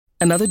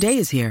Another day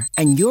is here,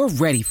 and you're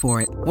ready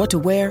for it. What to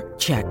wear?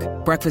 Check.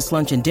 Breakfast,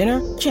 lunch, and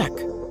dinner? Check.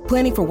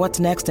 Planning for what's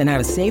next and how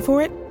to save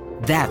for it?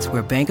 That's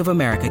where Bank of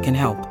America can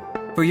help.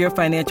 For your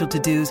financial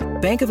to-dos,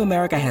 Bank of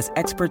America has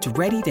experts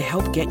ready to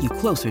help get you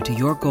closer to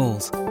your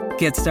goals.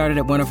 Get started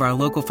at one of our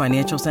local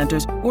financial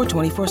centers or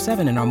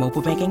 24/7 in our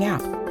mobile banking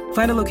app.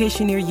 Find a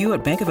location near you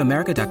at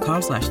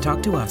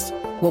bankofamerica.com/talktous.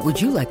 What would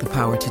you like the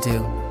power to do?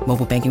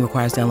 Mobile banking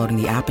requires downloading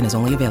the app and is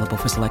only available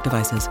for select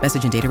devices.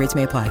 Message and data rates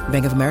may apply.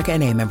 Bank of America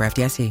N.A., member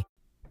FDIC.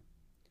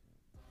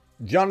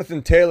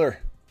 Jonathan Taylor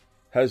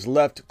has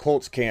left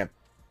Colts camp.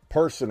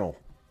 Personal,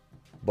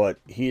 but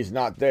he is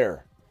not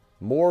there.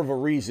 More of a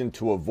reason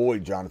to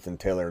avoid Jonathan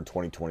Taylor in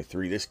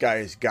 2023. This guy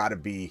has got to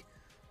be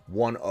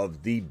one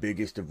of the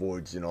biggest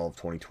avoids in all of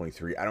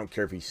 2023. I don't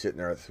care if he's sitting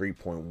there at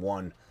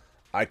 3.1.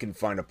 I can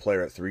find a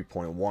player at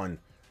 3.1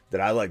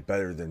 that I like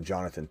better than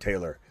Jonathan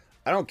Taylor.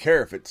 I don't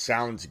care if it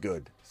sounds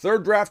good.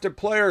 Third drafted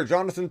player,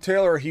 Jonathan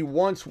Taylor. He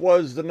once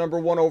was the number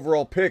 1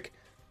 overall pick.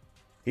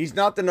 He's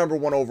not the number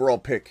 1 overall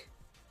pick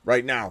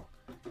right now,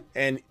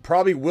 and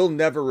probably will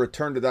never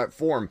return to that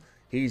form.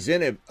 He's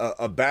in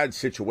a bad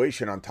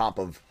situation on top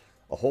of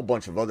a whole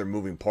bunch of other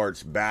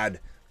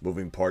bad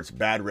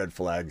red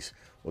flags.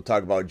 We'll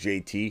talk about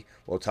JT.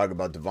 We'll talk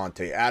about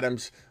Davante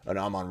Adams, an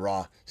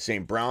Amon-Ra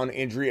St. Brown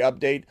injury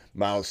update,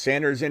 Miles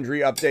Sanders injury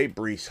update,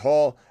 Breece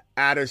Hall,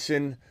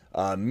 Addison,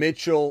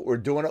 Mitchell. We're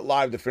doing it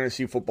live. The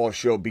Fantasy Football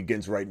Show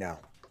begins right now.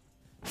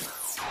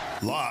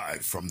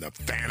 Live from the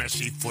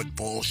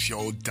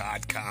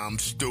FantasyFootballShow.com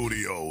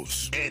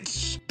studios.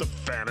 It's the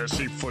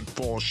Fantasy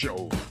Football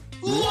Show.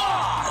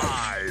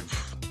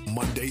 Live!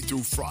 Monday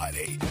through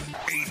Friday,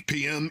 8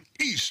 p.m.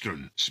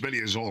 Eastern. Smitty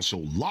is also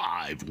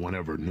live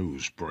whenever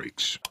news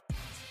breaks.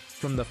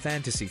 From the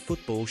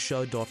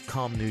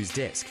FantasyFootballShow.com news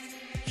desk,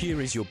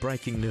 here is your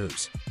breaking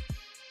news.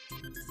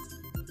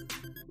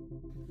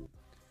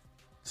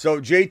 So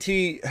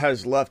JT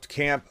has left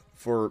camp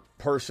for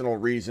personal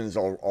reasons.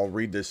 I'll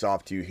read this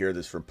off to you here.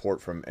 This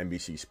report from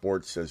NBC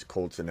Sports says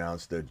Colts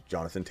announced that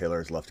Jonathan Taylor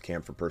has left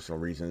camp for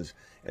personal reasons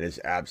and his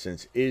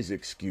absence is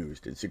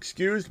excused. It's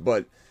excused,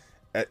 but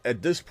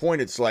at this point,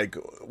 it's like,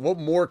 what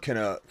more can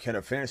a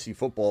fantasy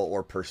football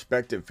or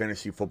prospective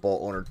fantasy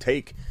football owner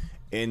take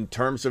in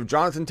terms of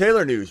Jonathan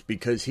Taylor news?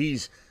 Because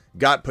he's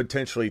got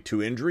potentially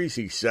 2 injuries.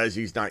 He says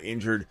he's not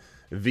injured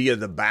via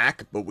the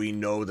back, but we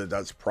know that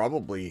that's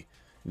probably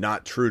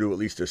not true to at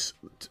least to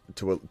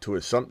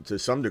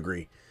some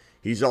degree.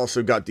 He's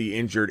also got the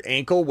injured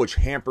ankle, which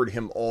hampered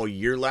him all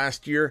year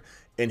last year,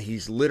 and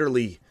he's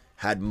literally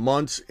had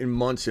months and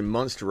months and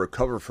months to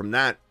recover from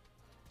that.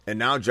 And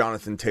now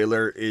Jonathan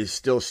Taylor is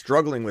still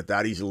struggling with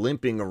that. He's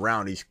limping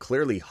around. He's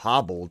clearly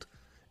hobbled,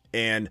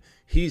 and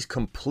he's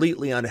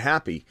completely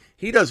unhappy.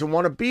 He doesn't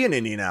want to be in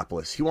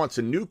Indianapolis. He wants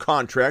a new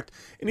contract,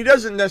 and he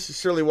doesn't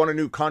necessarily want a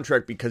new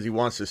contract because he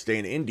wants to stay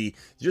in Indy,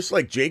 just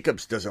like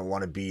Jacobs doesn't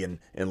want to be in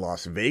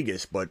Las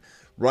Vegas. But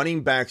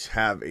running backs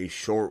have a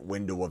short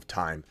window of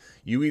time.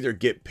 You either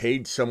get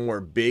paid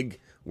somewhere big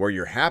where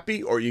you're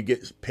happy, or you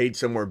get paid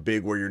somewhere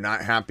big where you're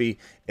not happy,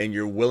 and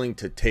you're willing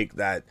to take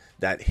that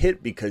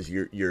hit because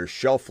your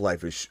shelf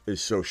life is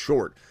so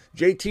short.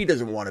 JT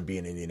doesn't want to be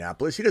in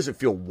Indianapolis. He doesn't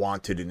feel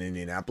wanted in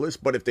Indianapolis,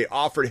 but if they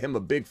offered him a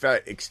big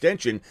fat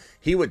extension,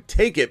 he would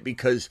take it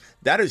because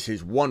that is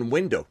his one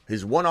window,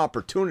 his one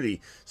opportunity.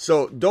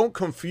 So don't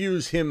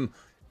confuse him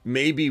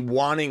maybe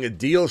wanting a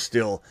deal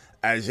still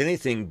as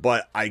anything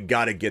but I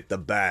got to get the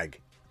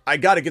bag. I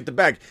got to get the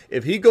bag.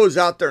 If he goes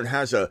out there and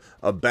has a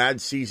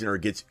bad season or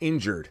gets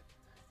injured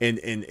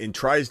and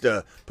tries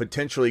to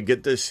potentially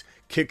get this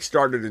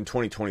kick-started in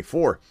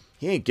 2024,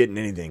 he ain't getting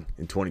anything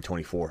in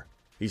 2024.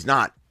 He's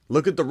not.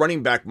 Look at the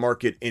running back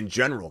market in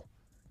general.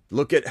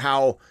 Look at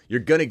how you're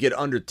going to get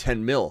under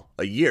 10 mil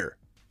a year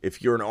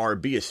if you're an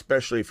RB,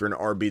 especially if you're an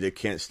RB that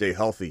can't stay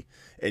healthy.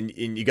 And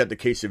you got the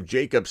case of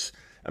Jacobs.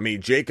 I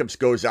mean, Jacobs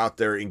goes out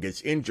there and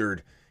gets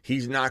injured.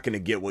 He's not going to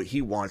get what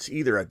he wants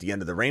either at the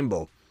end of the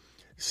rainbow.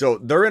 So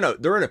they're in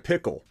a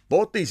pickle.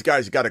 Both these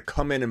guys got to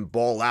come in and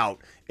ball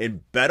out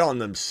and bet on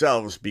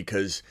themselves,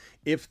 because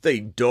if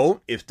they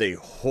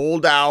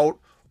hold out,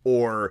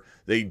 or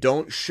they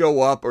don't show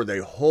up, or they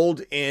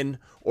hold in,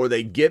 or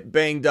they get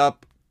banged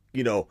up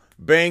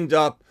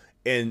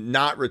and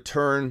not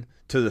return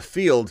to the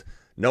field,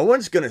 no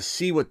one's going to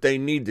see what they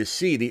need to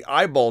see, the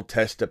eyeball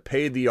test to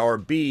pay the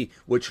RB,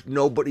 which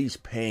nobody's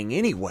paying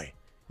anyway.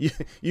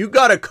 You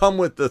got to come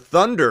with the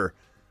thunder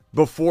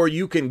before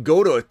you can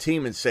go to a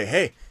team and say,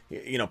 hey,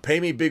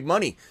 pay me big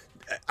money.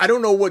 I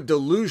don't know what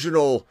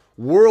delusional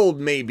world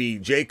maybe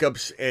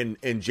Jacobs and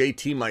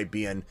JT might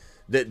be in,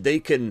 that they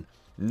can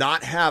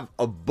not have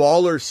a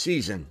baller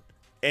season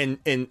and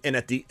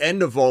at the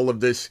end of all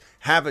of this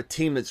have a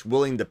team that's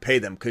willing to pay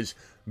them, because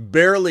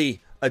barely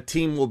a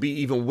team will be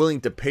even willing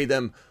to pay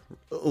them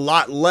a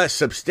lot less,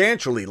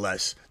 substantially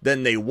less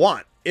than they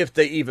want, if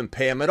they even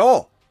pay them at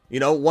all.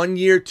 1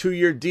 year, 2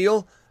 year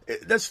deal.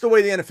 That's the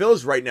way the NFL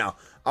is right now.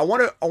 I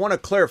want to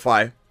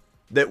clarify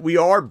that we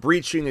are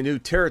breaching a new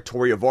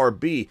territory of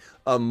RB,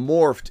 a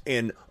morphed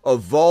and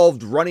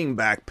evolved running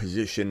back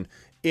position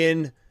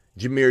in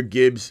Jahmyr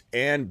Gibbs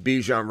and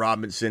Bijan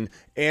Robinson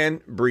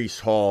and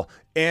Breece Hall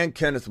and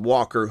Kenneth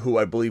Walker, who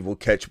I believe will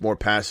catch more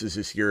passes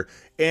this year,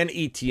 and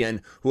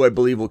Etienne, who I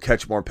believe will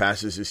catch more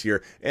passes this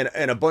year, and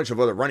a bunch of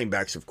other running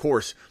backs, of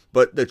course.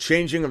 But the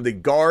changing of the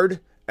guard,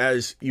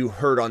 as you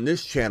heard on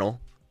this channel,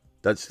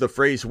 that's the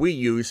phrase we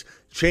use,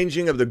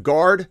 changing of the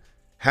guard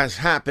has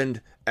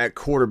happened at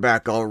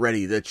quarterback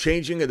already. The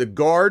changing of the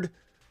guard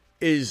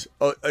is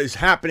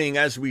happening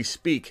as we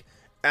speak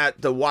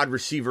at the wide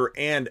receiver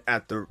and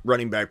at the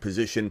running back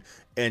position,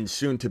 and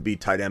soon to be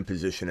tight end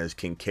position as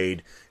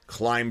Kincaid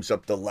climbs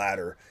up the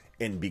ladder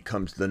and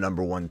becomes the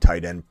number one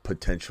tight end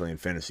potentially in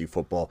fantasy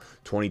football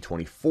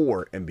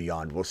 2024 and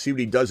beyond. We'll see what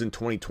he does in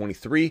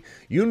 2023.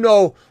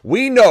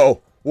 We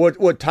know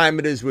what time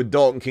it is with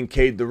Dalton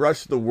Kincaid. The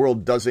rest of the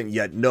world doesn't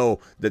yet know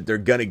that they're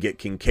going to get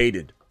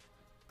Kincaided.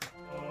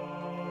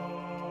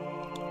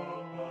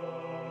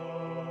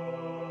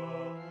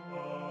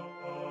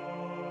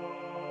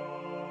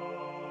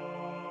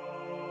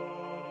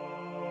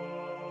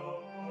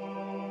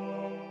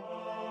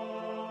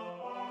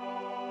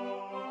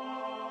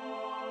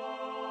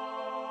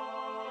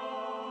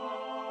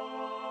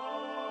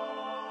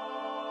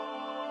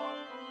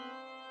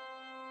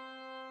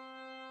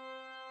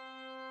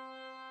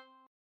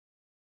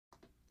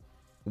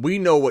 We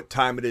know what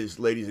time it is,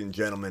 ladies and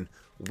gentlemen.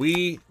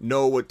 We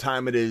know what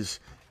time it is.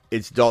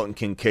 It's Dalton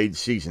Kincaid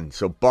season.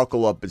 So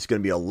buckle up. It's going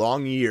to be a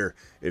long year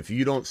if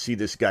you don't see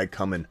this guy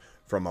coming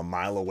from a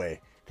mile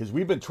away. Because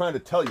we've been trying to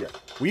tell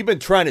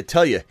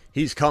you.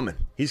 He's coming.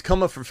 He's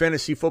coming for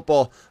fantasy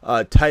football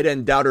tight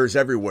end doubters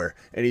everywhere.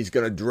 And he's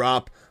going to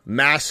drop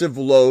massive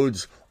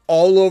loads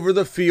all over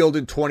the field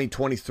in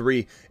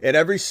 2023. And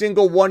every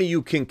single one of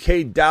you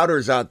Kincaid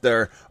doubters out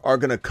there are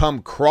going to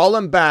come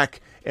crawling back.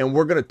 And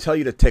we're going to tell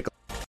you to take a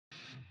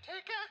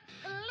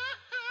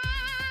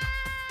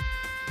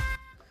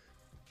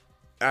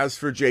As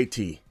for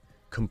JT,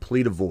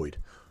 complete avoid.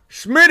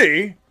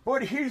 Smitty,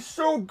 but he's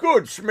so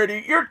good,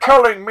 Smitty. You're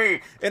telling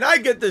me, and I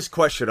get this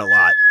question a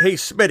lot. Hey,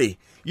 Smitty,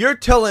 you're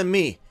telling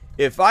me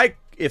if I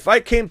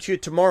came to you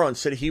tomorrow and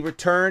said he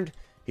returned,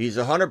 he's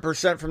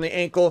 100% from the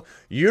ankle,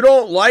 you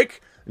don't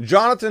like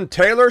Jonathan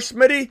Taylor,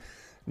 Smitty?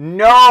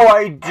 No,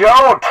 I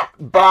don't,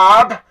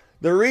 Bob.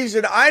 The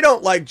reason I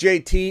don't like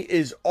JT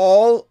is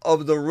all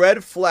of the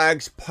red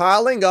flags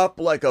piling up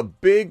like a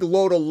big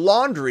load of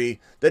laundry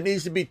that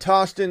needs to be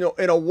tossed in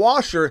a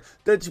washer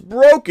that's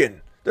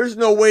broken. There's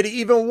no way to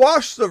even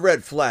wash the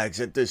red flags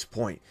at this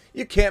point.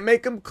 You can't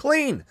make them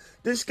clean.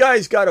 This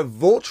guy's got a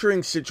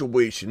vulturing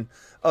situation,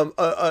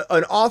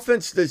 an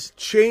offense that's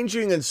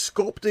changing and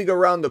sculpting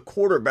around the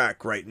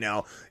quarterback right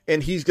now,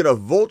 and he's going to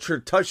vulture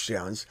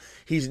touchdowns.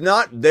 He's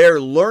not there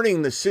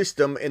learning the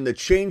system and the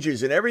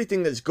changes and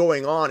everything that's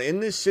going on in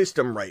this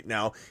system right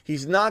now.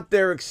 He's not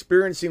there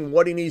experiencing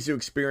what he needs to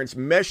experience,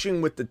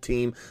 meshing with the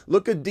team.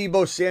 Look at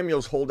Deebo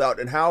Samuel's holdout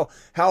and how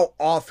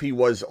off he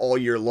was all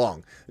year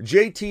long.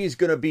 JT is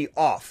going to be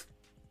off.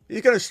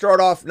 He's going to start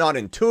off not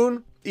in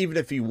tune. Even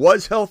if he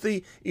was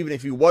healthy, even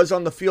if he was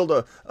on the field,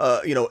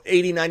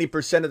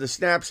 80-90% of the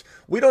snaps,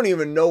 we don't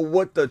even know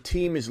what the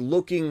team is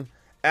looking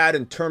at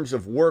in terms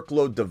of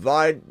workload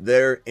divide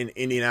there in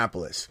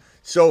Indianapolis.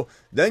 So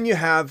then you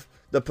have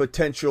the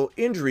potential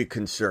injury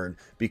concern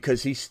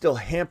because he's still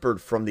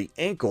hampered from the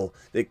ankle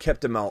that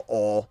kept him out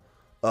all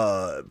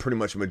pretty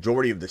much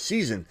majority of the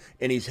season,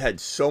 and he's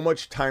had so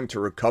much time to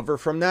recover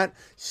from that.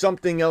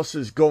 Something else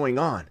is going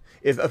on.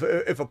 If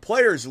a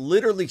player is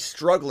literally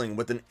struggling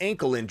with an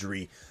ankle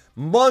injury,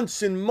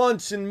 months and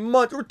months and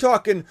months, you're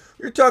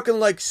talking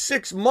like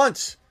 6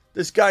 months.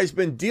 This guy's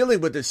been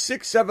dealing with this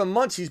 6-7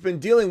 months. He's been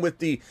dealing with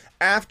the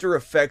after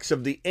effects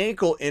of the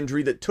ankle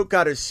injury that took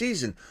out his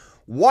season.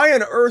 Why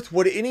on earth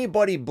would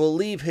anybody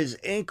believe his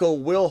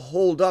ankle will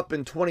hold up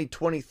in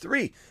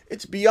 2023?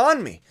 It's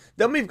beyond me.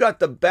 Then we've got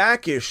the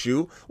back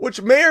issue,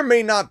 which may or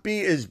may not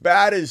be as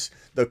bad as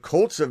the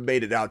Colts have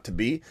made it out to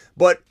be,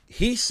 but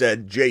he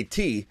said,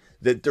 JT,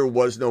 that there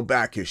was no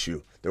back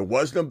issue. There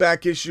was no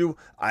back issue.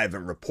 I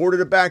haven't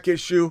reported a back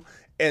issue.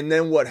 And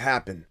then what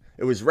happened?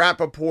 It was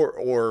Rappaport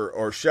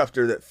or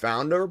Schefter that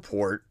found a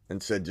report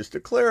and said, just to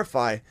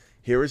clarify,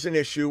 here is an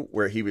issue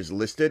where he was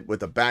listed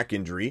with a back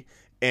injury,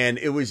 and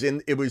it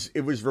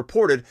was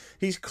reported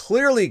he's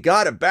clearly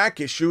got a back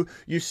issue.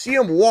 You see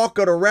him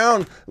walking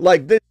around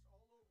like this.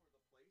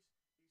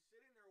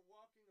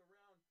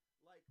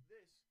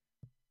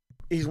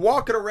 He's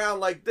walking around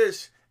like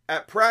this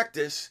at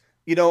practice,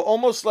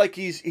 almost like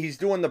he's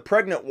doing the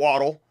pregnant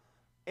waddle,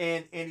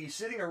 and he's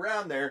sitting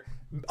around there,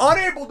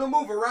 unable to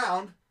move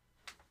around.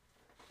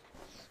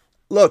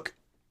 Look,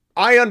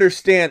 I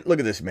understand. Look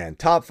at this man,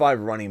 top 5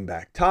 running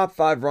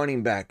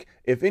back.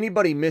 If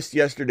anybody missed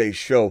yesterday's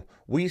show,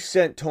 we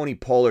sent Tony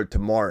Pollard to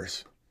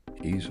Mars.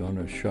 He's on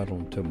a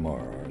shuttle to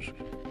Mars.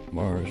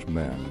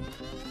 Marsman.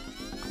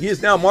 He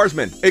is now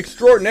Marsman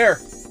extraordinaire.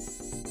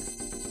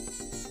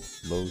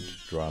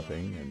 Loads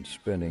dropping and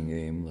spinning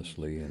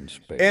aimlessly in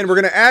space. And we're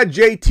going to add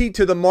JT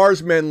to the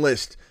Marsmen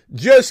list.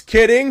 Just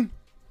kidding.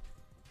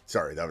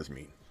 Sorry, that was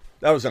mean.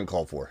 That was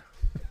uncalled for.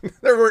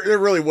 There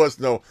really was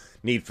no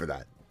need for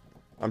that.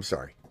 I'm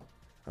sorry,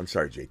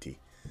 JT.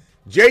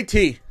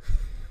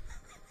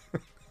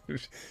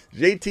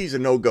 JT's a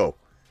no-go.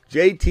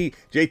 JT,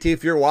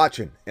 if you're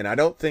watching, and I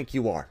don't think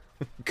you are,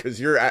 because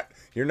you're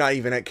not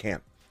even at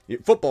camp.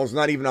 Football's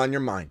not even on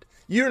your mind.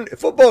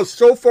 Football is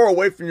so far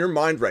away from your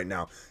mind right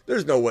now.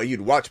 There's no way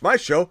you'd watch my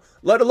show,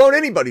 let alone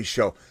anybody's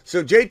show.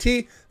 So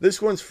JT,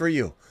 this one's for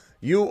you.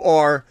 You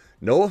are,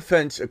 no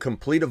offense, a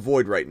complete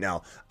avoid right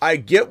now. I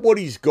get what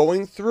he's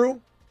going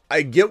through.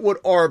 I get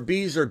what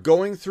RBs are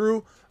going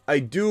through. I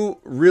do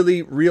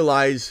really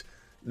realize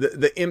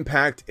the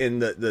impact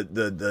and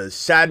the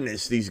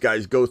sadness these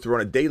guys go through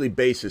on a daily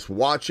basis,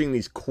 watching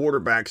these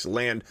quarterbacks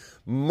land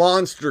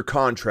monster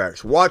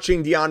contracts,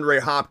 watching DeAndre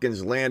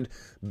Hopkins land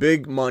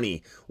big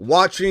money,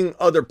 watching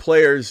other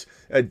players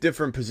at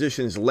different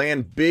positions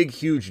land big,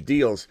 huge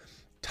deals.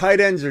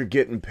 Tight ends are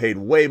getting paid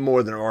way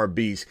more than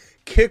RBs.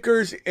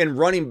 Kickers and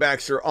running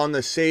backs are on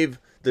the same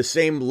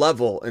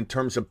level in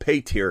terms of pay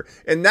tier,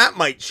 and that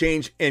might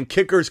change, and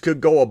kickers could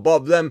go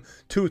above them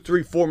 $2,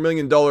 $3, $4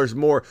 million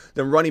more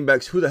than running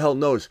backs. Who the hell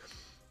knows?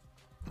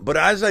 But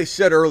as I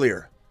said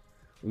earlier,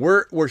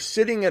 we're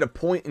sitting at a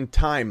point in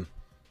time,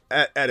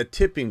 at a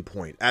tipping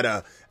point, at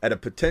a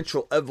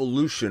potential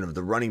evolution of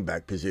the running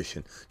back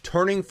position,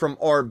 turning from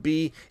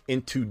RB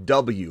into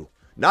W.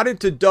 Not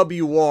into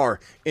WR,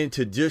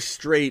 into just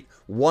straight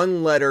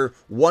one letter,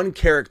 one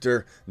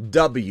character,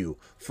 W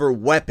for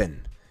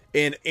weapon.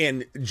 And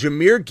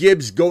Jahmyr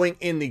Gibbs going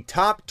in the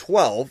top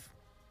 12,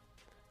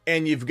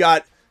 and you've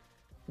got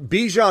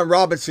Bijan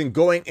Robinson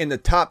going in the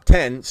top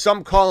 10.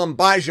 Some call him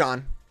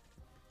Bijan,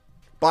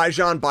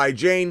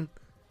 Bijane,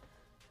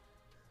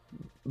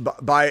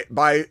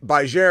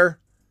 Bijer.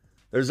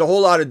 There's a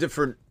whole lot of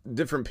different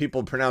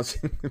people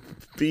pronouncing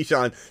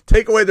Bijan.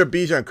 Take away their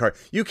Bijan card.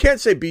 You can't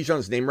say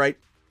Bijan's name right.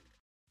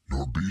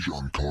 Your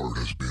Bijan card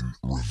has been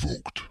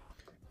revoked.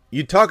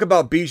 You talk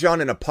about Bijan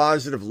in a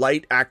positive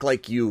light, act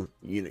like you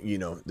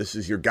know this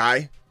is your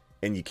guy,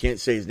 and you can't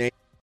say his name.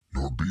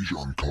 Your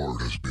Bijan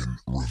card has been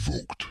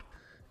revoked.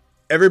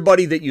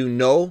 Everybody that you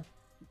know,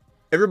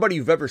 everybody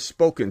you've ever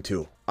spoken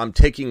to, I'm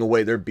taking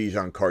away their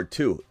Bijan card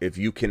too, if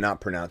you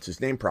cannot pronounce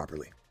his name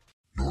properly.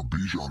 Your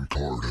Bijan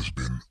card has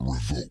been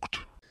revoked.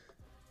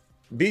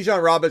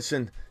 Bijan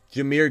Robinson,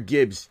 Jahmyr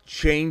Gibbs,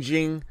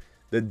 changing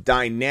the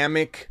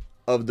dynamic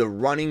of the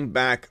running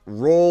back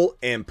role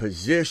and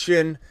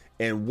position,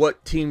 and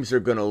what teams are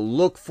going to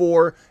look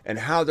for, and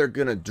how they're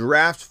going to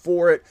draft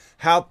for it,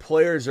 how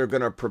players are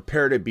going to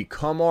prepare to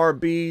become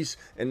RBs,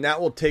 and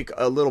that will take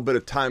a little bit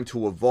of time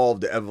to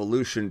evolve, the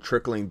evolution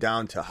trickling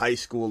down to high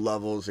school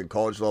levels and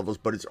college levels,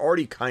 but it's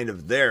already kind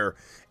of there,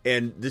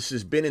 and this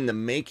has been in the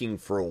making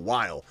for a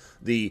while.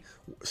 The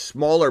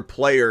smaller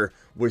player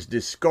was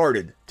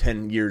discarded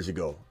 10 years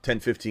ago, 10,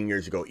 15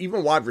 years ago.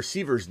 Even wide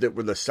receivers that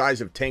were the size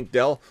of Tank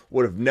Dell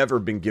would have never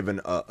been given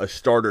a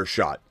starter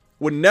shot.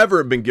 Would never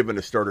have been given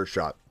a starter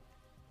shot.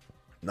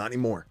 Not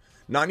anymore.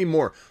 Not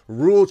anymore.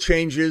 Rule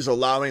changes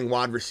allowing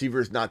wide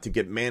receivers not to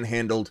get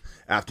manhandled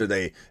after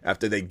they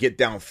get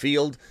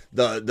downfield.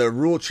 The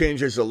rule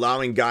changes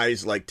allowing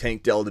guys like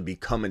Tank Dell to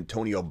become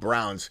Antonio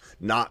Browns,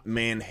 not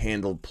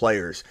manhandled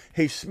players.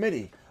 Hey,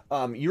 Smitty,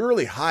 you're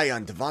really high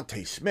on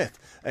Davante Smith.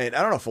 And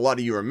I don't know if a lot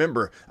of you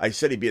remember, I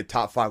said he'd be a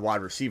top 5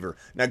 wide receiver.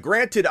 Now,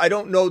 granted, I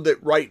don't know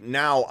that right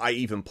now I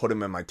even put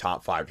him in my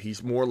top 5.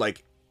 He's more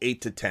like 8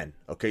 to 10.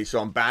 Okay, so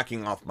I'm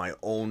backing off my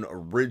own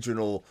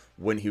original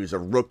when he was a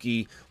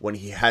rookie, when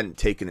he hadn't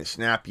taken a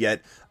snap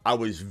yet. I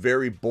was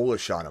very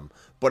bullish on him,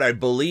 but I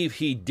believe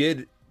he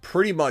did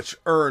pretty much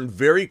earn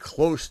very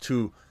close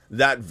to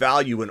that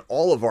value in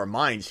all of our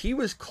minds. He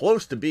was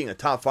close to being a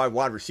top 5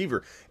 wide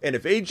receiver. And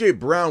if A.J.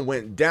 Brown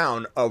went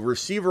down, a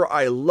receiver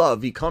I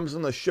love, he comes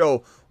on the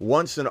show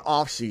once in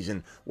off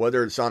season,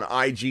 whether it's on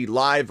IG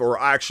Live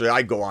or actually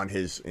I go on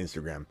his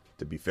Instagram,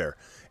 to be fair,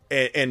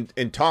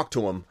 and talk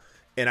to him.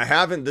 And I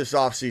haven't this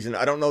offseason.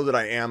 I don't know that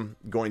I am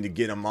going to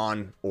get him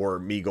on or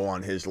me go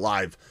on his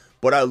live,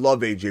 but I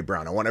love A.J.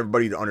 Brown. I want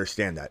everybody to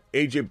understand that.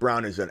 A.J.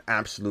 Brown is an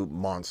absolute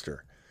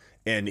monster,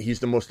 and he's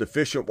the most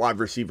efficient wide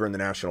receiver in the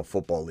National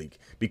Football League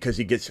because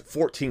he gets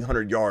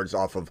 1,400 yards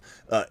off of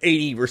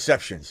 80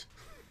 receptions.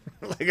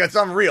 Like, that's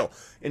unreal.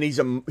 And he's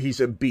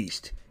a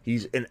beast.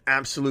 He's an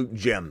absolute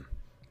gem.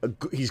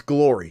 He's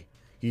glory.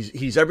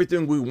 He's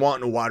everything we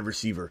want in a wide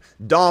receiver.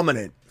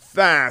 Dominant,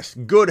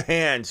 fast, good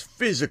hands,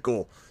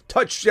 physical,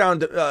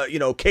 touchdown,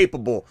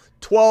 capable,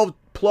 12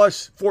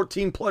 plus,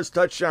 14 plus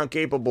touchdown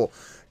capable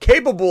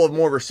of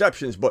more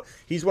receptions, but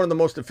he's one of the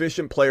most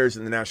efficient players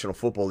in the National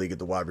Football League at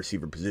the wide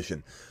receiver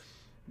position.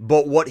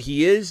 But what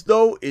he is,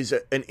 though, is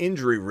an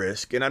injury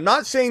risk, and I'm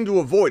not saying to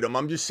avoid him.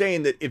 I'm just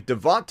saying that if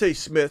Davante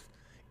Smith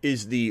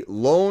is the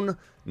lone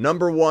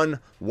number 1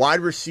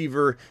 wide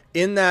receiver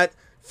in that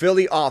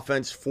Philly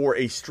offense for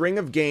a string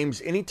of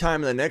games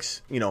anytime in the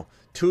next,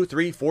 2,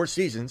 3, 4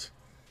 seasons,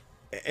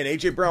 and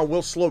A.J. Brown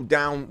will slow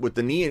down with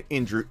the knee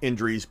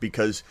injuries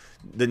because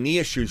the knee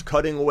issues,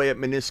 cutting away at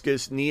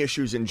meniscus, knee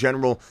issues in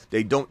general,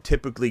 they don't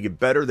typically get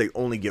better. They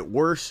only get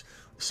worse.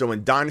 So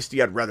in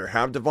Dynasty, I'd rather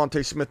have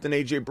Davante Smith than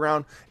A.J.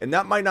 Brown. And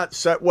that might not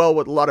set well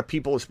with a lot of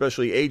people,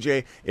 especially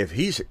A.J. If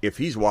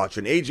he's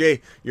watching.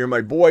 A.J., you're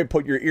my boy.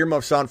 Put your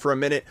earmuffs on for a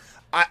minute.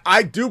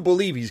 I do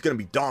believe he's going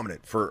to be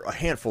dominant for a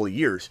handful of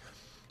years.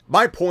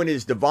 My point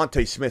is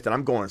Davante Smith, and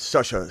I'm going on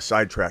such a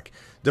sidetrack.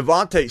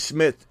 Davante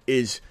Smith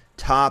is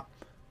top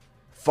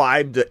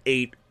 5 to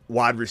 8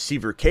 wide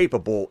receiver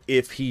capable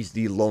if he's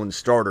the lone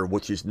starter,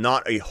 which is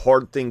not a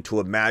hard thing to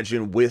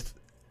imagine with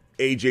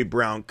A.J.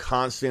 Brown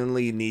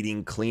constantly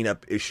needing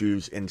cleanup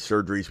issues and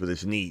surgeries with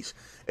his knees.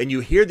 And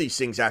you hear these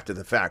things after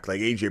the fact, like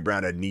A.J.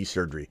 Brown had knee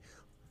surgery.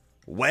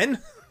 When?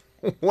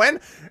 When?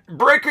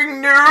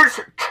 Breaking news,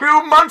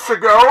 2 months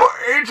ago,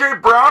 A.J.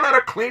 Brown had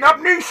a cleanup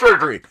knee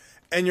surgery.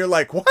 And you're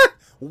like, what?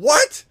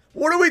 What?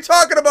 What are we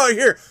talking about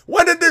here?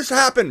 When did this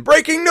happen?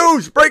 Breaking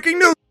news! Breaking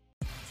news!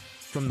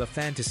 From the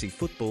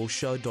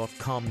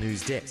FantasyFootballShow.com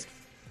news desk.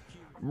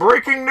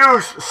 Breaking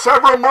news,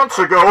 several months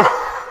ago,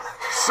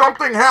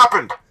 something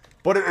happened.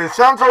 But it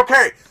sounds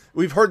okay.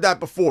 We've heard that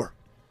before.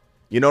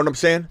 You know what I'm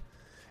saying?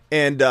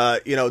 And,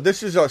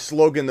 this is a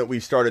slogan that we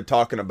started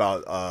talking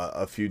about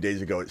a few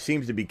days ago. It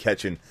seems to be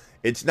catching.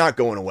 It's not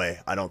going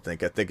away, I don't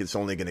think. I think it's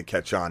only going to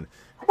catch on.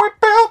 We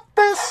built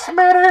this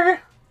Smitty.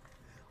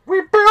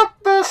 We built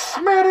this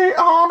Smitty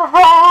on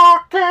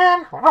rock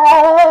and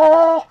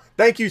roll.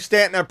 Thank you,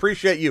 Stanton. I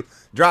appreciate you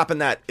dropping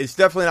that. It's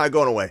definitely not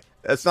going away.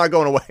 That's not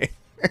going away.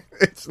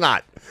 It's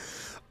not.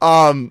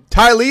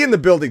 Ty Lee in the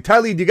building. Ty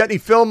Lee, do you got any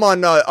film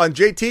on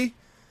JT?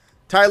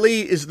 Ty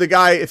Lee is the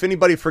guy, if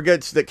anybody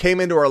forgets, that came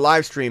into our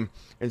live stream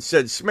and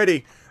said,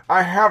 Smitty,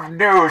 I have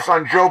news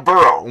on Joe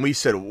Burrow. And we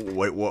said,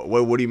 wait,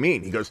 what do you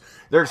mean? He goes,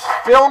 there's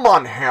film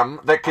on him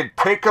that could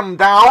take him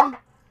down.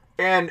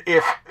 And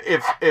if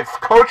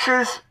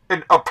coaches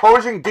and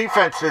opposing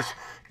defenses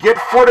get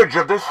footage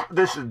of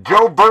this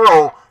Joe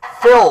Burrow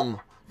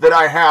film that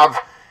I have,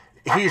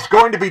 he's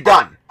going to be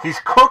done. He's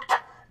cooked.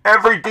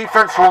 Every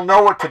defense will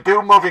know what to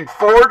do moving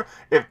forward.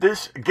 If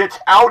this gets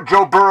out,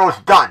 Joe Burrow's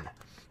done.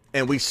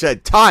 And we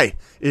said, Ty,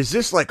 is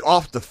this like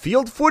off the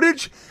field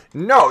footage?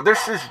 No,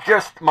 this is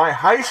just my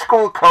high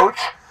school coach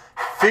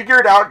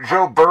figured out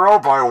Joe Burrow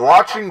by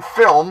watching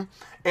film,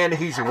 and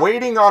he's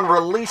waiting on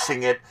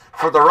releasing it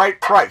for the right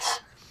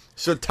price.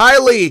 So Ty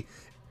Lee,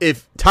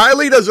 if Ty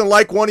Lee doesn't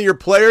like one of your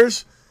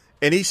players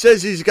and he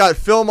says he's got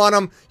film on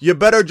him, you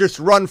better just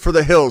run for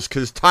the hills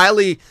because Ty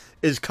Lee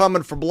is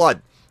coming for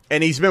blood.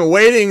 And he's been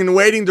waiting and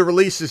waiting to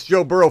release this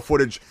Joe Burrow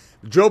footage.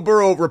 Joe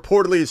Burrow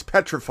reportedly is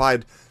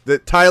petrified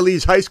that Ty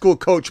Lee's high school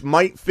coach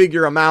might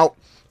figure him out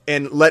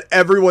and let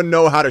everyone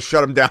know how to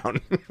shut him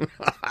down.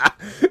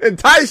 And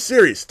Ty's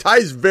serious.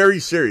 Ty's very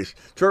serious.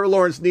 Trevor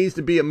Lawrence needs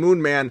to be a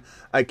moon man.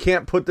 I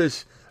can't put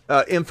this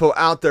info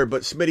out there,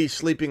 but Smitty's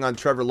sleeping on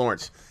Trevor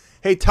Lawrence.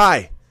 Hey,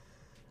 Ty,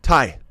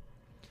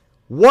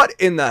 what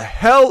in the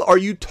hell are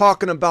you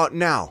talking about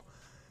now?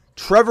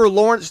 Trevor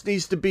Lawrence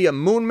needs to be a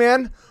moon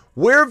man?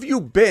 Where have you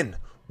been?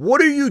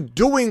 What are you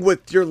doing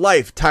with your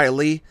life, Ty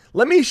Lee?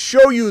 Let me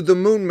show you the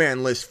Moon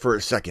Man list for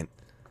a second.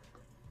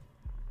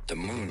 The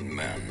Moon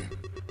Man,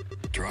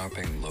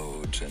 dropping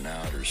loads in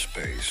outer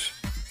space.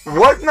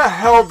 What in the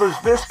hell does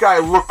this guy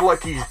look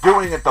like he's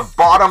doing at the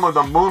bottom of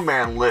the Moon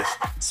Man list?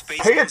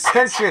 Pay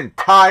attention,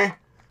 Ty.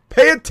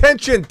 Pay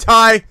attention,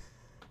 Ty.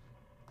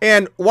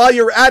 And while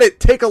you're at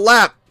it, take a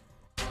lap.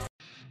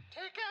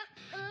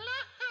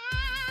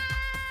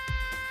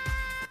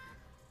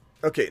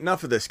 Okay,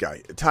 enough of this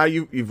guy. Ty,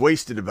 you've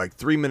wasted like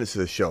 3 minutes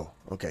of the show.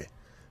 Okay,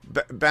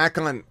 back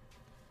on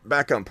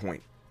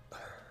point.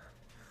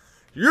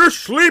 You're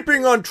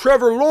sleeping on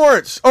Trevor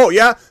Lawrence. Oh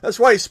yeah, that's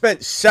why I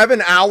spent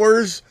 7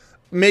 hours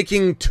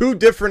making 2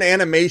 different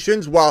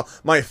animations while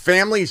my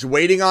family's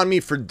waiting on me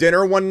for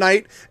dinner one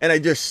night, and I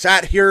just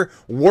sat here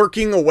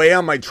working away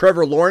on my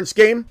Trevor Lawrence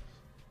game.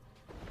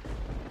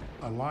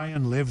 A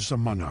lion lives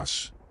among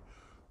us,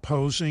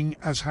 posing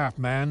as half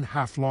man,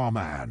 half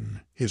lawman.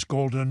 His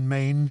golden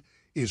mane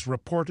is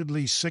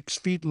reportedly 6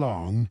 feet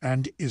long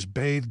and is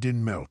bathed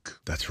in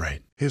milk. That's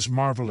right. His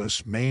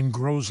marvelous mane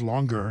grows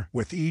longer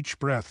with each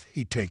breath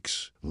he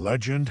takes.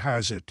 Legend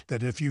has it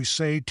that if you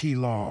say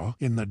T-Law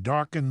in the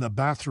dark in the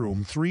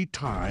bathroom 3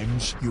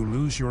 times, you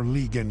lose your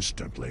league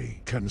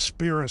instantly.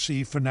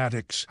 Conspiracy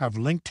fanatics have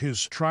linked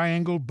his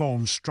triangle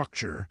bone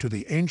structure to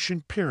the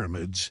ancient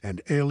pyramids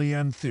and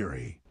alien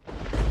theory.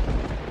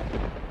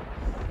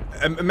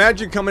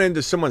 Imagine coming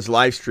into someone's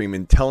live stream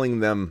and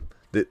telling them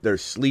that they're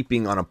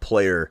sleeping on a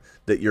player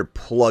that you're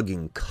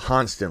plugging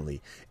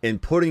constantly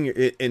and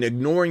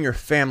ignoring your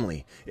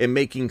family and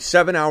making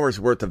 7 hours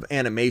worth of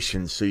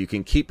animations so you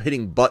can keep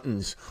hitting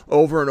buttons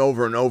over and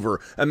over and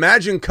over.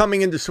 Imagine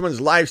coming into someone's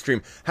live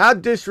stream, how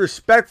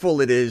disrespectful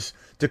it is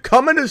to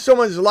come into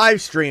someone's live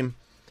stream,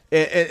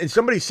 and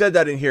somebody said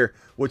that in here,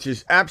 which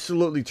is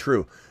absolutely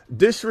true.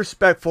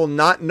 Disrespectful,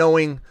 not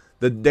knowing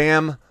the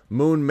damn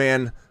Moon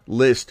Man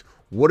list.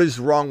 What is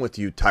wrong with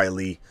you, Ty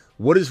Lee?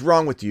 What is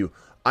wrong with you?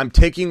 I'm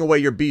taking away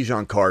your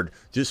Bijan card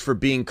just for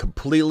being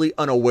completely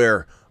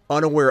unaware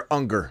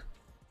Unger.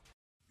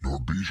 Your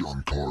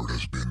Bijan card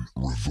has been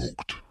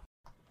revoked.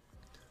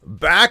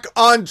 Back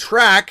on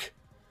track.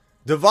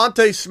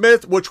 Devontae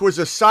Smith, which was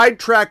a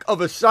sidetrack of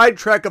a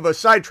sidetrack of a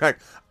sidetrack.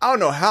 I don't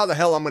know how the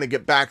hell I'm going to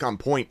get back on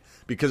point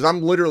because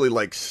I'm literally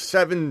like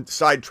 7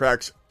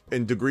 sidetracks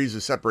in degrees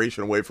of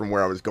separation away from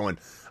where I was going.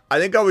 I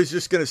think I was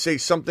just going to say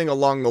something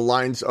along the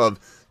lines of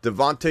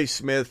Devontae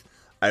Smith.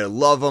 I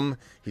love him.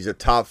 He's a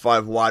top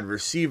 5 wide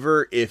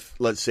receiver. If,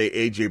 let's say,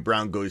 A.J.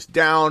 Brown goes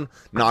down,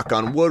 knock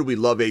on wood, we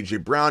love A.J.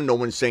 Brown. No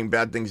one's saying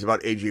bad things about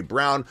A.J.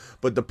 Brown.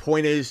 But the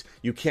point is,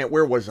 you can't,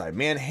 where was I?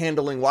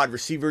 Manhandling wide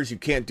receivers. You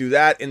can't do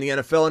that in the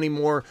NFL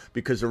anymore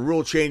because of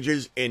rule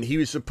changes. And he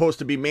was supposed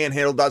to be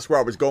manhandled. That's where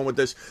I was going with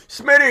this.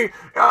 Smitty,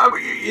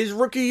 his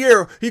rookie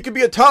year, he could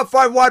be a top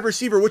 5 wide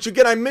receiver, which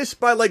again, I missed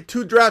by like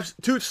 2 drafts,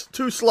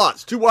 two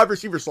slots, 2 wide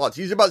receiver slots.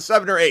 He's about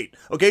 7 or 8.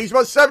 Okay, he's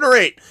about 7 or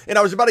 8. And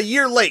I was about a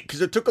year late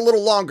because it took a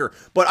little longer.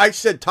 But I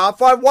said top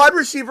 5 wide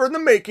receiver in the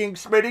making.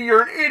 Smitty,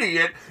 you're an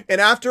idiot.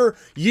 And after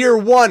year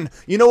 1,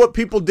 you know what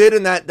people did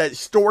in that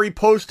story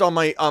post on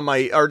my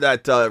or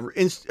that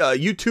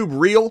YouTube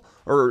reel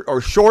or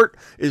short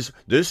is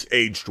this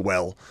aged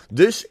well.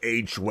 This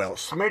aged well.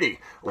 Smitty,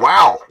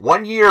 wow,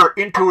 1 year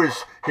into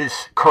his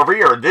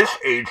career, this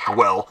aged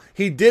well.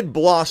 He did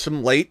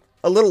blossom late,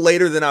 a little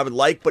later than I would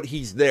like, but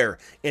he's there.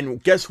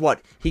 And guess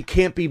what? He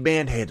can't be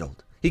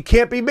manhandled. He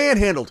can't be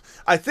manhandled.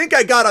 I think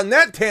I got on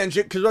that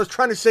tangent because I was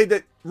trying to say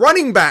that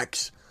running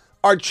backs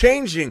are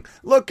changing.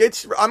 Look,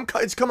 it's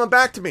coming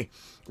back to me.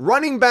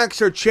 Running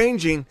backs are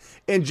changing,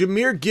 and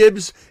Jahmyr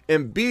Gibbs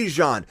and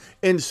Bijan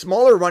and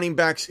smaller running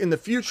backs in the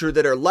future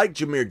that are like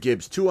Jahmyr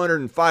Gibbs,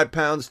 205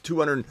 pounds,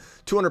 200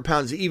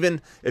 pounds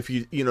even, if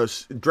you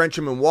drench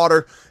them in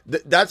water,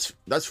 that's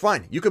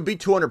fine. You can be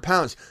 200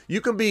 pounds.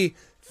 You can be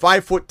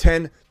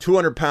 5'10",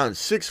 200 pounds,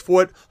 6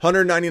 foot,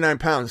 199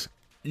 pounds.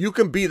 You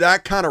can be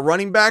that kind of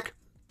running back,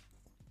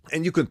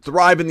 and you can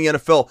thrive in the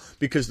NFL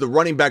because the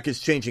running back is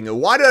changing. And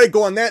why did I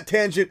go on that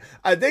tangent?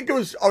 I think I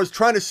was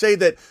trying to say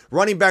that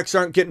running backs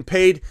aren't getting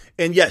paid.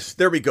 And yes,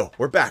 there we go.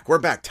 We're back.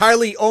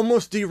 Tylee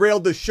almost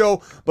derailed the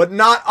show, but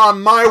not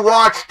on my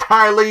watch,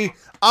 Tylee.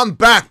 I'm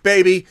back,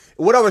 baby.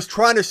 What I was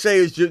trying to say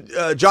is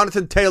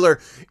Jonathan Taylor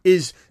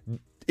is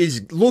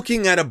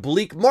looking at a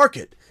bleak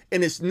market.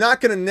 And it's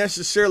not going to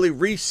necessarily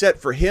reset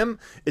for him.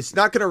 It's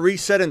not going to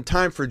reset in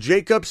time for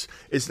Jacobs.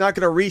 It's not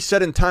going to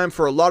reset in time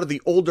for a lot of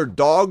the older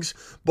dogs.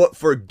 But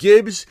for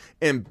Gibbs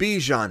and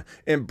Bijan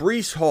and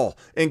Breece Hall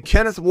and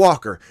Kenneth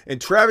Walker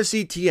and Travis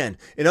Etienne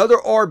and other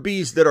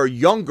RBs that are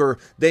younger,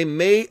 they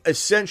may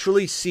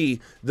essentially see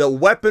the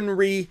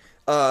weaponry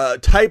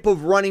type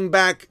of running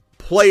back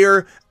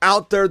player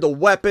out there, the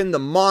weapon, the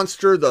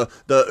monster, the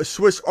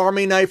Swiss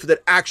Army knife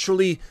that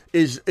actually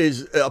is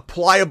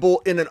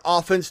pliable in an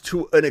offense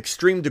to an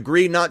extreme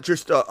degree, not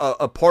just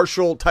a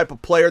partial type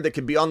of player that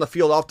can be on the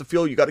field, off the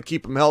field. You got to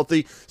keep him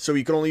healthy, so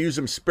you can only use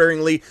him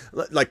sparingly,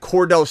 like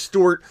Cordell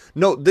Stewart.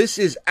 No, this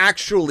is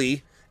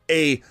actually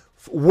a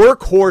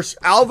workhorse.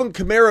 Alvin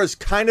Kamara is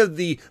kind of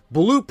the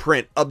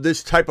blueprint of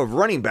this type of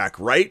running back,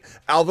 right?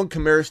 Alvin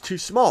Kamara is too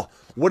small.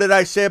 What did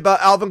I say about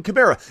Alvin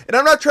Kamara? And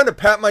I'm not trying to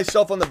pat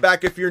myself on the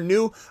back. If you're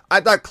new,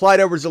 I thought Clyde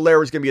Edwards-Helaire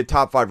was going to be a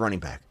top 5 running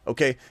back.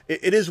 Okay,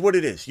 it is what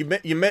it is. You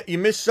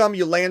miss some,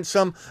 you land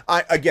some.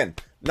 Again,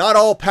 not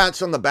all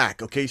pats on the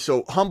back. Okay,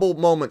 so humble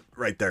moment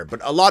right there.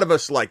 But a lot of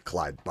us like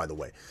Clyde, by the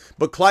way.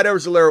 But Clyde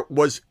Edwards-Helaire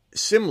was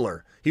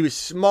similar. He was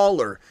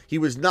smaller. He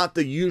was not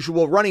the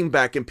usual running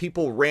back, and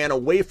people ran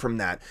away from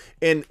that.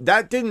 And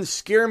that didn't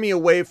scare me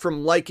away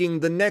from liking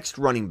the next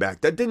running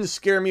back. That didn't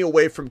scare me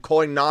away from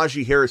calling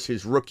Najee Harris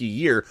his rookie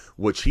year,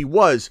 which he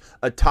was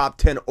a top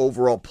 10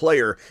 overall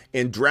player,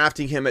 and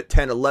drafting him at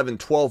 10, 11,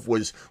 12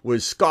 was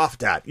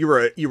scoffed at. You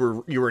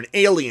were an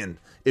alien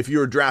if you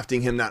were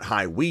drafting him that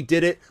high. We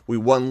did it. We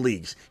won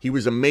leagues. He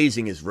was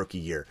amazing his rookie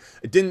year.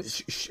 It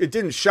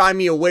didn't shy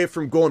me away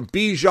from going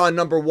Bijan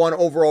number 1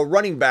 overall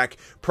running back,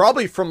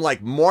 probably from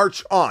like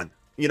March on,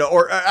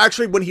 or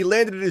actually when he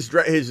landed in his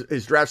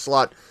draft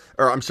slot,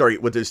 or I'm sorry,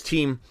 with his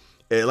team,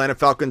 Atlanta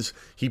Falcons,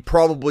 he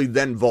probably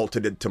then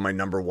vaulted it to my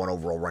number 1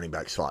 overall running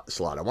back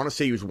slot. I want to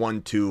say he was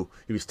 1, 2,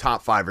 he was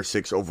top 5 or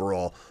 6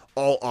 overall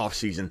all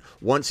offseason.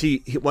 Once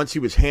he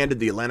was handed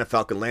the Atlanta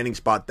Falcon landing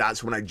spot,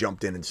 that's when I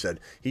jumped in and said,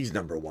 he's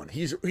number 1.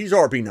 He's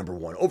RB number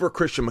 1 over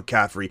Christian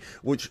McCaffrey,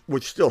 which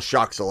still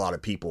shocks a lot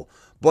of people.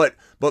 But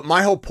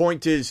my whole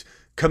point is,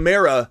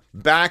 Kamara,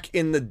 back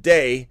in the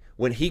day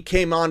when he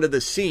came onto the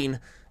scene,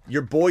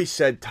 your boy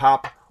said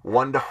top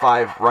 1 to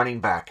 5 running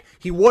back.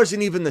 He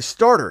wasn't even the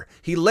starter.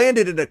 He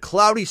landed in a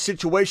cloudy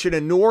situation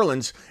in New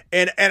Orleans,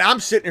 and I'm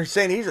sitting here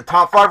saying he's a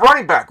top 5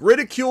 running back.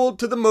 Ridiculed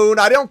to the moon.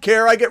 I don't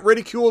care. I get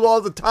ridiculed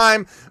all the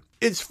time.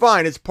 It's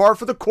fine. It's par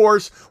for the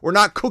course. We're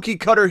not cookie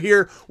cutter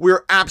here.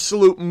 We're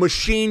absolute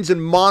machines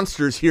and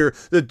monsters here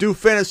that do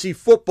fantasy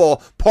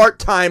football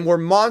part-time. We're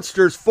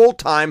monsters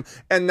full-time,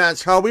 and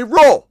that's how we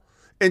roll.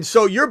 And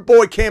so your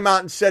boy came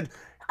out and said,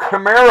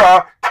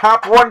 Kamara,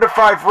 top 1 to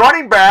 5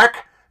 running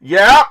back.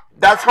 Yeah,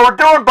 that's what we're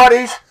doing,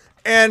 buddies.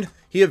 And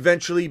he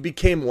eventually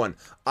became one.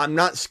 I'm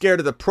not scared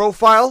of the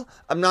profile.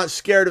 I'm not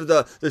scared of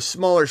the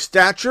smaller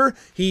stature.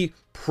 He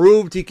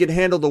proved he can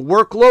handle the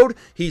workload.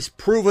 He's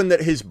proven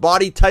that his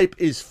body type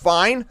is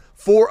fine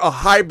for a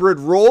hybrid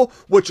role,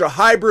 which a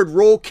hybrid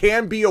role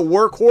can be a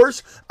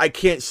workhorse. I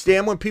can't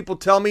stand when people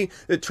tell me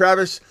that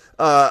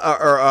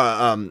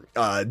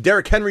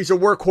Derrick Henry's a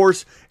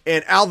workhorse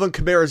and Alvin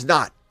Kamara's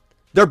not.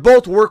 They're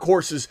both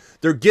workhorses.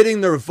 They're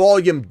getting their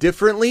volume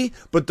differently,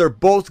 but they're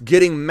both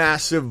getting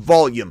massive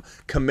volume.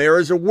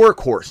 Kamara's a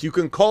workhorse. You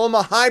can call him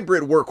a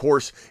hybrid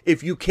workhorse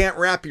if you can't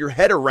wrap your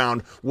head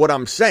around what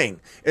I'm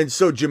saying. And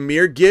so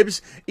Jahmyr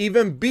Gibbs,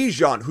 even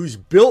Bijan, who's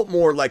built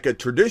more like a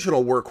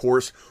traditional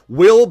workhorse,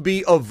 will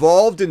be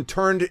evolved and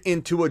turned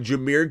into a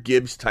Jahmyr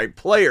Gibbs type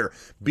player.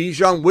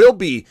 Bijan will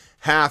be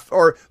half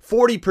or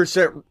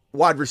 40%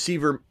 wide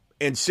receiver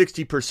and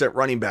 60%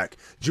 running back.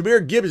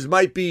 Jahmyr Gibbs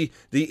might be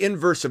the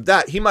inverse of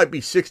that. He might be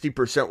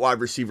 60%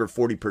 wide receiver,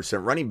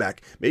 40% running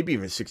back, maybe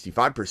even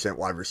 65%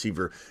 wide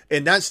receiver.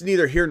 And that's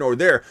neither here nor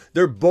there.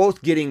 They're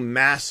both getting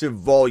massive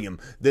volume.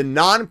 The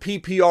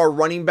non-PPR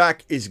running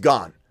back is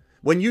gone.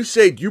 When you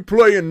say, do you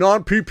play in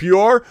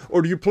non-PPR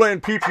or do you play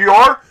in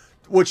PPR?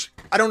 Which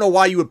I don't know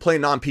why you would play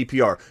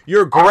non-PPR.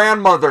 Your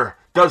grandmother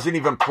doesn't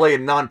even play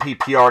in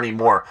non-PPR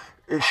anymore.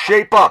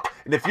 Shape up.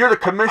 And if you're the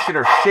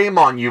commissioner, shame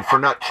on you for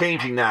not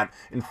changing that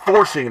and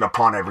forcing it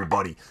upon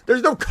everybody.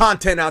 There's no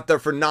content out there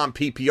for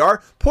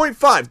non-PPR.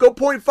 0.5. Go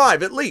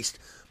 0.5 at least.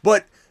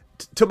 But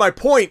to my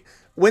point,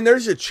 when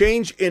there's a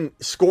change in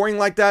scoring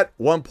like that,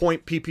 1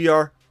 point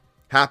PPR,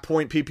 half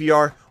point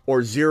PPR,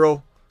 or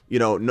 0,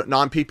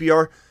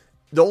 non-PPR,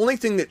 the only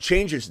thing that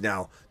changes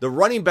now, the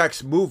running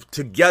backs move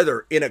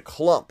together in a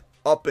clump.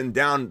 Up and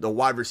down, the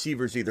wide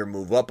receivers either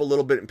move up a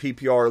little bit in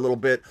PPR a little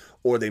bit,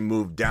 or they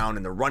move down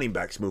and the running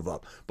backs move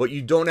up. But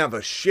you don't have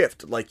a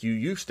shift like you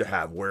used to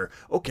have where,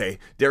 okay,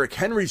 Derrick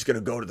Henry's going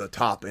to go to the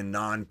top in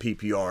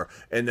non-PPR,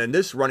 and then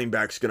this running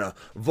back's going to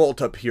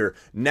vault up here.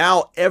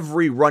 Now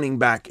every running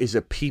back is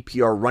a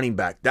PPR running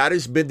back. That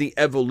has been the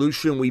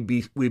evolution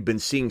we've been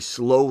seeing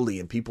slowly,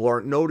 and people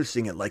aren't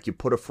noticing it. Like you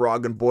put a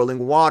frog in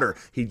boiling water,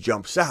 he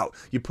jumps out.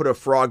 You put a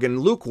frog in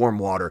lukewarm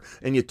water,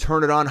 and you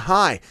turn it on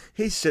high.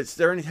 He sits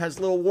there and he has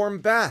a little warm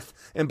bath.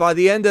 And by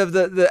the end of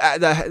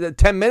the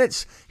 10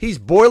 minutes, he's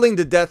boiling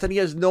to death and he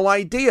has no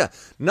idea.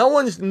 No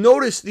one's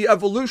noticed the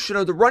evolution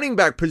of the running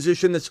back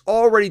position that's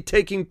already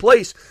taking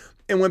place.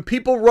 And when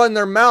people run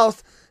their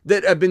mouth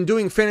that have been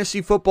doing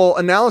fantasy football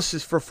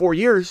analysis for 5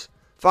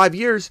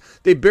 years,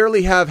 they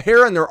barely have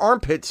hair on their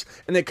armpits,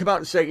 and they come out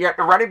and say, yeah,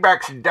 the running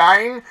back's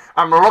dying.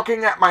 I'm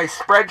looking at my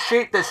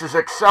spreadsheet. This is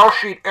Excel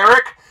sheet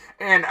Eric,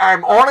 and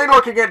I'm only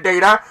looking at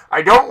data.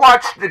 I don't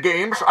watch the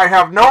games. I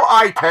have no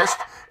eye test,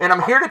 and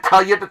I'm here to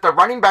tell you that the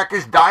running back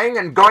is dying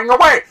and going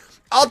away.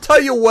 I'll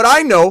tell you what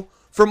I know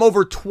from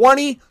over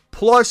 20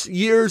 plus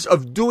years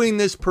of doing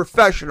this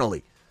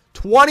professionally.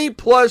 20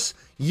 plus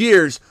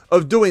years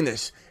of doing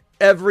this.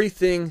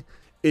 Everything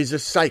is a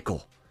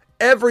cycle.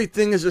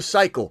 Everything is a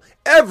cycle.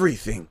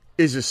 Everything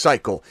is a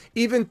cycle.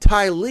 Even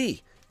Ty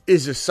Lee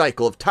is a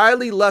cycle. If Ty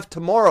Lee left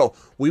tomorrow,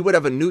 we would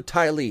have a new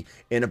Ty Lee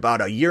in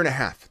about a year and a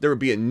half. There would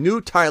be a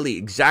new Ty Lee,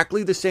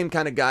 exactly the same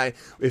kind of guy.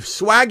 If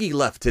Swaggy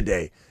left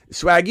today,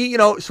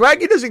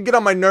 Swaggy doesn't get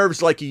on my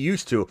nerves like he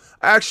used to.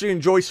 I actually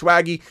enjoy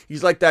Swaggy.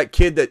 He's like that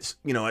kid that's,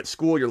 at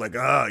school, you're like,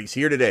 he's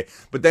here today.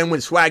 But then when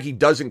Swaggy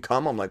doesn't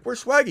come, I'm like,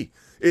 where's Swaggy?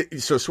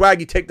 So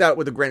Swaggy, take that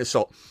with a grain of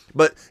salt.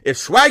 But if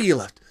Swaggy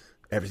left,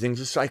 everything's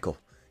a cycle.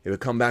 It would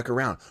come back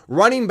around.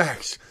 Running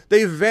backs,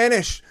 they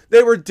vanished.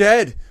 They were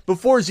dead.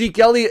 Before Zeke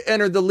Elliott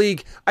entered the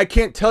league, I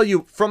can't tell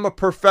you, from a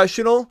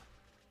professional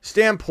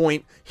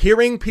standpoint,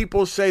 hearing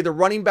people say the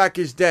running back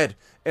is dead,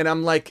 and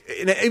I'm like,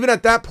 and even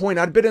at that point,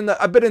 I've been in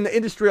the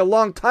industry a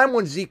long time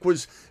when Zeke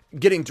was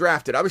getting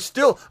drafted.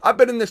 I've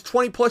been in this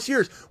 20 plus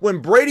years. When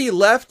Brady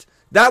left,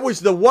 that was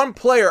the one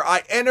player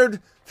I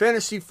entered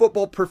fantasy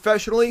football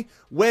professionally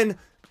when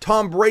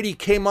Tom Brady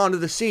came onto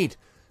the scene.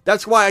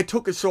 That's why I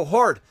took it so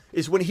hard,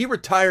 is when he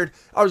retired,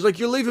 I was like,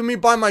 you're leaving me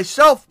by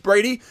myself,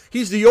 Brady.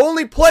 He's the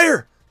only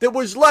player that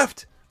was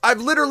left. I've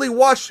literally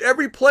watched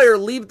every player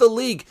leave the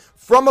league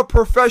from a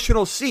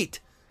professional seat.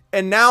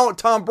 And now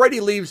Tom Brady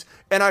leaves,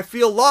 and I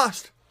feel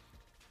lost.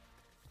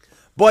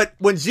 But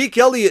when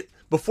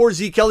before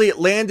Zeke Elliott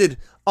landed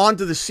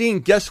onto the scene,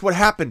 guess what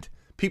happened?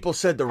 People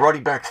said the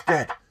running back's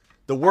dead.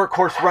 The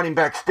workhorse running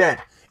back's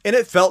dead. And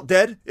it felt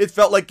dead. It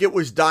felt like it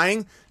was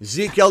dying.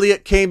 Zeke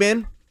Elliott came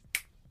in.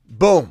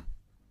 Boom.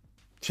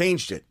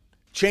 Changed it.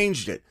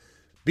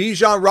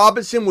 Bijan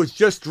Robinson was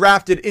just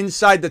drafted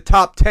inside the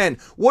top 10.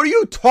 What are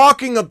you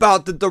talking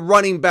about that the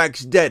running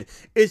back's dead?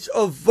 It's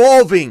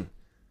evolving.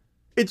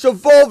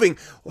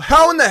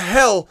 How in the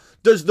hell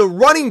does the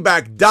running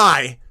back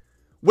die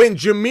when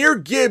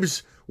Jahmyr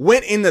Gibbs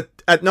went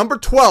at number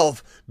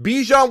 12,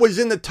 Bijan was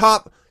in the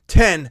top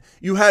 10,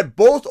 you had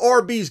both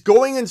RBs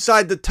going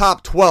inside the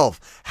top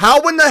 12.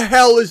 How in the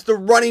hell is the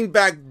running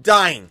back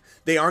dying?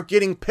 They aren't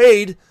getting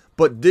paid,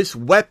 but this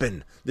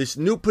weapon, this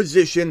new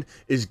position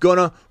is going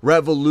to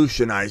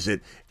revolutionize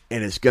it.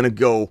 and it's going to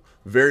go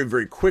very,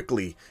 very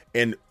quickly.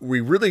 And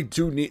we really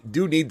do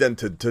need them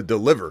to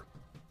deliver.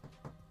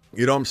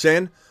 You know what I'm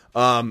saying?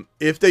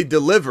 If they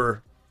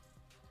deliver,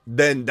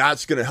 then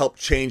that's going to help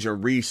change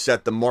and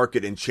reset the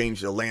market and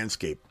change the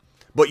landscape.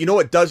 But you know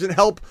what doesn't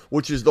help,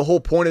 which is the whole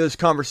point of this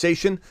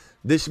conversation?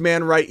 This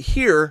man right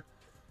here,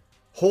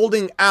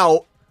 holding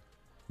out,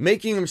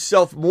 making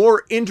himself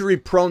more injury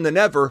prone than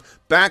ever.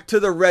 Back to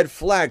the red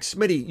flag.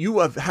 Smitty, you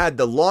have had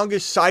the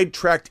longest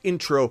sidetracked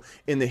intro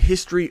in the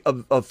history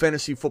of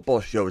fantasy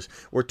football shows.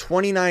 We're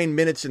 29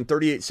 minutes and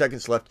 38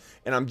 seconds left,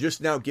 and I'm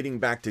just now getting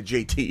back to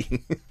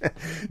JT.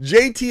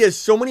 JT has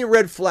so many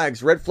red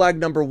flags. Red flag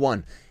number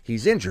 1,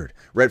 he's injured.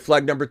 Red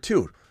flag number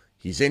 2,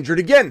 he's injured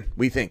again,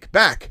 we think,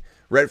 back.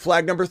 Red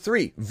flag number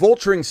 3,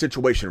 vulturing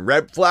situation.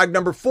 Red flag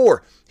number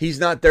 4, he's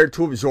not there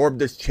to absorb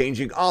this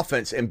changing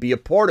offense and be a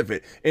part of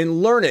it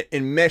and learn it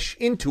and mesh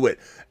into it.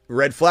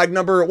 Red flag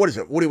number, what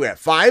are we at,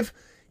 5?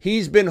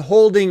 He's been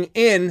holding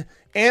in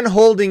and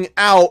holding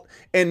out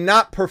and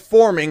not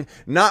performing,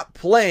 not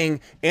playing,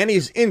 and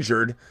he's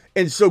injured.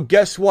 And so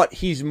guess what?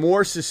 He's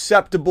more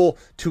susceptible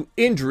to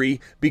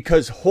injury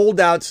because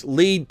holdouts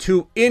lead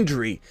to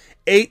injury.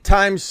 8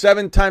 times,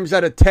 7 times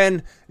out of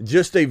 10,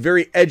 just a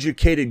very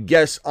educated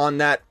guess on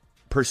that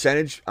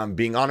percentage. I'm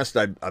being honest,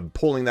 I'm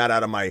pulling that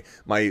out of my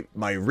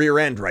rear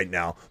end right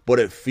now, but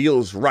it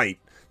feels right.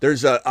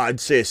 There's I'd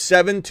say a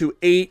 7 to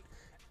 8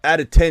 out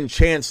of 10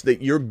 chance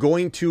that you're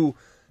going to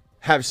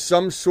have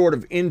some sort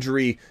of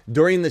injury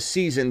during the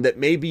season that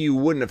maybe you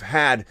wouldn't have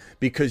had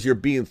because you're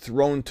being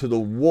thrown to the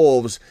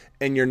wolves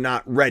and you're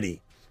not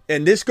ready.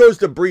 And this goes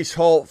to Breece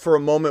Hall for a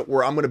moment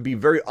where I'm going to be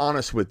very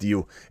honest with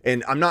you.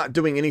 And I'm not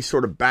doing any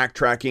sort of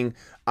backtracking.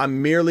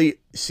 I'm merely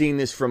seeing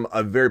this from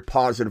a very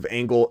positive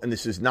angle. And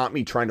this is not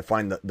me trying to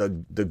find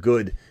the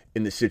good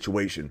in the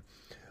situation.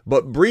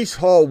 But Breece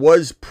Hall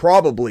was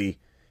probably,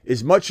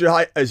 as much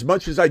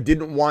as I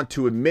didn't want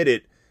to admit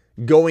it,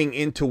 going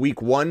into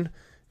week 1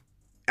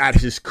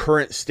 at his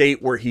current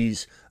state where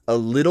he's a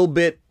little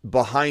bit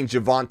behind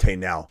Davante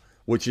now,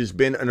 which has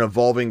been an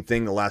evolving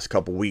thing the last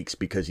couple weeks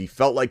because he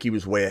felt like he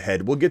was way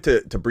ahead. We'll get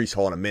to Breece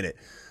Hall in a minute.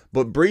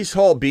 But Breece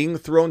Hall being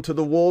thrown to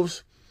the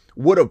wolves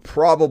would have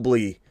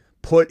probably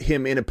put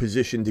him in a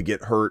position to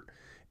get hurt.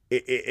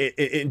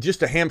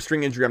 Just a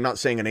hamstring injury. I'm not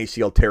saying an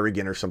ACL tear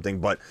again or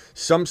something, but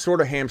some sort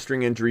of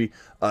hamstring injury,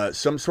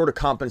 some sort of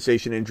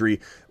compensation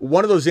injury.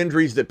 One of those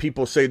injuries that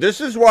people say,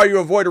 this is why you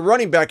avoid a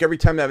running back every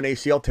time they have an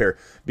ACL tear.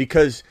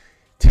 Because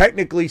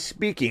technically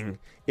speaking,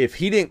 if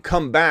he didn't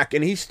come back,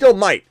 and he still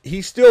might,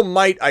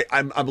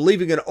 I'm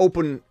leaving an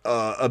open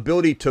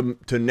ability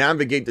to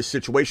navigate the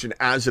situation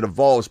as it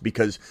evolves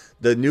because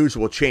the news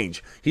will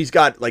change. He's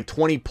got like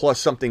 20 plus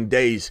something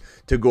days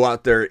to go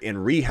out there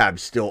and rehab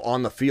still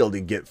on the field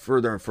and get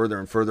further and further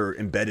and further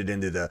embedded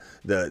into the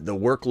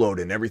workload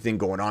and everything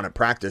going on at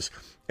practice.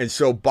 And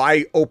so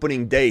by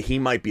opening day, he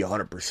might be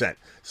 100%.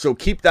 So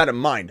keep that in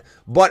mind.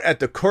 But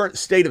at the current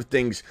state of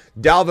things,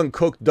 Dalvin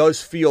Cook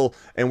does feel,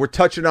 and we're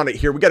touching on it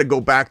here. We got to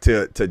go back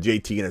to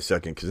JT in a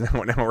second because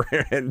now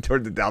we're heading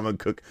toward the Dalvin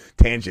Cook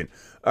tangent.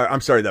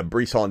 I'm sorry, the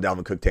Breece Hall and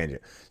Dalvin Cook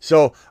tangent.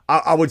 So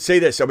I would say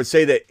this. I would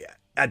say that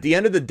at the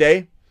end of the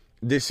day,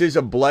 this is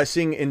a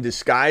blessing in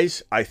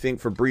disguise, I think,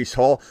 for Breece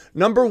Hall.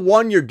 Number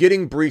 1, you're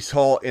getting Breece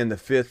Hall in the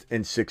 5th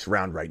and 6th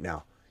round right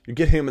now. You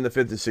get him in the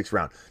 5th and 6th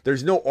round.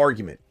 There's no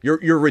argument.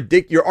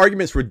 Your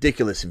argument's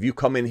ridiculous if you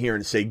come in here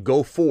and say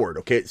go forward.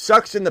 Okay, it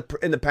sucks in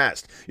the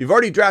past. You've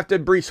already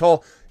drafted Breece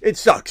Hall. It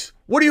sucks.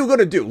 What are you going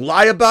to do?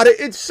 Lie about it?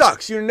 It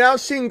sucks. You're now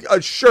seeing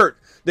a shirt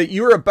that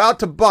you're about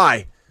to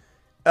buy,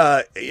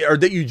 or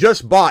that you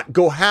just bought,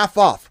 go half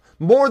off,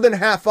 more than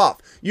half off.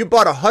 You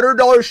bought a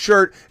 $100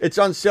 shirt. It's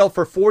on sale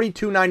for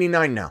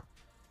 $42.99 now.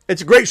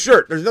 It's a great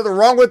shirt. There's nothing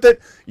wrong with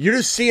it. You're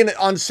just seeing it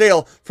on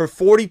sale for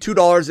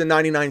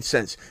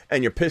 $42.99,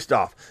 and you're pissed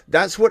off.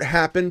 That's what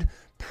happened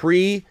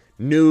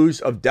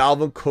pre-news of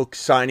Dalvin Cook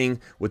signing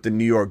with the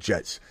New York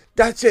Jets.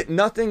 That's it.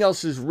 Nothing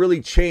else has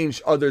really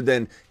changed other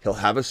than he'll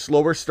have a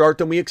slower start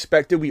than we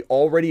expected. We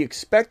already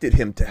expected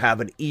him to have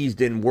an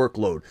eased-in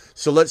workload.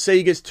 So let's say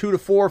he gets 2 to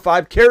 4 or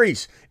 5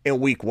 carries in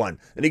week 1.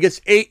 Then he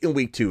gets 8 in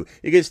week 2.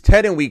 He gets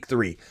 10 in week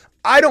 3.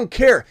 I don't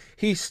care.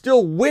 He's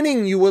still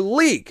winning you a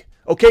league.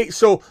 Okay,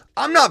 so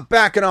I'm not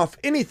backing off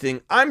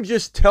anything. I'm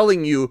just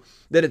telling you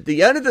that at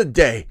the end of the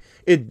day,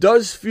 it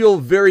does feel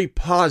very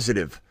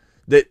positive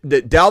that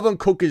Dalvin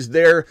Cook is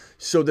there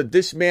so that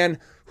this man,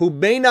 who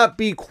may not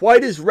be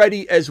quite as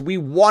ready as we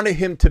wanted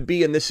him to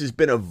be, and this has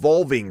been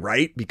evolving,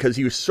 right? Because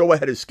he was so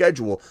ahead of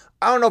schedule.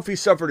 I don't know if he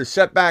suffered a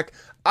setback.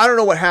 I don't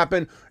know what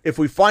happened. If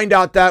we find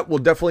out that, we'll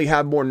definitely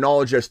have more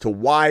knowledge as to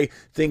why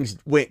things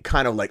went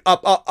kind of like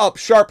up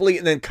sharply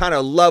and then kind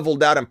of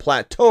leveled out and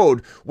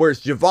plateaued,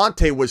 whereas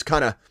Javonte was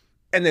kind of,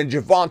 and then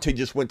Javonte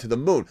just went to the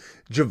moon.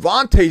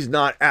 Javante's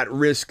not at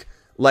risk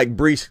like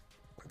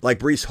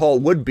Breece Hall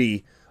would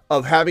be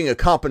of having a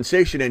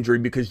compensation injury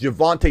because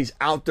Javante's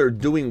out there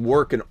doing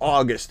work in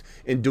August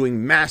and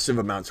doing massive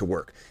amounts of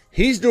work.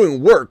 He's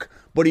doing work,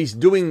 but he's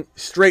doing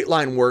straight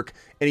line work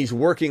and he's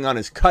working on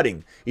his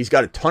cutting. He's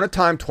got a ton of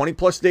time, 20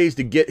 plus days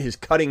to get his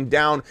cutting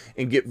down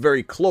and get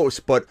very close.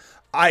 But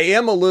I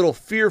am a little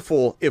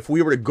fearful if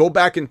we were to go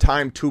back in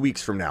time 2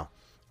 weeks from now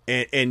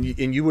and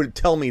you would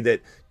tell me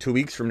that 2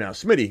 weeks from now,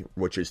 Smitty,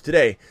 which is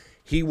today,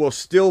 he will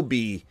still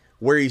be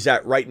where he's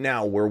at right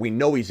now, where we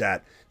know he's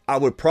at. I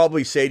would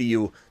probably say to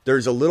you,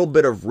 there's a little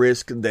bit of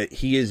risk that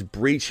he is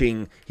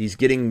breaching. He's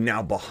getting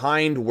now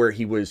behind where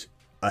he was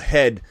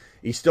ahead.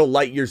 He's still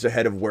light years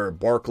ahead of where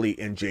Barkley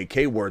and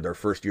JK were their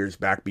first years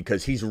back,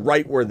 because he's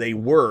right where they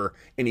were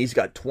and he's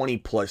got 20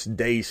 plus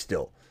days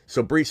still.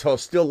 So Breece Hall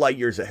still light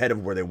years ahead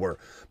of where they were.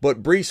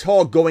 But Breece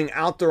Hall going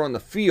out there on the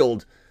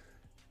field,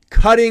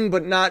 cutting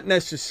but not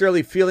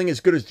necessarily feeling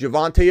as good as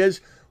Davante is,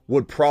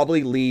 would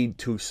probably lead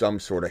to some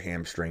sort of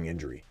hamstring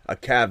injury, a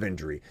calf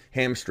injury,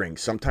 hamstring.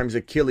 Sometimes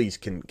Achilles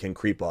can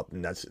creep up,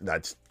 and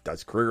that's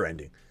career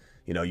ending.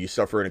 You know, you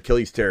suffer an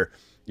Achilles tear,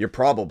 you're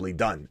probably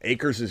done.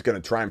 Akers is going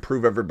to try and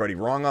prove everybody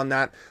wrong on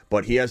that,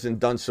 but he hasn't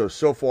done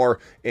so far.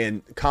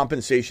 And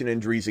compensation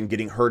injuries and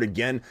getting hurt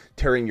again,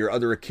 tearing your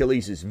other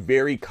Achilles is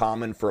very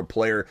common for a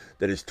player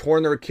that has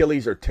torn their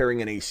Achilles or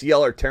tearing an ACL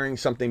or tearing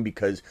something,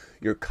 because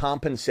you're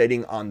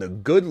compensating on the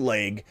good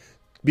leg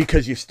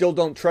because you still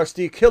don't trust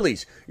the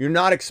Achilles. You're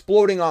not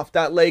exploding off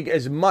that leg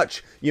as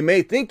much. You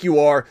may think you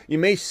are, you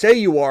may say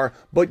you are,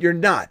 but you're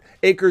not.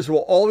 Akers will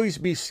always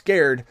be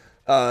scared,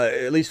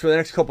 at least for the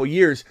next couple of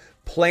years,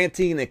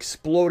 planting and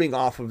exploding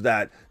off of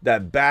that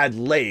bad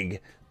leg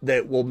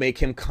that will make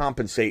him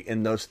compensate,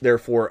 and thus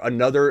therefore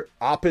another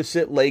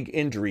opposite leg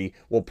injury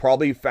will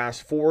probably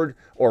fast forward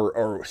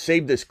or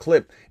save this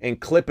clip and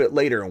clip it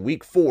later in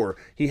week 4.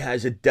 He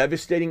has a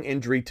devastating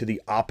injury to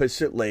the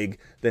opposite leg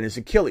than his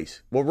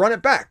Achilles. We'll run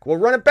it back.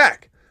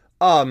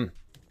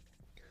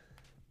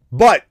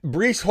 But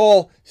Breece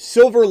Hall,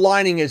 silver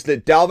lining is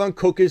that Dalvin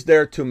Cook is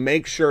there to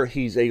make sure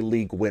he's a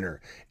league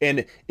winner.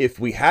 And if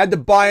we had to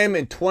buy him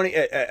in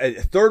a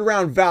third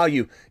round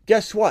value,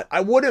 guess what?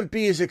 I wouldn't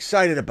be as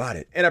excited about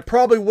it. And I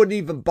probably wouldn't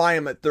even buy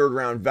him at third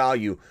round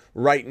value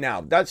right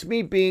now. That's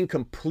me being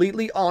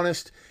completely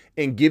honest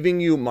and giving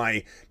you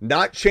my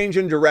not change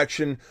in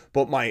direction,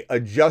 but my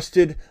adjust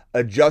and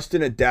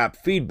adapt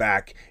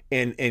feedback.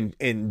 And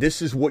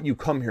this is what you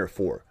come here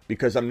for,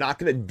 because I'm not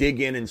going to dig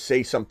in and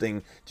say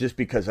something just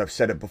because I've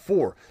said it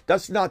before.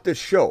 That's not this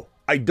show.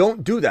 I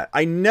don't do that.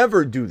 I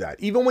never do that.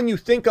 Even when you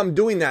think I'm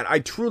doing that, I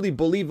truly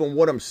believe in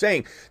what I'm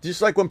saying.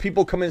 Just like when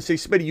people come in and say,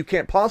 Smitty, you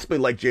can't possibly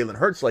like Jalen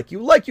Hurts like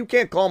you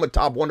can't call him a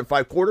top 1 to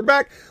 5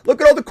 quarterback. Look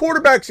at all the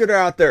quarterbacks that are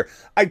out there.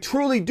 I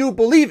truly do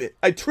believe it.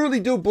 I truly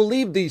do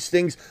believe these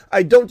things.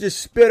 I don't just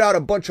spit out a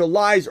bunch of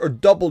lies or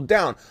double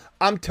down.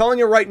 I'm telling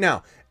you right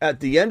now, at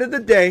the end of the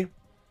day,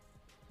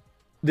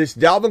 this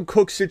Dalvin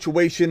Cook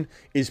situation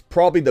is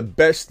probably the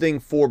best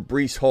thing for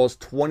Breece Hall's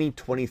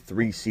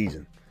 2023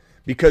 season.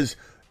 Because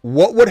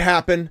what would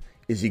happen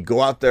is he'd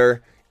go out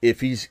there,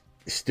 if he's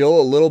still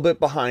a little bit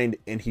behind,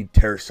 and he'd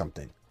tear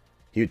something.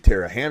 He would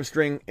tear a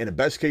hamstring in a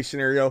best case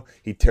scenario.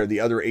 He'd tear the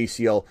other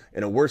ACL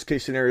in a worst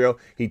case scenario.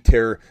 He'd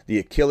tear the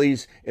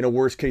Achilles in a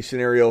worst case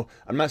scenario.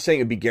 I'm not saying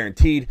it'd be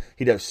guaranteed.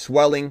 He'd have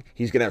swelling.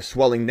 He's going to have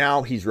swelling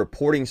now. He's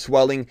reporting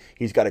swelling.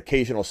 He's got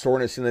occasional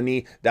soreness in the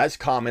knee. That's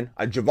common.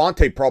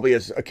 Javante probably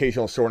has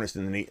occasional soreness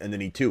in the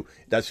knee too.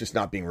 That's just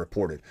not being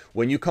reported.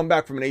 When you come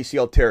back from an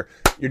ACL tear,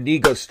 your knee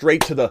goes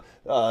straight to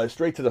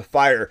the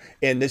fire.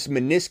 And this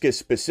meniscus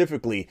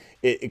specifically,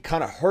 it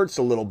kind of hurts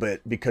a little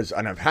bit because,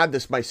 and I've had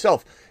this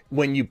myself,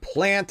 when you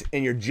plant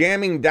and you're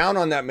jamming down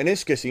on that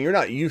meniscus and you're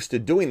not used to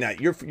doing that,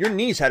 your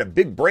knees had a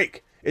big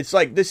break. It's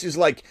like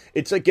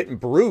it's like getting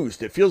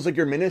bruised. It feels like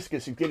your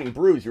meniscus is getting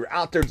bruised. You're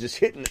out there just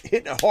hitting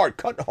it hard,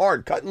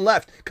 cutting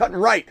left, cutting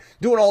right,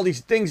 doing all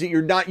these things that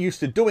you're not used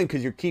to doing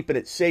because you're keeping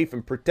it safe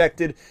and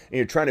protected, and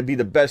you're trying to be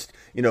the best,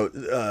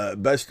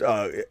 have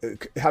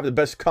the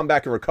best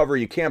comeback and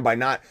recovery you can by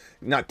not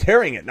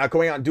tearing it, not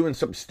going out and doing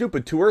something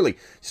stupid too early.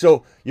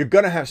 So you're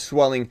gonna have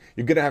swelling,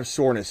 you're gonna have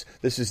soreness.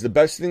 This is the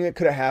best thing that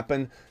could have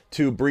happened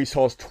to Breece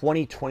Hall's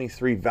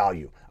 2023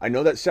 value. I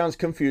know that sounds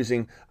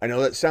confusing. I know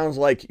that sounds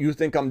like you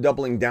think I'm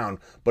doubling down,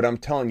 but I'm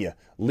telling you,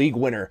 league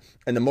winner.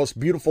 And the most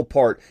beautiful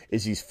part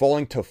is he's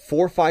falling to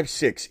 4, 5,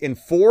 6. In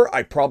 4,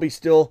 I probably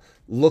still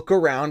look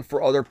around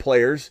for other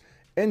players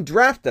and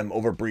draft them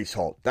over Breece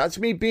Hall. That's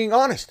me being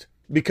honest,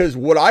 because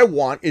what I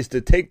want is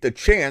to take the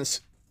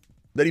chance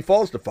that he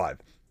falls to 5.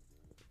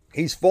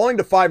 He's falling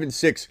to 5 and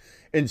 6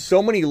 in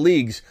so many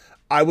leagues.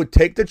 I would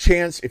take the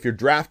chance if you're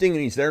drafting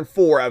and he's there in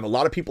 4. I have a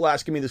lot of people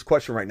asking me this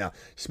question right now.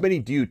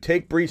 Smitty, do you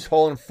take Breece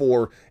Hall in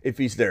 4 if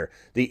he's there?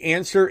 The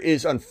answer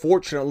is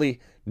unfortunately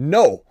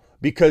no,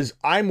 because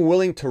I'm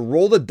willing to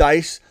roll the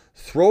dice,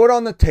 throw it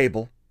on the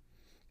table,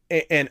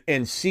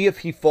 and see if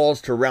he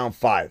falls to round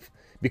 5.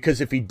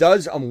 Because if he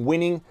does, I'm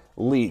winning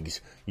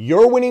leagues.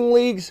 You're winning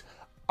leagues.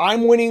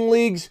 I'm winning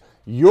leagues.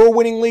 You're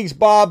winning leagues,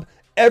 Bob.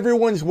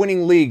 Everyone's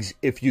winning leagues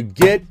if you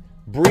get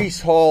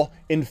Breece Hall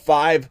in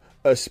 5,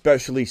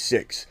 especially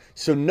 6.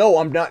 So no,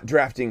 I'm not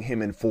drafting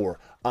him in 4.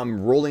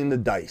 I'm rolling the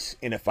dice.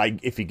 And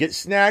if he gets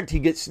snagged, he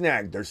gets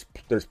snagged.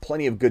 There's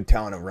plenty of good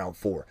talent in round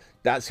 4.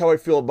 That's how I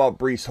feel about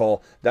Breece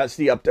Hall. That's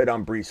the update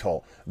on Breece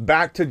Hall.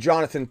 Back to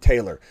Jonathan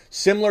Taylor.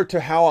 Similar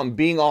to how I'm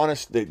being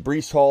honest that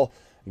Breece Hall,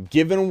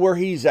 given where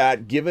he's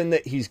at, given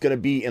that he's going to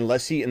be,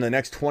 unless he, in the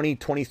next 20,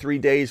 23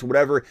 days,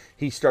 whatever,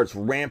 he starts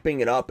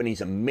ramping it up and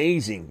he's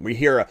amazing. We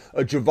hear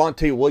a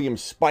Javonte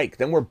Williams spike.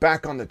 Then we're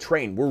back on the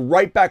train. We're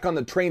right back on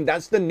the train.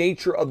 That's the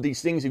nature of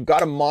these things. You've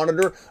got to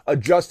monitor,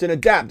 adjust, and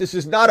adapt. This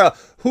is not a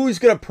who's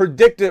going to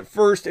predict it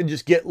first and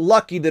just get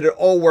lucky that it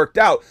all worked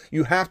out.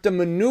 You have to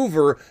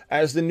maneuver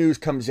as the news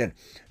comes in.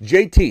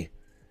 JT,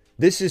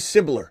 this is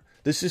similar.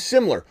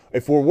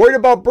 If we're worried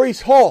about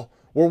Breece Hall,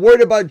 we're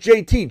worried about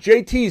JT.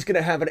 JT is going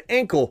to have an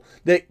ankle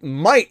that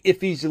might,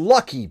 if he's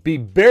lucky, be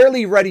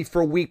barely ready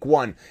for week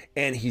 1.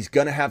 And he's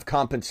going to have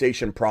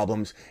compensation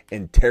problems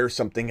and tear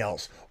something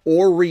else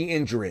or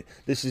re-injure it.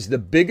 This is the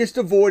biggest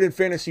avoid in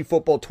fantasy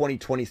football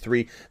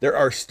 2023. There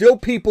are still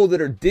people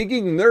that are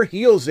digging their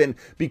heels in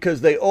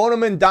because they own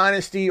him in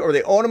Dynasty or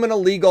they own him in a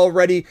league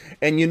already.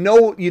 And you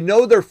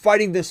know they're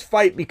fighting this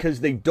fight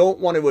because they don't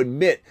want to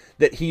admit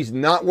that he's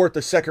not worth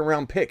a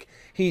second-round pick.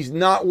 He's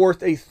not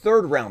worth a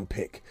third-round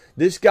pick.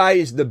 This guy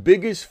is the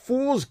biggest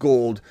fool's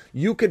gold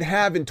you could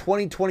have in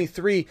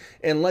 2023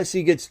 unless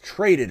he gets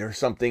traded or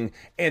something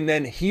and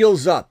then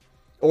heals up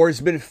or has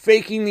been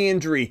faking the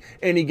injury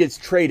and he gets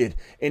traded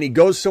and he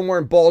goes somewhere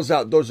and balls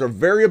out. Those are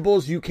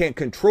variables you can't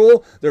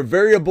control. They're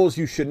variables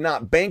you should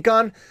not bank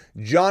on.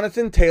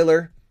 Jonathan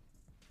Taylor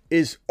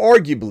is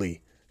arguably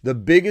the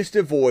biggest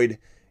avoid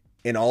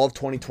in all of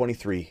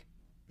 2023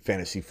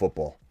 fantasy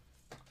football.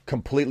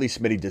 Completely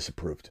Smitty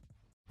disapproved.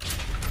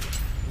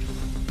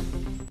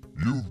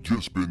 You've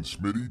just been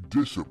Smitty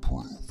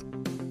disapproved.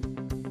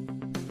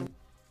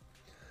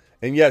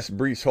 And yes,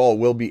 Breece Hall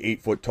will be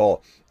 8 foot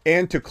tall.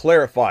 And to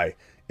clarify,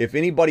 if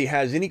anybody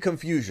has any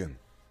confusion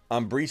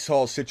on Breece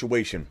Hall's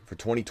situation for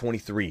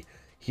 2023,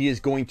 he is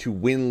going to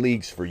win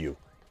leagues for you.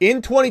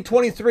 In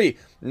 2023,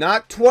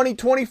 not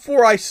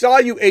 2024. I saw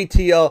you,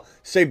 ATL,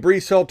 say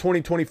Breece Hall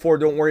 2024.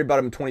 Don't worry about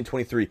him in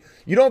 2023.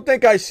 You don't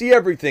think I see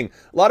everything.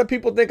 A lot of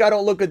people think I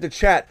don't look at the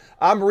chat.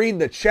 I'm reading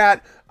the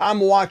chat. I'm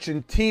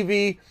watching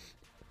TV.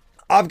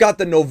 I've got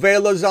the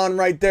novelas on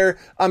right there.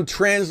 I'm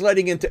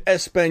translating into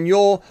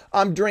Espanol.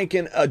 I'm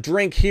drinking a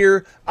drink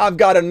here. I've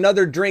got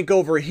another drink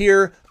over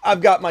here.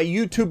 I've got my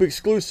YouTube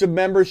exclusive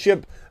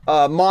membership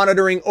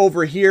monitoring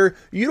over here.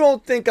 You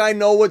don't think I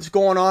know what's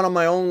going on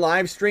my own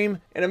live stream?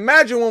 And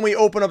imagine when we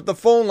open up the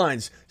phone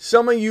lines.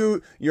 Some of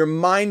you, your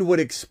mind would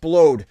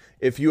explode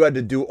if you had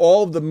to do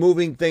all of the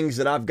moving things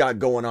that I've got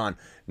going on.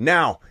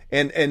 Now,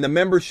 and the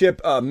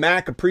membership,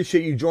 Mac,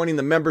 appreciate you joining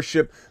the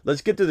membership.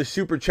 Let's get to the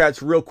super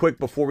chats real quick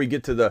before we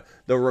get to the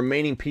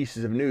remaining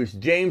pieces of news.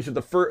 James with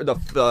the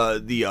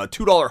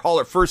 $2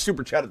 hauler, first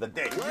super chat of the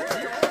day.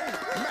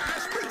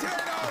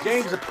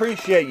 James,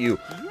 appreciate you.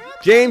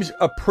 James,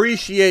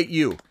 appreciate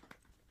you.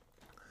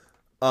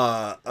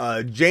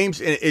 James,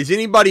 is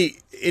anybody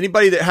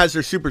that has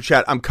their super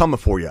chat, I'm coming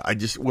for you.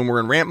 When we're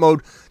in rant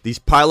mode, these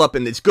pile up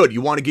and it's good.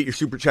 You want to get your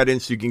super chat in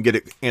so you can get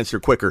it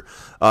answered quicker.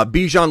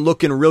 Bijan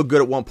looking real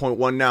good at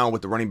 1.1 now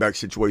with the running back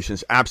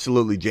situations.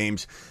 Absolutely,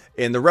 James.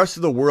 And the rest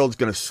of the world's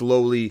going to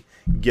slowly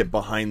get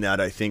behind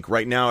that, I think.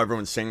 Right now,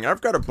 everyone's saying, I've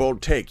got a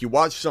bold take. You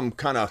watch some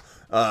kind of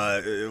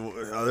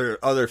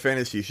other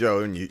fantasy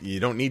show and you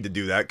don't need to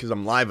do that because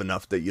I'm live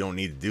enough that you don't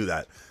need to do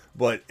that.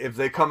 But if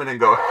they come in and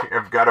go,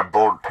 I've got a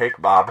bold take,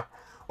 Bob.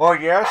 Oh,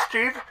 yeah,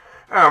 Steve?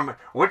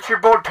 What's your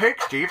bold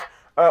take, Steve?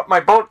 My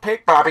bold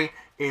take, Bobby,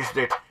 is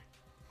that...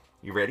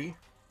 You ready?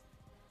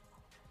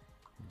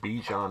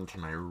 Bijan's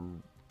my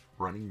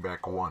running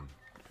back 1.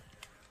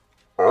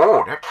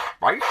 Oh, that's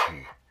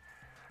spicy.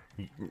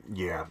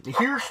 Yeah,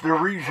 here's the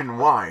reason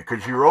why.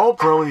 Because you're all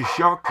probably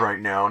shocked right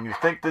now and you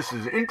think this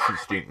is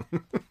interesting.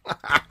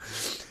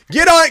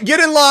 Get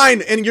in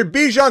line, and your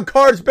Bijan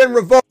card's been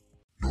revoked.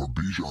 Your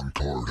Bijan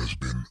card has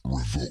been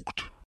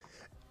revoked.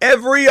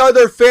 Every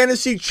other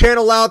fantasy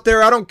channel out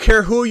there, I don't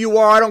care who you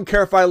are, I don't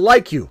care if I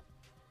like you.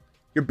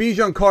 Your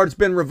Bijan card's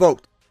been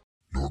revoked.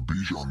 Your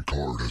Bijan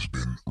card has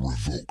been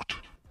revoked.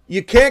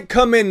 You can't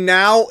come in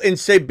now and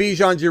say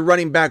Bijan's your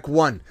running back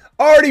 1.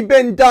 Already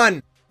been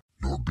done.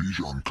 Your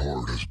Bijan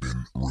card has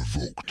been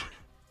revoked.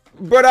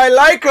 But I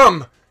like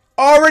him.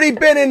 Already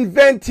been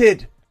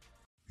invented.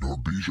 Your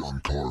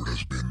Bijan card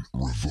has been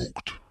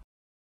revoked.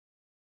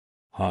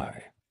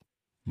 Hi,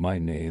 my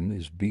name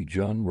is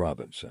Bijan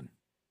Robinson.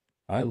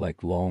 I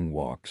like long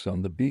walks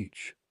on the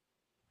beach.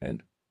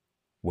 And,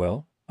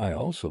 well, I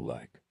also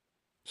like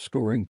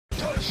scoring.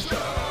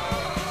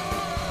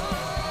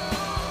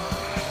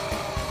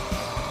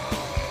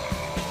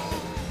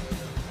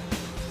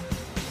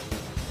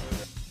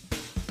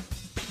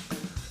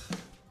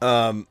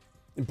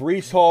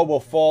 Breece Hall will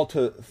fall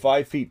to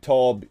 5 feet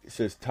tall,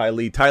 says Ty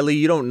Lee. Ty Lee,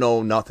 you don't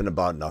know nothing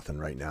about nothing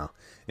right now.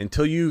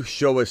 Until you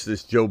show us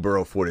this Joe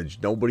Burrow footage,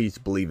 nobody's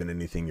believing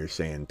anything you're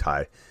saying,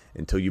 Ty,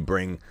 until you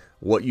bring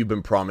what you've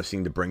been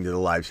promising to bring to the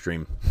live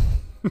stream.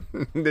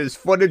 There's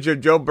footage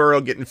of Joe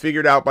Burrow getting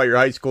figured out by your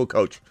high school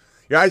coach.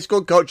 Your high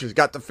school coach has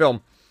got the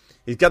film.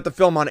 He's got the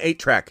film on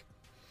 8-track.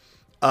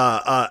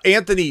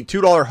 Anthony,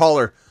 $2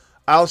 hauler.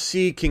 I'll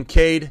see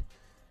Kincaid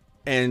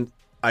and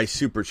I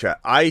super chat.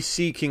 I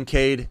see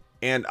Kincaid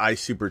and I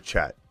super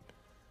chat.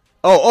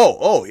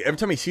 Oh. Every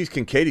time he sees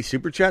Kincaid, he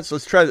super chats.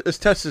 Let's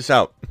test this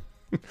out.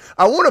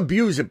 I won't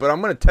abuse it, but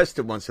I'm going to test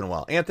it once in a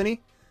while.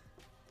 Anthony?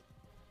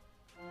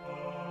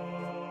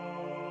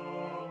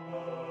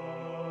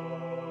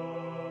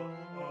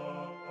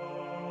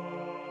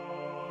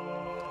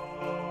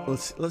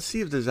 Let's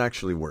see if this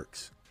actually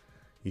works.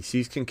 He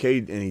sees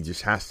Kincaid and he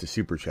just has to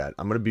super chat.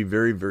 I'm going to be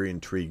very, very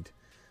intrigued.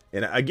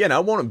 And again, I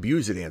won't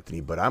abuse it, Anthony,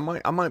 but I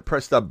might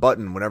press that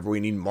button whenever we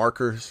need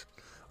markers,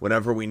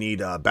 whenever we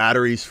need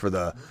batteries for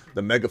the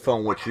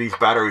megaphone, which these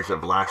batteries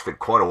have lasted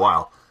quite a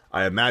while.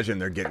 I imagine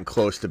they're getting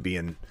close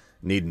to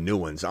needing new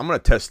ones. I'm going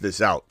to test this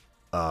out,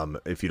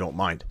 if you don't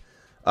mind.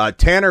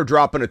 Tanner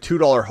dropping a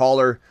 $2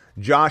 hauler.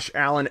 Josh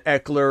Allen,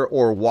 Eckler,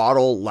 or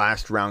Waddle,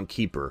 last round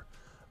keeper.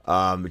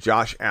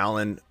 Josh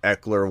Allen,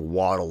 Eckler,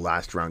 Waddle,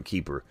 last round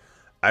keeper.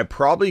 I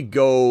probably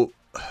go,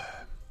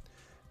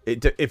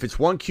 if it's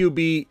one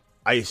QB,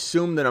 I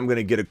assume that I'm going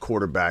to get a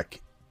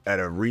quarterback at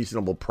a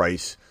reasonable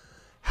price.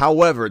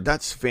 However,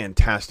 that's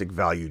fantastic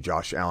value,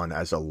 Josh Allen,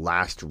 as a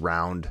last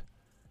round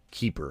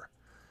keeper.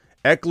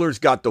 Eckler's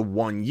got the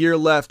 1 year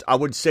left. I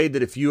would say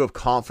that if you have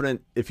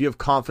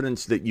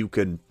confidence that you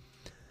can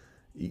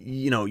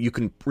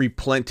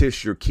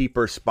replenish your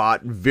keeper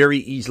spot very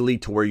easily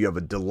to where you have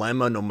a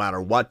dilemma no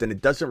matter what, then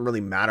it doesn't really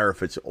matter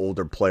if it's an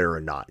older player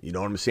or not. You know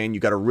what I'm saying? You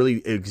got to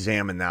really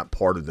examine that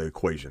part of the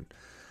equation.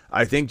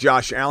 I think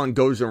Josh Allen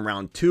goes in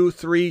round 2,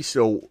 3,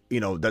 so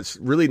that's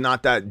really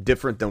not that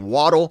different than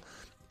Waddle,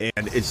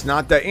 and it's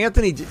not that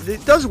Anthony.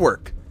 It does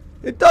work.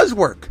 It does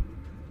work.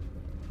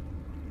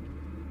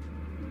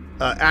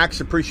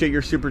 Axe, appreciate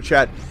your super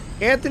chat.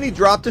 Anthony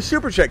dropped a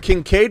super chat.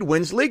 Kincaid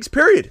wins leagues,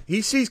 period.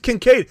 He sees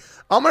Kincaid.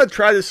 I'm going to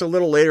try this a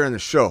little later in the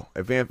show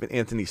if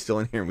Anthony's still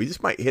in here. We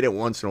just might hit it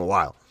once in a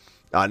while.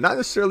 Not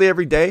necessarily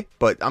every day,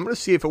 but I'm going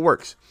to see if it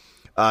works.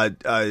 Axe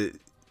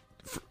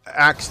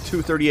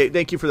 238,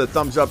 thank you for the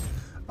thumbs up.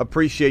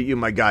 Appreciate you,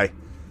 my guy.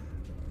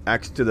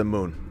 Axe to the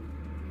moon.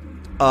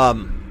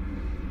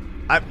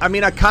 I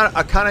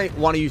kind of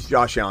want to use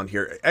Josh Allen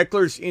here.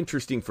 Eckler's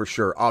interesting for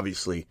sure,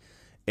 obviously.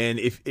 And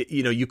if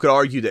you could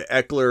argue that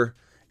Eckler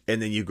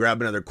and then you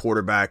grab another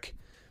quarterback,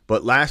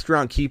 but last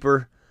round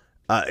keeper,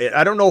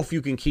 I don't know if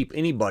you can keep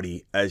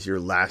anybody as your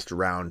last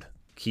round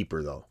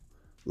keeper though.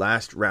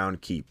 Last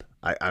round keep.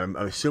 I'm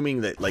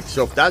assuming that,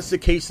 so if that's the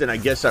case, then I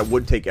guess I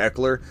would take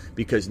Eckler,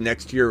 because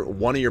next year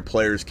one of your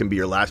players can be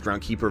your last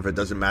round keeper if it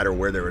doesn't matter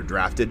where they were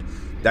drafted.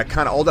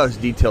 All those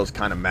details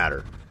kind of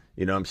matter.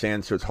 You know what I'm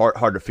saying? So it's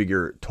hard to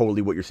figure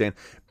totally what you're saying.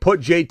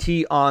 Put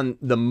JT on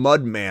the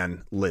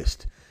Mudman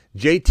list.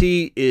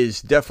 JT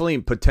is definitely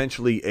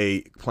potentially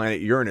a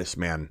Planet Uranus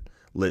man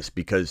list,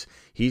 because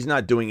he's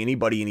not doing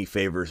anybody any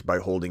favors by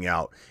holding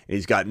out. And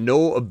he's got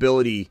no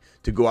ability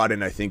to go out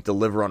and, I think,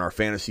 deliver on our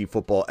fantasy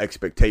football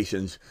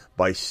expectations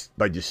by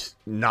just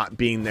not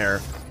being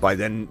there, by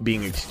then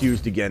being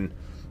excused again.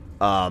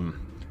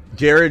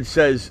 Jared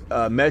says,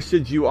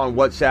 message you on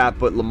WhatsApp,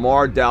 but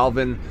Lamar,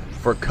 Dalvin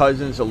for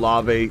Cousins,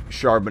 Olave,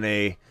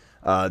 Charbonnet.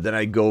 Then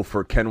I go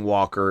for Ken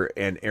Walker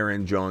and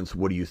Aaron Jones.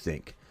 What do you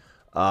think?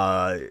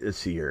 Let's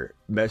see here.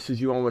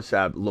 Message you on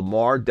WhatsApp.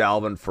 Lamar,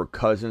 Dalvin for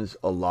Cousins,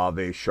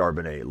 Olave,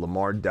 Charbonnet.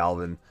 Lamar,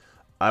 Dalvin.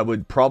 I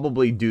would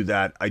probably do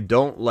that. I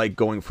don't like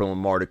going from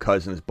Lamar to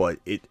Cousins, but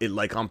it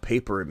on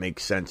paper it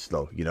makes sense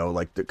though.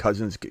 The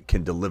Cousins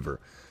can deliver.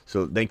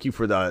 So thank you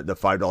for the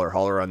 $5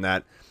 hauler on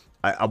that.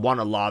 I want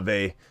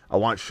Olave. I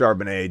want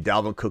Charbonnet.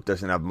 Dalvin Cook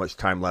doesn't have much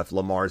time left.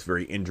 Lamar is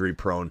very injury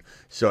prone.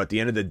 So at the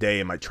end of the day,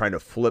 am I trying to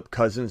flip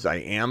Cousins? I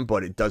am,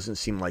 but it doesn't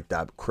seem like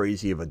that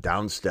crazy of a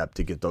down step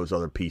to get those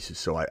other pieces.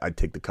 So I'd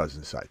take the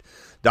Cousins side.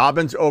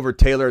 Dobbins over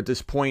Taylor at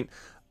this point.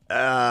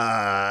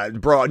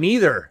 Bro,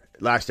 neither.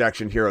 Last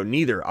action hero,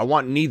 neither. I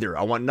want neither.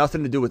 I want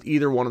nothing to do with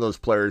either one of those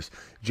players.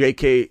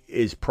 JK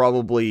is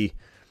probably,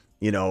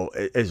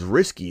 as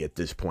risky at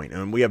this point.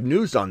 And we have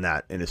news on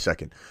that in a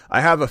second.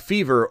 I have a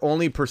fever.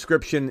 Only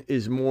prescription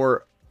is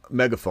more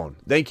megaphone.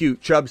 Thank you,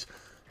 Chubbs.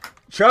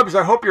 Chubbs,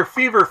 I hope your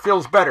fever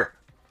feels better.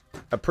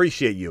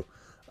 Appreciate you.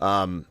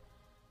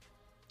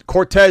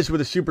 Cortez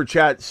with a super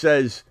chat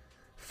says,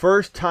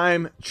 first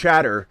time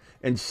chatter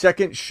and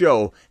second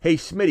show. Hey,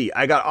 Smitty,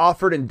 I got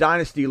offered in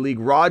Dynasty League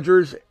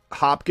Rodgers,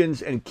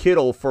 Hopkins, and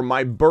Kittle for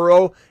my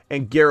Burrow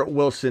and Garrett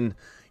Wilson.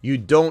 You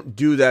don't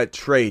do that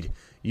trade.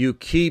 You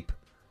keep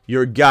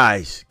your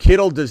guys.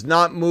 Kittle does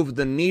not move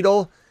the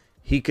needle.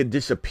 He could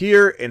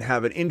disappear and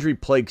have an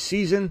injury-plagued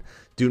season.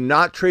 Do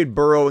not trade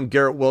Burrow and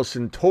Garrett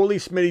Wilson. Totally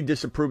Smitty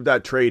disapproved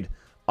that trade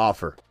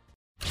offer.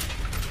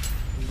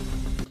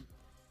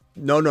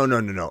 No.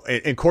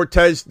 And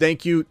Cortez,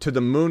 thank you to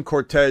the moon,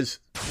 Cortez,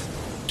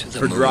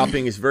 for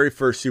dropping his very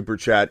first super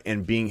chat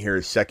and being here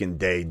his second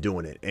day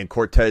doing it. And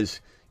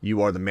Cortez,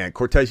 you are the man.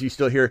 Cortez, you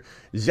still here?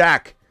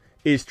 Zach,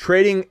 is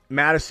trading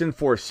Madison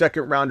for a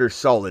second rounder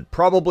solid?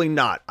 Probably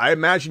not. I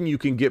imagine you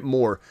can get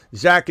more.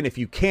 Zach, and if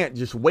you can't,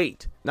 just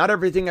wait. Not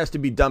everything has to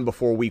be done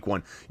before week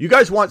one. You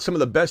guys want some of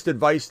the best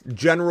advice,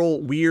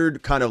 general,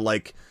 weird, kind of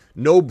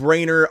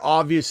no-brainer,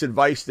 obvious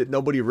advice that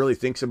nobody really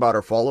thinks about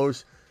or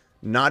follows.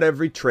 Not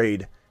every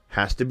trade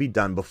has to be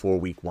done before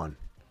week 1.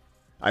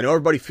 I know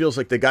everybody feels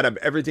like they got to have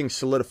everything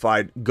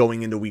solidified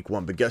going into week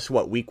 1, but guess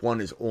what? Week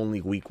 1 is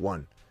only week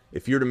 1.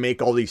 If you're to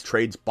make all these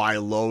trades, buy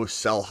low,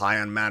 sell high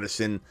on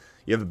Madison,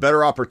 you have a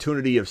better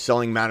opportunity of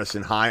selling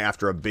Madison high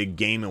after a big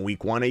game in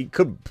week 1. He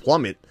could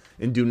plummet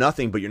and do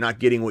nothing, but you're not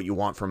getting what you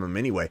want from him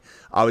anyway.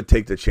 I would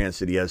take the chance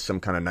that he has some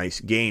kind of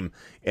nice game,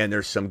 and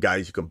there's some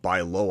guys you can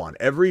buy low on.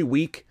 Every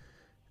week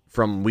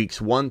from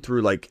weeks 1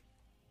 through like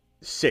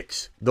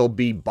 6, there'll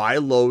be buy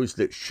lows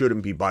that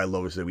shouldn't be buy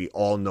lows that we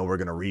all know are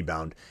going to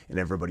rebound, and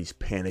everybody's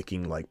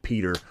panicking like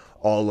Peter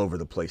all over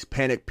the place.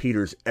 Panic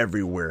Peters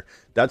everywhere.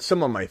 That's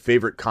some of my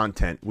favorite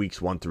content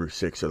weeks 1 through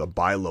 6 are the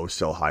buy low,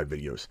 sell high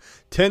videos.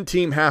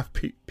 10-team half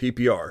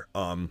PPR.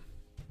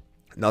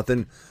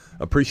 Nothing.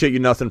 Appreciate you,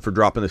 nothing, for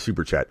dropping the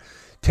super chat.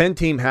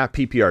 10-team half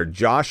PPR.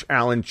 Josh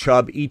Allen,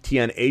 Chubb,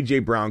 ETN,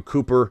 AJ Brown,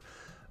 Cooper,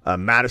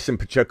 Madison,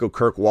 Pacheco,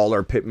 Kirk,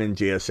 Waller, Pittman,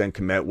 JSN,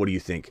 Komet. What do you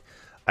think?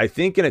 I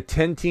think in a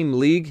 10-team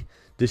league,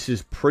 this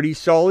is pretty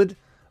solid.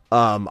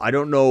 I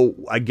don't know.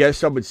 I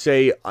guess I would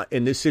say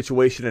in this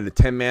situation in a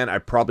 10-man, I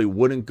probably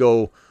wouldn't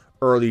go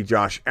early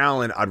Josh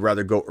Allen. I'd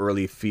rather go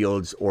early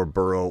Fields or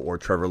Burrow or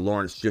Trevor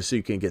Lawrence just so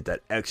you can get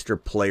that extra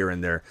player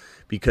in there,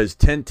 because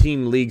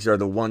 10-team leagues are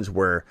the ones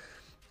where,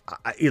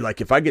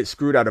 like, if I get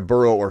screwed out of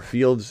Burrow or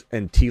Fields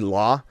and T.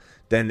 Law,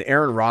 then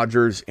Aaron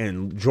Rodgers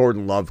and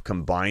Jordan Love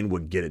combined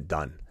would get it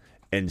done.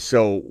 And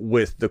so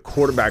with the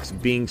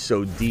quarterbacks being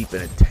so deep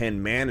in a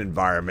 10-man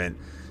environment,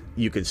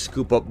 you can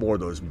scoop up more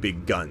of those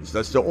big guns.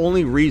 That's the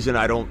only reason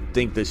I don't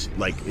think this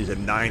is a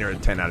 9 or a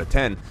 10 out of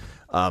 10.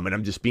 And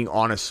I'm just being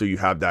honest so you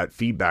have that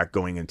feedback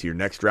going into your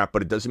next draft.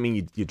 But it doesn't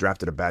mean you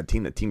drafted a bad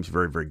team. That team's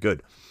very, very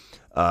good.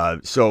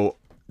 So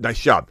nice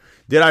job.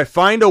 Did I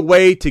find a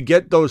way to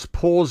get those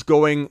polls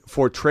going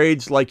for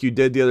trades like you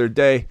did the other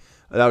day?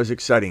 That was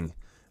exciting.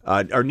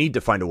 Or need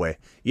to find a way.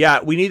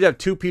 Yeah, we need to have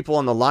 2 people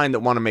on the line that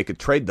want to make a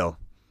trade, though.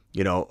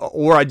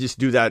 Or I just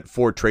do that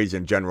for trades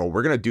in general.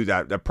 We're going to do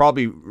that. That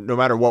probably, no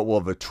matter what, we'll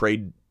have a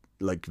trade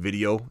like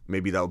video.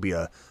 Maybe that'll be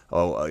like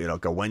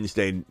a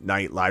Wednesday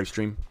night live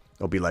stream.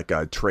 It'll be like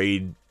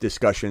trade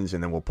discussions,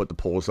 and then we'll put the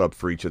polls up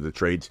for each of the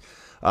trades.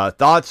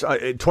 Thoughts?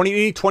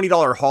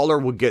 $20 hauler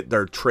will get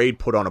their trade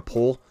put on a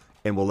poll,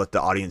 and we'll let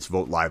the audience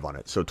vote live on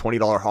it. So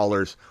 $20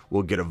 haulers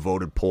will get a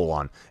voted poll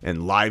on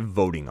and live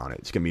voting on it.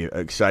 It's going to be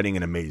exciting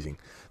and amazing.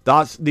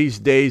 Thoughts these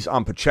days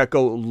on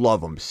Pacheco?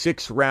 Love him.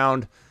 6th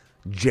round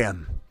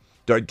gem.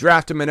 Do I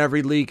draft him in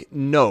every league?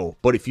 No.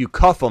 But if you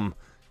cuff him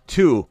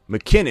to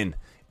McKinnon,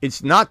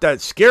 it's not that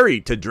scary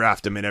to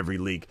draft him in every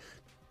league.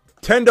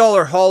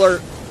 $10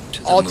 hauler.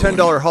 All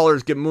 $10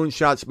 haulers get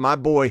moonshots. My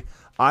boy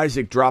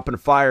Isaac dropping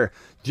fire.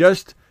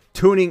 Just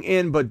tuning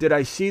in, but did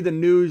I see the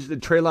news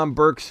that Treylon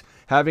Burks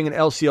having an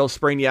LCL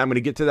sprain? Yeah, I'm going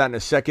to get to that in a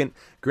second.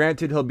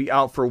 Granted, he'll be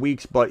out for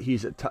weeks, but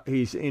he's an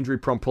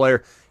injury-prone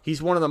player. He's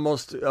one of the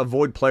most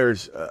avoid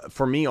players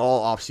for me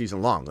all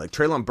offseason long. Like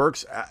Treylon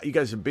Burks, you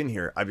guys have been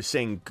here. I was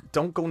saying,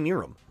 don't go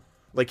near him.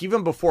 Like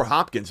even before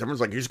Hopkins,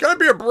 everyone's like, he's going to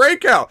be a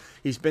breakout.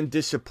 He's been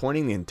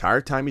disappointing the entire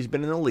time he's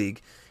been in the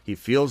league. He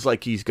feels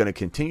like he's going to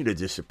continue to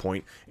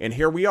disappoint, and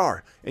here we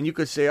are. And you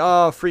could say,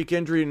 oh, freak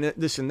injury and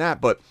this and that,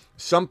 but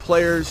some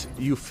players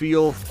you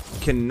feel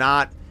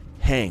cannot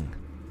hang.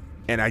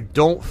 And I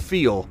don't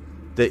feel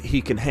that he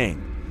can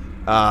hang.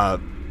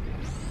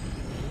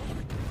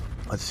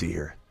 Let's see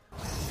here.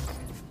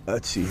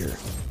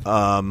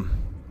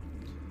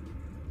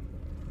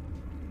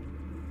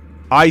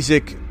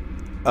 Isaac,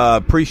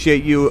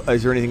 appreciate you.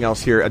 Is there anything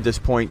else here at this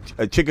point?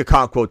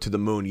 Chigakonkwo to the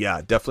moon.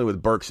 Yeah, definitely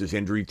with Burks'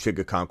 injury,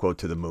 Chigakonkwo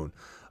to the moon.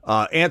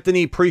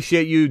 Anthony,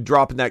 appreciate you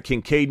dropping that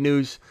Kincaid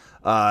news.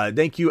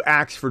 Thank you,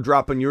 Axe, for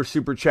dropping your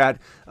super chat.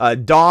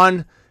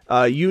 Don,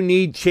 you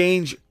need to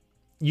change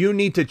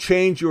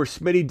your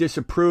Smitty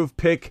disapprove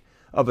pick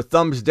of a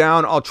thumbs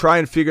down. I'll try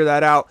and figure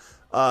that out.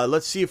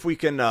 Let's see if we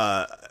can.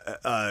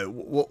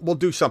 We'll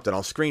do something.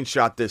 I'll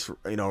screenshot this,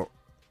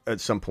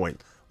 at some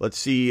point. Let's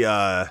see.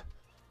 I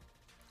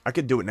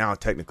could do it now.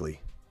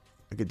 Technically,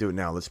 I could do it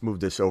now. Let's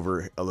move this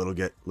over a little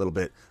bit.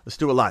 Let's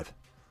do it live.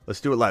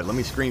 Let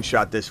me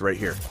screenshot this right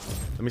here.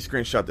 Let me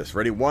screenshot this.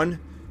 Ready? 1,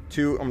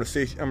 2. I'm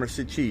gonna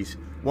say cheese.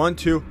 1,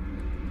 2.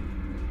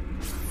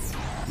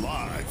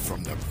 Live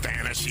from the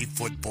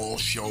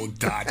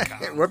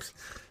fantasyfootballshow.com. Whoops.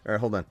 All right,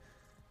 hold on.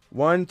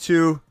 1,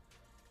 2.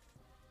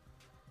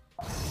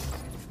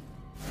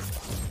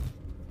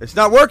 It's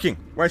not working.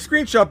 My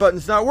screenshot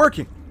button's not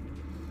working.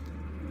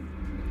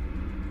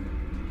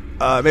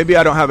 Maybe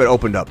I don't have it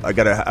opened up. I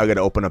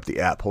gotta open up the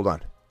app. Hold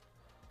on.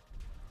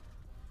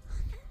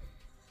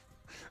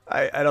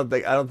 I don't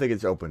think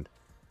it's opened.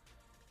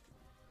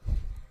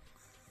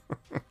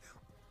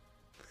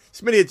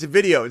 Smitty, it's a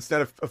video. It's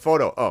not a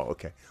photo. Oh,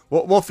 okay.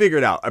 We'll figure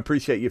it out. I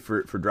appreciate you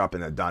for dropping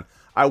that, Don.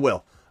 I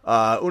will.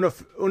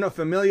 Una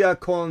familia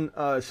con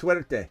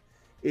suerte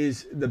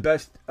is the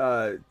best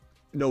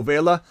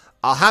novela.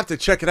 I'll have to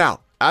check it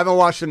out. I haven't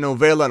watched a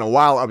novela in a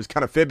while. I was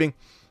kind of fibbing,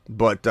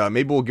 but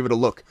maybe we'll give it a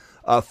look.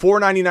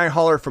 $4.99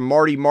 holler from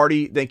Marty.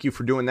 Marty, thank you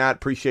for doing that.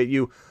 Appreciate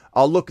you.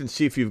 I'll look and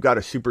see if you've got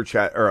a super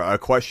chat or a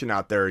question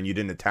out there and you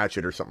didn't attach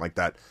it or something like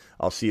that.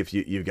 I'll see if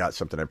you've got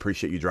something. I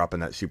appreciate you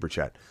dropping that super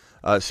chat.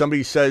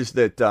 Somebody says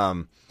that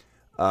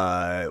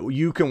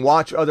you can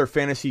watch other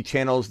fantasy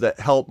channels that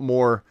helps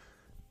more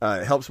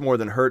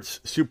than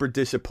hurts. Super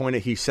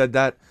disappointed he said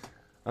that.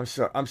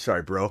 I'm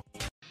sorry, bro.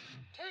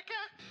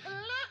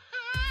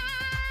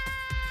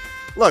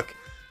 Look,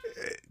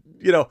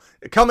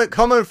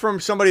 coming from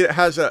somebody that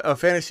has a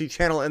fantasy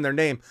channel in their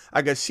name,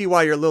 I can see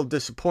why you're a little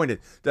disappointed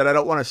that I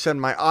don't want to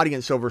send my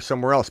audience over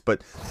somewhere else.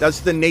 But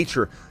that's the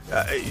nature.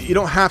 You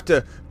don't have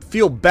to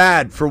feel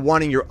bad for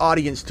wanting your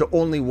audience to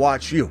only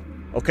watch you.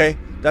 Okay?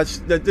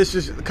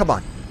 Come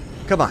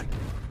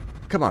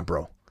on,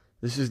 bro.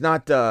 This is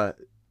not.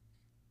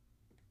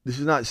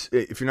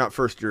 If you're not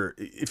first, you're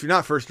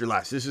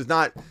last. This is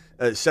not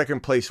a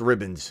second place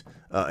ribbons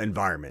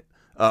environment.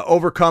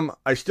 Overcome,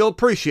 I still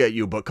appreciate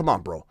you, but come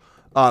on, bro.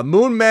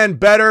 Moonman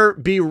better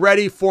be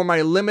ready for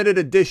my limited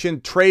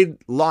edition trade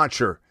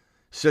launcher,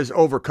 says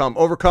Overcome.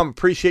 Overcome,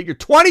 appreciate your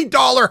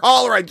 $20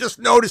 holler. I just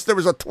noticed there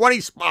was a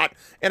 20 spot,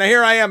 and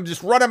here I am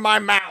just running my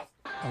mouth.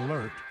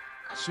 Alert.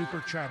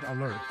 Super chat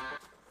alert.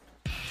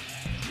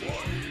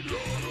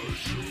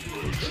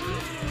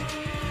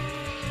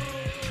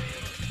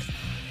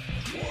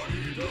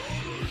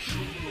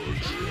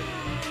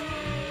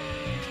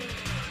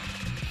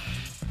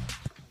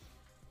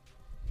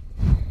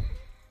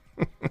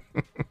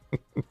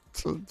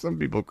 Some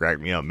people crack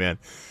me up, man.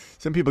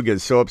 Some people get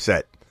so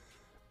upset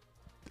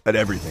at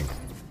everything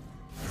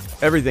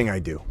I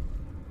do.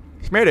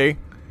 Smitty,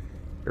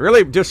 you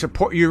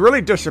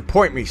really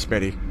disappoint me,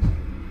 Smitty.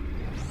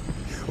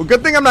 Well,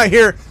 good thing I'm not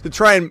here to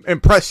try and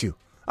impress you.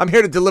 I'm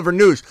here to deliver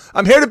news.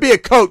 I'm here to be a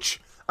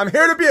coach.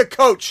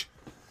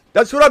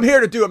 That's what I'm here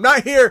to do. I'm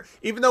not here,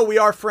 even though we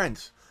are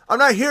friends. I'm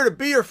not here to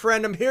be your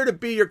friend. I'm here to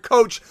be your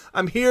coach.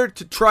 I'm here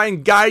to try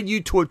and guide you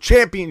to a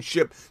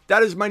championship.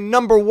 That is my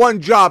number one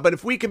job. But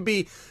if we can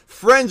be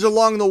friends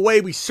along the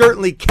way, we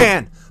certainly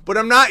can. But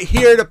I'm not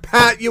here to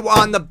pat you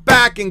on the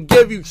back and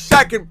give you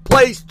second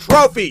place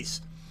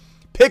trophies.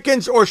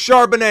 Pickens or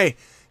Charbonnet?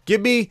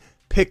 Give me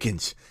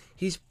Pickens.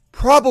 He's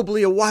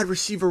probably a wide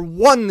receiver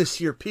 1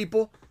 this year,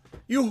 people.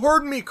 You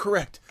heard me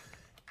correct.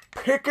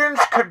 Pickens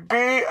could be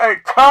a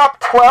top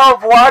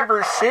 12 wide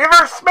receiver,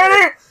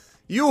 Smitty?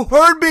 You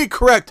heard me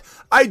correct.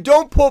 I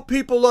don't put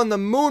people on the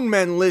Moon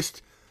Men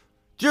list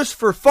just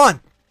for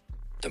fun.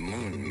 The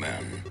Moon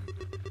Men,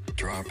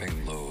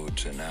 dropping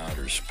loads in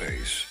outer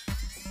space.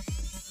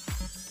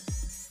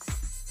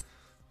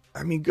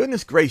 I mean,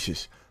 goodness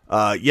gracious.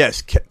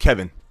 Yes,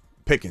 Kevin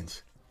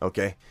Pickens,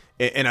 okay?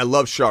 And I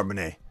love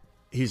Charbonnet.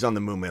 He's on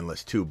the Moon Men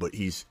list too, but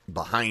he's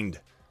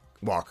behind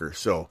Walker,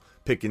 so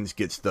Pickens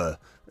gets the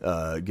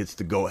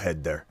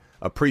go-ahead there.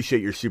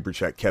 Appreciate your super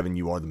chat, Kevin.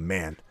 You are the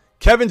man.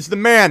 Kevin's the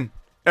man.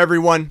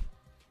 Everyone,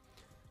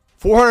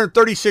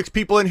 436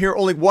 people in here,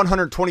 only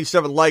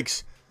 127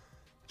 likes.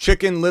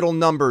 Chicken little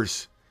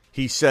numbers,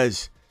 he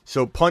says.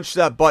 So punch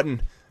that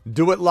button.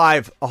 Do it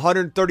live.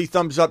 130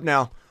 thumbs up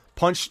now.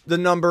 Punch the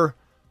number,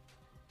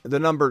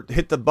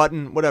 hit the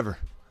button, whatever.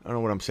 I don't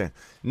know what I'm saying.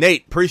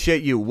 Nate,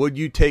 appreciate you. Would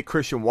you take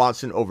Christian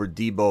Watson over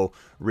Debo,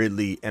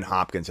 Ridley, and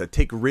Hopkins? I'd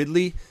take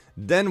Ridley,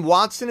 then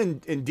Watson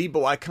and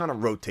Debo. I kind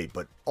of rotate,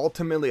 but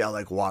ultimately I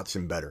like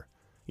Watson better.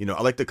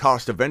 I like the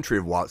cost of entry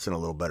of Watson a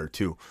little better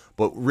too.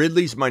 But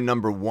Ridley's my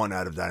number 1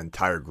 out of that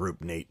entire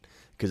group, Nate.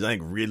 Because I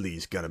think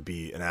Ridley's going to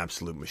be an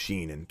absolute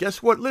machine. And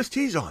guess what list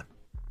he's on?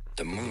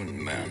 The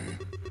Moon Men,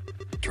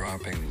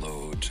 dropping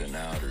loads in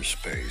outer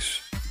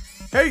space.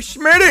 Hey,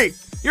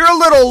 Smitty, you're a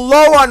little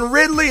low on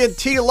Ridley and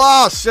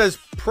T-Law, says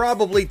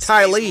probably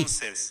Ty Lee.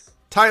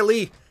 Ty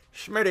Lee,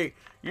 Smitty,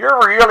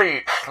 you're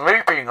really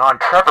sleeping on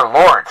Trevor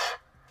Lawrence.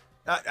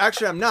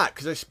 Actually, I'm not,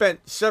 because I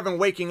spent 7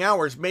 waking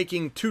hours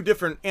making 2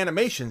 different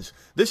animations.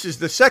 This is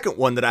the second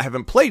one that I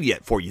haven't played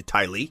yet for you,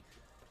 Ty Lee.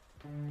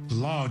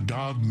 Law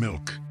Dog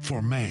Milk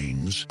for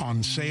Maines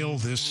on sale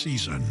this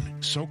season.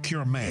 Soak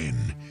your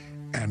mane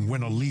and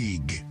win a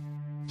league.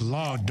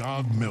 Law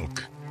Dog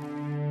Milk.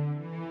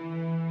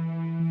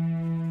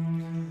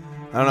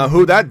 I don't know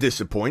who that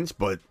disappoints,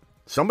 but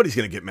somebody's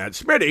going to get mad.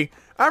 Smitty,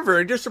 I'm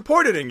very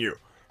disappointed in you.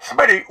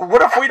 Smitty,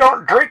 what if we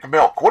don't drink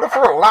milk? What if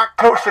we're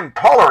lactose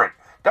intolerant?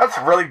 That's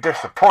really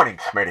disappointing,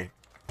 Smitty.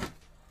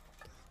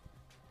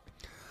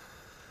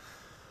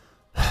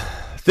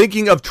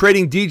 Thinking of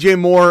trading DJ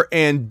Moore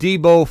and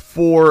Debo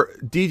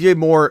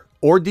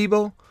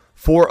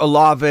for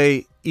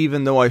Olave,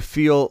 even though I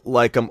feel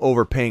like I'm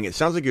overpaying. It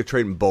sounds like you're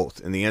trading both,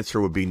 and the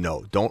answer would be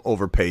no. Don't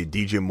overpay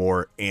DJ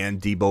Moore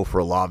and Debo for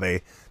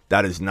Olave.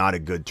 That is not a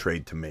good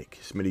trade to make.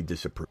 Smitty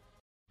disapproves.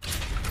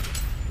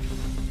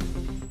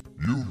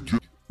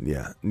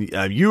 Yeah,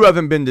 you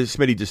haven't been to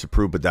Smitty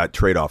disapproved, but that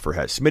trade offer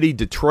has. Smitty,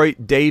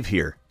 Detroit, Dave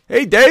here.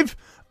 Hey, Dave.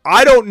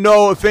 I don't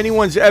know if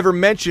anyone's ever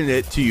mentioned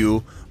it to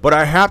you, but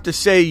I have to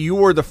say you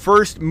were the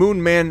first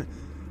Moon Man.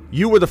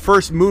 You were the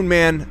first Moon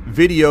Man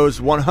videos,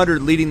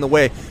 100 leading the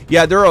way.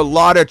 Yeah, there are a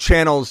lot of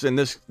channels, and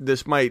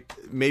this might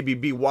maybe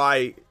be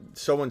why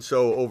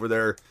so-and-so over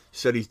there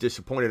said he's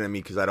disappointed in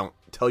me because I don't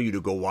tell you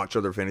to go watch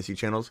other fantasy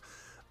channels.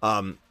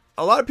 A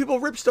lot of people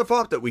rip stuff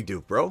off that we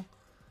do, bro.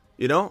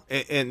 You know,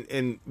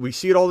 and we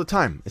see it all the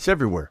time. It's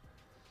everywhere.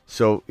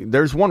 So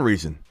there's one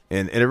reason.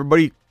 And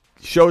everybody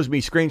shows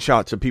me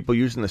screenshots of people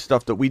using the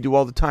stuff that we do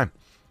all the time.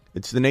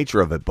 It's the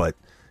nature of it. But,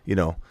 you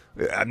know,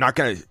 I'm not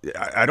going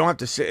to, I don't have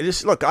to say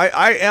this. Look,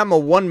 I am a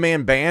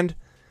one-man band,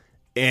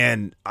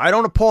 and I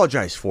don't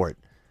apologize for it.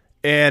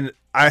 And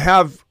I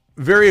have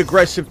very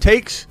aggressive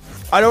takes.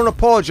 I don't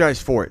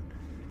apologize for it.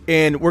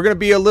 And we're going to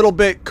be a little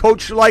bit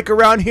coach-like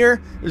around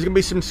here. There's going to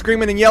be some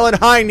screaming and yelling,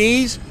 high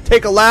knees,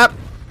 take a lap.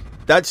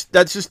 That's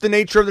just the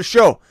nature of the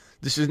show.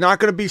 This is not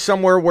going to be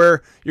somewhere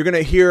where you're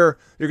going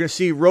to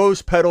see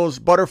rose petals,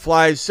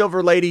 butterflies,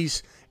 silver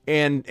ladies,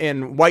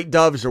 and white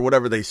doves, or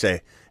whatever they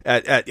say,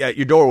 at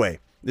your doorway.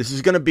 This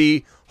is going to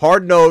be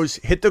hard nose,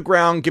 hit the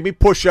ground, give me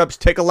push-ups,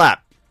 take a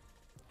lap.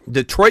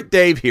 Detroit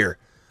Dave here.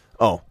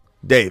 Oh,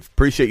 Dave.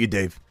 Appreciate you,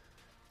 Dave.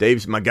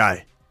 Dave's my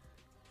guy.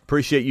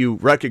 Appreciate you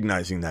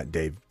recognizing that,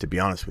 Dave, to be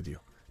honest with you.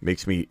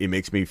 It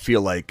makes me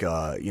feel like,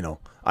 I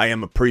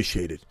am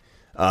appreciated.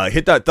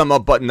 Hit that thumb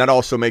up button. That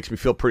also makes me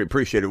feel pretty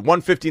appreciated.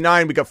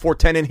 159. We got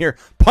 410 in here.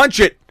 Punch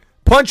it.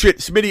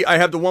 Smitty, I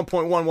have the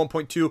 1.1,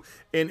 1.2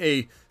 in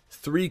a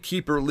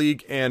 3-keeper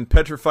league, and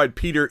Petrified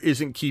Peter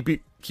isn't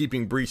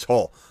keeping Breece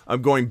Hall.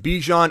 I'm going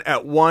Bijan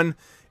at 1.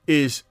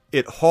 Is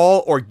it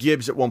Hall or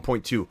Gibbs at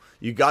 1.2?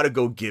 You got to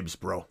go Gibbs,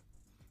 bro.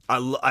 I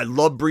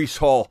love Breece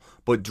Hall,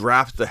 but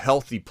draft the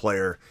healthy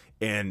player,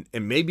 and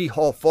maybe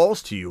Hall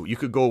falls to you. You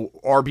could go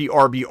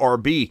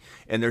RB,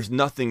 and there's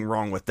nothing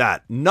wrong with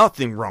that.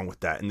 Nothing wrong with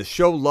that. And the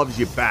show loves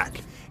you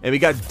back. And we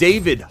got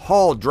David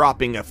Hall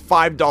dropping a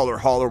 $5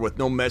 hauler with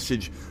no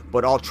message,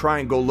 but I'll try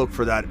and go look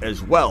for that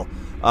as well.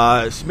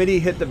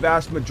 Smitty hit the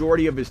vast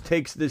majority of his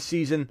takes this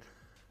season.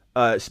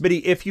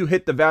 Smitty, if you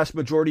hit the vast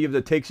majority of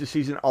the takes this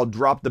season, I'll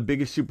drop the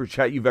biggest super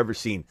chat you've ever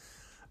seen.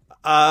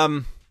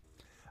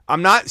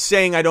 I'm not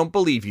saying I don't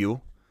believe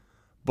you,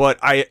 but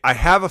I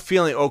have a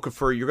feeling,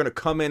 Okafor, you're going to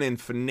come in and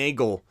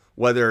finagle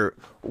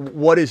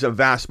what is a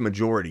vast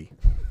majority.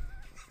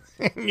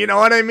 You know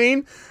what I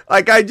mean?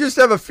 Like, I just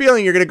have a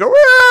feeling you're going to go,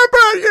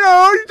 but,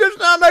 it's just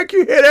not like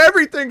you hit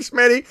everything,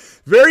 Smitty.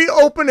 Very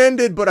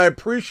open-ended, but I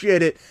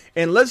appreciate it.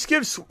 And let's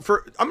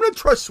I'm going to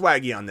trust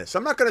Swaggy on this.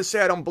 I'm not going to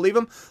say I don't believe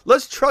him.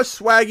 Let's trust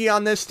Swaggy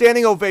on this.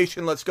 Standing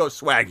ovation. Let's go,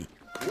 Swaggy.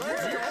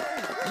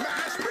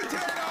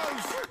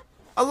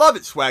 I love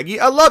it, Swaggy.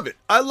 I love it.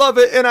 I love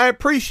it, and I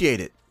appreciate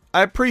it.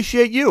 I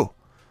appreciate you.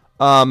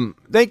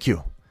 Thank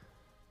you.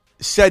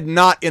 Said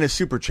not in a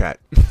super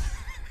chat.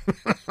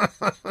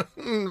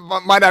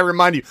 Might I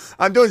remind you,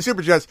 I'm doing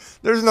super chats.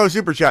 There's no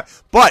super chat,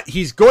 but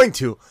he's going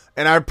to,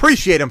 and I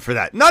appreciate him for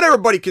that. Not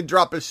everybody can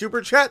drop a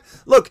super chat.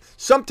 Look,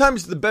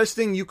 sometimes the best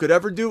thing you could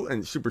ever do,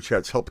 and super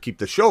chats help keep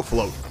the show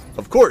afloat,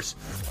 of course,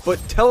 but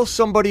tell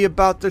somebody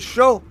about the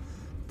show.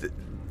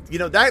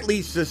 That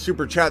leads to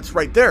super chats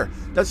right there.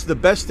 That's the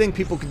best thing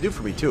people can do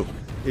for me too,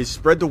 is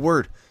spread the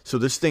word so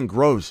this thing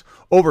grows.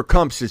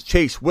 Overcome says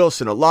Chase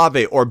Wilson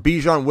Olave or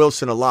Bijan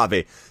Wilson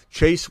Olave.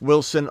 Chase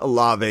Wilson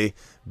Olave,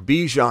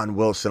 Bijan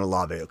Wilson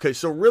Olave. Okay,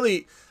 so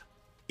really,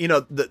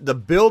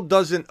 the build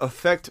doesn't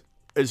affect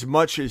as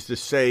much as to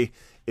say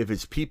if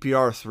it's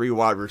PPR 3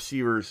 wide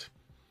receivers.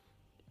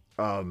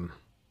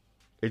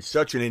 It's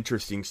such an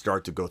interesting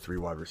start to go 3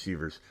 wide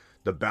receivers.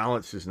 The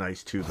balance is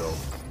nice too, though.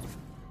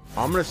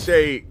 I'm gonna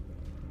say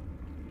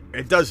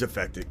it does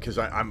affect it because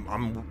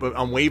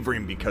I'm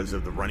wavering because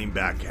of the running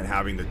back and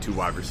having the 2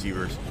 wide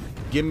receivers.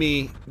 Give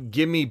me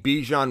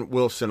Bijan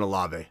Wilson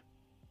Olave.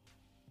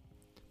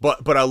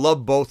 But I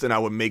love both, and I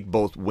would make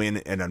both win,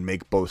 and I'd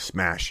make both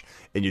smash.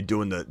 And you're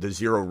doing the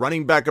zero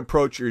running back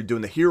approach, or you're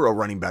doing the hero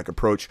running back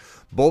approach,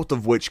 both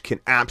of which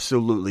can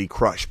absolutely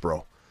crush,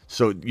 bro.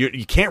 So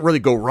you can't really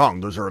go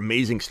wrong. Those are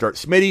amazing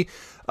starts. Smitty,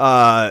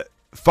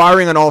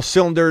 firing on all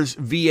cylinders,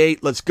 V8,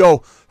 let's go.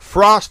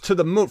 Frost to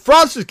the moon.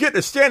 Frost is getting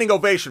a standing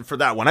ovation for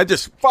that one. I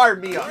just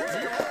fired me up.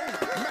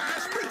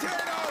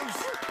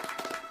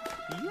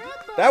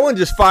 That one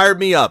just fired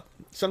me up.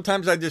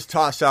 Sometimes I just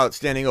toss out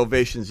standing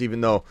ovations,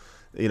 even though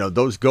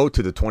those go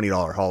to the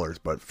 $20 haulers,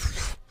 but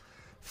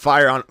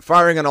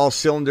firing on all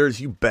cylinders,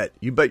 you bet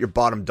your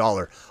bottom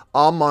dollar.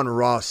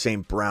 Amon-Ra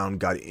St. Brown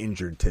got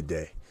injured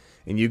today.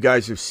 And you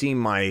guys have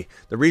seen the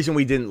reason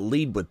we didn't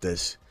lead with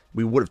this,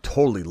 we would have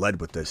totally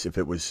led with this if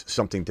it was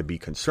something to be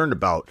concerned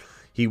about.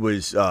 He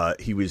was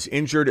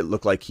injured. It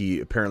looked like he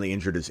apparently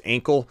injured his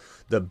ankle.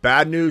 The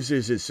bad news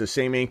is it's the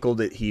same ankle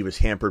that he was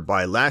hampered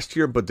by last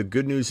year, but the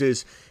good news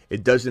is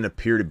it doesn't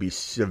appear to be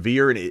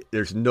severe, and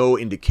there's no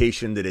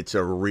indication that it's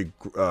a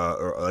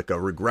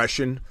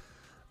regression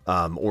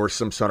or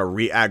some sort of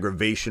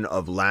re-aggravation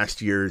of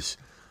last year's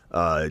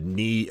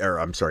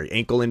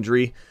ankle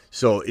injury.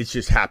 So it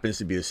just happens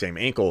to be the same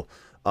ankle.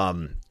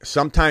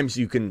 Sometimes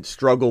you can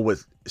struggle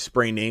with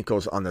sprained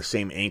ankles on the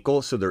same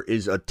ankle, so there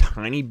is a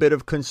tiny bit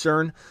of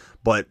concern,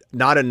 but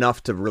not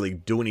enough to really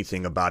do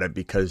anything about it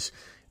because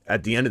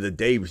at the end of the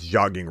day, he was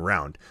jogging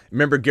around.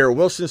 Remember Garrett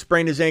Wilson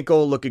sprained his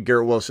ankle? Look at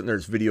Garrett Wilson.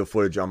 There's video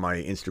footage on my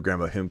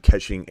Instagram of him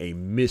catching a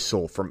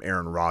missile from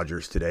Aaron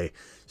Rodgers today.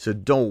 So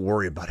don't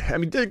worry about it. I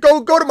mean,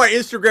 go to my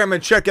Instagram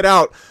and check it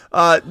out.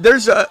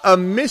 There's a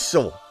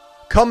missile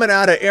coming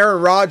out of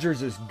Aaron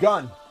Rodgers'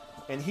 gun.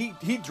 And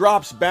he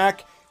drops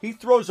back. He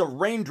throws a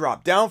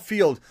raindrop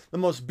downfield. The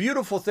most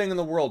beautiful thing in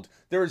the world.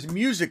 There is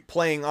music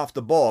playing off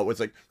the ball. It was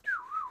like...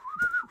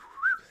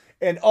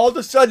 And all of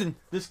a sudden,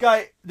 this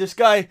guy,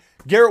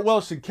 Garrett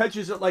Wilson,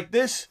 catches it like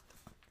this,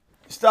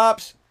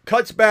 stops,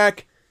 cuts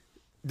back,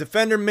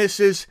 defender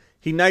misses,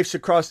 he knifes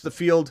across the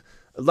field,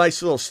 a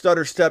nice little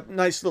stutter step,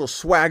 nice little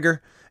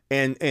swagger,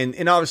 and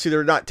obviously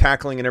they're not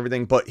tackling and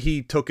everything, but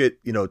he took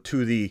it,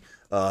 to the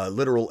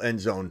literal end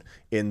zone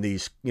in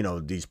these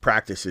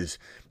practices,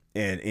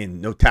 and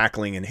in no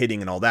tackling and hitting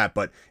and all that,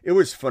 but it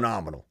was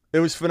phenomenal.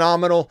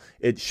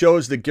 It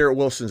shows that Garrett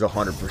Wilson's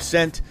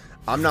 100%.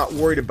 I'm not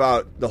worried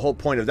about, the whole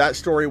point of that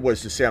story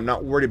was to say I'm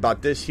not worried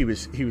about this. He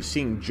was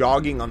seen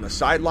jogging on the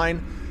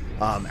sideline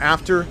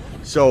after.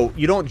 So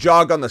you don't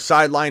jog on the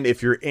sideline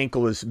if your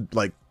ankle is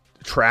like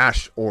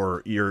trash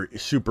or you're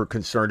super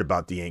concerned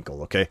about the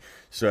ankle, okay?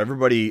 So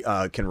everybody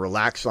can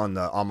relax on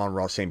the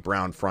Amon-Ra St.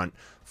 Brown front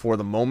for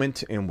the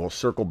moment, and we'll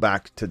circle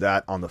back to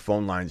that on the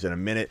phone lines in a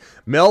minute.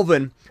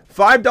 Melvin,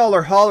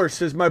 $5 holler,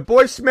 says, my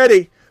boy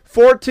Smitty,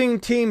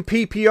 14-team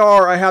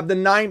PPR. I have the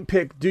 9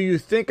 pick. Do you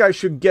think I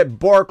should get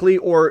Barkley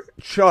or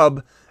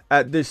Chubb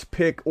at this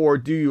pick, or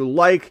do you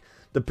like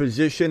the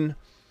position,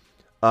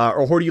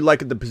 or who do you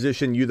like at the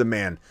position? You the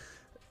man.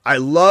 I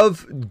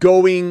love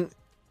going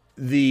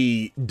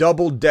the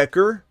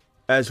double-decker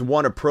as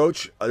one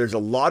approach. There's a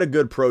lot of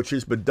good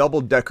approaches, but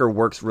double-decker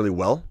works really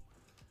well.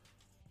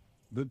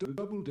 The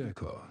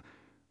double-decker,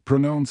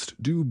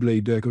 pronounced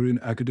double-decker in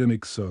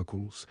academic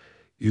circles,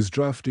 is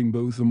drafting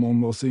both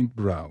Amon-Ra St.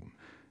 Brown,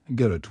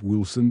 Garrett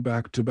Wilson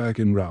back-to-back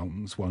in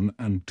rounds 1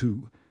 and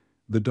 2,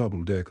 the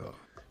double-decker.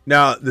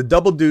 Now, the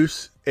double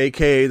deuce,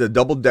 a.k.a. the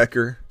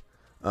double-decker,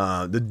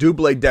 the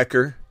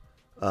double-decker,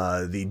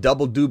 the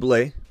double-double,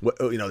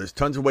 there's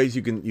tons of ways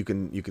you can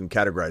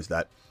categorize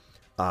that.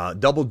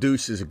 Double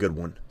deuce is a good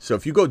one. So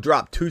if you go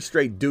drop 2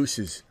 straight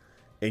deuces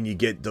and you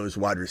get those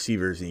wide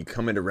receivers and you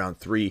come into round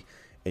 3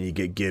 and you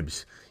get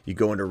Gibbs, you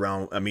go into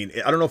round, I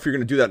don't know if you're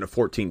going to do that in a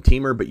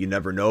 14-teamer, but you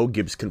never know.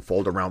 Gibbs can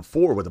fold to round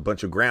 4 with a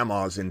bunch of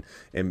grandmas, and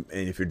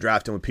if you're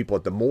drafting with people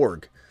at the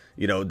morgue,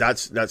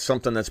 that's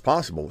something that's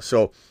possible.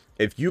 So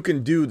if you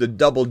can do the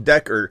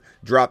double-decker,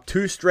 drop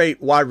 2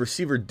 straight wide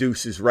receiver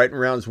deuces right in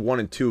rounds 1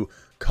 and 2,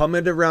 come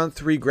into round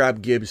 3,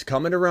 grab Gibbs,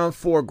 come into round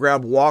 4,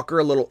 grab Walker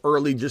a little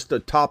early just to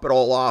top it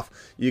all off.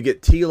 You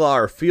get T-Law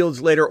or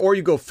Fields later, or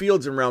you go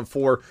Fields in round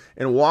 4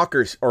 and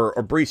Walker's or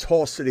Breece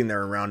Hall sitting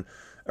there around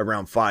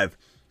 5.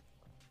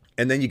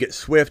 And then you get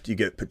Swift, you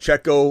get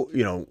Pacheco,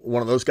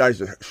 one of those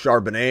guys with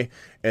Charbonnet,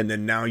 and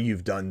then now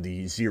you've done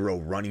the 0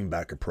 running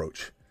back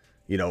approach,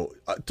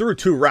 through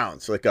 2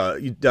 rounds. Like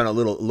you've done a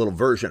little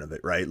version of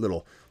it, right?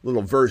 Little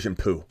version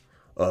poo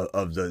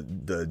of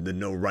the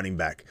no running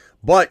back.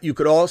 But you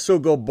could also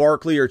go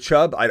Barkley or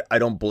Chubb. I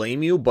don't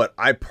blame you, but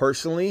I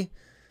personally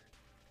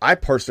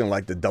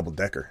like the double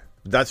decker.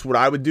 That's what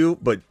I would do.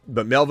 But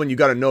Melvin, you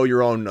got to know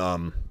your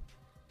own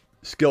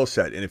skill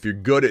set, and if you're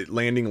good at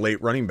landing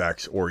late running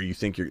backs, or you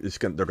think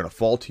they're going to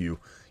fall to you,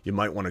 you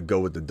might want to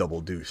go with the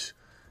double deuce.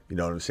 You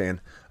know what I'm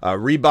saying?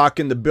 Reebok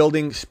in the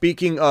building.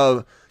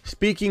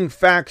 Speaking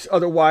facts,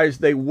 otherwise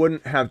they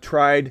wouldn't have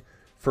tried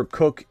for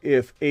Cook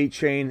if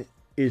A-Chain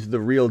is the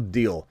real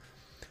deal.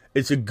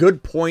 It's a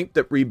good point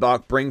that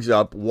Reebok brings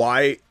up.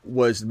 Why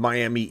was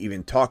Miami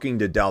even talking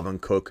to Dalvin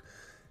Cook?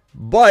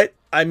 But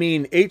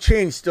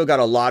A-Chain's still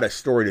got a lot of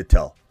story to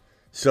tell.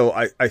 So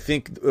I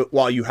think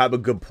while you have a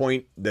good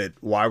point that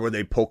why were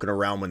they poking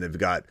around when they've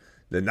got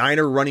the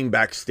Niner running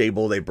back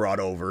stable they brought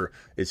over,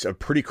 it's a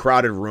pretty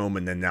crowded room,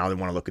 and then now they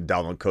want to look at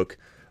Dalvin Cook.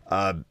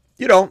 And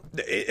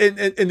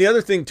the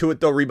other thing to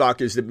it, though,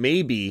 Reebok, is that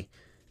maybe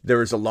there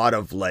was a lot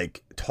of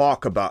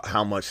talk about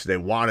how much they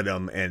wanted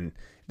him, and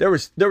there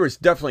was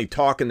definitely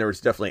talk, and there was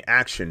definitely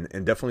action,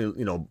 and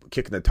definitely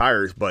kicking the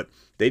tires, but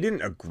they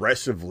didn't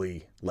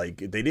aggressively, they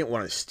didn't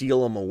want to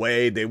steal him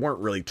away. They weren't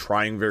really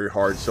trying very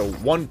hard. So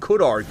one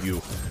could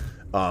argue,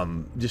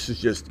 this is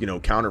just,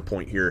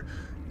 counterpoint here,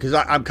 because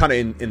I'm kind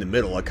of in the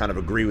middle. I kind of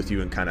agree with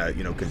you and kind of,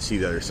 can see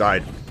the other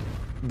side,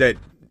 that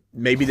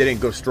maybe they didn't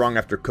go strong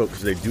after Cook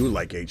because they do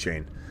like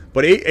A-Chain.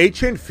 But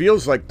A-Chain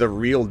feels like the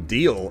real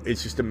deal.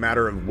 It's just a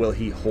matter of will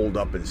he hold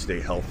up and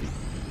stay healthy.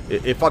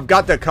 If I've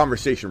got that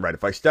conversation right,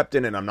 if I stepped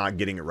in and I'm not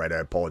getting it right, I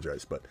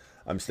apologize, but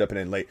I'm stepping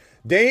in late.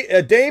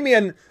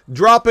 Damien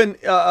dropping,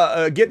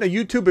 getting a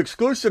YouTube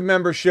exclusive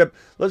membership.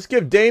 Let's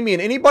give Damien,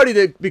 anybody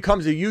that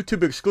becomes a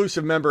YouTube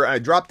exclusive member, I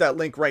dropped that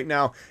link right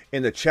now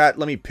in the chat.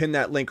 Let me pin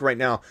that link right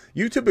now.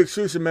 YouTube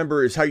exclusive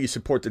member is how you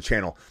support the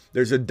channel.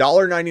 There's a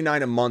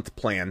 $1.99 a month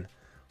plan,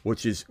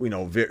 which is,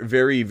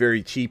 very,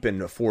 very cheap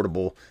and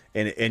affordable.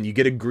 And you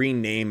get a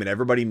green name and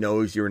everybody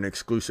knows you're an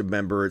exclusive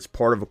member. It's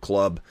part of a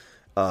club.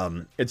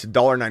 It's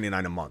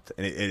 $1.99 a month,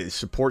 and it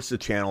supports the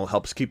channel,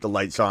 helps keep the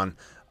lights on.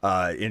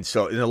 And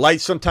the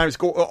lights sometimes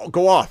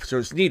go off, so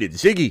it's needed.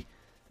 Ziggy,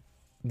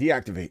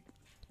 deactivate.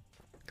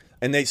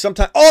 And they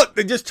sometimes,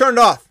 they just turned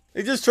off.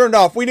 They just turned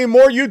off. We need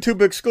more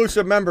YouTube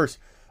exclusive members.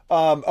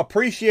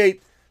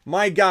 Appreciate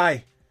my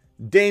guy,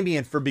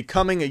 Damien, for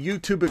becoming a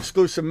YouTube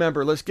exclusive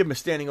member. Let's give him a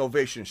standing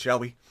ovation, shall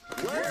we?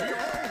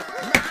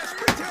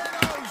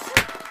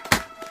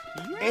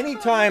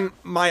 Anytime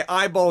my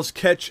eyeballs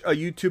catch a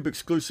YouTube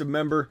exclusive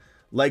member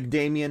like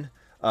Damien,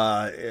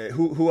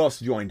 who else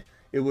joined?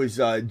 It was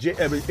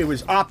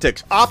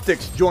Optics.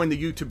 Optics joined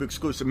the YouTube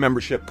exclusive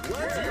membership.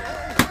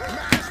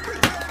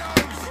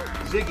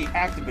 Ziggy,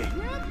 activate.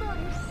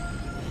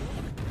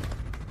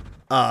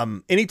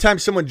 Anytime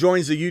someone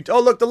joins the YouTube...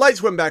 Oh, look, the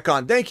lights went back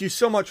on. Thank you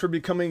so much for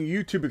becoming a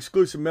YouTube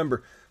exclusive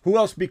member. Who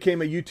else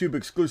became a YouTube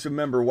exclusive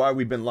member while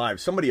we've been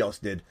live? Somebody else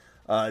did.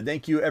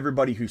 Thank you,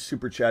 everybody who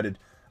super chatted.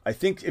 I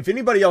think if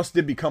anybody else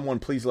did become one,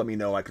 please let me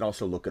know. I can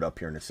also look it up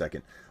here in a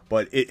second.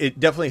 But it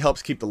definitely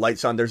helps keep the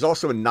lights on. There's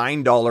also a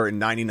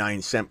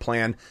 $9.99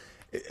 plan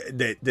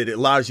that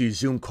allows you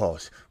Zoom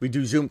calls. We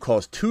do Zoom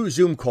calls, 2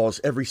 Zoom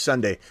calls every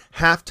Sunday.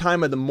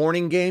 Halftime of the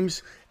morning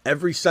games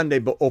every Sunday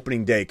but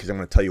opening day, because I'm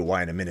going to tell you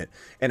why in a minute.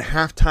 And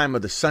halftime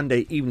of the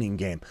Sunday evening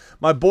game.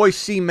 My boy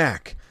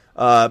C-Mac.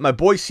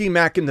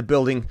 C-Mac in the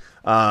building.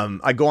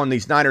 I go on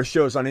these Niner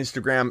shows on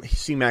Instagram.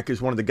 C-Mac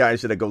is one of the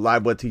guys that I go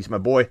live with. He's my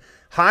boy.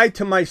 Hi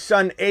to my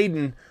son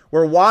Aiden.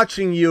 We're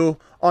watching you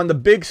on the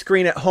big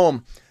screen at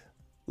home.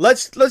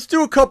 Let's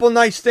do a couple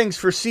nice things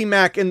for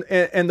C-Mac and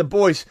the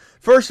boys.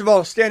 First of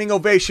all, standing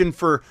ovation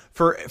for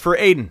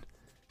Aiden.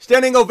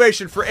 Standing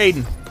ovation for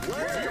Aiden.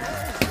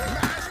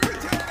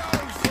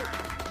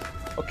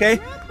 Okay,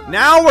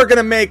 now we're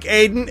gonna make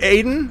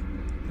Aiden.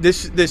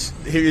 This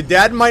your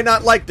dad might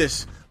not like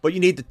this, but you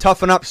need to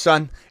toughen up,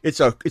 son. It's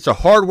a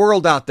hard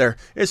world out there.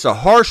 It's a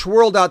harsh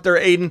world out there,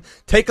 Aiden.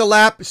 Take a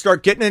lap,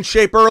 start getting in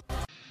shape early.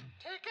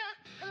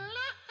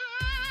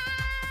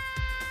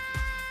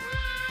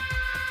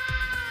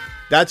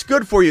 That's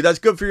good for you. That's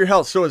good for your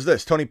health. So is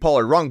this. Tony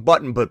Pollard. Wrong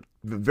button, but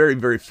very,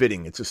 very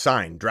fitting. It's a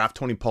sign. Draft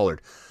Tony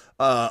Pollard.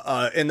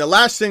 And the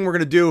last thing we're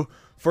going to do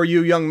for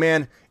you, young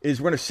man,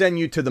 is we're going to send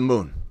you to the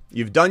moon.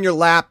 You've done your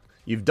lap.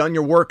 You've done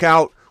your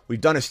workout.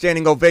 We've done a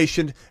standing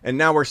ovation. And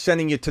now we're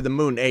sending you to the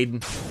moon,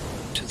 Aiden.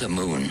 To the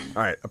moon.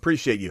 All right.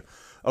 Appreciate you.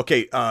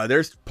 Okay.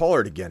 There's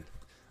Pollard again.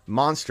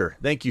 Monster.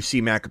 Thank you,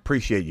 C-Mac.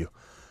 Appreciate you.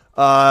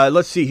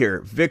 Let's see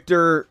here.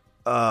 Victor,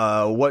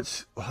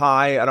 what's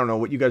high? I don't know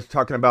what you guys are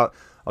talking about.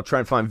 I'll try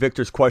and find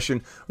Victor's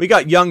question. We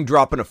got Young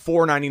dropping a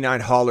 $4.99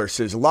 holler.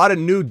 Says a lot of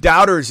new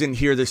doubters in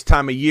here this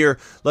time of year.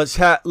 Let's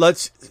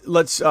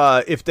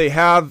if they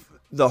have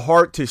the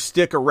heart to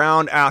stick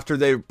around after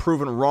they've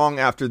proven wrong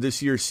after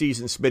this year's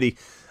season, Smitty.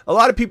 A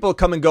lot of people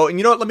come and go. And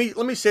you know what?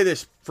 Let me say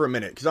this for a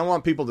minute, because I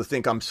want people to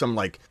think I'm some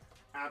like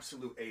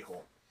absolute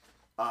a-hole.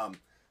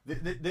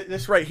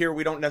 This right here,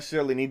 we don't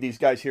necessarily need these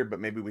guys here, but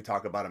maybe we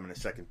talk about them in a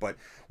second. But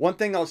one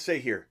thing I'll say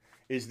here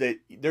is that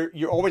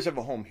you always have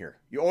a home here.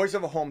 You always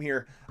have a home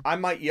here. I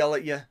might yell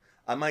at you.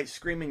 I might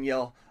scream and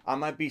yell. I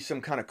might be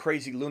some kind of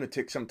crazy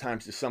lunatic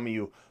sometimes to some of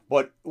you.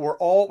 But we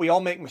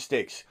all make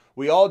mistakes.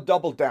 We all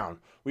double down.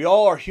 We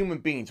all are human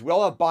beings. We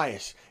all have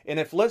bias. And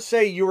if, let's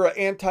say, you were an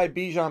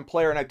anti-Bijan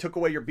player and I took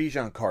away your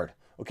Bijan card.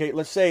 Okay,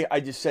 let's say I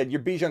just said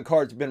your Bijan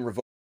card's been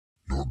revoked.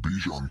 Your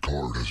Bijan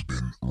card has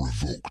been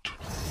revoked.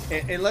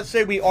 And let's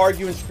say we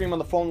argue and scream on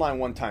the phone line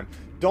one time.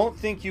 Don't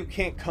think you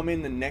can't come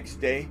in the next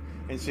day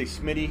and say,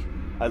 Smitty,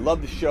 I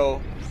love the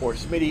show, or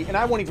Smitty, and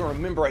I won't even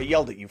remember I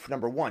yelled at you for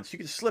number one. So you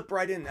can slip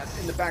right in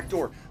the back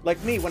door. Like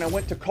me, when I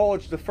went to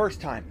college the first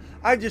time,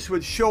 I just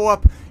would show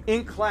up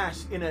in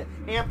class in an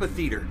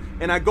amphitheater,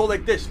 and I'd go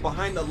like this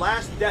behind the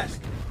last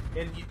desk,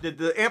 and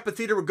the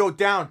amphitheater would go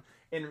down,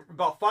 and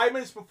about 5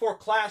 minutes before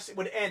class it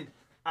would end,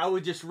 I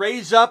would just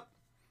raise up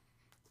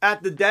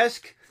at the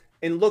desk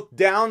and look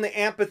down the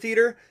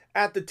amphitheater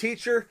at the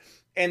teacher,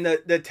 and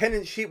the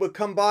attendance sheet would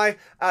come by,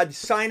 I'd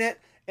sign it,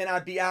 and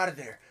I'd be out of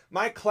there.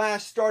 My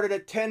class started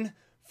at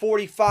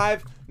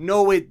 10:45.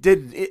 No, it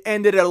didn't. It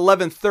ended at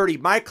 11:30.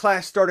 My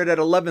class started at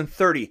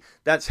 11:30.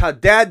 That's how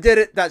Dad did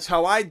it. That's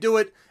how I do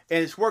it.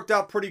 And it's worked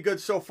out pretty good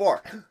so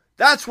far.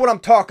 That's what I'm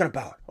talking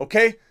about,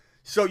 okay?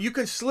 So you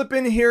can slip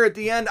in here at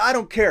the end. I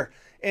don't care.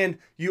 And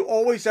you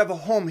always have a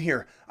home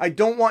here. I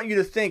don't want you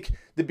to think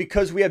that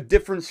because we have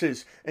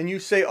differences and you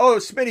say, oh,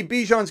 Smitty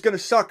Bijan's going to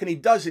suck, and he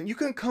doesn't. You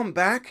can come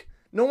back.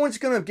 No one's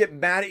going to get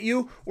mad at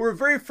you. We're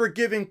very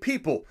forgiving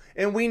people,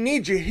 and we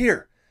need you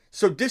here.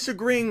 So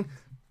disagreeing,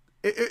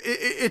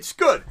 it's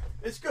good.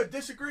 It's good.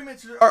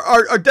 Disagreements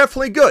are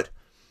definitely good.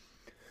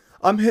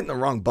 I'm hitting the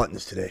wrong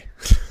buttons today.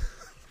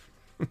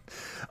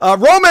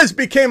 Romez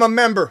became a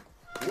member.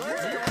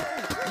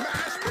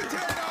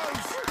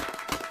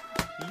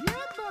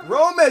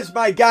 Romez,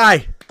 my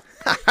guy.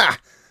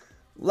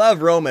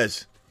 Love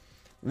Romez.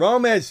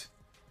 Romez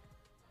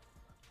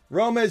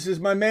is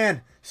my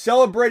man.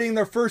 Celebrating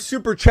their first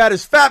super chat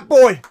is Fat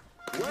Boy.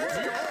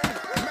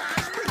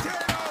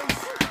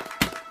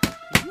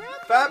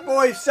 Fat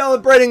Boy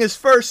celebrating his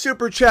first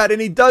super chat, and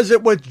he does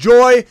it with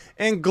joy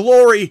and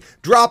glory,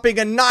 dropping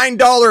a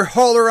 $9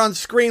 hauler on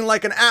screen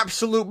like an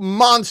absolute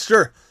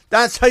monster.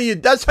 That's how you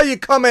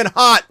come in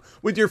hot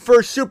with your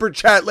first super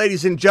chat,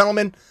 ladies and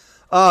gentlemen.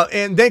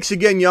 And thanks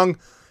again, Young,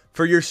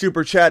 for your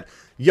super chat.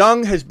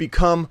 Young has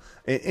become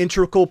an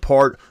integral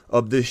part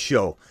of this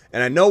show.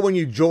 And I know when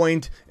you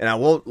joined, and I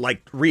won't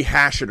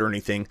rehash it or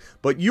anything,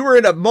 but you were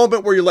in a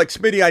moment where you're like,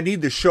 Smitty, I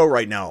need the show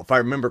right now, if I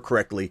remember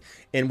correctly.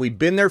 And we've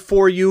been there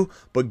for you,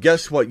 but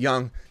guess what,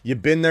 Young?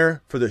 You've been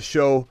there for the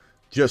show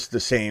just the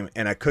same,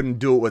 and I couldn't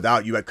do it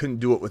without you. I couldn't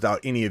do it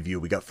without any of you.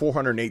 We got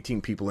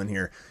 418 people in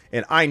here,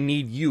 and I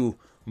need you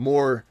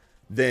more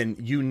than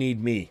you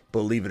need me,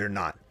 believe it or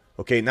not.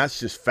 Okay, and that's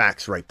just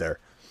facts right there.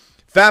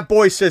 Fat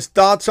Boy says,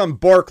 thoughts on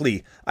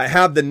Barkley. I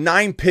have the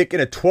 9 pick in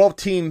a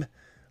 12-team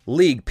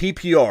league,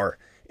 PPR,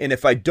 and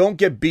if I don't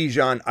get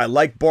Bijan, I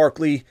like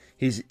Barkley.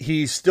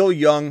 He's still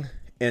young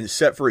and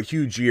set for a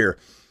huge year.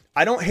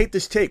 I don't hate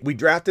this take. We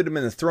drafted him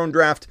in the throne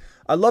draft.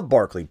 I love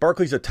Barkley.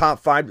 Barkley's a top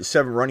 5 to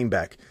 7 running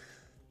back.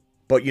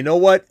 But you know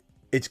what?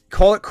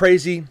 Call it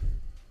crazy.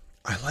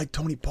 I like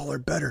Tony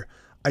Pollard better.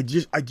 I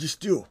just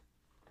do.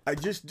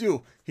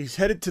 He's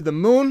headed to the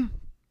moon.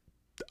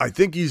 I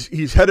think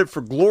he's headed for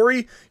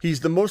glory.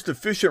 He's the most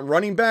efficient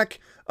running back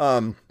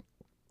in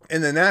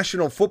the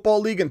National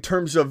Football League in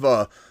terms of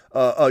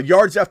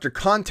yards after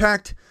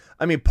contact.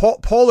 I mean,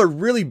 Pollard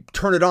really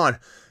turned it on.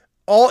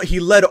 He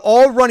led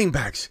all running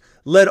backs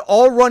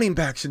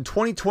in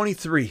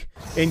 2023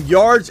 in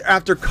yards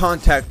after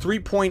contact,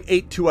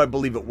 3.82, I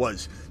believe it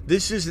was.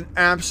 This is an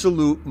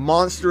absolute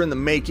monster in the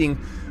making.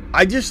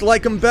 I just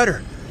like him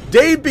better.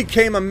 Dave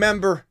became a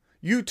member,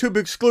 YouTube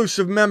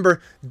exclusive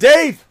member.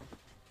 Dave!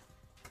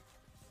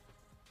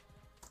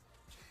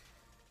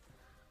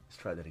 Let's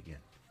try that again.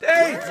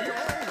 Dave!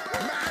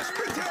 Mashed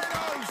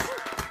potatoes!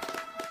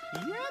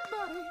 Yeah,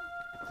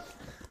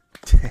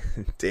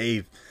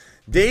 buddy.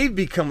 Dave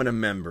becoming a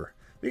member.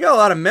 We got a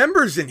lot of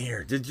members in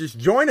here. They're just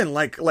joining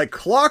like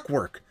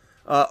clockwork,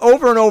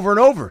 over and over and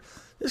over.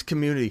 This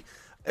community,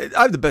 I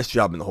have the best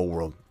job in the whole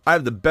world.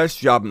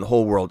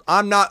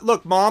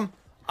 Look, Mom,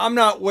 I'm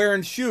not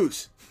wearing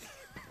shoes.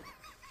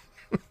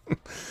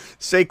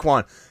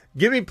 Saquon,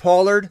 give me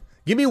Pollard.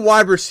 Give me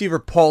wide receiver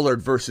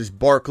Pollard versus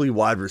Barkley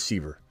wide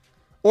receiver.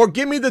 Or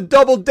give me the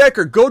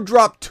double-decker. Go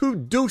drop 2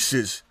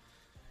 deuces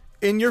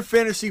in your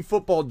fantasy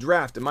football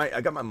draft. I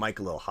got my mic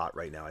a little hot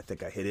right now. I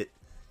think I hit it.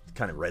 It's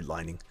kind of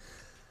redlining.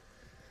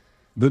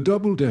 The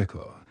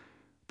double-decker,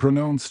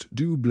 pronounced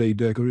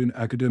double-decker in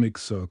academic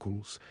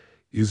circles,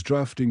 is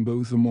drafting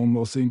both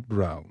Amon St.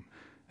 Brown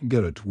and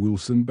Garrett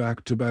Wilson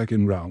back-to-back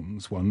in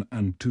rounds 1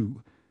 and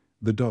 2.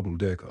 The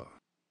double-decker.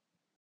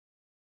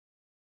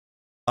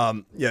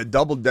 Yeah,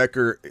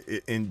 double-decker,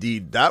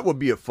 indeed. That would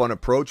be a fun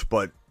approach,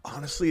 but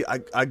honestly,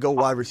 I go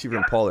wide receiver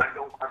and Pollard.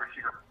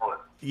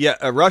 Yeah,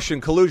 a Russian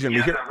collusion.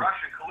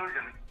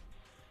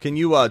 Can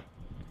you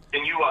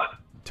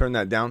turn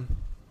that down?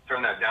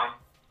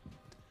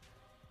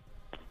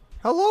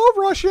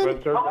 Hello,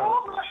 Russian.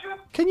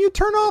 Can you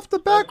turn off the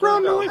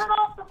background noise?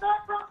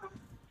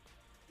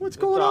 What's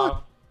going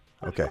on?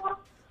 Okay.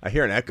 I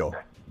hear an echo.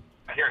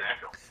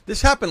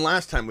 This happened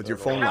last time with your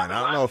phone line.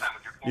 I don't know if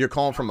you're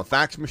calling from a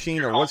fax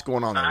machine or what's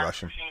going on there,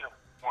 Russian.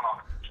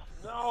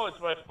 No, it's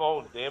my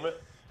phone, damn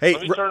it. Hey,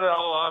 let me turn it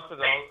all off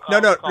and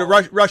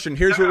I'll Russian,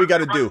 here's what we got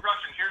to do.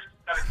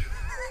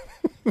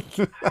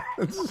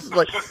 This is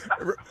like,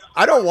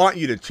 I don't want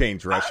you to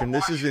change, Russian.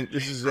 This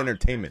is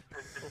entertainment.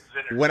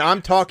 When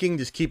I'm talking,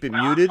 just keep it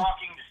muted.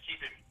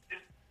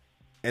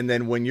 And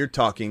then when you're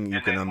talking, you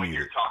can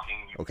unmute it.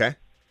 Okay?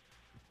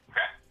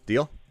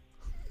 Deal?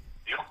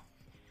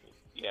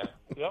 Yeah.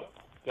 Yep.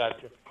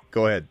 Gotcha.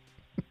 Go ahead.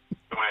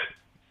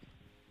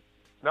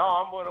 No,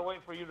 I'm going to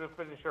wait for you to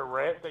finish your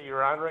rant that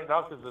you're on right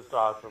now because it's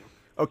awesome.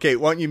 Okay,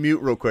 why don't you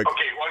mute real quick?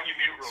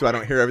 So I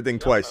don't hear everything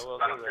twice.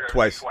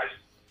 Twice.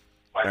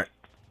 All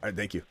right,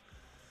 thank you.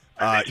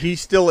 We're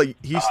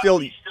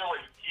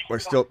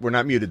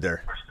not muted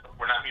there.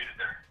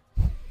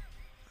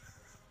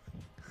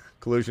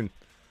 Collusion.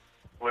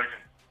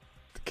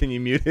 Can you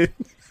mute it?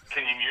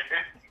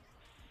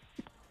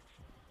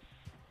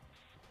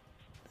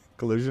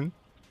 Collusion.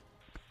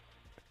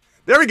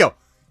 There we go.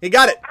 He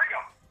got it.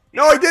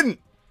 No, he didn't.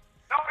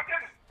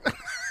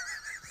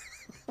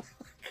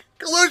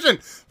 Collusion.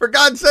 For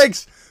God's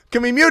sakes.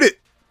 Can we mute it?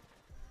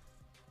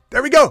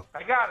 There we go.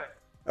 I got it.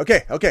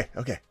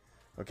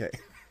 Okay.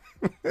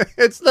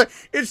 It's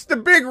the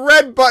big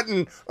red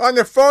button on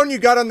the phone you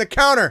got on the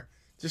counter.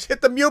 Just hit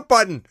the mute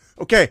button.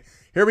 Okay,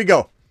 here we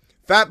go.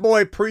 Fat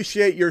Boy,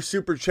 appreciate your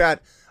super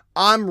chat.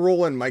 I'm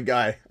rolling, my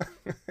guy.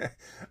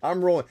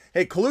 I'm rolling.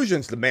 Hey,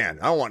 Collusion's the man.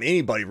 I don't want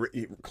anybody.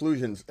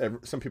 Collusion's.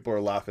 Some people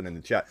are laughing in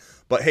the chat,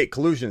 but hey,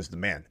 Collusion's the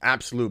man.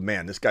 Absolute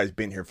man. This guy's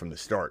been here from the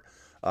start.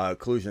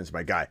 Collusion's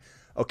my guy.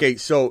 Okay,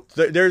 so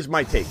there's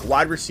my take.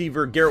 Wide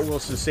receiver, Garrett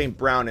Wilson, St.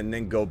 Brown, and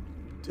then go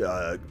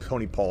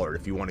Tony Pollard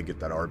if you want to get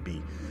that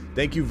RB.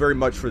 Thank you very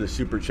much for the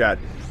super chat.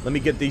 Let me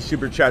get these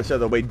super chats out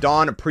of the way.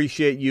 Don,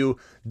 appreciate you.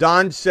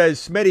 Don says,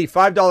 Smitty,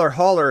 $5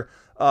 hauler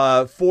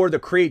for the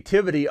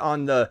creativity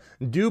on the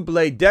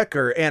Double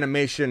Decker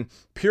animation.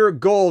 Pure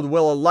gold.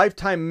 Will a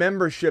lifetime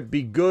membership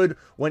be good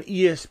when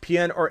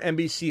ESPN or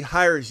NBC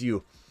hires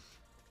you?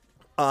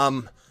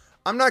 I'm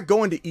not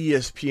going to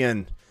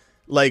ESPN.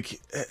 Like,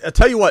 I'll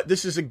tell you what,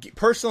 this is a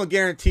personal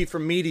guarantee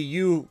from me to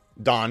you,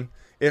 Don.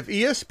 If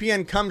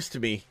ESPN comes to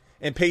me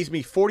and pays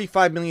me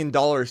 $45 million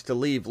to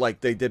leave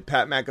like they did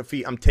Pat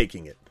McAfee, I'm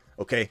taking it,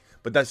 okay?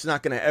 But that's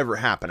not going to ever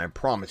happen, I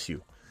promise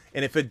you.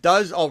 And if it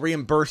does, I'll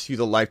reimburse you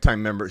the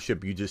lifetime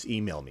membership. You just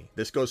email me.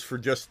 This goes for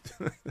just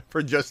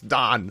for just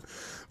Don.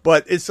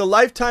 But it's a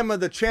lifetime of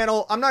the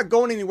channel. I'm not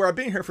going anywhere. I've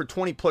been here for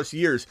 20 plus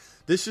years.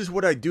 This is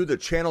what I do. The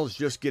channel's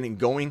just getting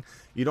going.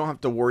 You don't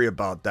have to worry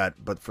about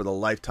that. But for the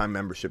lifetime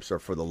memberships or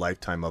for the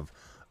lifetime of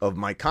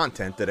my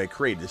content that I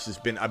create.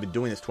 I've been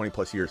doing this 20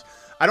 plus years.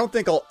 I don't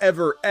think I'll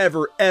ever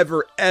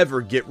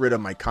get rid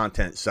of my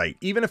content site.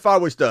 Even if I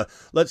was to,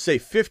 let's say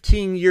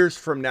 15 years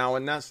from now,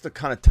 and that's the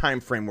kind of time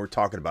frame we're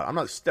talking about. I'm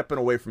not stepping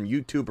away from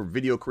YouTube or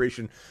video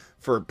creation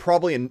for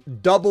probably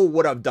double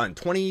what I've done.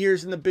 20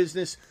 years in the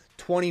business,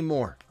 20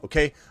 more,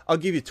 okay? I'll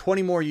give you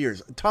 20 more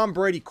years. Tom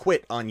Brady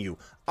quit on you.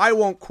 I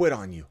won't quit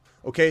on you.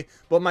 Okay,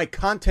 but my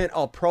content,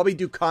 I'll probably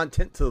do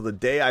content till the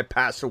day I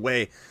pass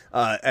away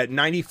at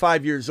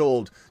 95 years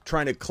old,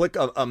 trying to click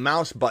a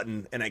mouse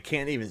button and I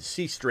can't even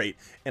see straight,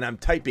 and I'm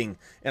typing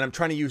and I'm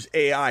trying to use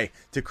AI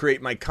to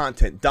create my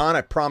content. Don,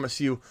 I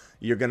promise you,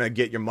 you're going to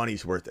get your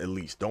money's worth at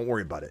least. Don't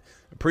worry about it.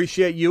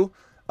 Appreciate you.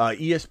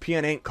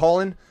 ESPN ain't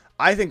calling.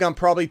 I think I'm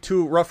probably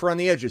too rough around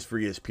the edges for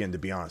ESPN, to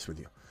be honest with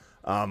you.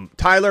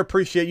 Tyler,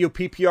 appreciate you.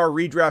 PPR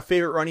redraft,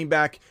 favorite running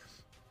back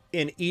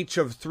in each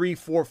of 3,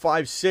 4,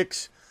 5,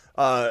 6.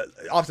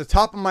 Off the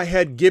top of my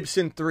head,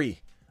 Gibson 3.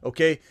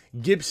 Okay,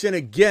 Gibson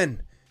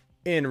again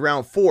in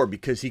round 4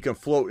 because he can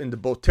float into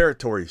both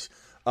territories.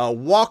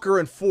 Walker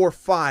in 4,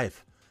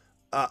 5.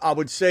 I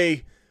would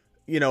say,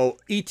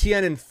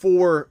 ETN in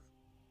 4.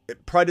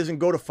 It probably doesn't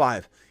go to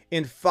 5.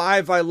 In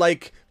 5, I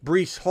like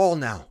Breece Hall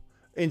now.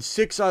 In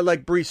 6, I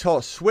like Breece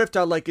Hall. Swift,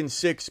 I like in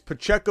 6.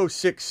 Pacheco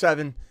 6,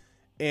 7,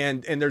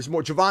 and there's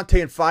more.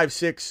 Javonte in 5,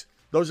 6.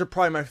 Those are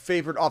probably my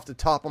favorite off the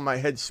top of my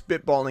head,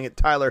 spitballing it.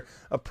 Tyler,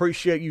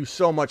 appreciate you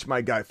so much, my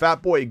guy.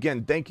 Fat Boy,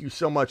 again, thank you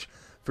so much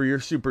for your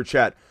super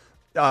chat.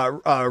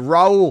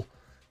 Raul,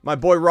 my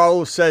boy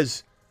Raul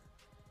says,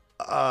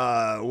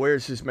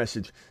 where's his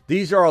message?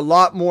 These are a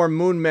lot more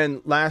moon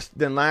men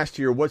than last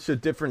year. What's the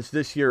difference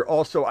this year?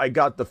 Also, I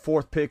got the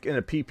 4th pick in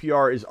a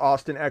PPR. Is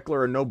Austin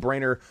Eckler a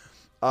no-brainer?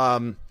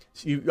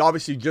 So you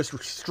obviously just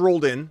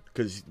strolled in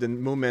because the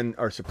moon men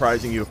are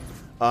surprising you.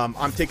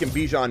 I'm taking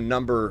Bijan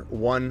number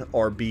 1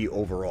 RB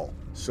overall.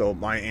 So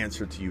my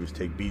answer to you is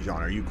take Bijan.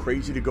 Are you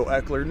crazy to go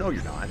Eckler? No,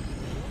 you're not.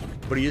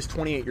 But he is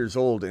 28 years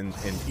old, and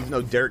even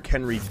though Derrick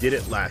Henry did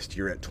it last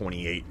year at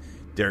 28,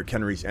 Derrick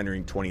Henry's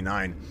entering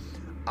 29.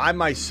 I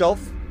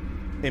myself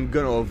am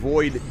going to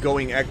avoid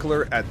going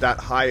Eckler at that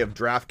high of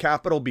draft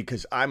capital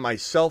because I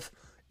myself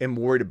am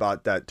worried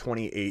about that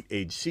 28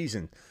 age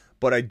season.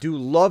 But I do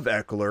love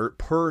Eckler.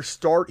 Per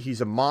start, he's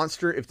a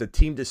monster. If the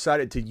team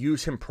decided to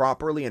use him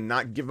properly and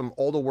not give him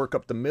all the work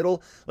up the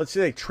middle, let's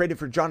say they traded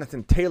for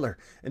Jonathan Taylor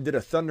and did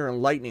a thunder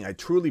and lightning, I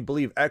truly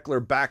believe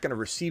Eckler back in a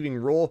receiving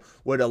role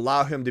would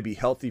allow him to be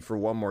healthy for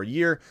one more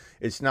year.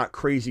 It's not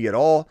crazy at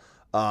all.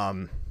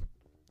 I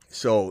love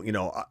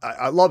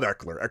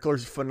Eckler.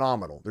 Eckler's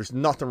phenomenal. There's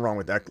nothing wrong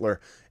with Eckler,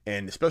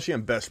 and especially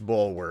in best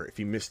ball where if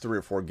you miss 3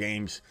 or 4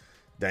 games,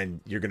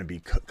 then you're going to be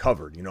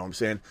covered. You know what I'm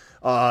saying?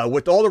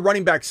 With all the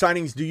running back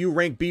signings, do you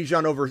rank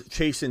Bijan over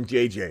Chase and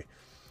JJ?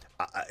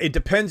 It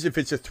depends. If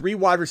it's a 3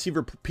 wide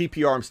receiver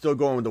PPR, I'm still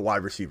going with the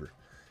wide receiver.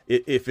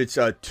 If it's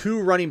a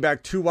 2 running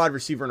back, 2 wide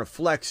receiver, and a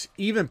flex,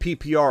 even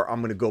PPR, I'm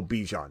going to go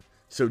Bijan.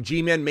 So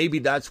G-Man, maybe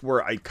that's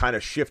where I kind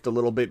of shift a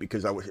little bit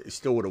because I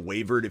still would have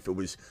wavered if it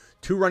was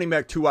 2 running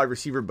back, 2 wide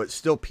receiver, but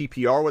still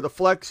PPR with a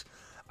flex.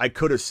 I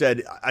could have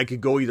said I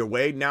could go either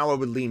way. Now I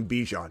would lean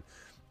Bijan.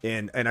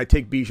 And I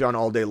take Bijan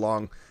all day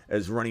long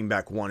as running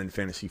back 1 in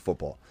fantasy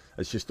football.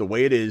 That's just the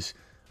way it is.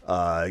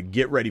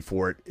 Get ready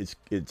for it.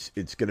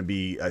 It's going to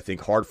be, I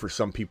think, hard for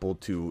some people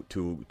to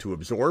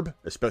absorb,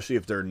 especially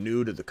if they're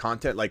new to the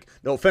content. Like,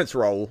 no offense,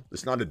 Raul,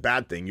 it's not a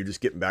bad thing. You're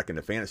just getting back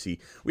into fantasy.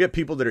 We have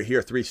people that are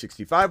here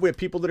 365. We have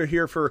people that are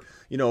here for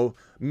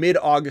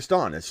mid-August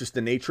on. It's just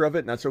the nature of it,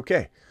 and that's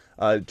okay.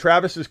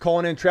 Travis is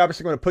calling in.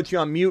 Travis, I'm going to put you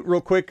on mute real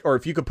quick, or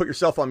if you could put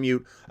yourself on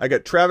mute. I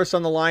got Travis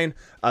on the line.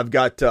 I've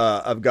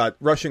got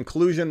Russian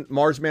Collusion,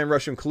 Marsman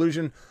Russian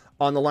Collusion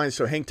on the line,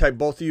 so hang tight,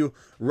 both of you.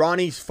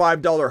 Ronnie's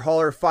 $5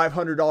 hauler,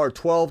 $500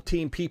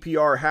 12-team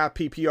PPR, half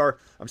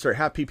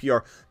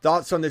PPR.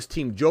 Thoughts on this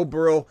team? Joe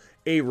Burrow,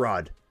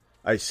 A-Rod.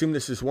 I assume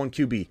this is 1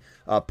 QB.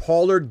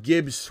 Pollard,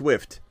 Gibbs,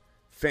 Swift.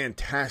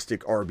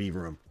 Fantastic RB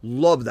room.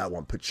 Love that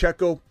one.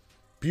 Pacheco,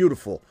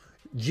 beautiful.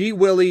 G.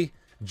 Willie,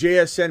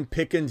 JSN,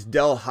 Pickens,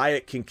 Dell,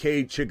 Hyatt,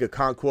 Kincaid,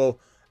 Chigakonkwo.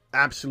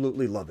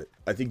 Absolutely love it.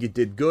 I think you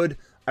did good.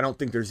 I don't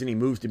think there's any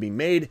moves to be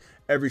made.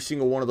 Every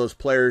single one of those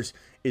players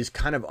is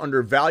kind of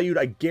undervalued.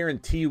 I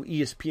guarantee you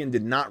ESPN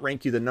did not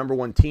rank you the number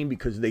 1 team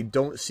because they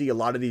don't see a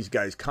lot of these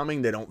guys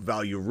coming. They don't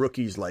value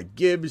rookies like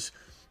Gibbs.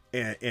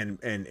 and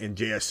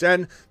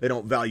JSN. They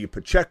don't value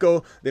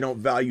Pacheco. They don't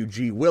value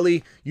G.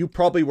 Willie. You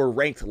probably were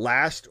ranked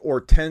last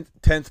or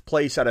 10th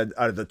place out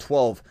of the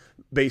 12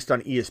 based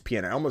on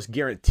ESPN. I almost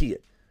guarantee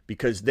it,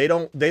 because they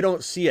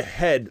don't see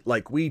ahead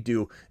like we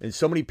do. And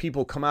so many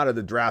people come out of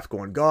the draft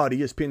going, God,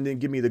 ESPN didn't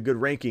give me the good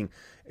ranking.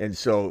 And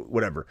so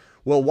whatever.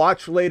 We'll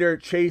watch later,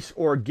 Chase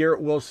or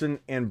Garrett Wilson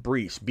and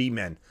Breece.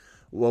 B-men.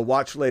 We'll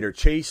watch later,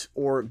 Chase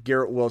or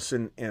Garrett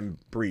Wilson and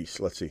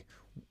Breece. Let's see.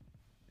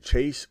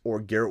 Chase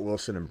or Garrett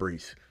Wilson and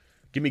Breece.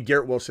 Give me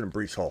Garrett Wilson and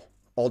Breece Hall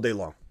all day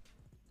long.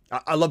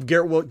 I love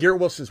Garrett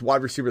Wilson's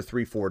wide receiver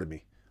 3-4 to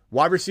me.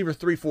 Wide receiver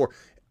 3-4.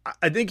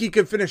 I think he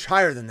could finish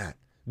higher than that.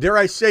 Dare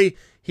I say,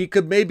 he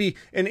could maybe,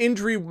 an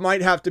injury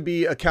might have to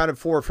be accounted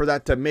for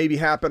that to maybe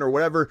happen or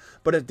whatever.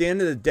 But at the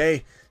end of the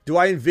day, do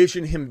I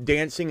envision him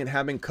dancing and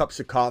having cups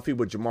of coffee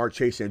with Jamar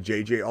Chase and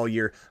JJ all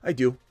year? I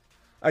do.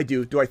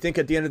 Do I think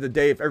at the end of the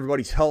day, if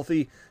everybody's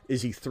healthy,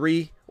 is he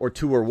 3 or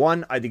 2 or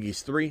 1? I think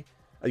he's 3.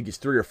 I think he's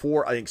 3 or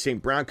 4. I think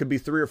St. Brown could be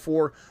 3 or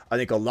 4. I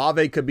think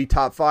Olave could be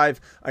top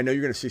 5. I know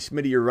you're going to say,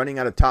 Smitty, you're running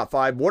out of top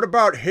 5. What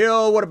about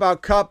Hill? What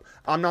about Kupp?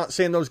 I'm not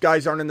saying those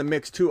guys aren't in the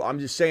mix too. I'm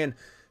just saying,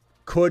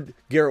 could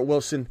Garrett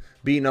Wilson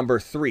be number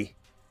 3?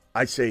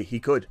 I'd say he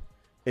could.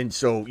 And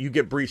so you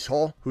get Breece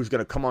Hall, who's going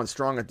to come on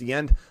strong at the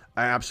end.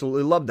 I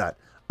absolutely love that.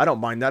 I don't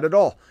mind that at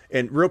all.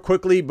 And real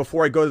quickly,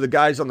 before I go to the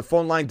guys on the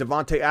phone line,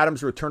 Davante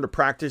Adams returned to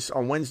practice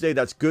on Wednesday.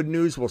 That's good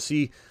news. We'll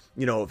see,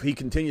 if he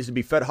continues to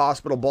be fed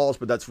hospital balls,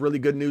 but that's really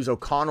good news.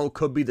 O'Connell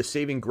could be the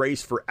saving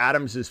grace for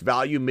Adams'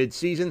 value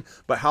midseason,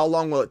 but how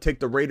long will it take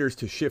the Raiders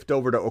to shift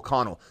over to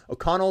O'Connell?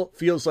 O'Connell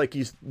feels like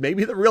he's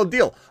maybe the real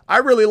deal. I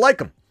really like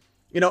him.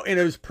 And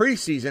it was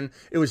preseason.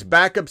 It was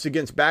backups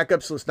against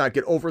backups. Let's not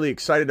get overly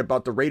excited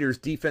about the Raiders'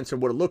 defense and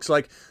what it looks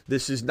like.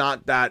 This is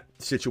not that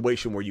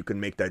situation where you can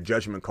make that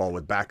judgment call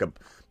with backup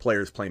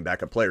players playing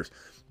backup players.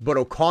 But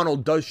O'Connell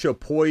does show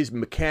poise,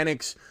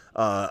 mechanics,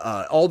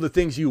 all the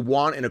things you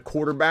want in a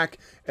quarterback,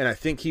 and I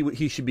think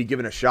he should be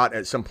given a shot.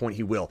 At some point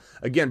he will.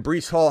 Again,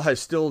 Breece Hall is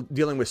still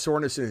dealing with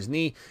soreness in his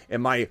knee,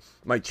 and my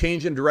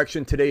change in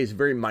direction today is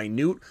very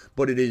minute,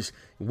 but it is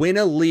win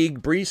a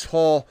league, Breece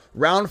Hall,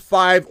 round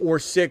 5 or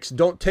 6.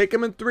 Don't take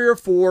him in 3 or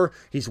 4.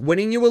 He's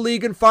winning you a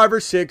league in 5 or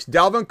 6.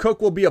 Dalvin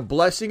Cook will be a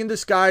blessing in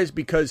disguise,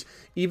 because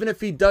even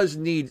if he does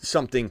need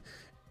something,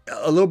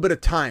 a little bit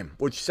of time,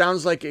 which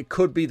sounds like it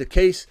could be the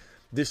case,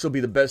 this will be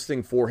the best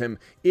thing for him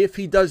if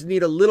he does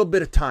need a little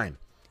bit of time.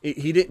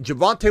 He didn't.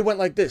 Javonte went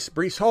like this.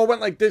 Breece Hall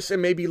went like this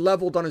and maybe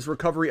leveled on his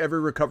recovery.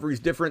 Every recovery is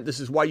different. This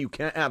is why you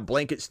can't have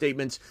blanket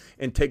statements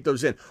and take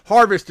those in.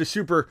 Harvest is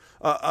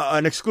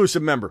an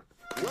exclusive member.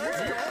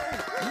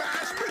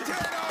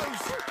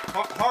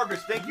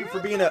 Harvest, thank you for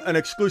being an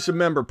exclusive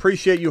member.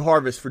 Appreciate you,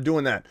 Harvest, for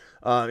doing that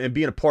and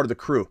being a part of the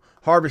crew.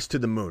 Harvest to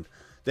the moon.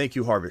 Thank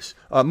you, Harvest.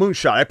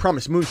 Moonshot. I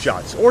promise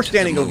moonshots or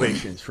standing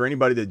ovations for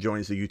anybody that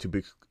joins the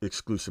YouTube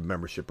exclusive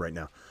membership right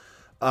now.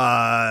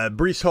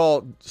 Breece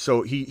Hall,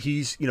 so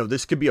he's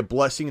this could be a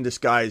blessing in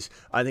disguise.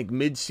 I think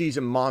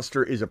midseason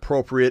monster is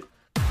appropriate.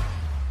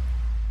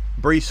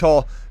 Breece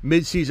Hall,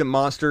 midseason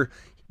monster.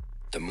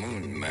 The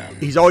Moon Man.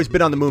 He's always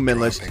been on the Moon Man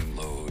list.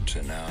 Loads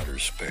in outer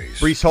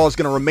space. Breece Hall is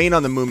going to remain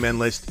on the Moon Man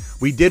list.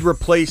 We did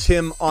replace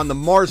him on the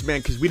Mars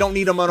Man because we don't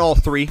need him on all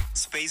 3.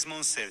 Space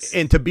Moon says.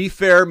 And to be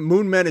fair,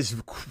 Moon Man is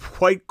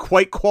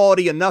quite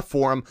quality enough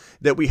for him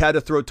that we had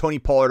to throw Tony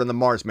Pollard on the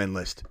Mars Man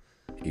list.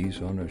 He's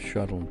on a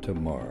shuttle to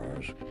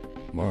Mars.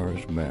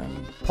 Mars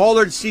Man.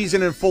 Pollard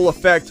season in full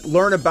effect.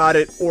 Learn about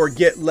it or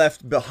get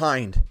left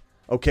behind.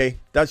 Okay,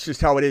 that's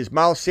just how it is.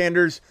 Miles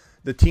Sanders,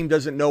 the team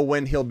doesn't know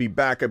when he'll be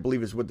back, I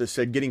believe is what they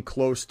said. Getting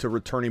close to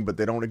returning, but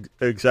they don't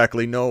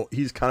exactly know.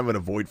 He's kind of an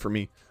avoid for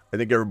me. I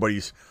think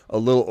everybody's a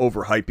little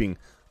overhyping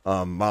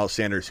Miles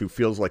Sanders, who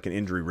feels like an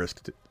injury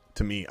risk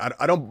to me.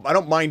 I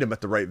don't mind him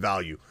at the right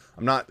value.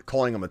 I'm not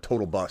calling him a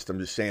total bust. I'm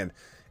just saying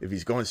if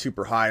he's going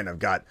super high and I've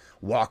got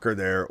Walker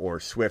there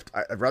or Swift,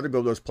 I'd rather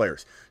go those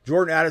players.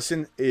 Jordan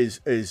Addison is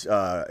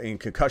in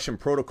concussion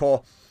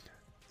protocol.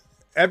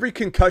 Every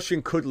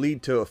concussion could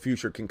lead to a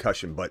future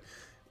concussion, but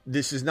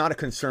this is not a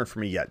concern for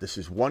me yet. This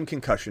is one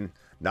concussion,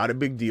 not a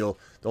big deal.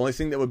 The only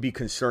thing that would be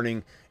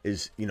concerning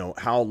is,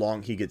 how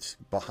long he gets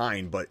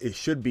behind, but it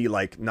should be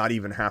like not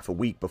even half a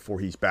week before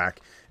he's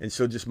back. And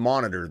so just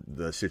monitor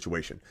the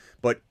situation.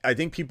 But I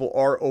think people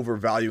are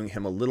overvaluing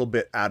him a little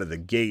bit out of the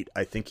gate.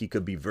 I think he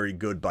could be very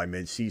good by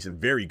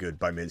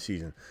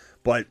midseason,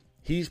 but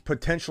he's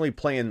potentially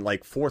playing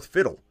like fourth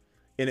fiddle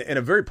in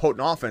a very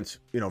potent offense,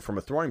 from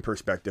a throwing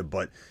perspective.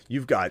 But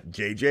you've got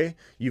JJ,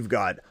 you've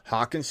got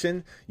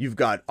Hawkinson, you've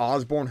got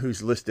Osborne,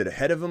 who's listed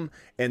ahead of him,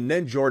 and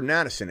then Jordan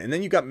Addison. And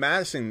then you got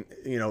Madison,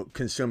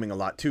 consuming a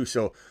lot too.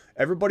 So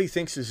everybody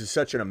thinks this is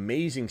such an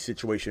amazing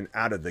situation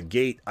out of the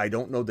gate. I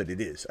don't know that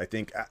it is. I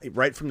think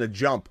right from the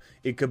jump,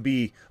 it could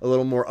be a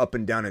little more up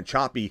and down and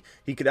choppy.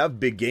 He could have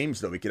big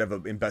games, though. He could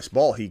have in best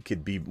ball. He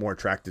could be more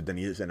attractive than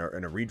he is in a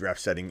redraft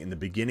setting in the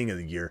beginning of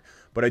the year.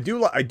 But I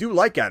do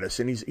like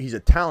Addison. He's a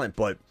talent,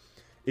 but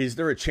is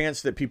there a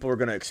chance that people are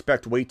going to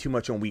expect way too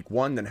much on week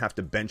 1, then have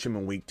to bench him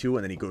in week 2,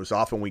 and then he goes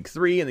off in week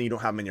 3, and then you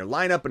don't have him in your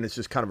lineup, and it's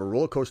just kind of a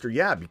roller coaster?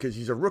 Yeah, because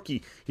he's a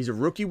rookie. He's a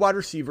rookie wide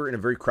receiver in a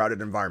very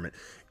crowded environment.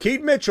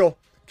 Keaton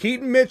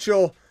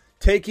Mitchell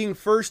taking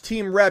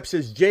first-team reps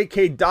as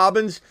J.K.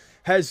 Dobbins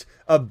has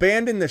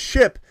abandoned the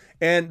ship,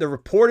 and the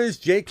report is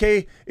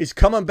J.K. is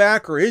coming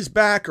back or is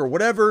back or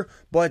whatever,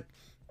 but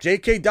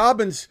J.K.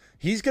 Dobbins,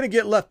 he's going to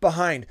get left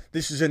behind.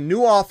 This is a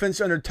new offense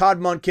under Todd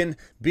Monken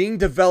being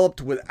developed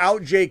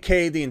without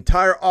J.K. the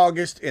entire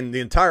August and the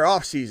entire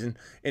offseason.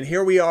 And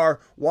here we are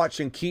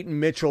watching Keaton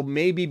Mitchell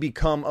maybe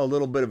become a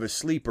little bit of a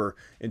sleeper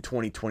in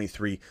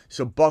 2023.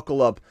 So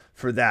buckle up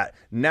for that.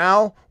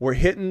 Now we're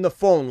hitting the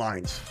phone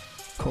lines.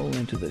 Call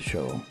into the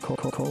show.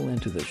 Call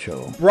into the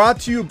show. Brought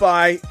to you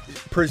by,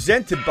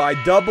 presented by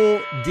Double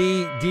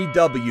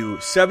DDW.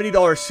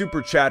 $70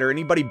 super chatter.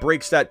 Anybody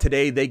breaks that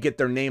today, they get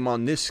their name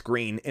on this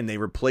screen and they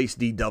replace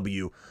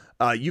DW.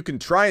 You can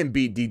try and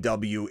beat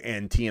DW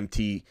and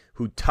TMT,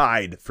 who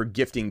tied for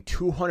gifting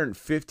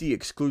 250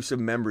 exclusive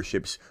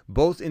memberships,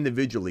 both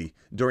individually,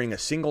 during a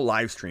single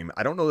live stream.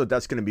 I don't know that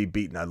that's going to be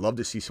beaten. I'd love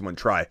to see someone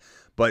try.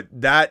 But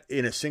that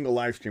in a single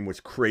live stream was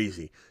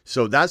crazy.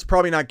 So that's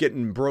probably not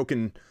getting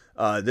broken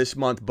this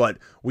month, but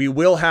we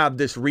will have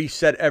this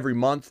reset every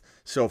month.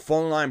 So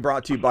phone line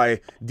brought to you by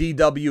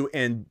DW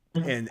and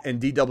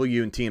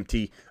DW and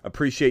TMT.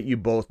 Appreciate you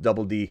both,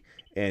 Double D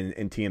and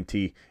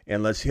TMT.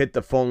 And let's hit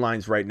the phone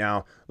lines right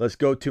now. Let's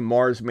go to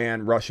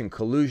Marsman Russian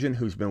Collusion,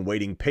 who's been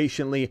waiting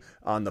patiently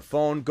on the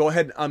phone. Go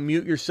ahead and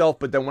unmute yourself,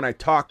 but then when I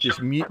talk,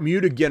 just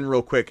mute again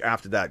real quick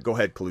after that. Go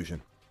ahead,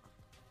 Collusion.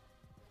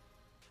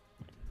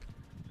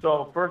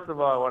 So first of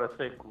all, I want to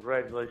say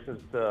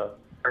congratulations to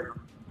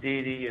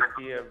DD and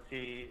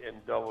TMT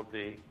and Double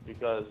D,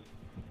 because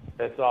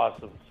that's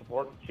awesome.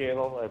 Support the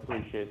channel. I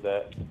appreciate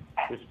that.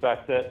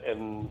 Respect it.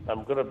 And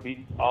I'm going to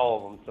beat all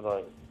of them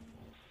tonight.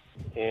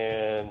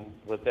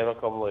 But that'll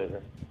come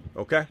later.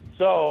 Okay.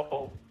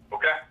 So,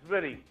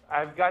 Smitty,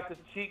 I've got the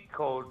cheat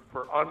code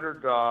for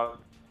Underdog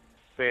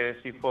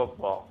Fantasy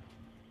Football.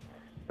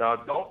 Now,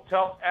 don't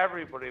tell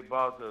everybody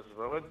about this,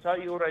 but I'm going to tell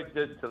you what I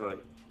did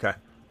tonight. Okay.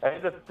 I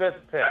had the 5th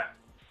pick.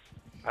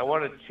 I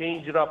want to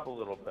change it up a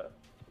little bit.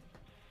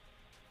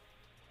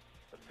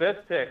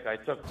 5th pick, I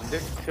took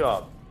Nick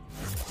Chubb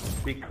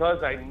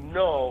because I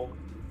know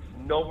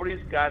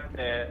nobody's got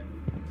that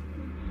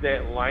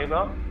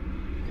lineup,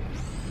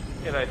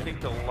 and I think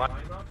the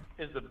lineup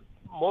is the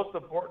most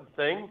important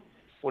thing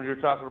when you're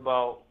talking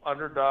about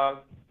underdog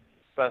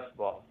best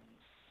ball.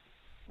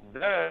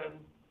 Then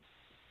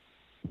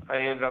I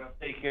ended up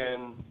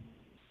taking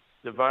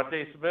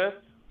Davante Smith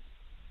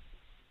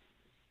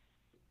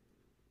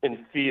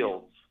and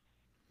Fields.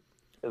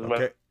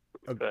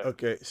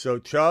 Okay. So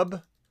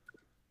Chubb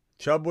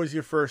was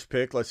your first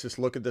pick. Let's just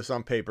look at this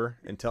on paper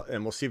and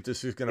we'll see if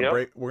this is going to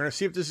break. We're going to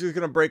see if this is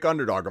going to break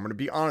underdog. I'm going to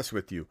be honest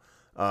with you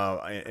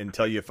and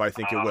tell you if I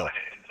think it will.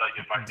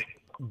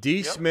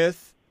 D.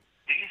 Smith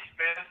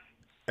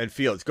and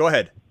Fields. Go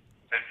ahead.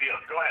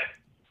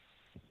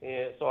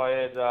 And so I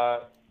had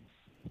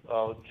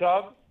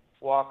Chubb,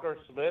 Walker,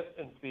 Smith,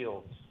 and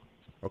Fields.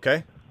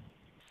 Okay.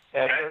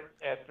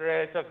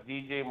 After I took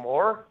DJ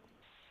Moore,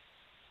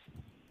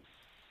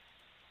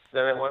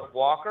 then I went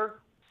Walker.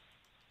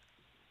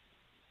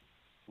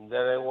 Then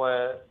I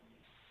went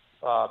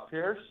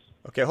Pierce.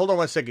 Okay, hold on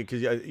 1 second,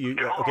 because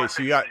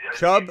so you got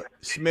Chubb,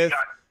 Smith,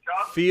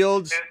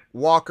 Fields,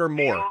 Walker,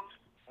 Moore.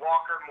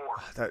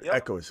 That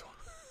echoes.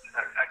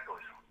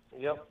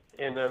 Yep,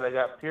 and then I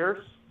got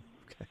Pierce.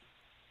 Okay.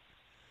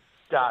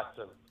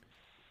 Dotson.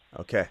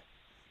 Okay,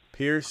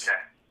 Pierce.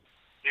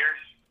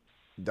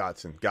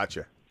 Dotson.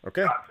 Gotcha.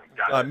 Okay.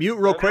 Mute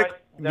real quick.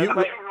 Yep,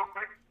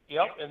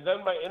 and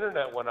then my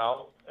internet went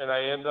out, and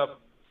I ended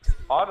up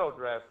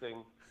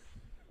auto-drafting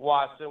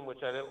Watson, which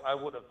I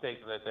would have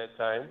taken at that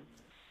time.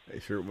 Are you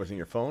sure it wasn't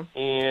your phone?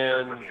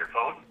 And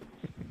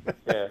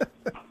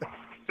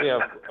yeah,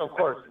 of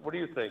course. What do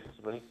you think,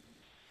 Smitty?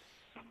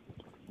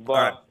 But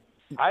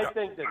right. I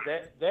think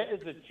that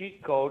is a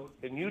cheat code,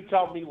 and you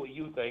tell me what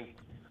you think.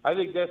 I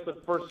think that's the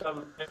first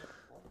time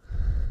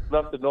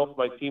enough to know if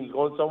my team's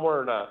going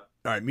somewhere or not.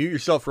 All right, mute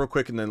yourself real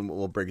quick, and then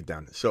we'll break it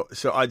down. So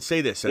I'd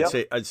say this.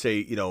 I'd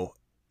say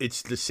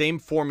it's the same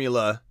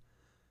formula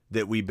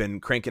that we've been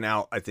cranking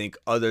out, I think,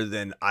 other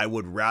than I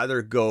would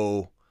rather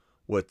go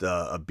with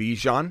a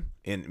Bijan,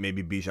 and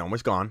maybe Bijan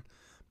was gone,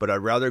 but I'd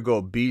rather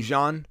go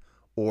Bijan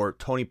or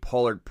Tony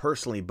Pollard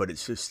personally, but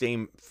it's the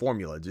same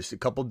formula, just a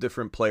couple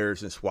different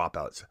players and swap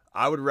outs.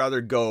 I would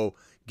rather go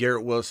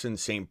Garrett Wilson,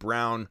 St.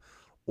 Brown,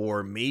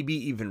 or maybe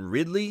even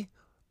Ridley,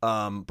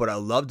 but I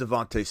love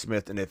Davante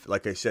Smith, and if,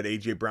 like I said,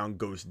 A.J. Brown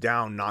goes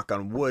down, knock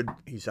on wood,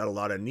 he's had a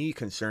lot of knee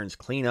concerns,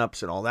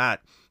 cleanups, and all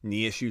that.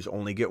 Knee issues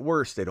only get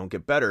worse. They don't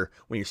get better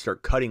when you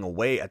start cutting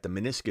away at the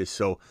meniscus.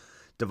 So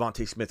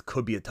Devontae Smith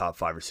could be a top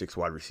 5 or 6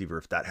 wide receiver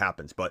if that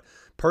happens. But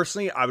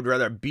personally, I would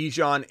rather have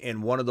Bijan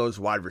in one of those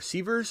wide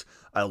receivers.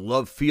 I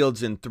love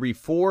Fields in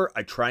 3-4.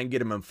 I try and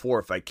get him in 4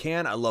 if I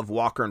can. I love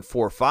Walker in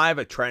 4-5.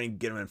 I try and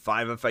get him in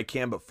 5 if I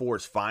can, but 4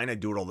 is fine. I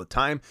do it all the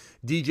time.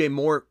 DJ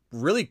Moore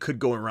really could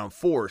go in round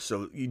 4,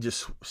 so you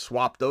just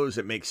swap those.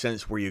 It makes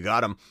sense where you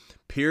got him.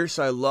 Pierce,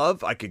 I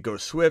love. I could go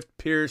Swift,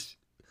 Pierce,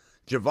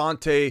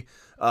 Javonte,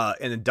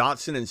 and then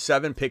Dotson in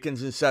 7,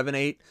 Pickens in 7,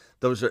 8.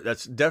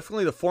 That's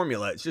definitely the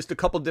formula. It's just a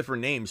couple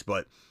different names,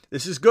 but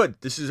this is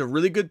good. This is a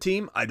really good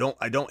team. I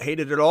don't hate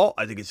it at all.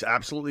 I think it's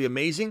absolutely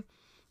amazing.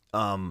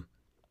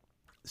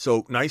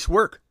 So nice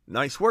work.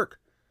 Nice work.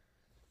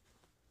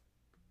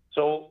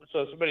 So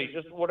Smitty,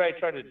 just what I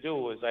tried to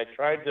do is I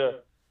tried to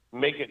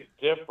make it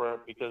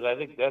different because I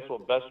think that's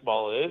what best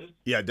ball is.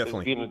 Yeah,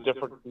 definitely. Being a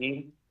different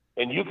team.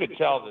 And you could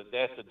tell that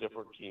that's a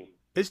different team.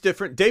 It's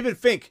different. David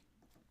Fink.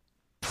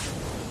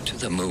 To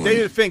the moon.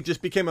 David Fink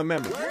just became a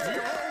member.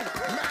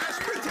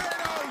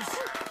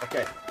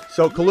 Okay.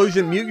 So,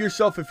 Collusion, mute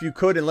yourself if you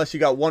could, unless you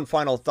got one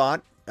final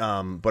thought.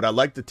 But I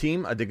like the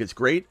team. I think it's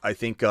great. I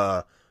think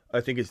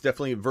it's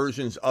definitely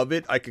versions of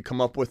it I could come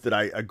up with that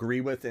I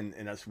agree with, and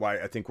that's why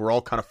I think we're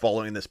all kind of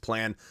following this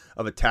plan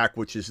of attack,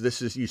 which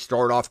is you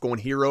start off going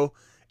hero,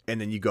 and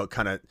then you go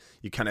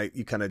you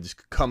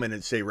just come in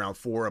and say round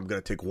 4, I'm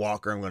going to take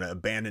Walker, I'm going to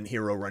abandon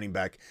hero running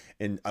back,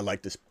 and I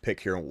like this pick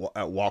here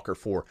at Walker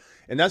 4.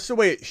 And that's the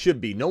way it should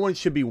be. No one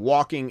should be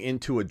walking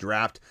into a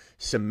draft,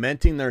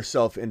 cementing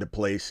themselves into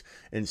place,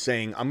 and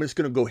saying, I'm just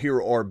going to go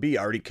hero RB.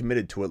 I already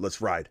committed to it.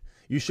 Let's ride.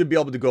 You should be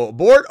able to go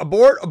abort.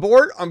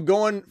 I'm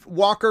going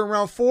Walker in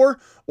round 4.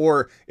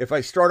 Or if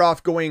I start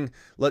off going,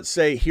 let's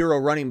say, hero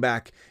running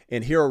back,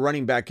 and hero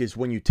running back is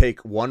when you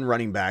take one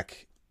running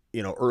back,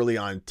 early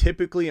on,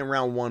 typically in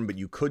round 1, but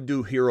you could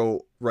do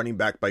hero running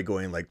back by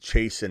going like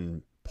Chase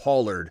and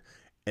Pollard,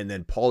 and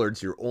then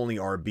Pollard's your only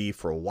RB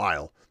for a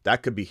while.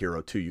 That could be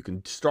hero 2. You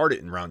can start it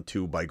in round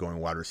 2 by going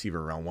wide receiver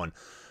in round 1.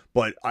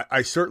 But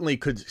I certainly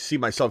could see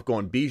myself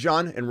going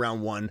Bijan in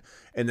round 1,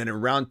 and then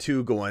in round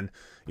 2 going,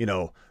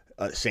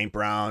 St.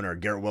 Brown or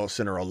Garrett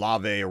Wilson or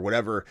Olave or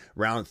whatever.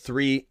 Round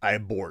 3, I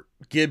abort.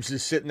 Gibbs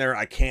is sitting there.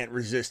 I can't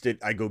resist it.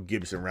 I go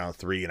Gibbs in round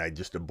 3, and I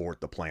just abort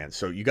the plan.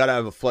 So you got to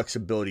have a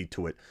flexibility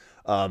to it.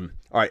 All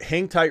right,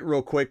 hang tight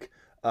real quick.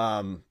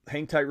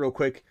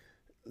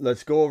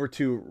 Let's go over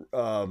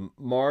to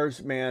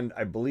Marsman.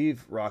 I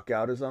believe Rock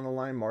Out is on the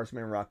line.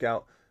 Marsman Rock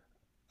Out.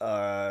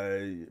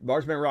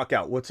 Marsman Rock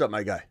Out. What's up,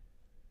 my guy?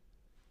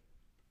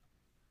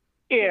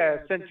 Yeah,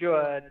 I sent you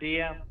a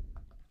DM.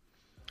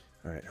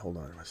 All right, hold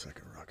on a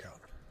second, Rock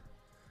Out.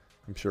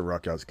 I'm sure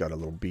Rock Out's got a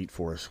little beat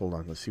for us. Hold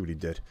on, let's see what he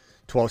did.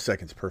 12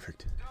 seconds,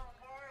 perfect. Don't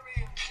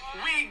worry,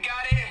 we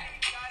got it.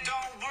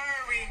 Don't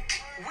worry,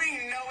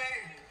 we know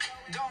it.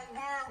 Don't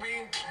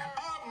worry,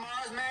 our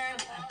Mars man,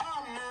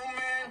 our moon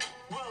man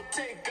will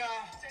take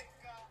off.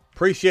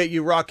 Appreciate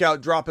you, Rock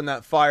Out, dropping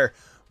that fire.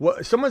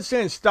 Someone's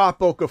saying stop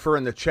Okafor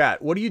in the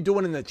chat. What are you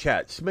doing in the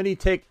chat? Smitty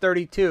take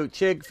 32.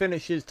 Chig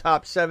finishes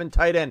top 7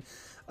 tight end.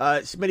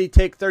 Smitty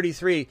take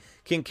 33.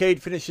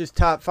 Kincaid finishes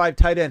top 5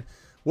 tight end.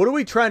 What are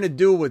we trying to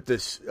do with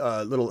this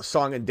little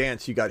song and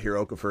dance you got here,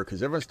 Okafor?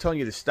 Because everyone's telling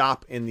you to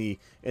stop in the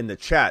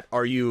chat.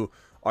 Are you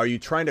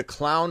trying to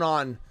clown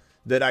on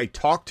that I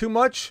talk too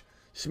much?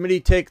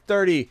 Smitty take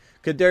 30.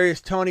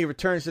 Kadarius Toney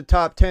returns to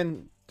top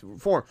 10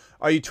 form.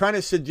 Are you trying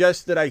to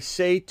suggest that I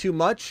say too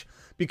much?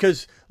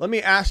 Because let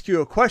me ask you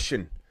a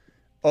question,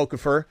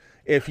 Okafor.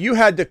 If you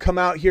had to come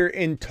out here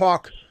and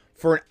talk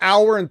for an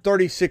hour and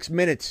 36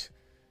 minutes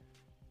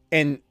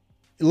and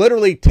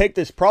literally take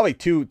this probably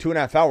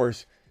 2.5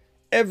 hours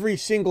every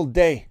single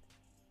day,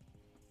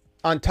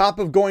 on top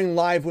of going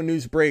live when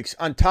news breaks,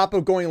 on top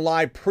of going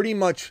live pretty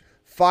much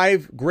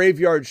 5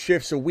 graveyard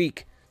shifts a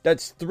week,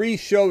 that's 3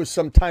 shows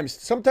sometimes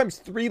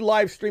 3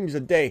 live streams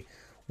a day.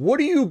 What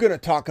are you going to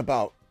talk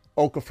about,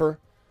 Okafor?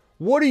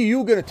 What are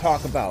you going to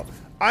talk about?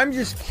 I'm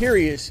just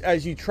curious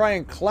as you try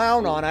and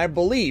clown on, I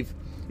believe,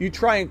 you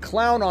try and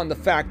clown on the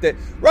fact that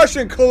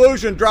Russian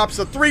collusion drops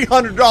a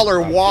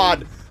 $300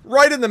 wad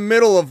right in the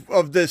middle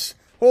of this.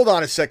 Hold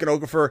on a second,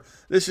 Okafor.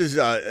 This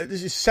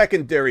is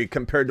secondary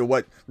compared to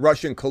what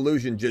Russian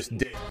collusion just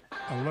did.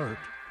 Alert.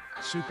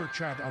 Super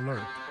chat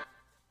alert.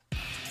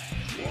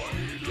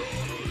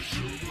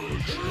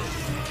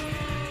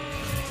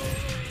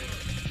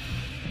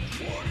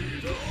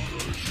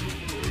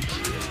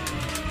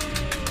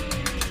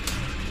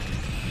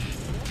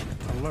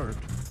 Alert.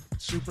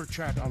 Super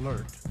chat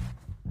alert.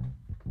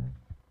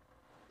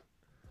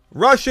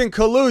 Russian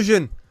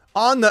collusion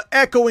on the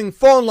echoing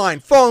phone line.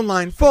 Did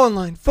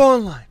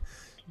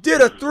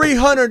a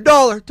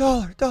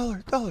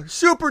 $300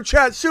 super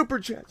chat.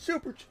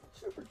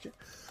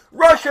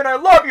 Russian, I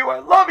love you,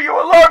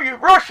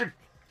 Russian.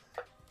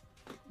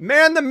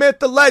 Man, the myth,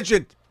 the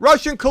legend.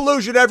 Russian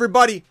collusion,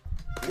 everybody.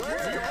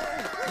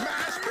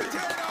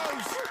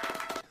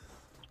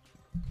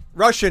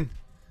 Russian,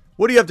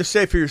 what do you have to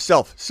say for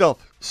yourself?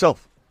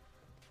 Self.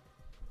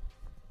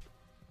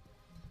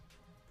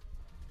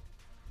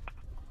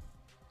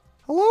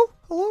 Hello?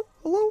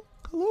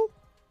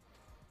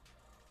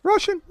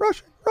 Russian.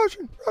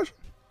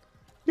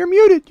 You're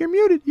muted.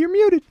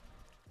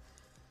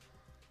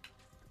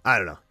 I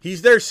don't know.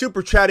 He's there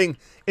super chatting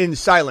in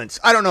silence.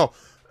 I don't know.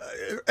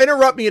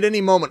 Interrupt me at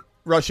any moment,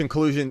 Russian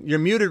Collusion. You're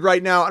muted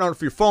right now. I don't know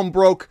if your phone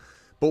broke,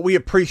 but we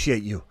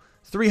appreciate you.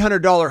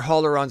 $300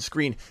 hauler on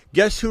screen.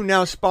 Guess who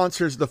now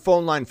sponsors the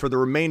phone line for the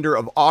remainder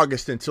of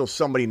August until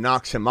somebody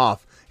knocks him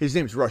off? His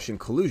name's Russian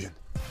Collusion.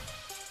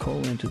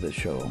 Call into the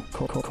show.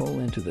 Call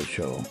into the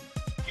show.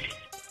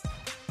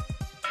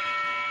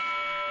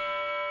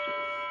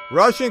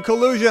 Russian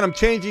Collusion, I'm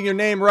changing your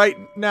name right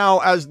now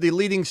as the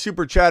leading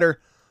super chatter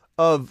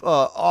of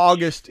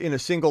August in a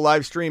single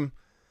live stream.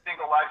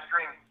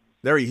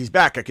 There he's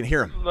back. I can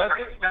hear him.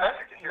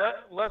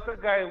 Let the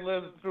guy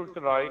live through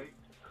tonight.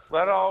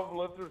 Let all of them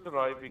live through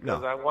tonight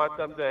because I want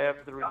them to have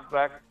the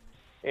respect,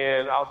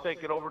 and I'll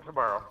take it over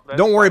tomorrow.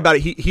 Don't worry about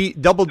it. He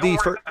Double D.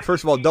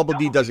 First of all, Double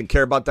D doesn't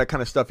care about that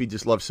kind of stuff. He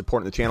just loves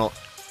supporting the channel.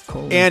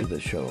 And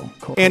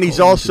he's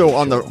also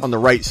on the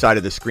right side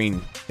of the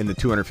screen in the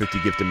 250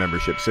 gifted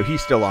membership, so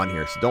he's still on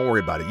here. So don't worry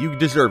about it. You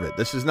deserve it.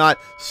 This is not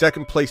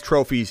second place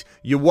trophies.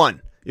 You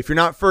won. If you're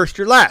not first,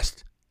 you're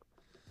last.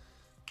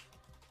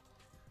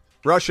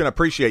 Russian,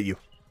 appreciate you.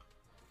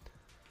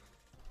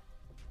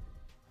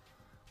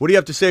 What do you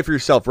have to say for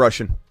yourself,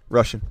 Russian?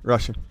 Did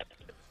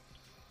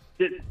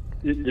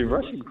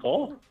Russian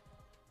call?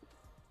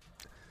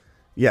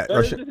 Yeah,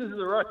 Russian. This is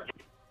the Russian.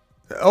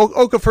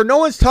 Okafor, no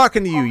one's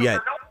talking to you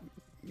yet.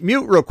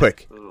 Mute real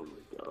quick. Oh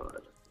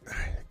my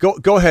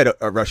God. Go ahead,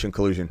 Russian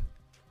Collusion.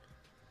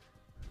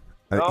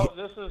 No,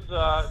 this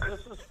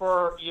is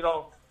for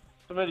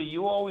Smitty.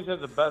 You always have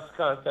the best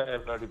content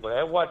of everybody.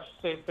 I watch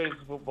St. Faith's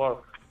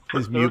football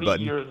for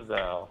 30 years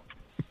now,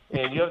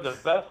 and you have the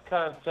best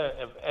content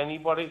of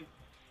anybody.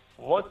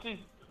 Once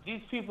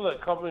these people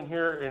that come in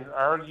here and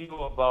argue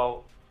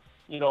about,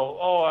 you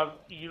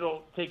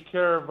don't take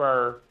care of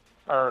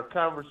our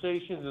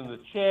conversations in the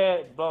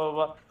chat, blah,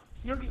 blah, blah.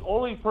 You're the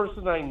only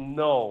person I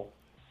know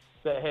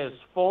that has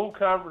phone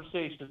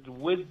conversations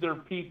with their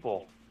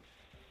people.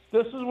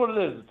 This is what it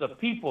is. It's a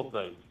people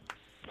thing.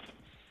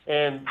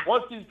 And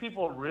once these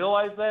people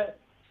realize that,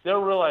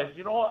 they'll realize,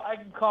 you know what, I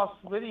can call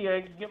Smitty,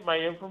 I can get my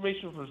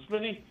information from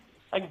Smitty,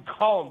 I can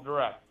call him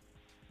direct.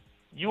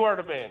 You are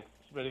the man,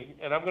 Smitty.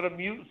 And I'm going to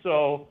mute,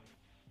 so...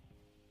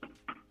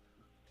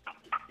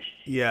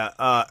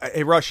 Yeah.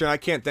 Hey, Russian, I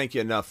can't thank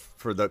you enough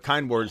for the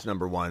kind words,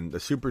 number one,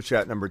 the super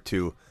chat, number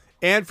two,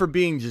 and for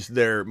being just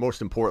there,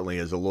 most importantly,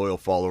 as a loyal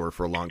follower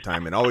for a long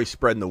time and always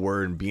spreading the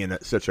word and being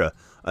such an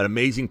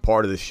amazing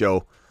part of the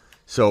show.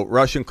 So,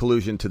 Russian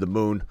Collusion to the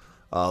moon.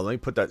 Let me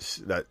put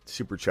that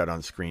super chat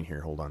on screen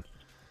here. Hold on.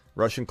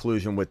 Russian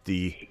Collusion with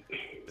the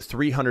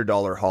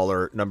 $300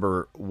 hauler,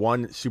 number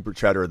one super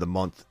chatter of the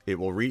month. It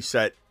will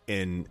reset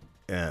in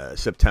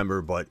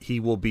September, but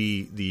he will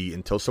be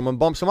until someone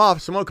bumps him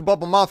off. Someone could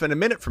bump him off in a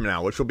minute from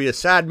now, which will be a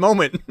sad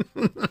moment.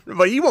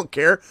 But he won't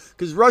care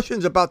because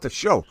Russian's about the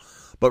show.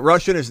 But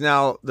Russian is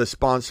now the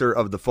sponsor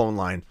of the phone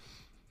line.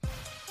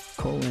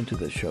 Call into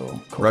the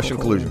show. Russian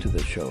Collusion. Into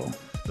the show.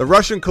 The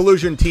Russian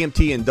Collusion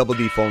TMT and Double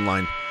D phone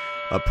line.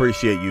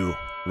 Appreciate you,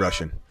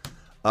 Russian.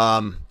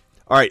 All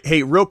right.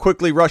 Hey, real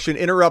quickly, Russian,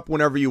 interrupt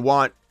whenever you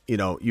want.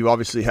 You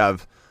obviously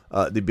have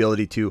the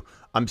ability to.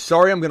 I'm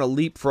sorry, I'm going to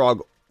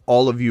leapfrog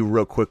all of you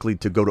real quickly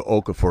to go to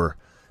Okafor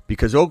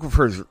because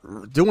Okafor's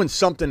doing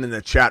something in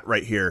the chat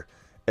right here.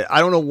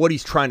 I don't know what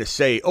he's trying to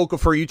say.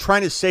 Okafor, are you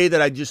trying to say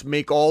that I just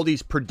make all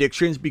these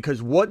predictions?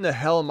 Because what in the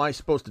hell am I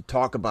supposed to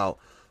talk about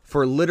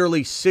for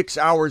literally 6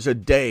 hours a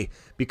day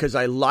because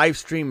I live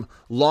stream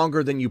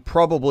longer than you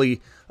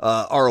probably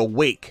are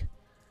awake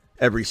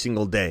every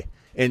single day?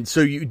 And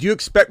so do you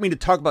expect me to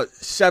talk about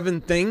 7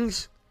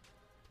 things?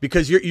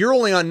 Because you're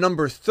only on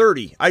number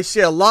 30. I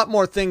say a lot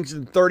more things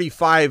than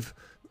 35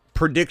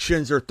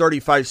 predictions or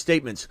 35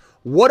 statements.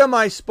 What am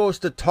I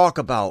supposed to talk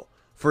about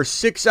for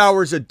 6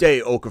 hours a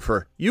day,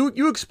 Okafor?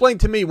 You explain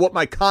to me what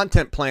my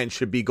content plan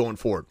should be going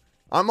forward.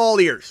 I'm all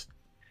ears.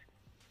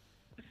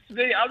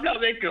 I'm not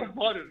making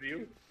fun of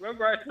you.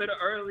 Remember I said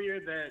earlier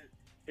that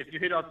if you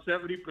hit on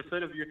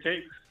 70% of your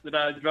takes, that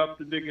I dropped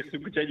the biggest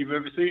super chat you've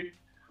ever seen?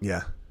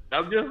 Yeah.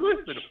 I'm just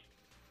listening.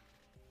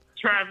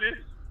 Travis.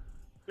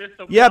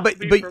 Yeah, but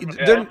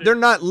they're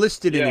not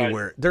listed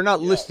anywhere. They're not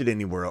listed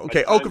anywhere.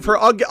 Okay, Okafor,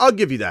 I'll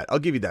give you that.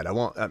 I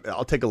won't.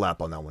 I'll take a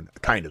lap on that one,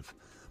 kind of.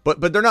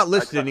 But they're not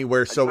listed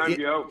anywhere. So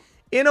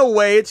in a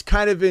way, it's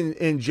kind of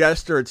in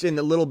jest or it's in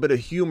a little bit of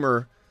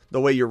humor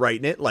the way you're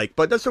writing it.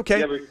 But that's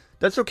okay. Yeah,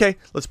 that's okay.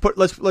 Let's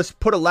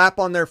put a lap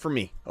on there for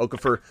me,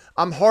 Okafor.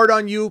 I'm hard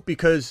on you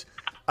because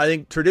I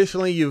think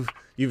traditionally you've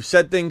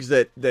said things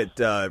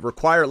that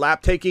require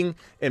lap taking,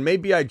 and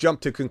maybe I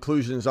jumped to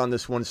conclusions on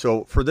this one.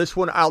 So for this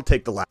one, I'll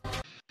take the lap.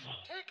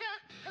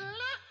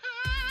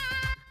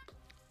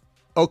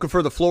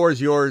 Okafor, the floor is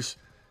yours.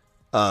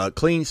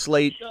 Clean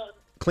slate,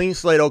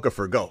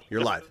 Okafor. Go.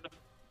 You're live.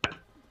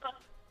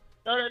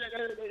 That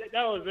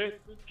was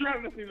it.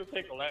 Travis needs to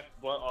take a lap,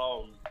 but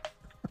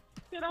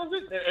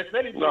if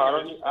anything,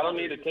 I don't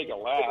need to take a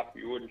lap.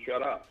 You wouldn't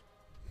shut up.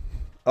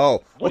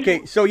 Oh,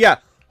 okay. So yeah.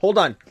 Hold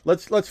on.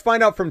 Let's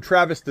find out from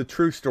Travis the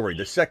true story,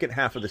 the second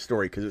half of the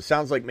story, because it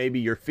sounds like maybe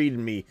you're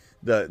feeding me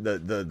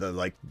the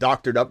like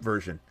doctored up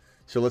version.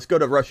 So let's go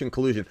to Russian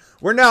collusion.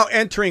 We're now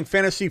entering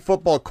fantasy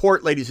football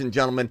court, ladies and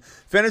gentlemen.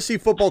 Fantasy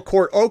football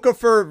court.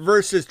 Okafor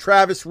versus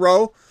Travis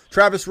Rowe.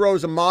 Travis Rowe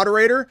is a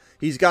moderator.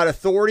 He's got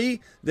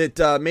authority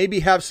that maybe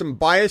have some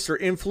bias or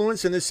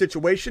influence in this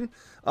situation.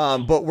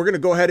 But we're going to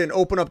go ahead and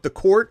open up the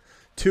court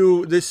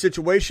to this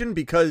situation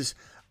because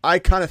I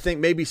kind of think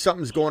maybe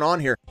something's going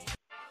on here.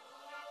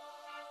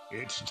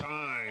 It's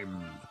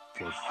time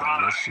for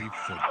fantasy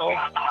football.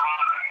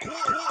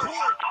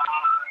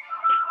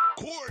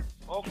 Court.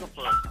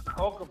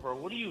 Okafor,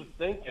 what are you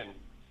thinking?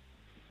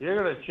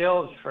 You're going to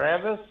challenge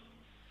Travis?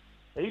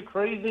 Are you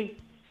crazy?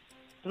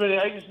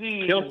 I just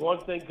need you to do one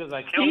thing because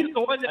I can't. He's the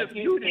one that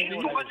muted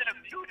me.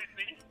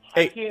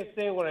 I can't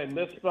stand when I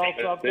misspell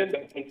something.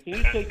 Can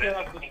you take that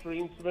off the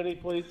screen, Smitty,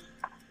 please?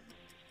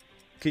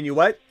 Can you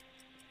what?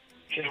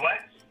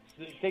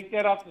 Take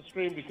that off the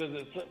screen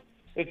because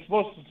it's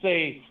supposed to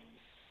say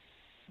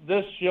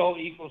this show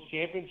equals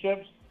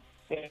championships.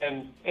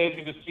 And as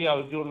you can see, I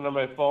was doing it on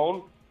my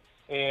phone,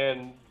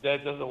 and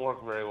that doesn't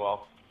work very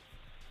well.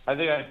 I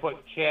think I put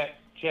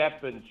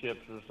Chapman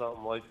chips or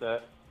something like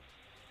that.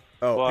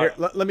 Oh, but,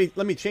 here, let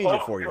me change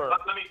it for you. Let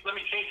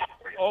me change it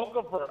for you.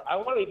 Okafor, I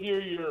want to hear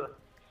your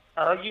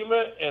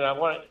argument, and I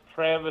want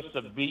Travis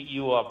to beat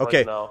you up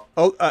right now.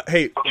 Oh,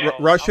 hey,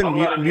 Russian,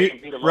 mute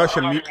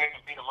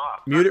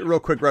it real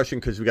quick, Russian,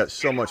 because we got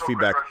so much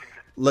feedback.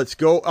 Let's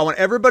go. I want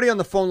everybody on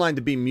the phone line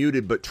to be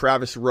muted, but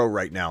Travis Rowe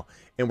right now,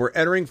 and we're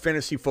entering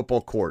fantasy football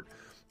court.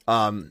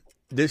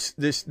 This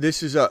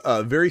is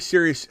a very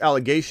serious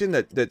allegation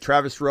that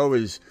Travis Rowe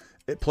is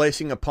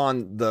placing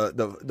upon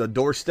the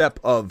doorstep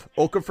of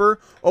Okafor.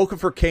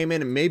 Okafor came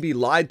in and maybe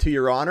lied to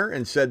your honor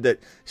and said that,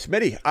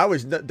 Smitty, I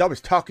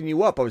was talking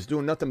you up. I was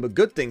doing nothing but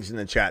good things in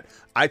the chat.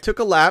 I took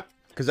a lap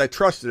because I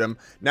trusted him.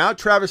 Now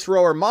Travis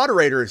Rowe, our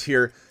moderator, is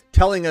here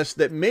telling us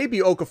that maybe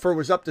Okafor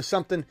was up to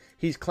something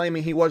he's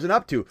claiming he wasn't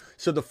up to.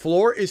 So the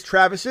floor is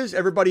Travis's.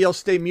 Everybody else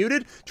stay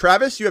muted.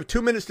 Travis, you have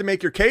 2 minutes to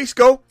make your case.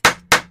 Go.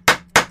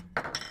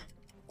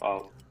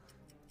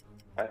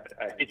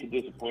 I hate to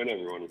disappoint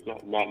everyone. It's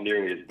not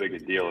nearly as big a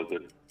deal as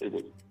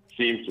it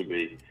seems to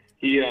be.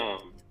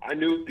 I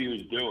knew what he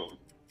was doing,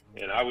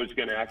 and I was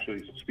going to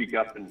actually speak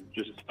up and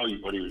just tell you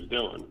what he was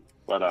doing.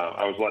 But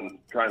I was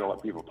trying to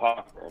let people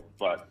talk for him.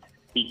 But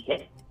he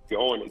kept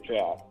going in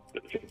chat. The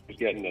chat was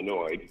getting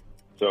annoyed.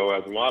 So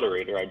as a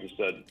moderator, I just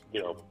said,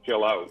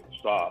 chill out,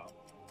 stop.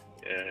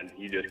 And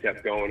he just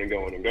kept going and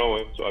going and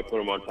going. So I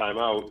put him on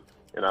timeout,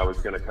 and I was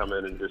going to come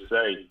in and just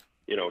say,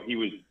 he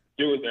was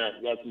doing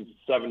that. That's his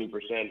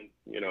 70%,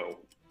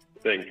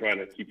 thing, trying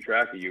to keep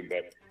track of you.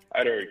 But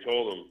I'd already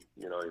told him,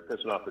 you're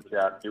pissing off the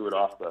chat, do it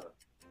off the,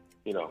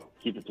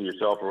 keep it to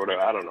yourself or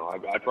whatever. I don't know.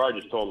 I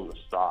probably just told him to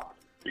stop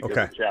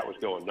because the chat was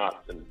going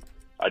nuts. And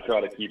I try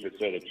to keep it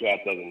so the chat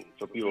doesn't,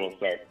 so people don't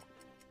start.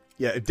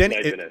 Yeah,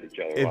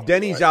 if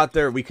Denny's out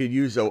there, we could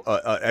use a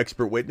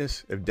expert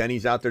witness. If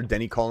Denny's out there,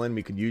 Denny, call in.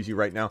 We could use you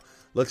right now.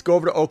 Let's go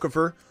over to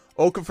Okafor.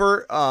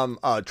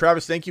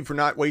 Travis, thank you for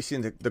not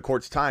wasting the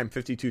court's time.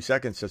 52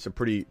 seconds. That's a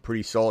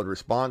pretty solid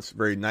response.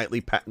 Very nicely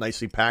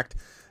packed.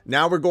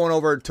 Now we're going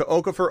over to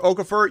Okafor.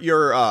 Okafor,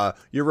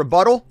 your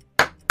rebuttal.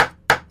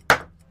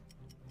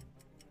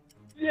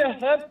 Yeah,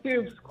 that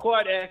seems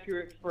quite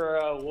accurate for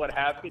what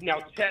happened. Now,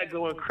 chat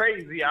going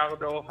crazy. I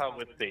don't know if I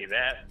would say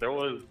that.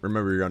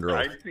 Remember, you're under oath.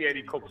 I didn't see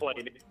any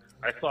complaining.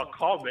 I saw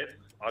comments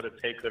on the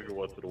takes every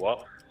once in a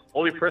while.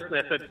 Only person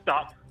that said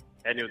stop,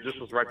 and this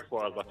was right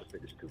before I was about to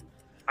finish too.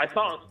 I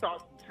saw a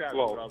stop from Travis,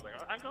 and I was like,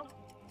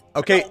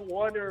 I got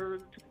one or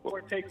two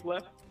more takes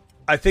left.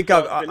 I think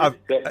I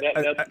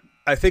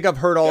think I've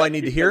heard all I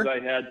need to hear.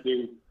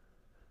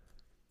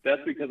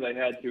 That's because I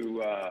had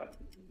to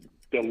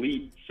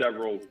delete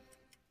several.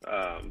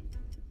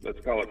 Let's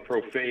call it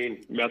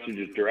profane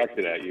messages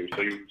directed at you,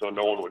 so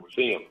no one would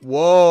see them.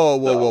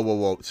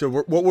 Whoa! So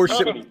what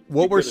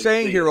we're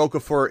saying here,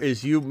 Okafor,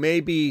 is you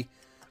maybe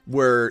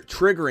were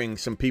triggering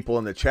some people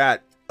in the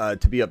chat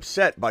to be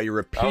upset by your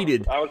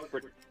repeated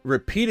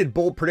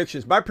bold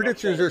predictions. My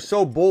predictions are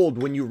so bold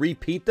when you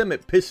repeat them,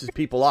 it pisses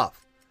people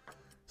off.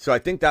 So I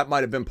think that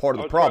might have been part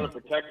of the problem. I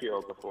was trying to protect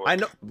you, Okafor. I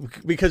know,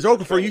 because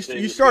Okafor,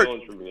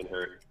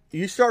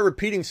 you start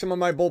repeating some of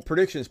my bold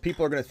predictions,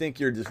 people are going to think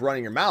you're just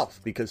running your mouth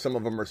because some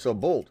of them are so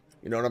bold.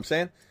 You know what I'm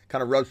saying?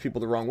 Kind of rubs people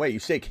the wrong way. You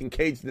say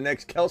Kincaid's the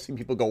next Kelsey,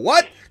 people go,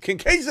 what?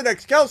 Kincaid's the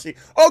next Kelsey?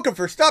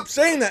 Okafor, stop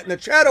saying that in the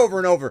chat over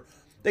and over.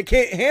 They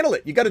can't handle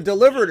it. You got to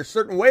deliver it a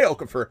certain way,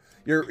 Okafor.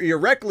 You're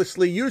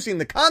recklessly using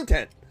the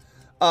content.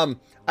 I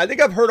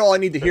think I've heard all I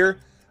need to hear.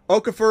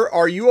 Okafor,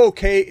 are you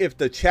okay if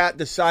the chat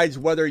decides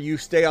whether you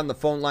stay on the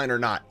phone line or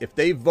not? If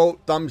they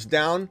vote thumbs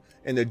down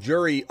and the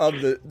jury of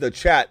the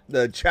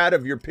chat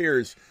of your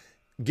peers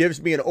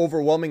gives me an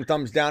overwhelming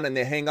thumbs down and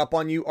they hang up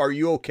on you, are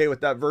you okay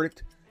with that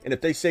verdict? And if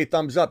they say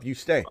thumbs up, you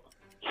stay.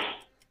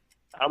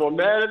 I'm a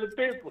man of the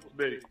people,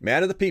 Smitty.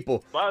 Man of the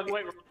people. By the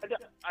way,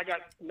 I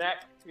got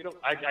snacks.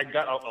 I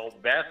got a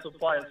vast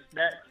supply of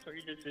snacks. So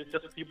it's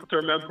just people to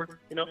remember.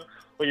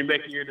 When you're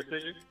making your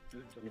decision.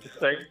 I'm just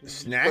saying.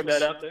 Snacks. Put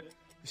that out there.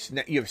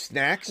 You have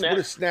snacks? What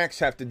does snacks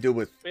have to do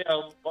with?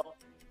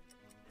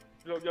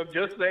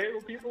 Just saying,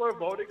 when people are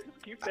voting,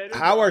 just keep that in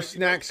How mind. are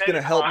snacks going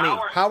to help me?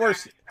 How are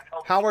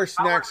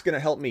snacks going to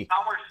help me?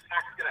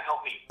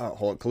 Oh,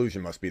 hold on.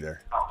 Collusion must be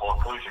there.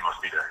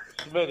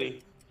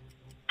 Smitty,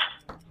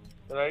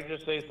 can I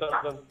just say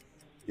something?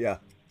 Yeah.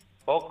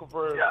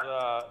 Okafor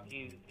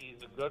is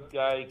he's a good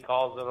guy. He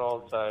calls it all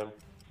the time.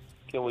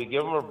 Can we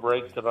give him a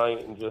break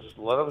tonight and just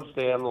let him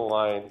stay on the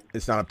line?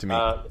 It's not up to me.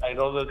 I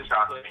know that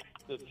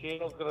the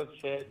channel's going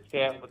to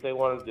chant what they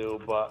want to do,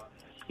 but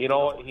you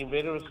know what? He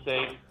made a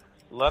mistake.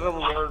 Let him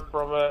learn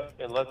from it,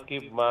 and let's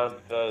keep him on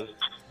because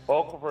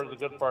Okafor is a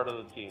good part of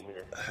the team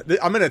here.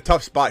 I'm in a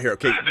tough spot here.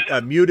 Okay,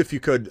 mute if you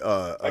could.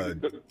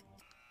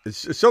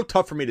 It's so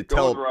tough for me to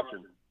tell.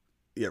 Russian.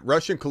 Yeah,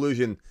 Russian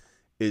Collusion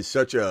is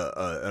such an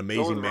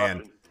amazing man.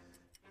 Russian.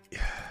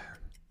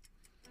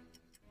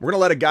 We're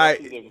gonna let a guy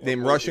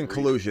named Russian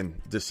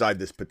Collusion decide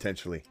this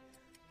potentially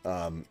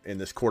in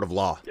this court of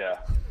law. Yeah.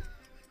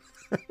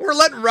 We're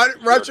letting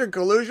Russian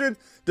Collusion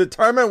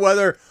determine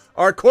whether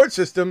our court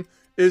system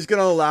is going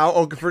to allow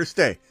Okafor to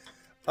stay.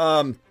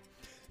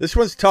 This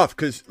one's tough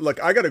because,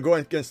 look, I got to go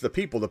against the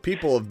people. The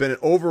people have been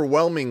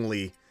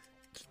overwhelmingly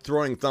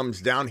throwing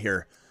thumbs down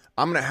here.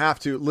 I'm going to have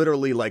to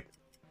literally,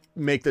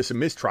 make this a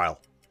mistrial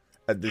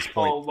at this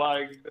point. Oh,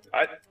 my.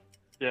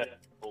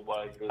 Oh,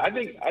 my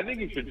goodness. I think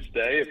he should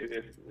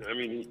stay.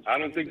 I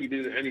don't think he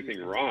did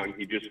anything wrong.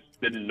 He just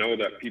didn't know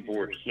that people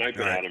were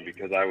sniping at him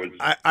because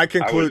I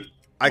conclude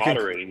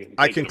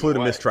a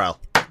mistrial.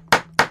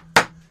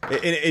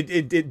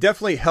 It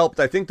definitely helped.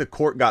 I think the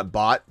court got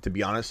bought, to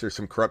be honest. There's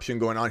some corruption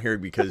going on here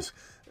because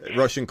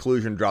Russian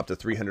Collusion dropped a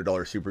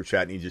 $300 super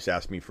chat and he just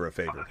asked me for a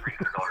favor.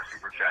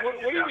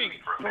 What do you mean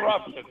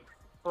corruption?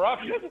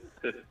 Corruption?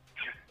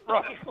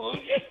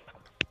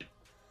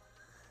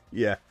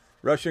 Yeah,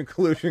 Russian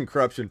Collusion,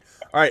 corruption.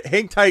 All right,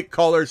 hang tight,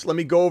 callers. Let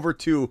me go over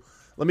to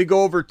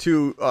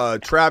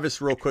Travis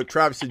real quick.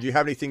 Travis, did you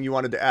have anything you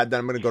wanted to add?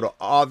 Then I'm going to go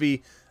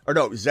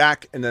to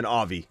Zach, and then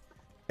Avi,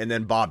 and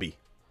then Bobby.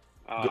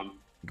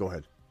 Go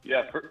ahead.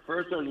 Yeah,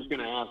 first I'm just going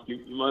to ask,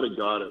 you might have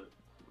got it,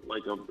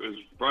 it was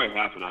probably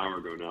half an hour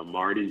ago now.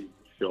 Marty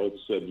Schultz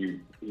said he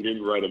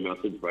didn't write a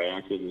message by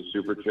accident in the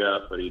super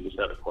chat, but he just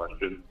had a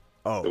question.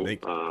 Oh, so,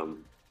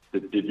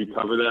 did you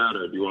cover that,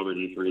 or do you want me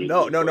to just read it?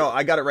 No,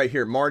 I got it right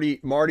here.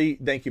 Marty,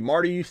 thank you.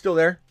 Marty, you still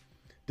there?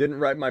 Didn't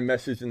write my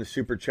message in the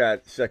super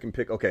chat, second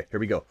pick. Okay, here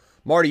we go.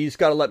 Marty, you just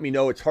got to let me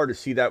know. It's hard to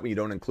see that when you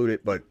don't include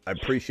it, but I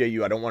appreciate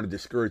you. I don't want to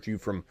discourage you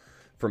from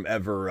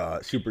ever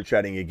super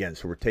chatting again.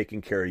 So we're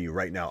taking care of you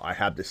right now. I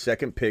have the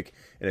second pick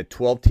in a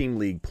 12-team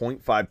league,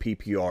 0.5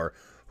 PPR.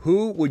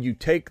 Who would you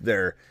take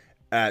there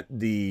at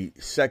the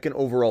second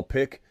overall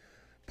pick?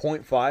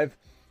 0.5.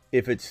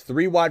 If it's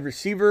 3 wide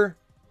receiver,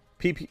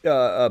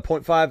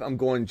 0.5, I'm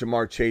going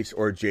Jamar Chase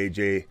or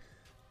JJ.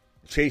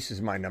 Chase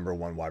is my number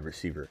 1 wide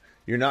receiver.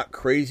 You're not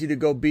crazy to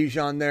go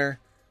Bijan there.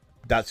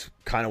 That's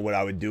kind of what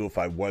I would do if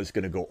I was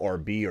going to go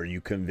RB, or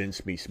you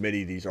convince me,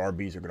 Smitty, these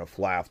RBs are going to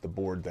fly off the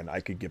board, then I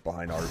could get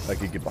behind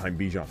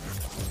Bijan.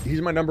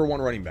 He's my number 1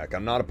 running back.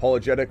 I'm not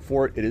apologetic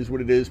for it. It is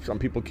what it is. Some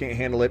people can't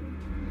handle it.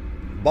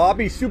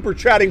 Bobby super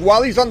chatting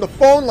while he's on the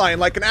phone line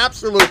like an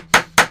absolute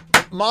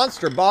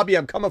monster. Bobby,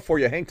 I'm coming for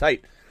you. Hang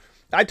tight.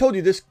 I told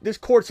you this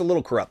court's a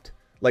little corrupt.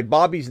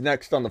 Bobby's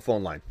next on the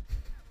phone line.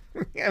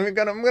 I'm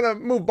gonna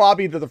move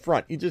Bobby to the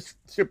front. He just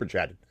super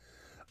chatted.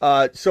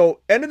 So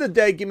end of the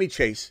day, give me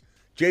Chase.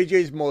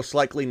 JJ's most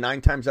likely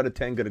 9 times out of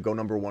 10 going to go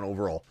number 1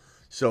 overall.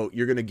 So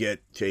you're going to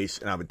get Chase,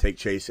 and I would take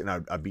Chase, and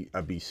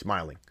I'd be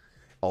smiling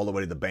all the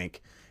way to the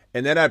bank.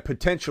 And then I'd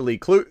potentially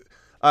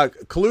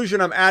Collusion.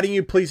 I'm adding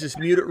you. Please just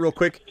mute it real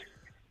quick,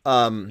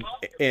 and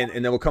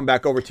then we'll come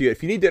back over to you.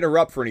 If you need to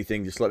interrupt for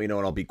anything, just let me know,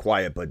 and I'll be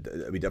quiet. But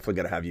we definitely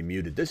got to have you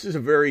muted. This is a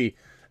very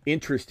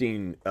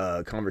interesting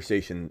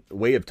conversation.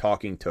 Way of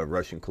talking to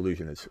Russian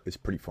Collusion is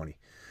pretty funny.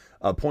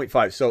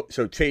 0.5.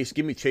 So Chase,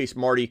 give me Chase.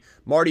 Marty,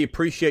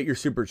 appreciate your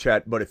super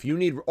chat. But if you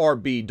need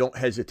RB, don't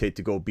hesitate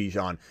to go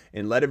Bijan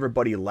and let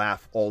everybody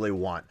laugh all they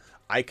want.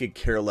 I could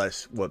care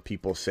less what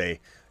people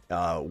say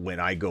when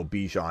I go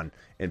Bijan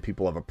and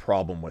people have a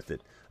problem with it.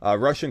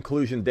 Russian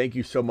Collusion, thank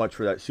you so much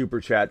for that super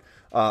chat.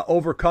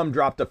 Overcome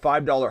dropped a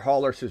 $5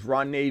 hauler. Says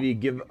Ron Navy,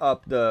 give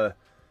up the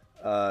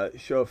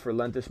show for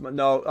Lentis.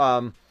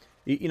 No,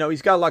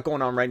 he's got a lot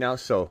going on right now.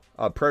 So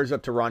prayers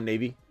up to Ron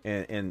Navy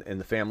and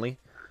the family.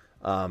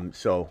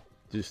 So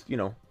just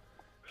drop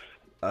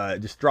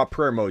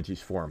prayer emojis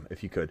for him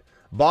if you could.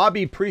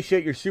 Bobby,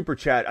 appreciate your super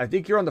chat. I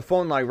think you're on the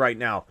phone line right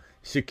now.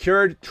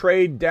 Secured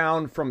trade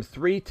down from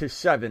 3 to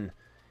 7,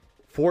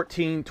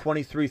 14,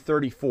 23,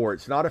 34.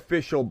 It's not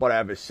official, but I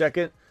have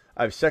second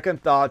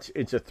thoughts.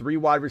 It's a 3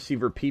 wide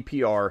receiver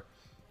PPR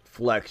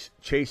flex.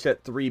 Chase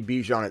at 3,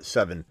 Bijan at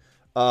 7.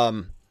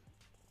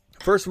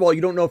 First of all,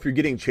 you don't know if you're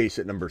getting Chase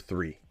at number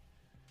 3,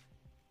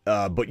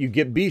 but you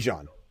get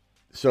Bijan,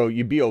 so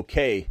you'd be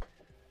okay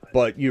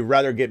but you'd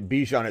rather get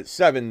Bijan at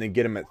 7 than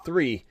get him at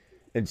 3,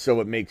 and so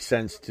it makes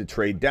sense to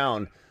trade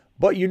down.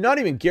 But you're not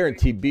even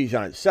guaranteed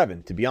Bijan at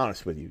 7, to be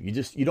honest with you.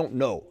 You don't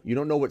know. You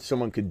don't know what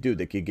someone could do.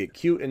 They could get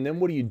cute, and then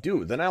what do you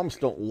do? Then I almost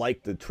don't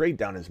like the trade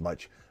down as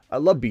much. I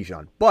love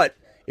Bijan, but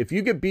if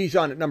you get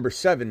Bijan at number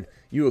 7,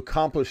 you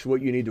accomplish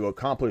what you need to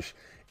accomplish,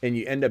 and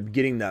you end up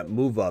getting that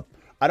move up.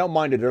 I don't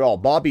mind it at all.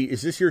 Bobby,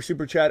 is this your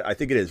super chat? I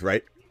think it is,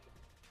 right?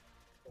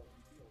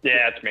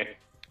 Yeah, it's me.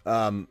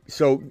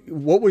 So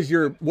what was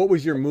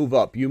your move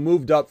up? You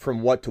moved up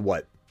from what to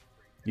what?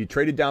 You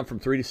traded down from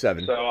 3 to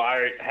 7. So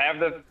I have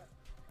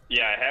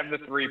the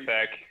 3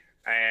 pick,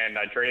 and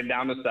I traded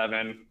down to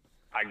 7.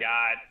 I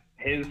got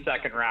his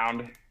second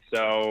round,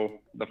 so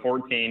the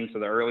 14, so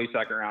the early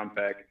second round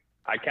pick.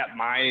 I kept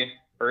my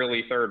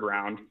early third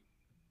round,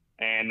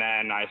 and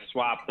then I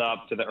swapped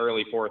up to the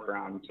early fourth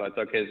round. So I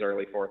took his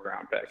early fourth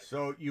round pick.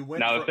 So you went.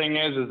 Now the thing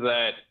is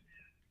that.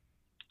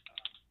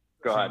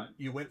 Go ahead.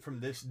 You went from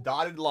this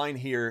dotted line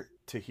here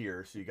to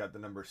here, so you got the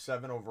number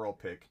 7 overall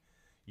pick.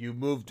 You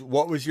moved.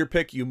 What was your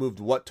pick? You moved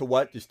what to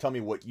what? Just tell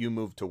me what you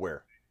moved to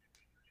where.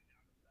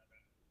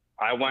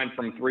 I went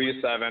from 3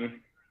 to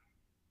 7.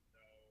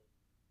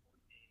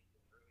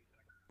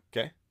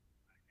 Okay.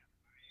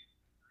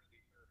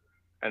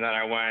 And then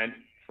I went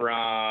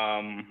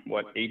from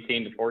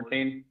 18 to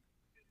 14.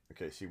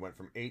 Okay, so you went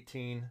from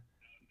 18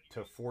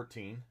 to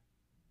 14.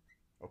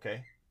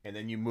 Okay, and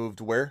then you moved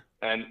where?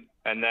 And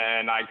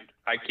then I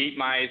keep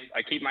my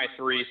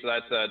 3, so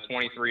that's a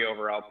 23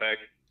 overall pick.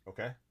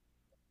 Okay.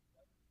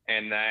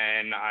 And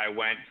then I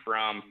went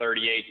from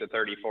 38 to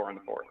 34 in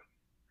the fourth.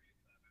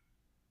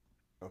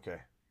 Okay. And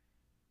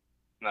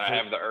then I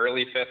have the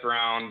early 5th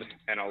round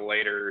and a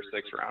later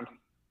 6th round.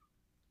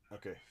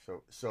 Okay,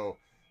 so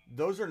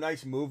those are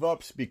nice move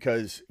ups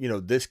because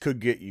this could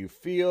get you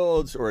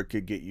Fields, or it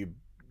could get you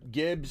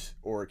Gibbs,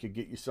 or it could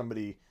get you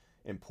somebody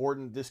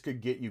important. This could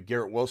get you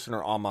Garrett Wilson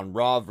or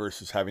Amon-Ra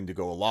versus having to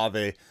go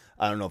Olave.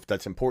 I don't know if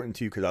that's important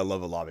to you because I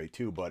love Olave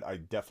too, but I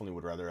definitely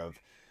would rather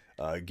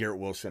have Garrett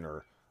Wilson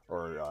or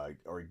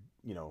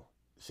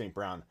St.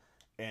 Brown.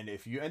 And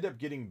if you end up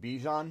getting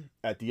Bijan,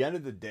 at the end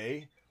of the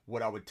day,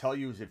 what I would tell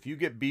you is if you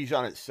get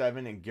Bijan at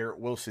 7 and Garrett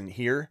Wilson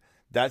here,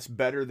 that's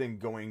better than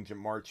going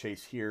Jamar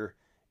Chase here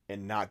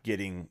and not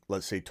getting,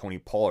 let's say, Tony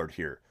Pollard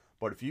here.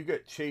 But if you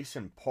get Chase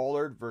and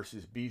Pollard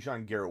versus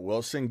Bijan, Garrett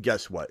Wilson,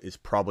 guess what? It's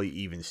probably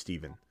even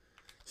Steven.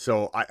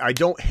 So I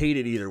don't hate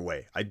it either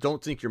way. I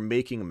don't think you're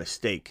making a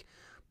mistake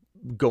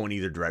going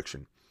either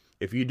direction.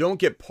 If you don't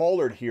get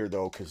Pollard here,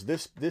 though, because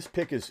this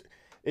pick is,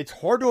 it's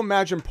hard to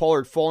imagine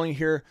Pollard falling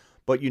here,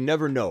 but you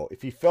never know.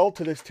 If he fell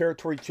to this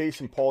territory, Chase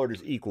and Pollard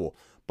is equal.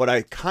 But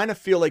I kind of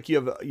feel like you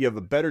have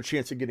a better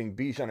chance of getting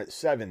Bijan at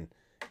 7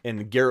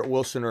 and Garrett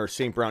Wilson or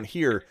St. Brown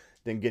here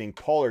than getting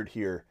Pollard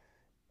here,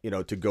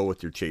 to go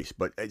with your Chase.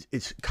 But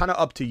it's kind of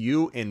up to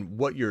you and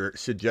what your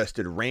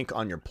suggested rank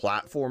on your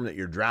platform that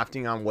you're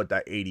drafting on, what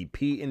that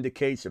ADP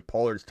indicates. If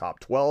Pollard's top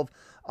 12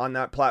 on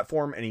that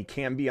platform, and he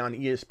can be on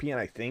ESPN,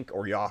 I think,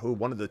 or Yahoo,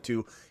 one of the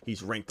two,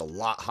 he's ranked a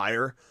lot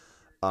higher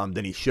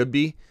than he should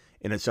be,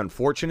 and it's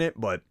unfortunate.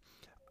 But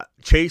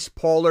Chase,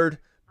 Pollard,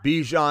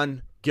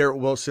 Bijan, Garrett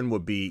Wilson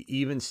would be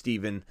even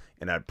Steven,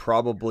 and I'd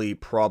probably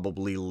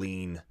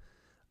lean,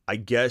 I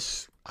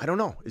guess, I don't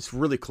know. It's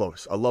really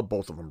close. I love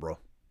both of them, bro.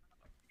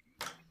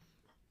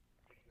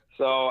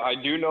 So I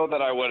do know that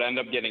I would end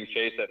up getting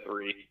Chase at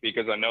 3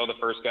 because I know the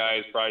first guy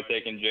is probably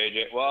taking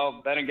JJ.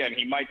 Well, then again,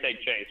 he might take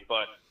Chase,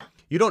 but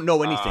you don't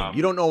know anything.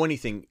 You don't know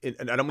anything,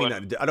 and I don't mean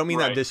that. I don't mean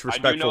that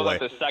disrespectful way. I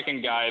do know that the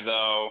second guy,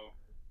 though,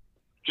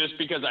 just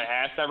because I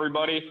asked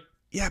everybody.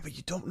 Yeah, but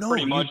you don't know.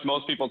 Pretty much,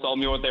 most people told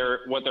me what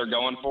they're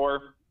going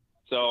for.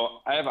 So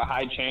I have a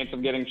high chance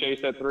of getting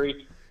Chase at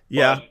 3.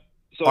 Yeah.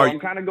 So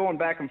I'm kind of going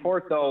back and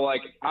forth though,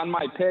 like on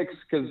my picks,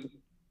 because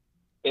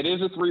it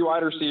is a 3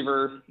 wide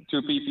receiver,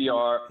 2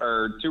 PPR,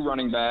 or 2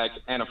 running back,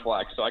 and a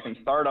flex. So I can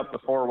start up to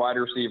 4 wide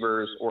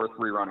receivers or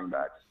 3 running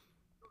backs.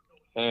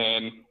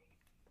 And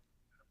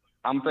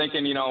I'm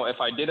thinking, if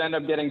I did end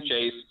up getting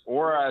Chase,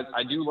 or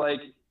I do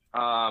like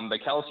the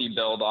Kelsey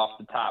build off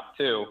the top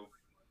too.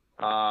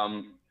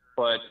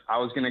 But I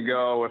was going to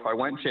go, if I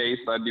went Chase,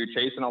 I'd do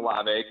Chase and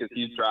Olave because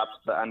he's dropped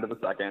at the end of the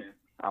second.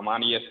 I'm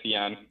on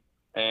ESPN.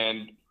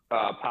 And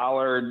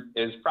Pollard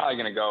is probably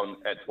going to go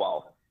at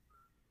 12.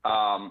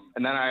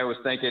 And then I was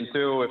thinking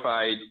too, if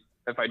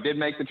I did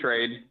make the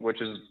trade,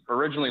 which is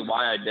originally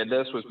why I did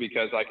this, was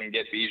because I can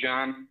get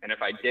Bijan. And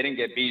if I didn't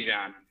get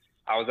Bijan,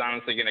 I was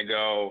honestly going to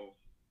go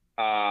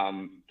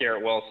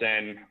Garrett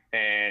Wilson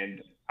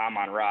and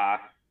Amon-Ra,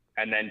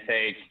 and then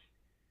take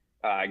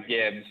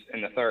Gibbs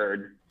in the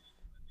third.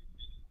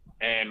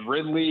 And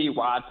Ridley,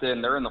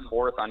 Watson, they're in the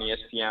fourth on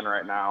ESPN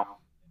right now.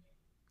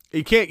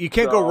 You can't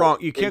go wrong.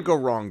 You can't go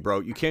wrong, bro.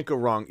 You can't go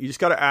wrong. You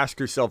just got to ask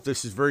yourself,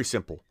 this is very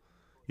simple.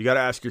 You got to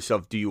ask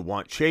yourself, do you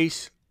want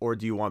Chase or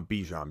do you want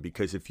Bijan?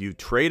 Because if you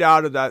trade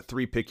out of that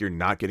 3 pick, you're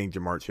not getting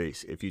Jamar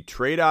Chase. If you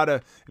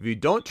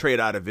don't trade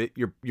out of it,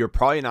 you're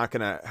probably not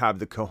going to have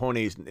the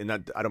cojones, and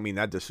that, I don't mean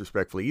that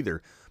disrespectfully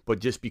either, but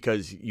just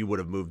because you would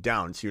have moved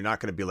down. So you're not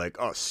going to be like,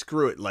 oh,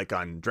 screw it, like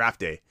on draft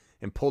day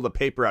and pull the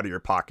paper out of your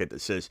pocket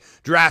that says,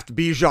 draft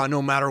Bijan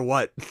no matter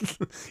what.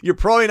 You're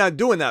probably not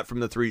doing that from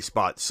the 3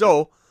 spot.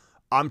 So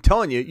I'm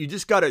telling you, you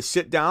just got to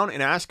sit down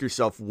and ask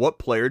yourself, what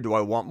player do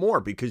I want more?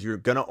 Because you're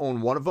going to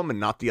own one of them and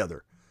not the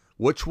other.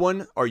 Which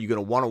one are you going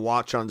to want to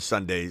watch on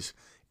Sundays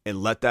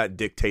and let that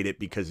dictate it,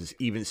 because it's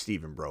even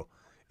Steven, bro.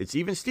 It's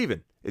even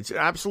Steven. It's an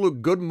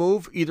absolute good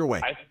move either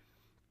way.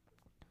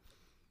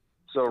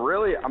 So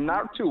really, I'm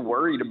not too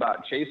worried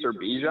about Chase or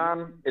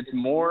Bijan. It's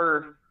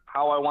more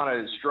how I want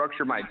to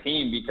structure my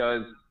team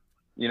because,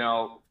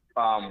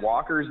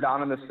 Walker's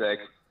down in the 6th.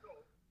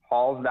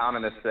 Hall's down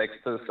in the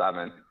 6th to the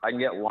 7th. I can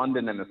get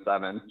London in the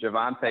 7th.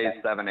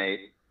 Javante's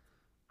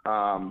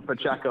 7-8.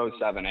 Pacheco's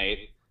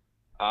 7-8.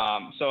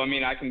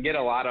 I can get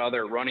a lot of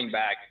other running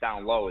backs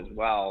down low as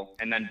well.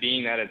 And then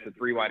being that it's a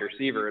 3 wide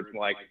receiver, it's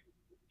like,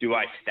 do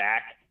I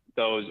stack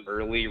those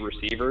early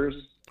receivers?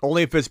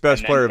 Only if it's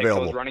best player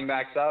available. Those running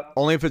backs up?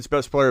 Only if it's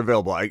best player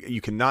available. You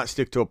cannot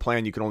stick to a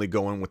plan. You can only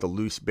go in with a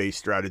loose base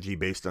strategy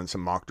based on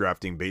some mock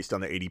drafting, based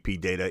on the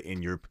ADP data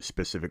in your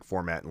specific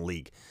format and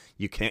league.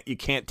 You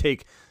can't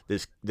take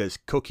this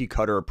cookie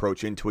cutter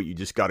approach into it. You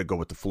just got to go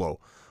with the flow.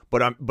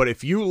 But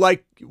if you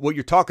like what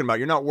you're talking about,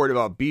 you're not worried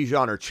about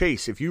Bijan or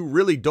Chase. If you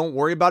really don't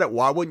worry about it,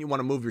 why wouldn't you want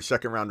to move your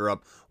 2nd rounder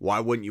up? Why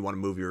wouldn't you want to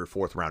move your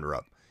 4th rounder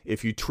up?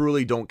 If you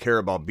truly don't care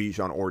about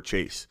Bijan or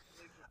Chase.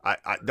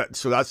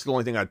 So that's the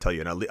only thing I'd tell you,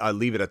 and I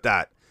leave it at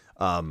that.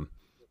 And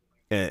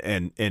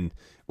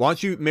why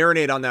don't you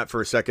marinate on that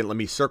for a second? Let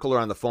me circle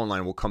around the phone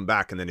line. We'll come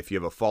back, and then if you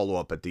have a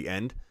follow-up at the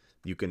end,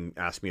 you can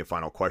ask me a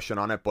final question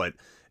on it. But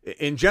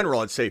in general,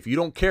 I'd say if you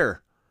don't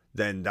care,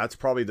 then that's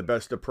probably the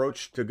best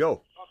approach to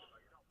go.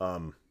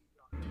 Hang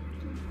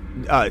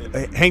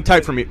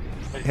tight for me.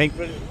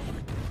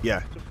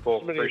 Yeah.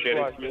 Appreciate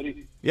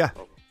it. Yeah.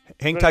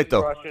 Hang tight,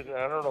 though. I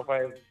don't know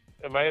if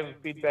am I having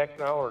feedback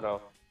now or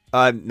no?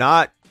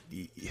 Not.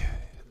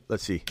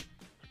 Let's see.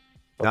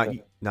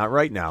 Okay. Not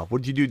right now.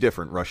 What did you do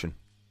different, Russian?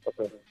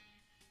 Okay.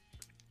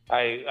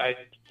 I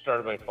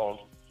started my phone.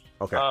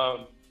 Okay.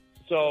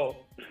 So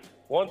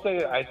one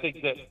thing I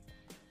think that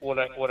what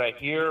I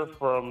hear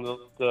from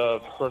the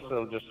person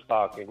who was just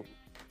talking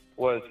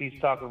was he's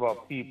talking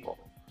about people.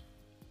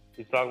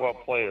 He's talking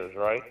about players,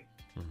 right?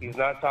 Mm-hmm. He's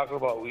not talking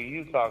about what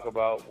you talk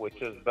about,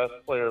 which is best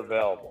player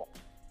available.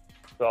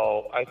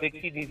 So I think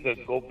he needs to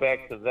go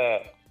back to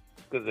that.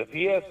 Because if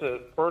he has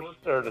the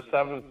 1st or the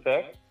 7th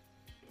pick,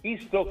 he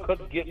still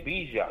could get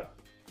Bijan.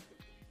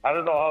 I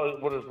don't know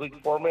what his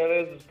league format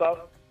is and stuff,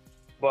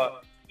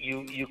 but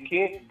you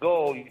can't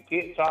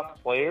talk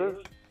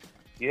players.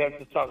 You have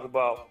to talk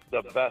about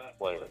the best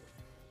player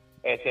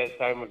at that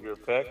time of your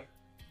pick.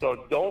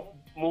 So don't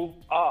move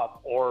up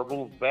or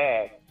move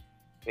back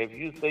if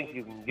you think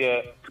you can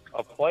get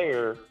a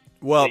player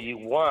that you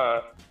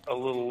want a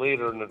little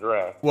later in the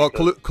draft. Well,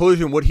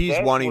 Collusion, what he's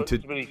wanting to...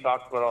 That's what he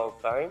talks about all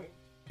the time.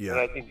 Yeah.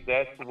 And I think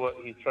that's what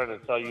he's trying to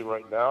tell you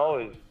right now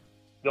is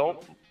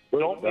don't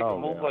make a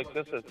move like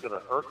this that's going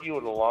to hurt you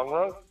in the long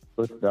run.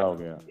 Push down,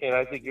 yeah. And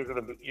I think you're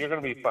gonna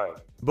be fine.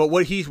 But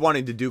what he's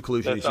wanting to do,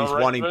 Collusion, is he's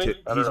wanting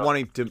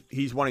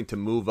to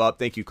move up.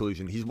 Thank you,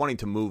 Collusion. He's wanting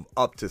to move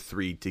up to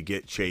 3 to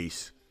get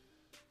Chase.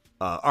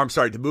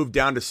 To move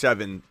down to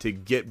 7 to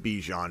get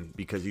Bijan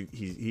because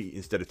he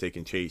instead of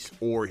taking Chase,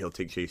 or he'll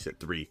take Chase at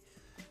 3.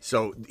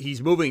 So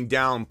he's moving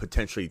down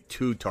potentially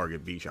to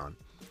target Bijan.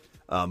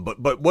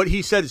 But what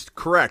he said is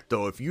correct,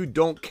 though. If you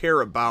don't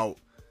care about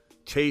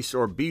Chase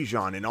or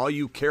Bijan, and all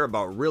you care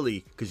about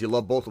really, because you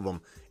love both of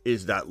them,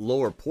 is that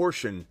lower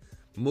portion,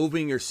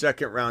 moving your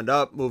 2nd round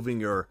up, moving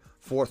your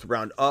 4th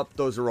round up,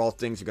 those are all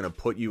things that are going to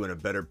put you in a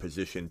better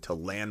position to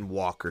land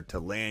Walker, to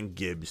land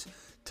Gibbs,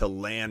 to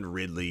land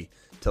Ridley,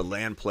 to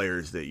land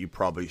players that you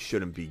probably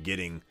shouldn't be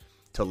getting,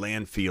 to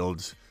land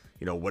Fields,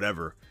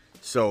 whatever.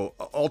 So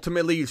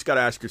ultimately, you just got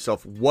to ask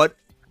yourself what,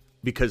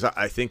 because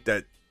I think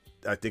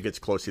it's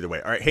close either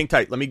way. All right, hang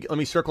tight. Let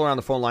me circle around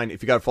the phone line.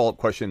 If you got a follow-up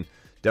question,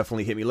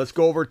 definitely hit me. Let's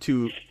go over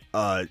to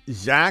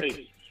Zach.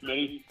 Hey,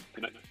 Smitty.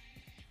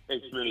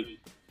 Hey, Smitty.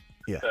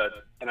 Yeah.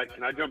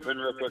 Can I jump in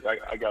real quick?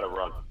 I got to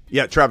run.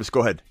 Yeah, Travis,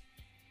 go ahead.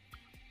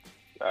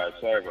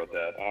 Sorry about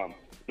that.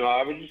 No,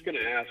 I was just going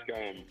to ask,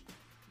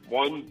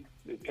 one,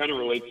 it kind of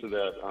relates to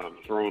that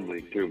throwing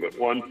league too, but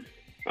one,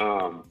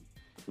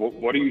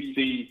 what do you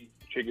see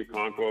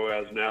Chigakonkwo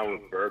as now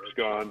with Burks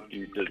gone?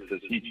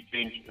 Does he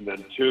change? And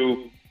then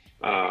 2,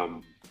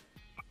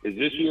 is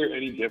this year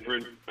any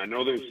different? I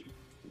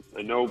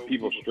know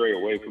people stray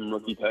away from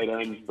rookie tight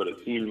ends, but it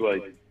seems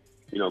like,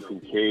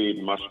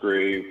 Kincaid,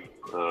 Musgrave,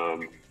 I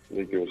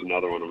think there was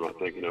another one I'm not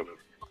thinking of.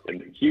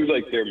 And it seems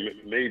like there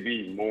may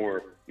be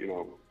more,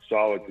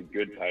 solid to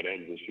good tight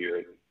ends this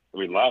year. I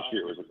mean, last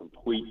year it was a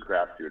complete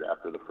crapshoot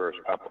after the first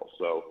couple.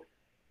 So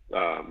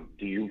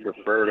do you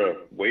prefer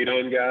to wait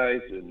on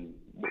guys? And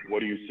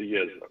what do you see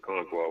as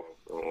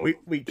Okonkwo?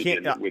 We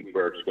can't with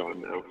Burks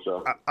gone now.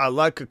 So I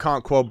like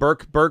Okonkwo.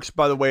 Burks,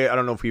 by the way, I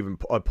don't know if we even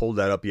pulled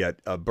that up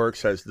yet.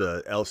 Burks has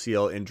the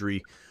LCL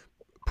injury.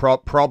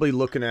 Probably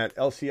looking at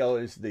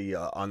LCL is the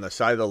on the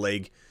side of the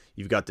leg.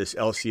 You've got this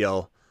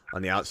LCL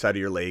on the outside of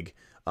your leg.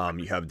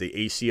 You have the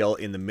ACL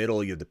in the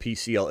middle. You have the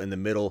PCL in the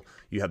middle.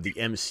 You have the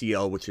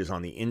MCL, which is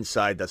on the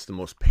inside. That's the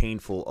most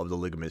painful of the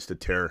ligaments to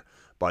tear,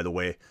 by the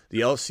way.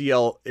 The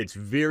LCL, it's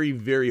very,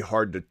 very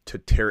hard to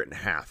tear it in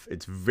half.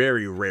 It's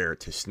very rare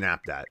to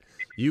snap that.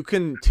 You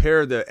can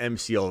tear the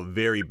MCL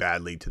very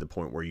badly to the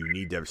point where you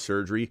need to have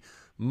surgery.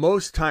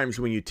 Most times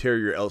when you tear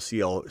your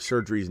LCL,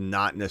 surgery is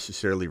not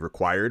necessarily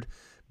required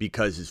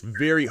because it's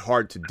very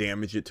hard to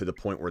damage it to the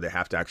point where they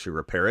have to actually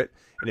repair it.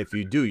 And if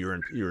you do, you're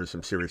in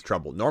some serious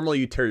trouble. Normally,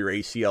 you tear your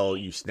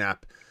ACL, you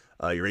snap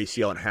your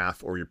ACL in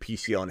half or your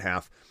PCL in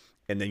half,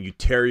 and then you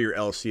tear your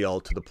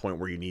LCL to the point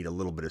where you need a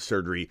little bit of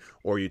surgery,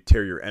 or you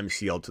tear your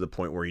MCL to the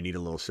point where you need a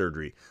little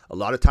surgery. A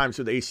lot of times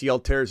with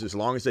ACL tears, as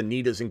long as the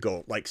knee doesn't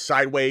go like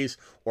sideways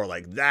or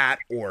like that,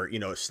 or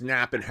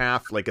snap in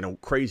half like in a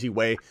crazy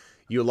way,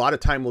 you a lot of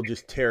time will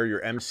just tear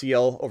your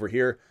MCL over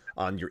here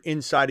on your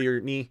inside of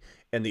your knee,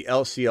 and the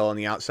LCL on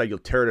the outside, you'll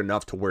tear it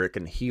enough to where it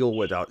can heal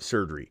without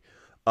surgery.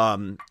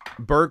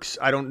 Burks,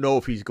 I don't know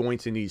if he's going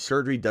to need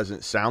surgery.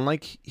 Doesn't sound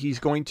like he's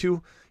going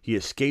to. He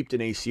escaped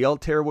an ACL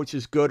tear, which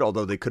is good,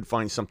 although they could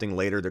find something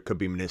later. There could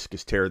be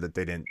meniscus tear that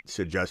they didn't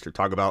suggest or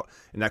talk about,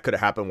 and that could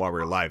have happened while we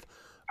were live.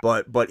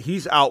 But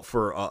he's out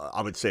for,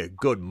 I would say, a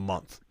good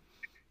month.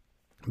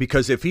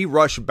 Because if he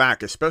rushed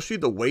back, especially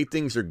the way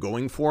things are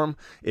going for him,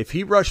 if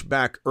he rushed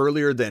back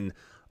earlier than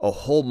a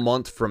whole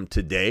month from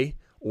today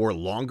or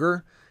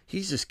longer,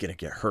 he's just going to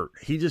get hurt.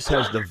 He just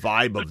has the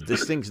vibe of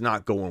this thing's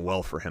not going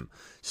well for him.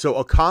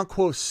 So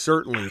Okonkwo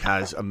certainly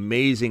has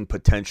amazing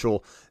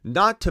potential,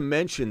 not to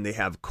mention they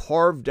have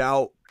carved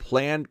out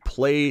planned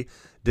play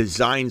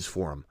designs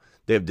for him.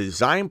 They have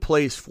design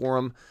plays for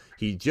him.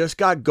 He just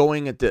got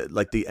going at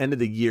the end of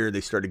the year.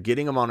 They started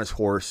getting him on his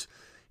horse.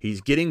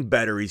 He's getting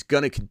better. He's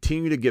going to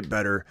continue to get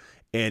better,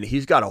 and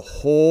he's got a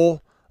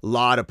whole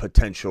lot of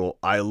potential.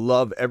 I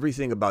love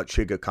everything about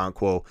Chig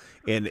Okonkwo,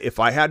 and if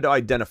I had to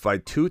identify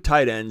two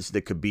tight ends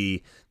that could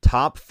be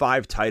top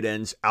 5 tight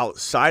ends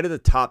outside of the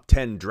top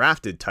 10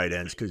 drafted tight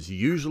ends, because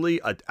usually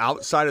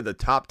outside of the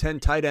top 10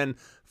 tight end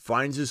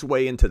finds his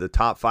way into the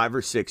top 5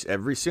 or 6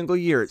 every single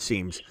year, it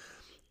seems.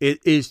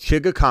 It is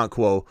Chig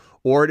Okonkwo,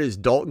 or it is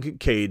Dalton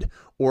Kincaid,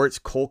 or it's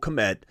Cole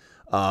Kmet.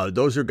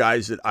 Those are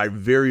guys that I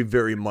very,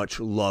 very much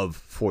love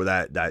for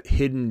that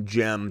hidden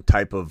gem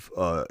type of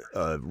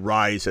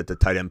rise at the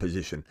tight end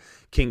position.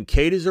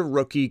 Kincaid is a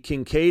rookie.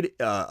 Kincaid's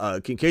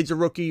a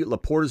rookie.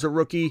 Laporta's a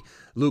rookie.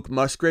 Luke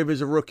Musgrave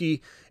is a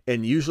rookie.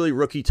 And usually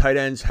rookie tight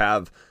ends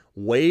have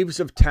waves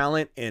of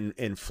talent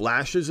and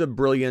flashes of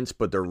brilliance,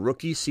 but their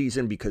rookie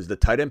season, because the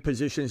tight end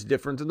position is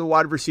different than the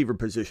wide receiver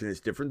position,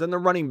 it's different than the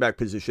running back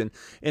position,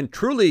 and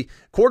truly,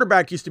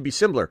 quarterback used to be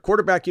similar.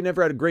 Quarterback, you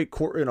never had a great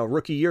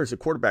rookie year as a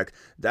quarterback.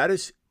 That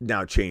has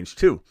now changed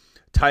too.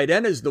 Tight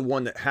end is the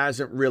one that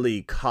hasn't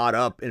really caught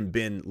up and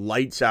been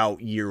lights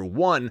out year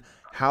one.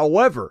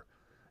 However,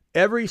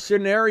 every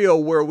scenario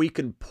where we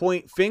can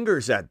point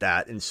fingers at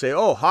that and say,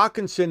 oh,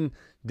 Hawkinson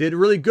did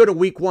really good in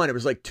week 1. It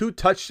was like 2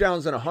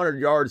 touchdowns and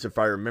 100 yards, if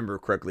I remember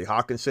correctly,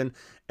 Hawkinson.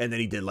 And then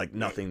he did like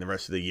nothing the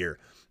rest of the year.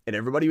 And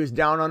everybody was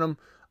down on him.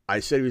 I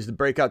said he was the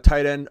breakout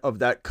tight end of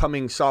that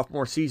coming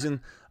sophomore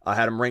season. I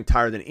had him ranked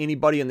higher than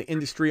anybody in the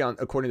industry,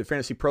 according to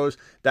Fantasy Pros.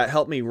 That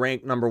helped me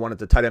rank number 1 at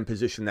the tight end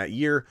position that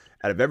year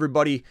out of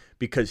everybody,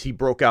 because he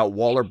broke out.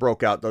 Waller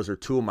broke out. Those are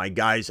 2 of my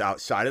guys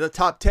outside of the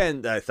top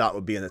 10 that I thought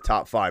would be in the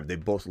top 5. They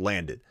both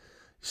landed.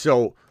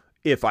 So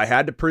if I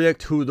had to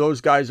predict who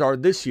those guys are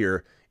this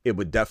year, it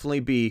would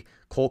definitely be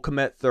Cole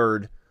Kmet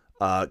 3rd,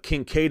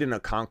 Kincaid and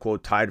Okonkwo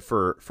tied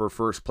for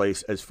first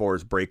place as far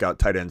as breakout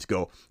tight ends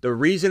go. The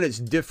reason it's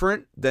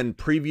different than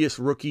previous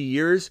rookie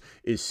years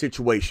is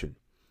situation.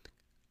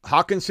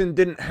 Hawkinson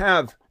didn't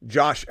have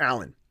Josh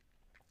Allen.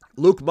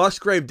 Luke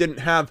Musgrave didn't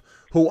have,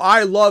 who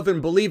I love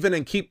and believe in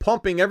and keep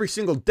pumping every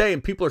single day,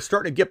 and people are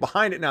starting to get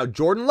behind it now,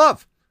 Jordan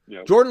Love.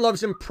 Yep. Jordan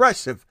Love's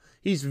impressive.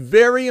 He's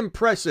very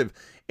impressive.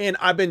 And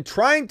I've been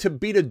trying to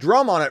beat a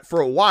drum on it for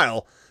a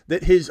while,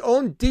 that his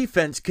own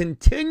defense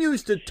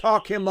continues to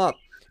talk him up.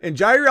 And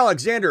Jair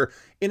Alexander,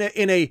 in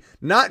a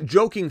not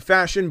joking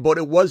fashion, but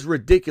it was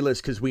ridiculous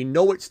because we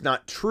know it's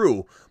not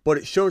true, but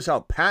it shows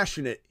how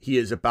passionate he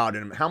is about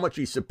it and how much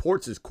he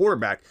supports his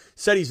quarterback,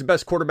 said he's the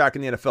best quarterback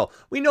in the NFL.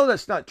 We know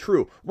that's not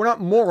true. We're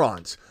not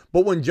morons.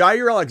 But when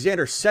Jair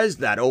Alexander says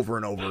that over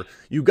and over,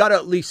 you got to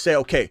at least say,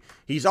 okay,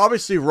 he's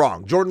obviously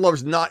wrong. Jordan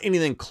Love's not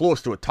anything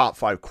close to a top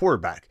 5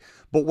 quarterback.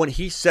 But when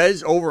he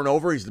says over and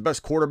over he's the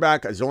best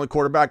quarterback, he's the only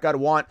quarterback I'd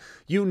want,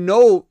 you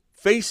know,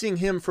 facing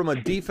him from a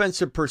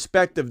defensive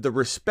perspective, the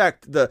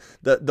respect,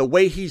 the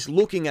way he's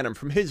looking at him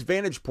from his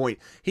vantage point,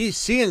 he's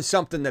seeing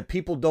something that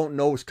people don't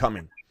know is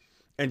coming.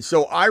 And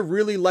so I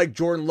really like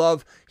Jordan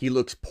Love. He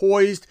looks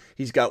poised.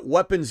 He's got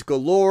weapons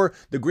galore.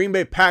 The Green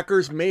Bay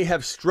Packers may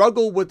have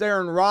struggled with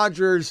Aaron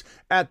Rodgers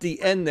at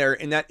the end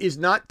there, and that is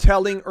not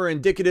telling or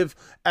indicative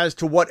as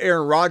to what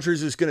Aaron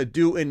Rodgers is going to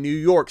do in New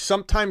York.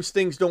 Sometimes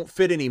things don't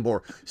fit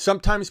anymore.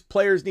 Sometimes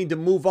players need to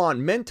move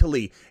on.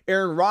 Mentally,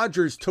 Aaron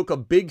Rodgers took a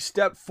big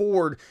step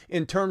forward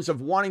in terms of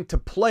wanting to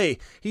play.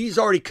 He's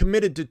already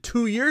committed to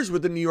 2 years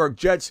with the New York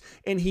Jets,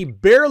 and he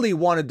barely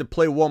wanted to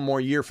play one more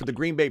year for the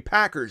Green Bay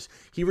Packers.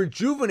 He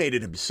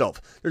rejuvenated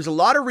himself. There's a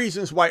lot of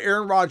reasons why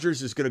Aaron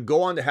Rodgers is going to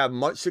go on to have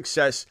much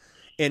success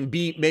and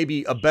be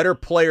maybe a better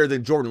player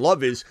than Jordan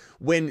Love is,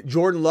 when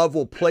Jordan Love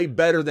will play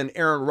better than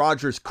Aaron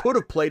Rodgers could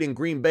have played in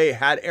Green Bay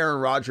had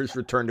Aaron Rodgers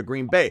returned to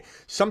Green Bay.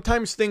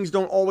 Sometimes things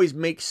don't always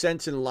make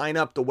sense and line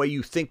up the way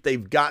you think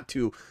they've got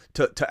to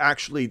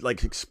actually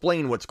like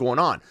explain what's going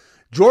on.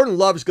 Jordan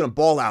Love's going to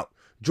ball out.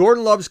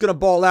 Jordan Love's going to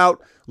ball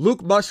out.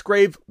 Luke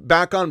Musgrave,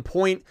 back on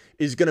point,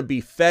 is going to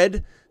be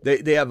fed.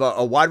 They have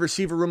a wide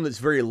receiver room that's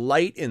very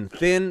light and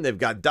thin. They've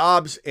got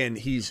Dobbs, and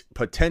he's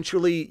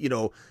potentially,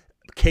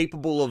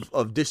 capable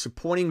of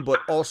disappointing, but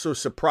also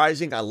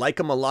surprising. I like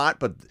him a lot,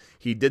 but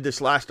he did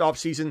this last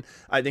offseason.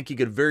 I think he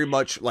could very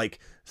much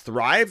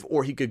thrive,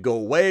 or he could go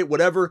away,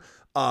 whatever.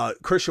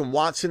 Christian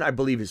Watson, I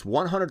believe, is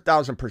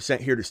 100,000%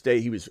 here to stay.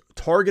 He was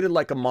targeted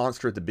like a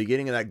monster at the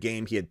beginning of that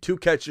game. He had 2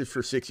 catches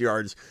for 6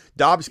 yards.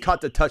 Dobbs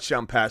caught the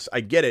touchdown pass.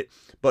 I get it,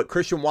 but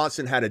Christian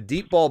Watson had a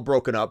deep ball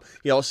broken up.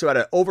 He also had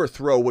an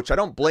overthrow, which I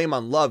don't blame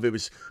on Love. It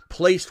was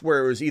placed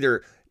where it was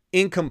either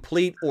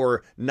incomplete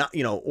or not,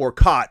 or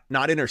caught,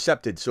 not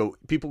intercepted. So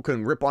people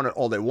can rip on it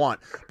all they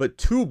want. But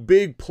 2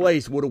 big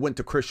plays would have went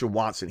to Christian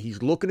Watson.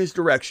 He's looking his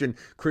direction.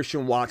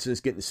 Christian Watson is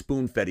getting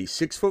spoon-fed. He's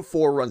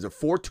 6'4", runs a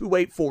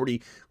 4.28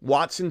 40.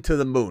 Watson to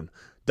the moon.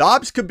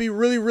 Dobbs could be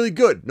really, really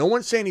good. No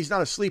one's saying he's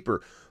not a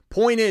sleeper.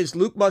 Point is,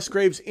 Luke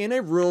Musgrave's in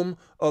a room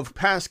of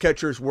pass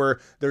catchers where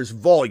there's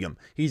volume.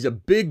 He's a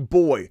big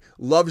boy.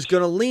 Love's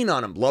going to lean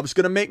on him. Love's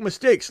going to make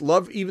mistakes.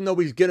 Love, even though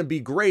he's going to be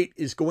great,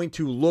 is going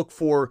to look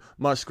for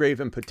Musgrave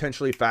and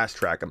potentially fast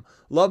track him.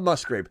 Love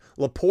Musgrave.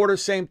 Laporta,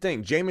 same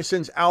thing.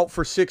 Jameson's out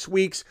for 6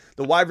 weeks.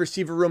 The wide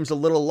receiver room's a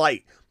little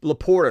light.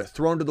 Laporta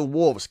thrown to the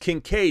Wolves.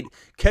 Kincaid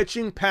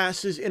catching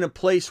passes in a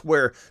place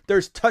where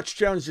there's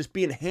touchdowns just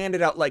being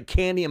handed out like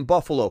candy in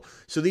Buffalo.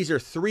 So these are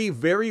 3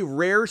 very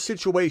rare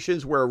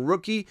situations where a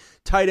rookie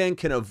tight end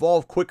can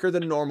evolve quicker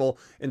than normal.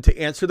 And to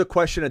answer the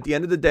question at the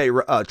end of the day,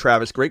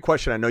 Travis, great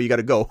question. I know you got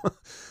to go.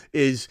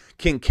 Is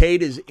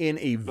Kincaid is in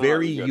a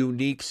very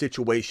unique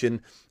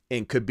situation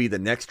and could be the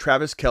next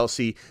Travis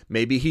Kelce.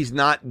 Maybe he's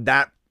not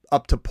that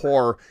up to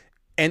par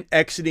and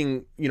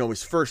exiting,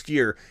 his first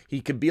year.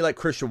 He could be like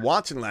Christian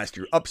Watson last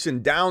year, ups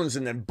and downs,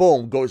 and then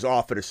boom, goes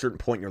off at a certain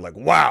point. And you're like,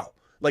 wow.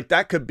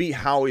 That could be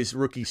how his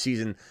rookie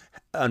season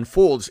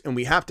unfolds, and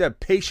we have to have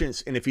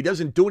patience. And if he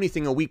doesn't do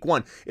anything in week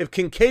 1, if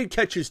Kincaid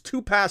catches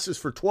 2 passes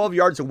for 12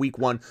 yards in week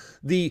 1,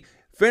 the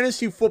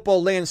fantasy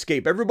football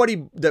landscape,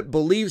 everybody that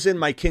believes in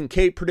my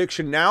Kincaid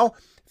prediction now,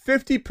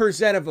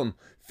 50% of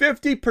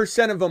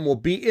them will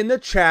be in the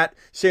chat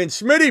saying,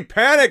 Smitty,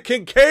 panic,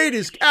 Kincaid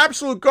is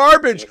absolute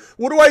garbage.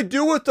 What do I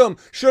do with them?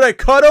 Should I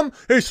cut him?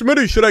 Hey,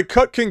 Smitty, should I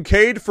cut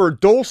Kincaid for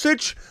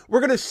Dulcich? We're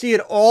going to see it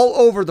all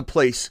over the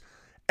place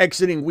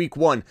exiting week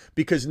 1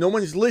 because no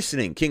one's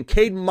listening.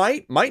 Kincaid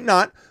might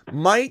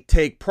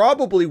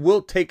probably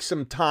will take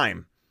some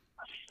time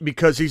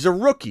because he's a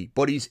rookie,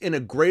 but he's in a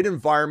great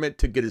environment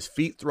to get his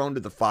feet thrown to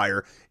the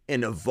fire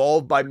and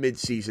evolve by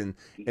midseason,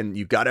 and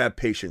you got to have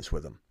patience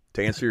with him.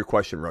 To answer your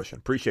question, Russian,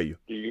 appreciate you.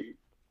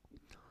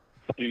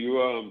 Do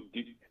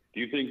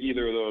you think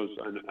either of those?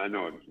 I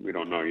know we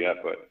don't know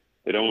yet, but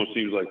it almost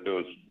seems like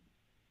those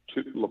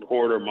 2,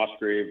 Laporta,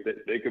 Musgrave,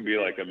 they could be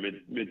like a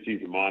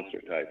mid-season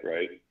monster type,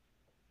 right?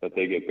 That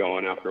they get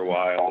going after a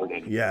while and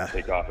then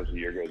take off as the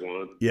year goes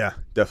on. Yeah,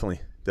 definitely.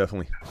 All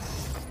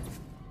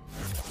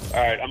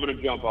right, I'm going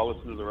to jump. I'll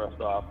listen to the rest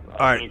off. All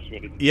right. Thanks,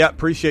 Schmitty. Yeah,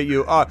 appreciate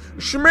you.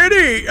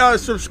 Schmitty,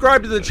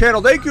 subscribe to the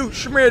channel. Thank you,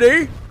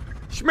 Schmitty.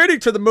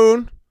 Schmitty to the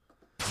moon.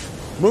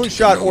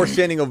 Moonshot or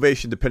standing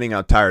ovation, depending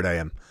how tired I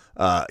am.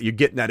 You're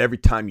getting that every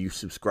time you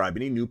subscribe.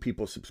 Any new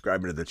people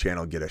subscribing to the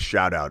channel get a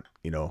shout out,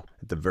 at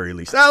the very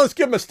least. Let's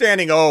give them a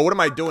standing O. What am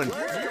I doing?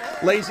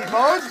 Lazy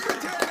bones?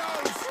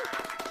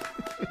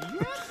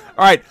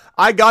 All right,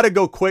 I got to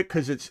go quick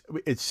because it's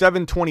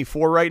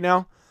 7:24 right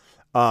now.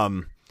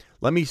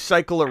 Let me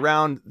cycle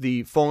around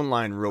the phone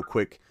line real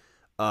quick.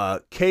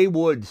 Kay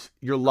Woods,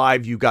 you're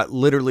live. You got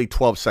literally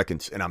 12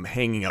 seconds, and I'm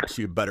hanging up,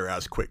 so you better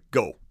ask quick.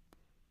 Go.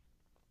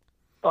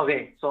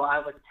 Okay, so I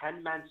have a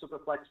 10-man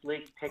Superflex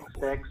League, pick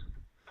 6.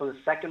 For the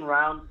second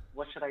round,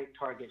 what should I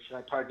target? Should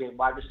I target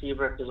wide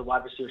receiver? If there's a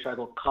wide receiver, should I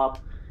go Cup,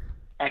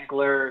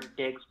 Eckler,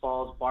 Diggs,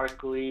 Balls,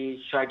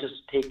 Barkley? Should I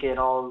just take it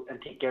all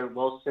and take Garrett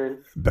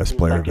Wilson? Best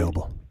player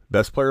available.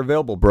 Best player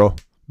available, bro.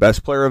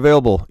 Best player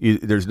available.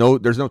 There's no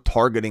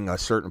targeting a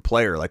certain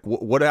player. Like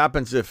what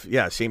happens if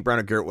St. Brown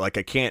and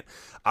Garrett?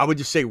 I would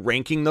just say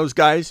ranking those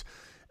guys.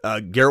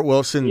 Garrett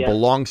Wilson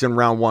belongs in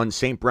round 1.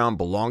 St. Brown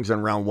belongs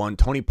in round 1.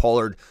 Tony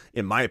Pollard,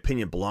 in my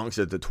opinion, belongs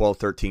at the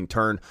 12-13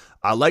 turn.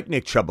 I like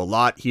Nick Chubb a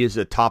lot. He is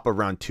a top of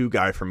round 2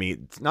 guy for me.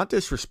 It's not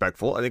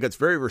disrespectful. I think it's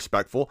very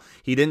respectful.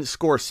 He didn't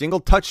score a single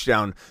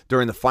touchdown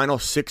during the final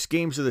 6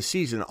 games of the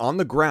season on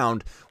the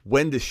ground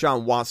when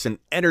Deshaun Watson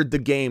entered the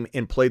game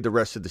and played the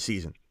rest of the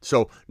season.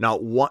 So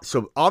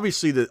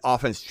obviously the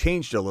offense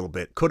changed a little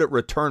bit. Could it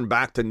return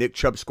back to Nick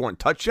Chubb scoring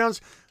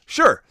touchdowns?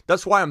 Sure,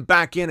 that's why I'm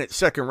back in at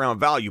second round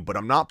value, but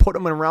I'm not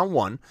putting him in round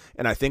 1,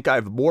 and I think I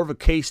have more of a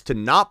case to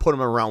not put him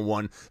in round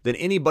 1 than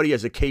anybody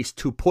has a case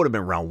to put him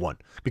in round 1,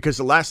 because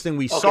the last thing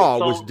we saw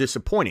was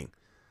disappointing.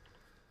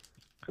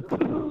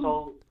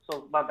 So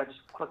my bad,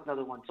 just click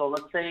another one. So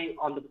let's say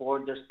on the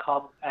board there's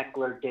Kupp,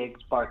 Eckler, Diggs,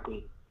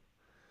 Barkley.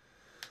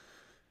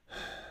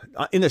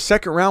 In the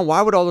second round,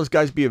 why would all those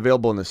guys be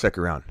available in the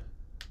second round?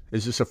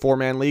 Is this a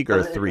 4-man league or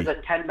a 3? It's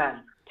a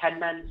 10-man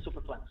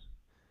superflex.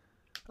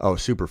 Oh,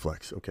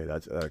 Superflex. Okay,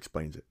 that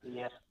explains it.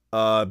 Yeah.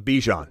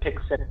 Bijan. Pick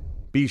 6.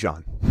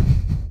 Bijan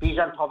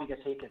probably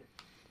gets taken.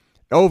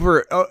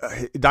 Over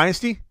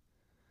Dynasty?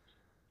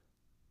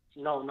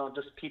 No,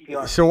 just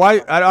PPR. So I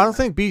don't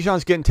think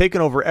Bijan's getting taken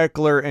over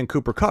Eckler and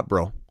Cooper Kupp,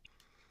 bro.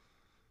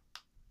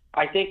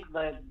 I think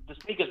this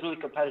league is really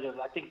competitive.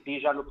 I think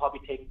Bijan will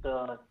probably take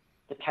the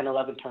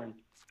 10-11 turn.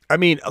 I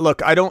mean,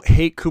 look, I don't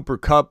hate Cooper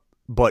Kupp,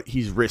 but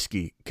he's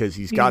risky because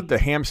he's got the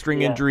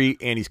hamstring injury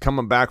and he's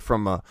coming back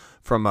from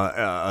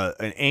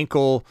an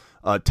ankle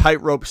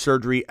tightrope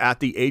surgery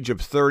at the age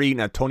of 30.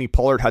 Now, Tony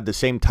Pollard had the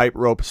same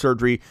tightrope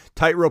surgery.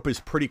 Tightrope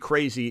is pretty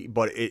crazy,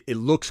 but it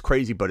looks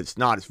crazy, but it's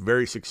not. It's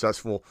very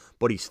successful,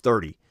 but he's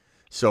 30.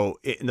 So,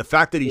 and the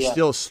fact that he's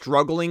still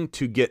struggling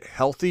to get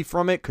healthy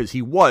from it, because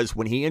he was,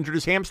 when he injured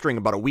his hamstring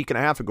about a week and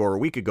a half ago or a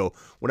week ago,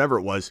 whatever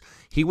it was,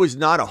 he was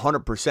not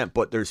 100%,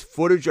 but there's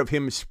footage of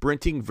him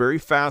sprinting very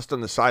fast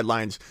on the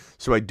sidelines,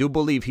 so I do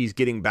believe he's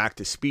getting back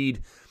to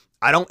speed.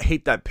 I don't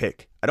hate that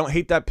pick. I don't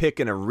hate that pick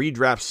in a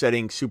redraft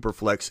setting,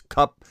 Superflex.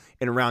 Kupp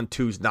in round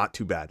 2 is not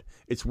too bad.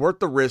 It's worth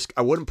the risk.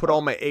 I wouldn't put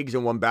all my eggs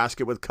in one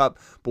basket with Kupp,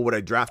 but would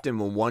I draft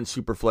him in one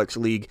Superflex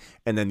league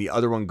and then the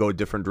other one go a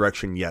different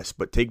direction? Yes.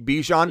 But take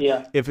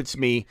Bijan if it's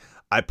me.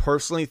 I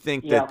personally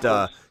think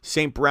that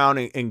St. Brown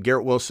and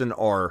Garrett Wilson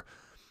are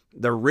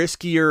they're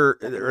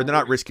riskier, or they're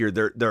not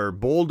riskier. They're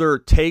bolder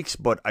takes,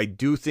 but I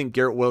do think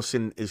Garrett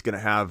Wilson is going to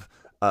have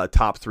a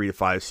top 3 to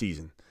 5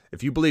 season.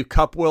 If you believe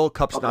Kupp will,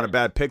 Kupp's not a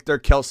bad pick there.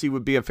 Kelsey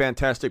would be a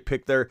fantastic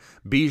pick there.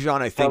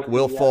 Bijan, I think,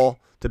 will fall,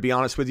 to be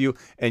honest with you.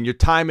 And your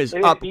time is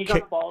up. If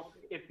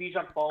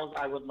Bijan falls,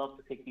 I would love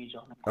to take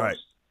Bijan. All right.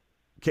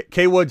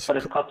 K Woods, but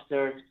if Kupp's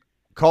there,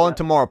 call in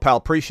tomorrow, pal.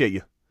 Appreciate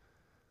you.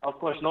 Of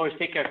course. No worries.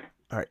 Take care.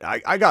 All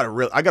right. I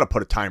gotta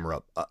put a timer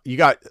up.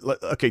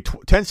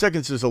 10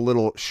 seconds is a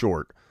little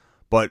short,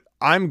 but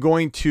I'm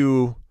going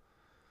to,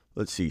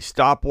 let's see,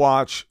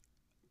 stopwatch.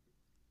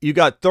 You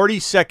got 30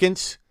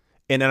 seconds.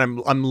 And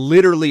then I'm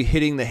literally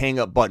hitting the hang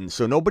up button.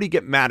 So nobody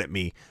get mad at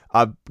me.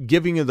 I'm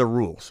giving you the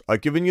rules.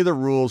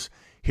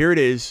 Here it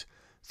is.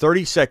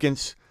 30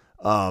 seconds.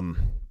 Let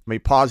me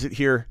pause it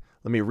here.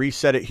 Let me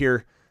reset it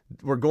here.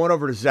 We're going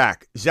over to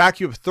Zach.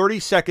 Zach, you have 30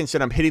 seconds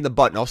and I'm hitting the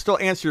button. I'll still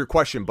answer your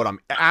question, but I'm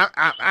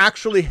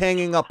actually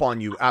hanging up on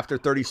you after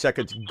 30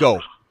 seconds.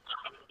 Go.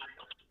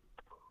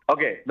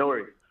 Okay, no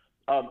worries.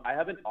 I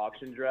have an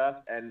auction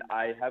draft, and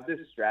I have this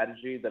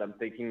strategy that I'm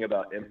thinking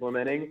about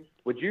implementing.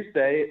 Would you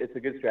say it's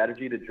a good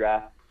strategy to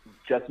draft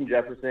Justin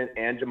Jefferson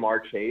and Jamar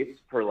Chase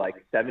for like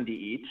 70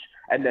 each,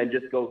 and then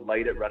just go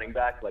light at running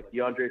back, like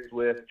DeAndre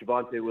Swift,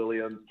 Javonte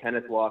Williams,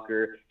 Kenneth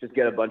Walker, just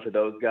get a bunch of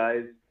those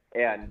guys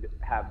and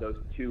have those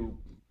 2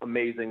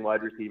 amazing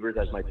wide receivers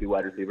as my 2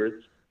 wide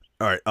receivers?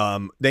 All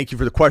right. Thank you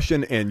for the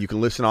question, and you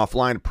can listen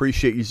offline.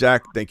 Appreciate you,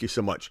 Zach. Thank you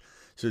so much.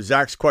 So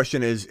Zach's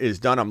question is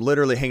done. I'm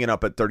literally hanging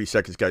up at 30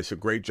 seconds, guys. So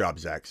great job,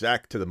 Zach.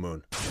 Zach to the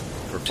moon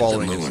for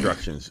following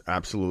instructions.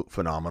 Absolute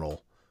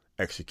phenomenal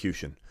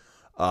execution.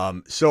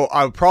 So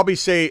I'd probably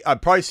say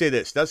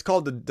this. That's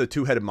called the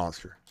two-headed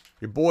monster.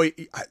 Your boy,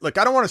 like,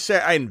 I don't want to say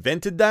I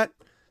invented that,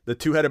 the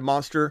two-headed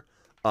monster,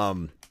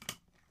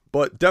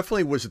 but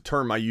definitely was a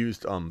term I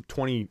used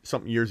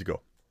 20-something years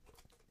ago.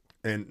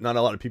 And not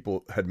a lot of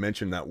people had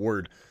mentioned that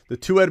word. The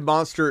two-headed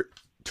monster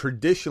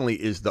traditionally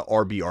is the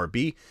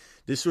RBRB.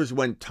 This was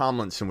when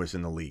Tomlinson was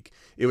in the league.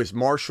 It was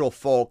Marshall,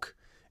 Falk,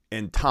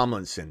 and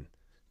Tomlinson,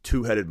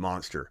 two-headed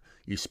monster.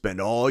 You spend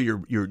all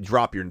you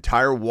drop your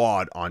entire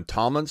wad on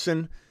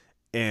Tomlinson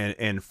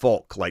and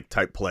Falk like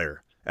type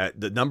player.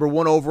 The number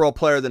 1 overall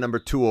player, the number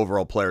 2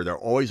 overall player. They're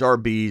always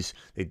RBs.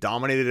 They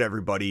dominated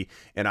everybody.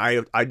 And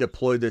I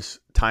deployed this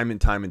time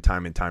and time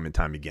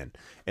again.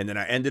 And then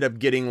I ended up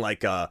getting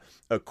like a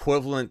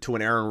equivalent to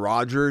an Aaron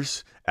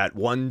Rodgers at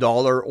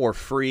 $1 or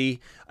free.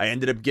 I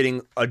ended up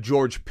getting a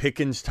George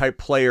Pickens type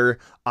player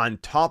on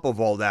top of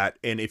all that.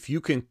 And if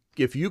you can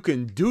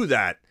do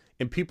that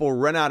and people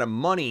run out of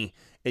money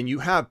and you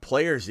have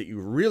players that you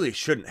really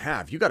shouldn't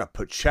have, you got a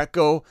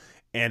Pacheco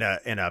and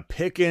a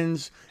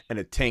Pickens and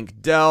a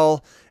Tank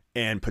Dell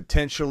and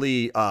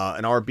potentially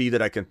an RB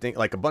that I can think,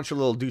 like a bunch of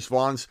little Deuce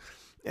Vaughns.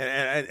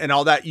 and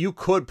all that, you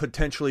could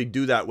potentially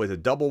do that with a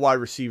double wide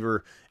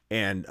receiver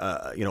and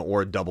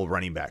or a double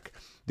running back.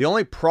 The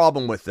only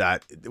problem with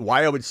that,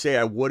 why I would say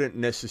I wouldn't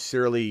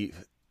necessarily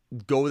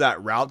go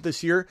that route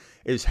this year,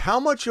 is how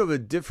much of a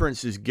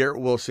difference is Garrett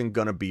Wilson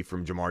going to be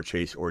from Jamar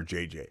Chase or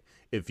JJ?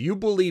 If you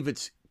believe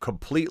it's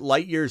complete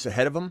light years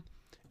ahead of him,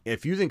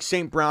 if you think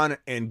St. Brown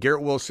and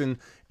Garrett Wilson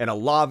and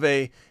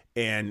Olave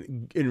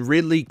and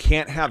Ridley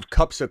can't have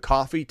cups of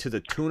coffee to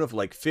the tune of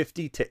like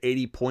 50 to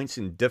 80 points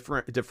in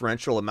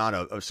differential amount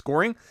of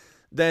scoring,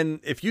 then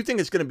if you think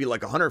it's going to be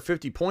like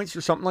 150 points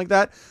or something like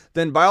that,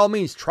 then by all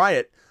means try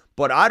it.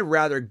 But I'd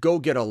rather go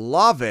get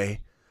Olave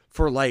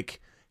for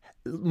like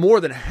more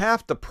than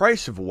half the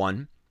price of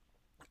one.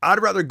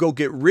 I'd rather go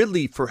get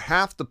Ridley for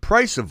half the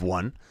price of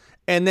one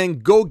and then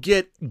go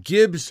get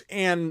Gibbs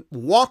and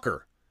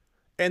Walker.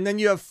 And then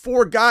you have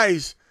 4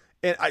 guys.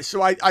 And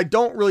I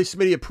don't really,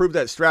 Smitty, approve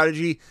that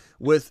strategy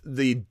with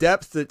the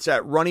depth that's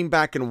at running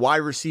back and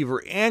wide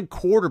receiver and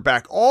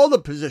quarterback, all the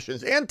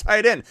positions, and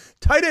tight end.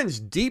 Tight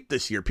end's deep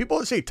this year. People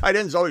that say tight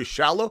end's always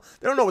shallow,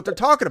 they don't know what they're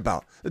talking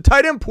about. The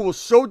tight end pool is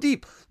so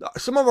deep.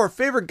 Some of our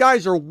favorite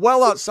guys are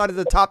well outside of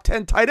the top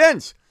 10 tight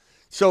ends.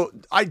 So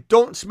I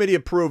don't, Smitty,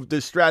 approve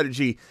this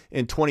strategy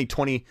in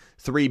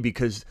 2023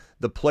 because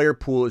the player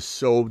pool is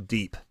so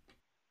deep.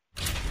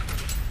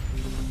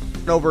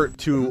 Over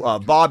to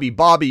Bobby.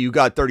 Bobby, you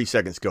got 30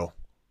 seconds. Go.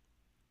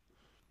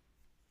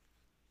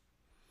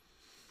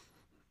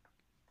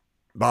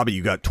 Bobby,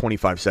 you got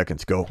 25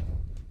 seconds. Go.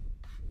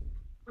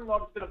 I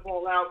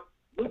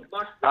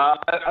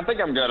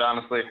think I'm good,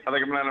 honestly. I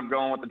think I'm going to end up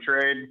going with the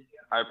trade.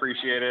 I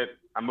appreciate it.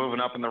 I'm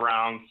moving up in the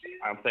rounds.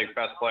 I'll take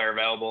best player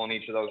available in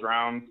each of those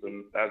rounds,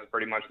 and that's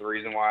pretty much the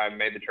reason why I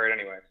made the trade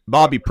anyway.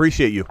 Bobby,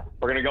 appreciate you.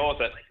 We're going to go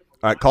with it.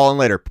 All right, call in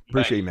later.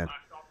 Appreciate you, man.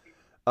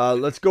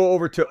 Let's go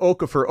over to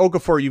Okafor.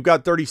 Okafor, you've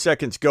got 30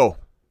 seconds. Go.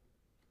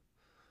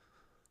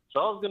 So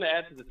I was going to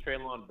add to the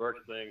Treylon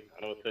Burks thing.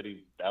 I know it said he's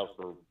out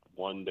for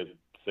 1 to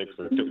 6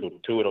 or 2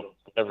 to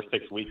whatever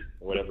 6 weeks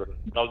or whatever.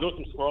 I was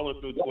doing some scrolling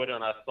through Twitter,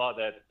 and I saw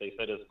that they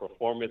said his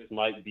performance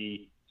might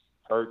be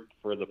hurt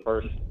for the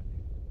first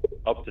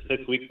up to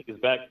 6 weeks he's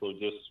back, so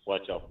just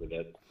watch out for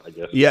that, I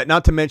guess. Yeah,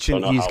 not to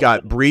mention he's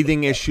got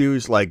breathing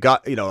issues. Like,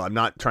 I'm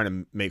not trying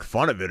to make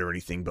fun of it or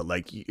anything, but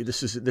like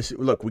this.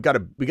 Look, we got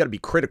to be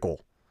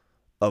critical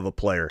of a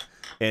player,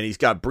 and he's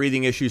got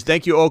breathing issues.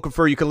 Thank you,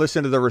 Okafor. You can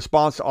listen to the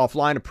response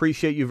offline.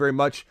 Appreciate you very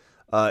much,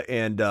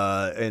 and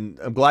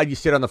I'm glad you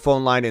stayed on the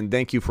phone line. And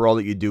thank you for all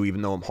that you do,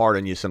 even though I'm hard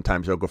on you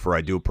sometimes, Okafor.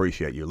 I do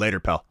appreciate you. Later,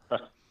 pal.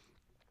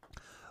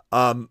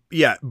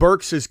 Yeah,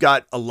 Burks has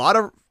got a lot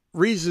of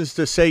reasons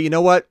to say, you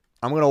know what,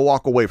 I'm going to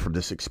walk away from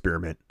this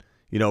experiment.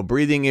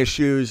 Breathing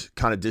issues,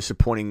 kind of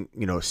disappointing,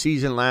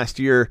 season last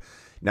year.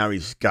 Now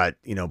he's got,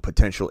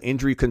 potential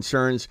injury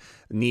concerns.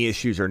 Knee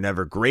issues are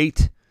never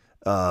great.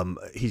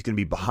 He's going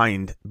to be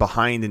behind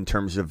in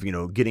terms of,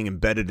 getting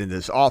embedded in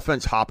this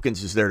offense.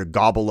 Hopkins is there to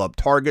gobble up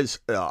targets.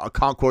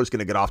 Okonkwo is going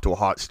to get off to a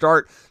hot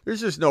start.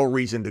 There's just no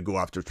reason to go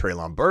after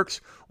Treylon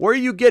Burks. Where are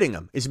you getting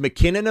him? Is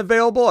McKinnon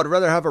available? I'd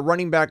rather have a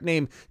running back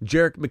named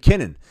Jerick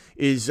McKinnon.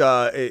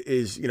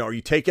 Are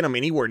you taking him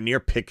anywhere near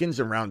Pickens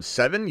in round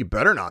 7? You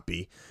better not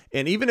be.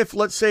 And even if,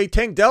 let's say,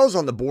 Tank Dell's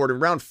on the board in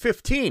round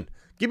 15,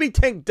 give me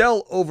Tank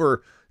Dell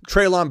over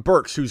Treylon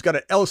Burks, who's got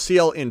an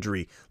LCL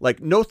injury.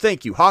 Like, no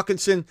thank you.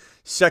 Hawkinson,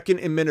 second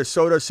in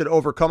Minnesota, said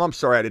Overcome. I'm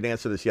sorry I didn't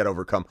answer this yet,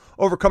 Overcome.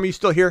 Overcome, are you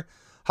still here?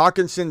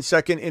 Hawkinson,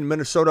 second in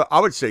Minnesota.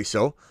 I would say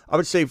so. I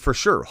would say for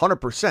sure,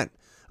 100%.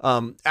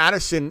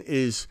 Addison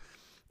is,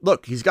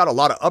 look, he's got a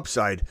lot of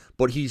upside,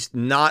 but he's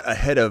not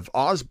ahead of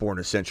Osborne,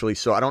 essentially.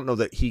 So I don't know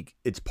that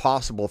it's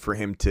possible for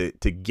him to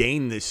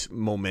gain this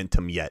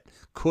momentum yet.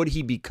 Could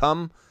he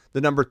become the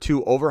number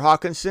 2 over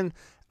Hawkinson?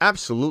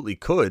 Absolutely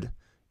could.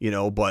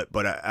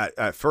 But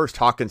at first,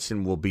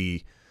 Hawkinson will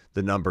be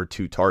the number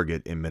 2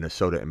 target in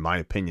Minnesota, in my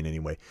opinion,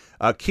 anyway.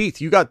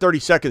 Keith, you got 30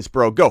 seconds,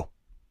 bro. Go.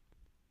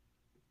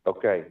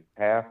 Okay,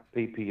 half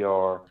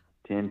PPR,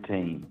 10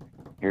 team.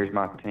 Here's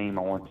my team.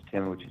 I want you to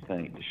tell me what you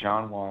think.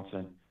 Deshaun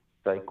Watson,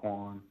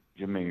 Saquon,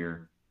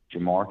 Jameer,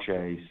 Jamar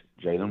Chase,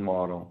 Jalen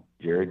Waddle,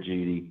 Jared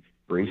Judy,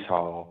 Breece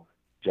Hall,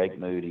 Jake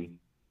Moody,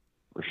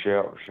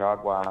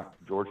 Rashad White,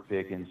 George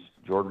Pickens,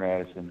 Jordan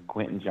Addison,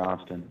 Quentin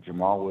Johnston,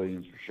 Jamal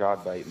Williams,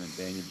 Rashad Bateman,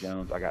 Daniel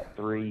Jones. I got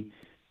 3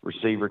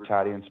 receiver,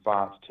 tight end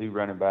spots, 2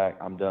 running back.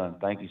 I'm done.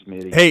 Thank you,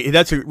 Smitty. Hey,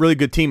 that's a really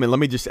good team. And let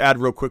me just add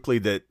real quickly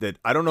that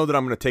I don't know that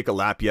I'm going to take a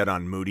lap yet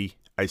on Moody.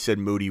 I said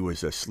Moody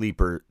was a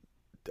sleeper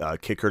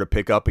kicker to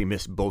pick up. He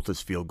missed both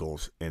his field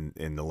goals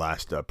in the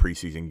last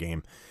preseason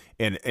game.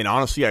 And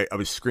honestly, I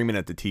was screaming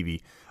at the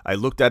TV. I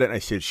looked at it and I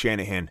said,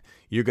 Shanahan,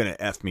 you're going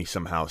to F me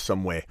somehow,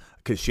 some way.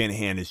 Because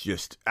Shanahan is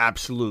just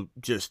absolute,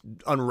 just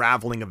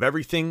unraveling of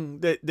everything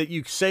that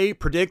you say,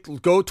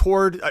 predict, go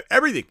toward,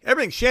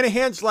 everything.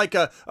 Shanahan's like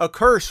a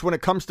curse when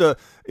it comes to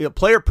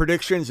player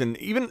predictions, and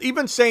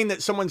even saying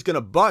that someone's going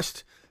to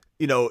bust,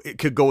 it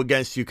could go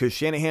against you because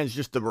Shanahan's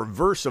just the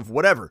reverse of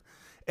whatever.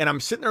 And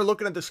I'm sitting there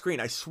looking at the screen.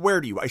 I swear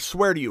to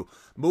you,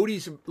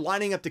 Moody's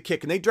lining up to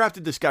kick. And they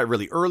drafted this guy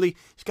really early.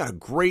 He's got a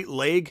great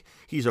leg.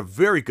 He's a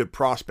very good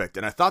prospect.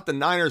 And I thought the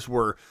Niners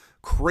were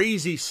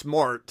crazy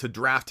smart to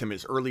draft him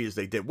as early as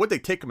they did. Would they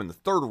take him in the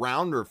 3rd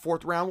round or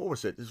 4th round? What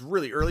was it? It was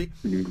really early.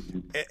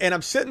 And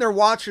I'm sitting there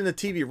watching the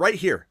TV right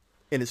here.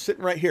 And it's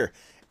sitting right here.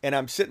 And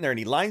I'm sitting there and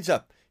he lines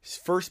up his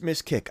first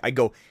missed kick. I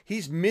go,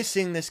 he's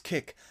missing this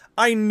kick.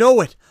 I know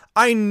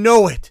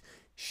it.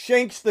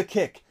 Shanks the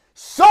kick.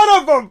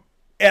 Son of a...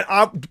 And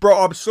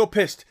I'm so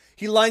pissed.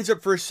 He lines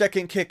up for a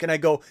second kick, and I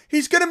go,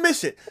 he's going to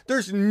miss it.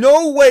 There's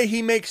no way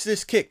he makes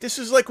this kick. This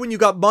is like when you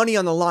got money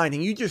on the line,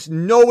 and you just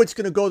know it's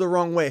going to go the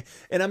wrong way.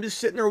 And I'm just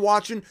sitting there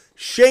watching.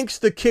 Shanks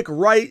the kick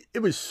right. It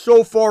was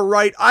so far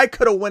right. I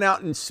could have went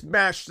out and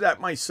smashed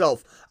that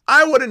myself.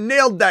 I would have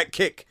nailed that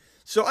kick.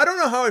 So I don't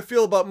know how I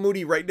feel about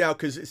Moody right now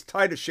because it's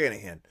tied to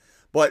Shanahan.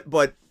 But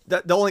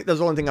that's the only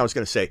thing I was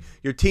going to say.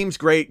 Your team's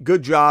great.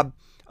 Good job.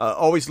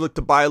 Always look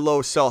to buy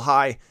low, sell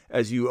high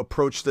as you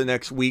approach the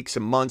next weeks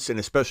and months, and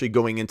especially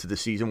going into the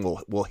season.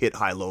 We'll hit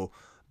high, low,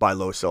 buy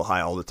low, sell high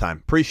all the time.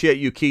 Appreciate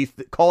you,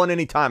 Keith. Call in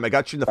any time. I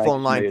got you in the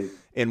phone line,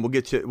 and we'll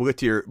get to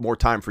your more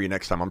time for you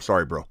next time. I'm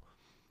sorry, bro.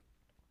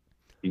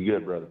 You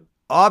good, brother?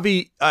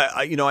 Avi,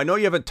 I know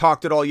you haven't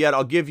talked at all yet.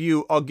 I'll give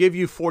you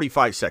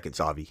 45 seconds,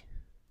 Avi.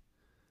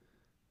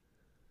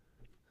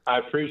 I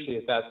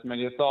appreciate that,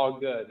 Smitty. It's all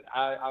good.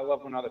 I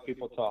love when other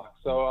people talk.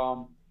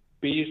 So,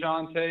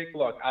 Bijan take.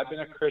 Look, I've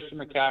been a Christian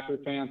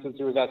McCaffrey fan since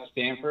he was at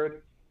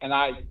Stanford, and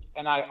I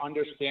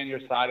understand your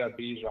side of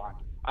Bijan.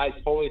 I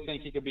totally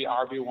think he could be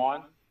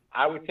RB1.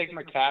 I would take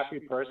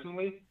McCaffrey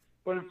personally,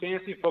 but in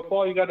fantasy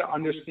football, you got to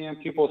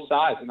understand people's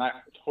sides, and I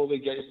totally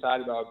get your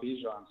side about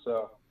Bijan.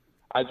 So,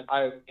 I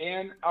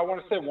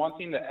want to say one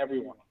thing to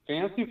everyone: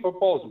 fantasy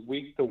football is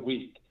week to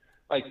week.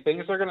 Like,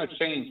 things are going to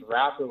change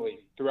rapidly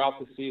throughout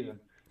the season.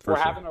 We're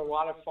having a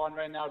lot of fun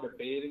right now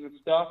debating and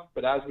stuff,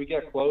 but as we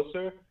get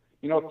closer,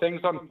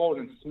 things unfold,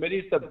 and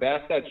Smitty's the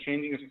best at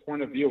changing his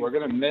point of view. We're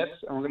going to miss,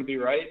 and we're going to be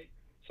right.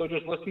 So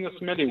just listen to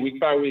Smitty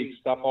week by week.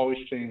 Stuff always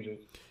changes.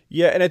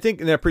 Yeah, and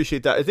I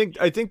appreciate that. I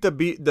think the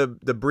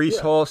Breece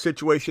Hall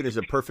situation is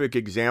a perfect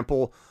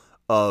example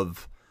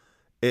of,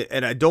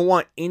 and I don't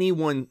want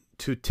anyone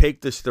to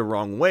take this the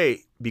wrong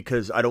way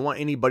because I don't want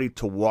anybody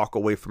to walk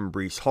away from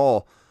Breece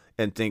Hall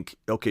and think,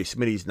 okay,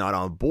 Smitty's not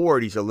on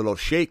board. He's a little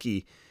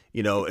shaky.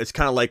 It's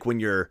kind of like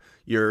when your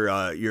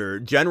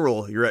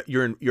general, you're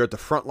at the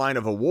front line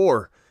of a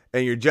war,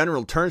 and your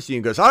general turns to you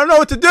and goes, "I don't know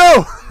what to do."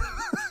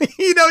 What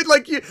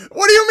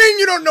do you mean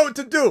you don't know what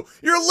to do?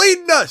 You're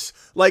leading us.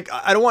 Like,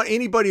 I don't want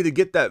anybody to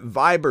get that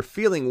vibe or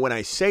feeling when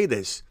I say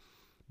this,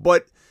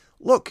 but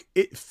look,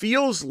 it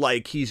feels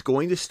like he's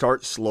going to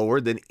start slower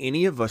than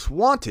any of us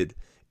wanted,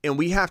 and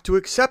we have to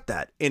accept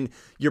that. And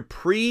your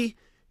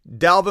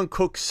pre-Dalvin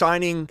Cook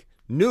signing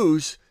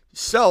news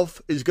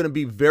self is going to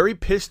be very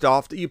pissed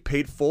off that you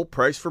paid full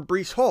price for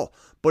Breece Hall,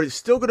 but it's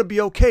still going to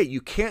be okay.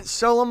 You can't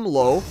sell him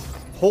low.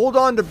 Hold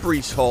on to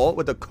Breece Hall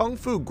with a kung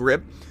fu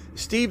grip.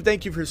 Steve,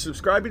 thank you for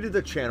subscribing to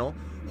the channel.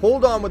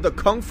 Hold on with the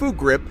kung fu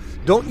grip.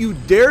 Don't you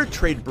dare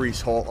trade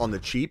Breece Hall on the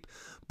cheap,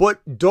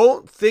 but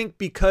don't think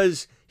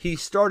because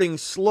he's starting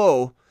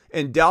slow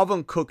and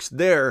Dalvin Cook's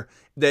there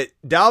that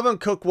Dalvin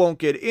Cook won't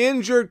get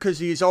injured because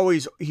he's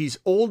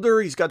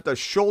older. He's got the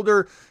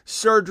shoulder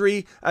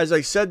surgery. As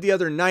I said the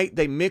other night,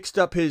 they mixed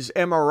up his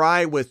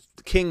MRI with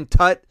King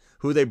Tut,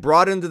 who they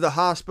brought into the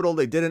hospital.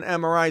 They did an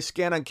MRI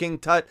scan on King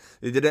Tut.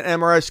 They did an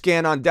MRI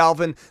scan on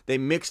Dalvin. They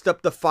mixed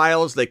up the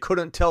files. They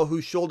couldn't tell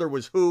whose shoulder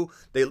was who.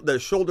 Their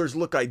shoulders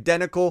look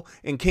identical,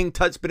 and King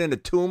Tut's been in a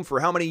tomb for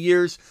how many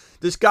years?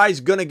 This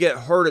guy's going to get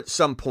hurt at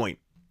some point.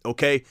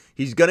 Okay,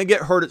 he's going to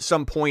get hurt at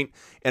some point,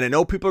 and I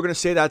know people are going to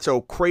say that's a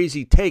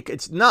crazy take.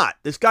 It's not.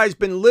 This guy's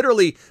been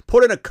literally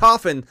put in a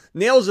coffin.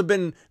 Nails have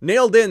been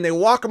nailed in. They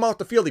walk him off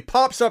the field. He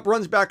pops up,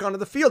 runs back onto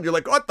the field. You're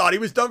like, oh, I thought he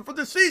was done for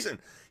the season.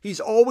 He's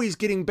always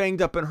getting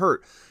banged up and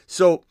hurt.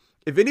 So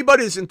if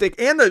anybody doesn't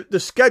think, and the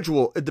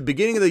schedule at the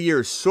beginning of the year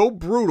is so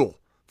brutal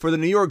for the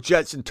New York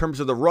Jets in terms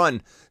of the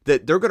run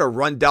that they're going to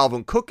run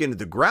Dalvin Cook into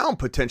the ground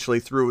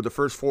potentially through the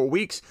first 4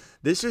 weeks.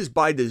 This is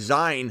by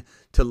design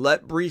to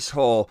let Breece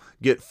Hall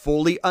get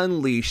fully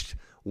unleashed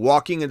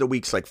walking into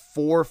weeks like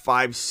 4,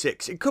 5,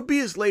 6. It could be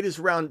as late as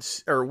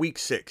week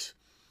 6.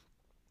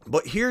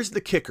 But here's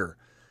the kicker.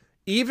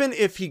 Even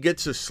if he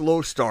gets a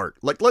slow start,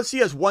 like let's say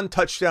he has 1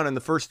 touchdown in the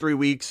first 3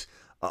 weeks,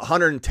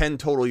 110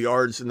 total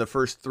yards in the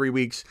first 3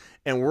 weeks,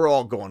 and we're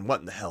all going,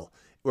 what in the hell?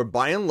 We're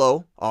buying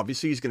low.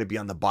 Obviously, he's going to be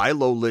on the buy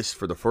low list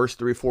for the first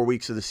 3 or 4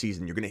 weeks of the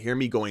season. You're going to hear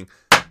me going,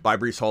 buy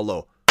Breece Hall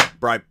low,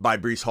 buy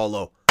Breece Hall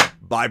low,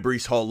 buy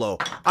Breece Hall low.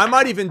 I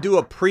might even do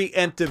a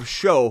preemptive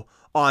show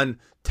on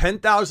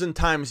 10,000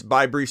 times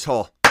buy Breece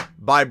Hall,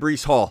 buy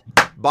Breece Hall,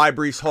 buy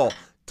Breece Hall,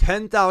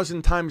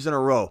 10,000 times in a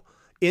row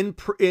in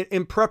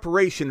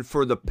preparation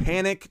for the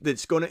panic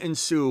that's going to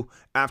ensue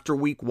after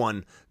week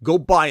 1. Go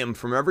buy him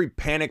from every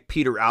panic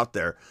Peter out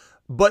there.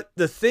 But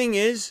the thing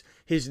is,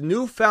 his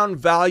newfound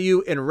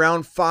value in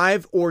round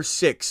 5 or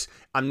 6,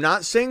 I'm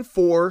not saying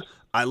 4,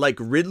 I like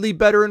Ridley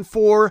better in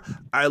 4.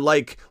 I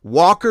like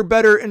Walker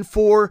better in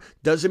 4.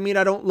 Doesn't mean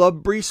I don't love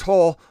Breece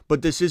Hall,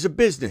 but this is a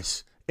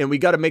business. And we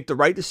got to make the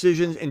right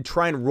decisions and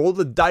try and roll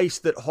the dice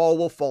that Hall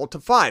will fall to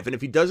 5. And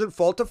if he doesn't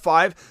fall to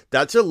 5,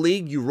 that's a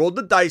league. You rolled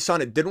the dice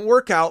on it. Didn't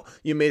work out.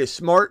 You made a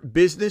smart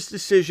business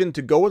decision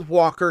to go with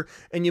Walker,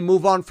 and you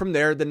move on from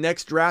there. The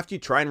next draft, you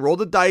try and roll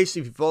the dice.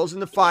 If he falls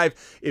into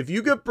 5, if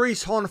you get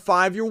Breece Hall in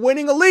 5, you're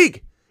winning a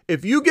league.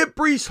 If you get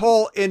Breece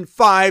Hall in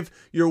 5,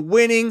 you're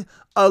winning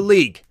a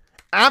league.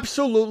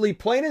 Absolutely,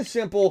 plain and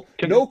simple,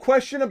 no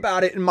question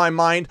about it in my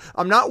mind.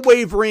 I'm not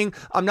wavering.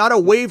 I'm not a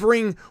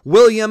wavering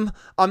William.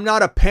 I'm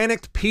not a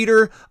panicked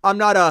Peter. I'm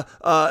not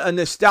a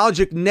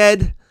nostalgic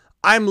Ned.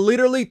 I'm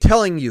literally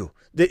telling you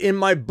that in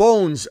my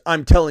bones,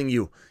 I'm telling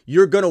you,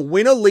 you're going to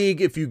win a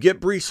league if you get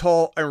Breece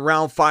Hall in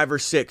round 5 or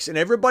 6. And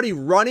everybody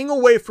running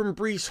away from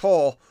Breece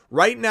Hall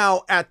right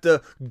now at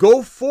the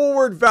go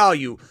forward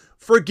value,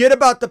 forget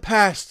about the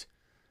past.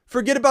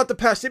 Forget about the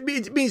past. It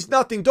means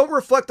nothing. Don't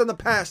reflect on the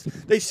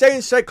past. They say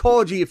in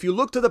psychology, if you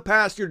look to the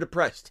past, you're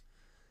depressed.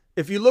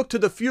 If you look to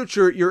the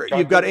future,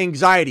 you've got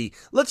anxiety.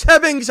 Let's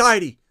have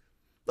anxiety.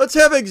 Let's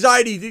have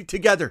anxiety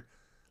together.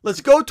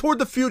 Let's go toward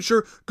the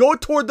future. Go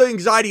toward the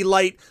anxiety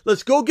light.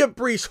 Let's go get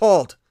Breece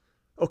Hall.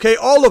 Okay,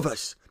 all of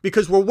us.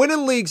 Because we're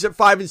winning leagues at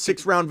 5 and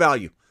 6 round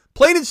value.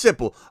 Plain and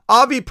simple.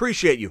 Avi,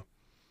 appreciate you.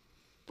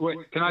 Wait,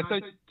 can I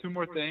say 2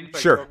 more things?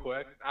 Sure. Real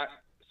quick.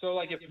 So,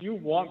 if you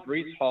want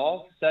Breece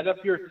Hall, set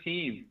up your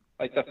team,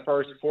 the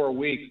first 4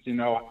 weeks,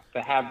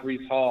 to have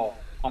Breece Hall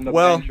on the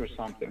bench or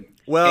something.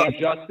 And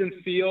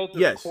Justin Fields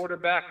is a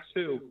quarterback,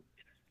 too.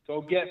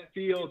 Go get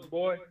Fields,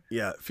 boy.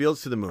 Yeah,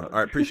 Fields to the moon. All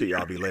right, appreciate you.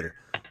 I'll be later.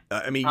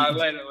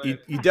 Later.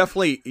 You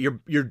definitely,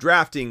 you're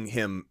drafting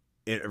him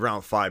in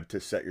round 5 to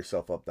set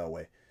yourself up that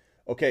way.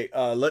 Okay,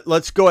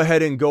 let's go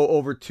ahead and go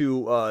over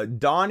to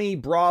Donnie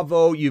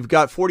Bravo. You've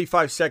got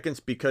 45 seconds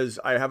because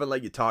I haven't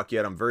let you talk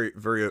yet. I'm very,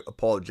 very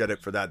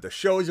apologetic for that. The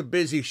show is a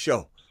busy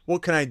show.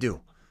 What can I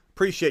do?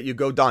 Appreciate you.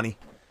 Go, Donnie.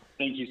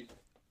 Thank you.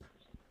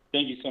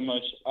 Thank you so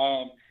much.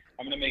 I'm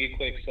going to make it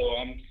quick. So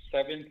I'm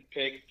 7th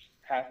pick,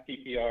 half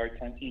PPR,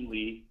 10-team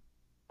league.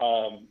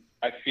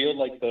 I feel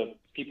like the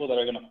people that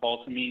are going to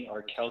fall to me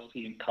are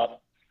Kelsey and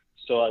Cup.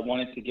 So I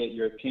wanted to get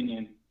your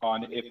opinion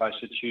on if I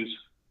should choose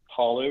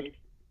Pollard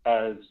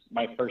as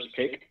my first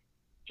pick,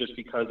 just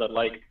because I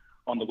like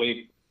on the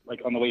way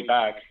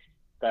back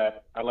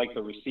that I like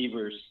the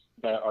receivers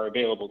that are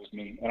available to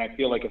me. And I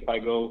feel like if I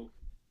go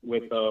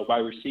with a wide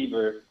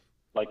receiver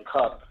like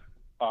Cup,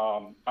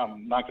 I'm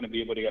not going to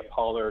be able to get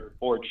Pollard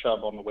or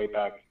Chubb on the way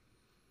back.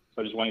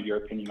 So I just wanted your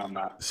opinion on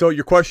that. So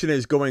your question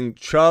is going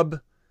Chubb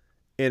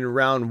in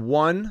round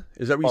 1?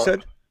 Is that what you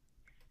said?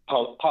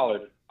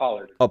 Pollard.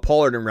 Oh,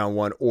 Pollard in round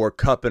 1 or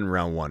Cup in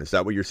round 1. Is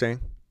that what you're saying?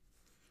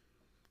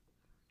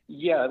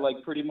 Yeah,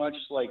 pretty much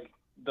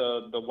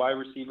the wide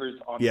receivers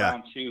on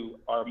round 2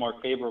 are more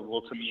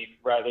favorable to me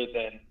rather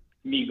than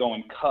me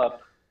going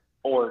Cup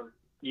or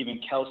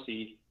even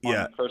Kelsey on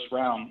the first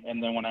round.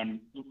 And then when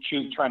I'm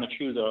trying to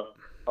choose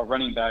a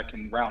running back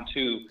in round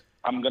 2,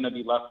 I'm going to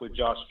be left with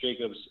Josh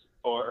Jacobs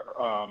or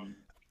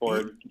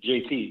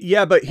JT.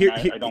 Yeah, but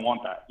I don't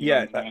want that. You know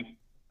what I'm saying?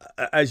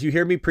 As you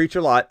hear me preach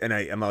a lot, and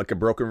I'm like a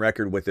broken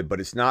record with it,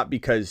 but it's not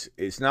because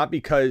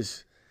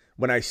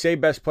when I say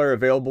best player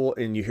available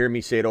and you hear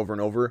me say it over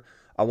and over,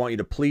 I want you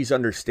to please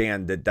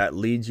understand that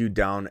leads you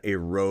down a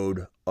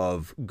road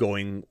of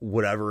going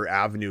whatever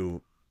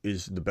avenue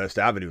is the best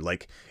avenue.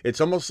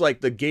 It's almost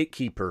like the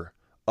gatekeeper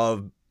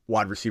of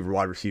wide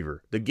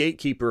receiver, the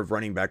gatekeeper of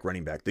running back,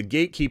 the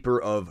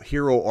gatekeeper of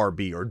hero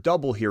RB or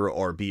double hero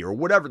RB or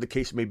whatever the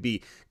case may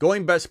be.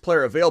 Going best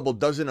player available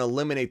doesn't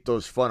eliminate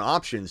those fun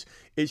options.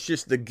 It's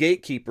just the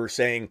gatekeeper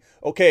saying,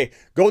 okay,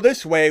 go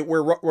this way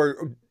where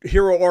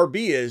hero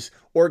RB is,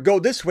 or go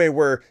this way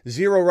where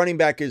zero running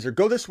back is, or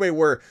go this way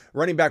where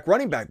running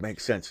back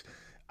makes sense.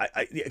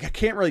 I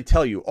can't really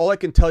tell you. All I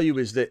can tell you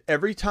is that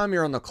every time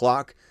you're on the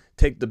clock,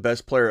 take the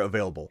best player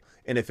available.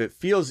 And if it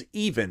feels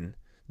even,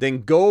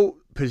 then go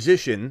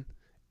position,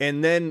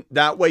 and then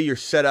that way you're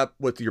set up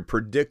with your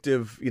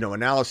predictive,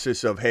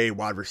 analysis of, hey,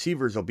 wide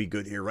receivers will be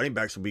good here, running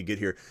backs will be good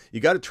here.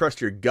 You got to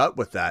trust your gut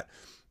with that.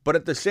 But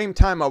at the same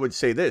time, I would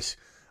say this.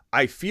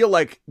 I feel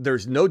like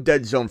there's no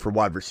dead zone for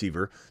wide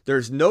receiver.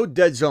 There's no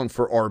dead zone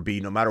for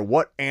RB, no matter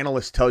what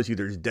analyst tells you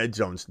there's dead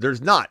zones.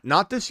 There's not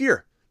this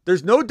year.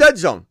 There's no dead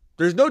zone.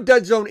 There's no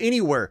dead zone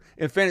anywhere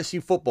in fantasy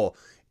football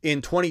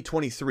in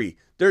 2023.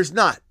 There's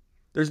not.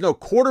 There's no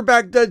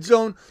quarterback dead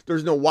zone.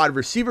 There's no wide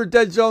receiver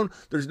dead zone.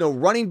 There's no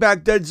running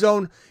back dead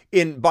zone.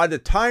 And by the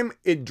time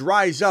it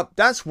dries up,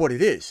 that's what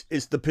it is.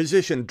 It's the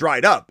position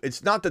dried up.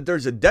 It's not that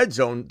there's a dead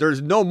zone.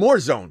 There's no more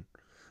zone.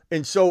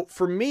 And so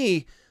for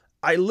me,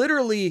 I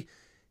literally,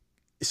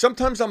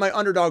 sometimes on my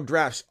underdog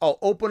drafts, I'll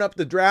open up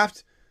the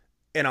draft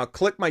and I'll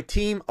click my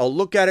team. I'll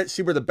look at it,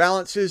 see where the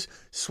balance is,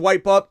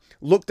 swipe up,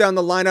 look down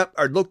the lineup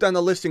or look down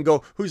the list and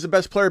go, who's the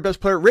best player?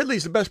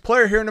 Ridley's the best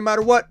player here no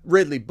matter what.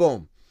 Ridley,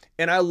 boom.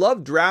 And I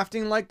love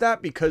drafting like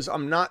that because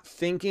I'm not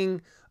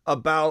thinking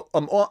about,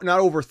 I'm not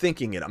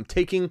overthinking it. I'm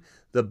taking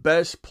the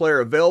best player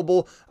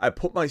available. I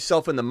put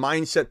myself in the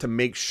mindset to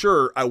make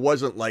sure I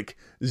wasn't like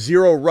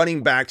 0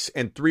 running backs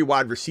and 3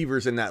 wide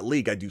receivers in that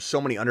league. I do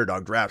so many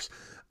underdog drafts.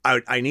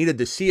 I needed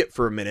to see it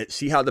for a minute,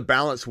 see how the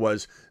balance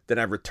was. Then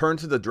I returned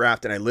to the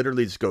draft and I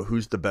literally just go,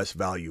 who's the best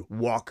value?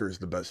 Walker's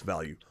the best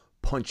value.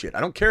 Punch it. I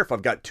don't care if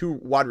I've got 2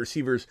 wide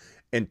receivers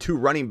and 2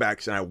 running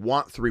backs and I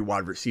want 3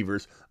 wide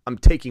receivers. I'm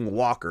taking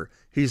Walker.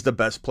 He's the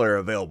best player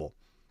available.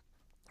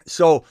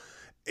 So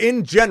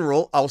in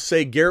general, I'll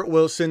say Garrett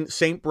Wilson,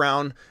 St.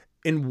 Brown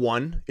in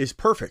 1 is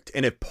perfect.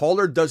 And if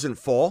Pollard doesn't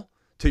fall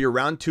to your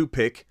round 2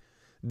 pick,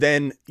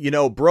 then,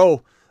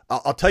 bro,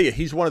 I'll tell you,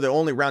 he's one of the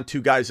only round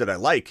 2 guys that I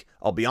like,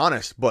 I'll be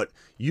honest, but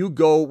you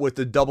go with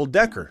the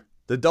double-decker.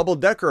 The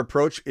double-decker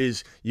approach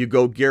is you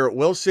go Garrett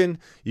Wilson,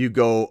 you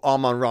go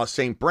Amon-Ra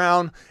St.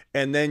 Brown,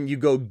 and then you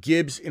go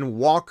Gibbs and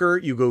Walker,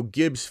 you go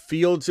Gibbs,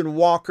 Fields, and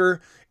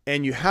Walker,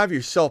 and you have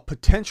yourself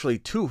potentially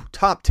 2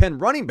 top 10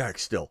 running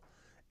backs still.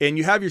 And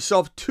you have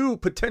yourself 2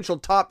 potential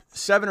top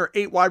 7 or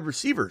 8 wide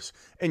receivers,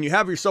 and you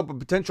have yourself a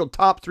potential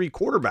top 3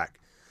 quarterback.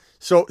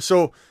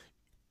 So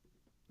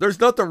there's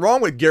nothing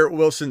wrong with Garrett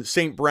Wilson,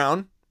 St.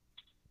 Brown.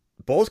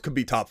 Both could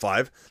be top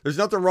 5. There's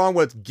nothing wrong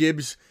with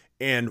Gibbs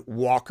and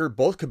Walker.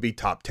 Both could be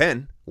top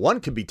 10.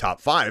 One could be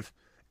top 5.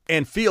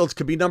 And Fields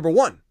could be number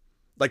 1.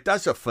 Like,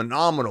 that's a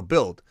phenomenal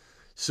build.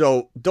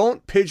 So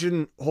don't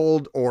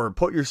pigeonhole or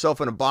put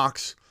yourself in a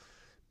box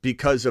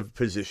because of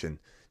position.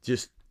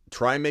 Just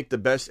try and make the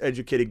best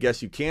educated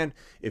guess you can.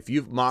 If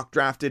you've mock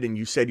drafted and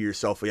you say to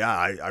yourself, yeah,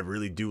 I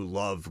really do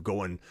love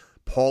going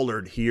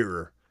Pollard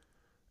here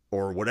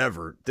or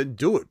whatever, then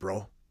do it,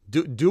 bro.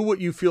 Do what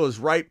you feel is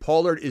right.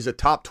 Pollard is a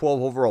top 12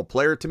 overall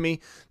player to me.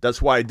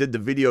 That's why I did the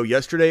video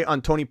yesterday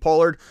on Tony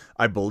Pollard.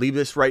 I believe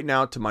this right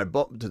now to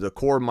the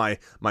core of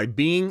my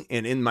being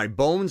and in my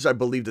bones. I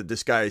believe that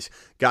this guy's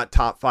got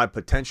top 5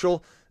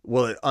 potential.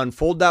 Will it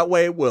unfold that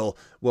way? Will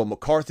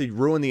McCarthy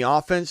ruin the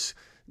offense,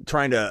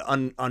 trying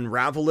to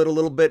unravel it a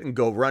little bit and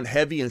go run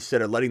heavy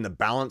instead of letting the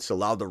balance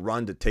allow the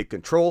run to take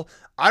control?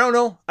 I don't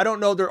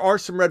know. There are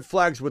some red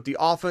flags with the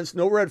offense.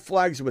 No red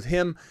flags with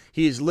him.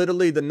 He is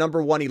literally the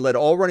number 1. He led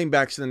all running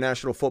backs in the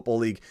National Football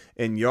League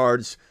in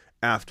yards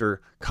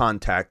after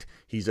contact.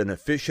 He's an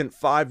efficient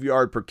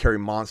 5-yard per carry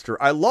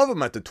monster. I love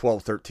him at the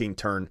 12-13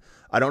 turn.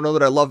 I don't know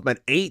that I love him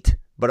at 8,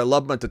 but I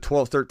love him at the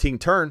 12-13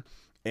 turn.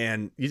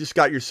 And you just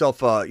got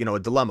yourself a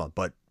dilemma.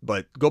 But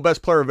go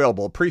best player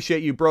available.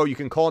 Appreciate you, bro. You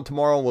can call in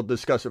tomorrow and we'll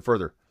discuss it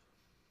further.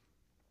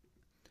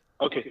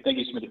 Okay, thank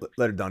you, Smitty.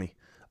 Later, Donnie.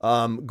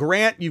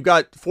 Grant, you've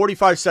got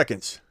 45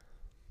 seconds.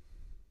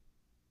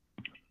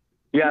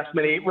 Yeah,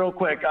 Smitty, real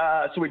quick.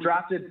 So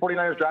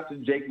 49ers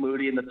drafted Jake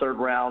Moody in the 3rd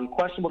round.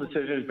 Questionable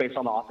decisions based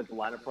on the offensive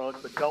line approach,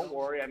 but don't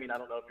worry. I mean, I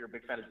don't know if you're a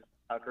big fan of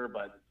Tucker,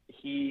 but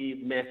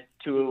he missed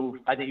 2,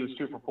 I think he was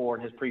 2 for 4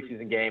 in his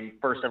preseason game,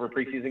 first ever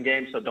preseason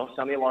game, so don't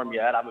sound the alarm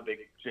yet. I'm a big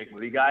Jake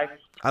Moody guy.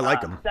 I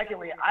like him.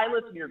 Secondly, I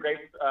listened to your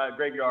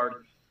Graveyard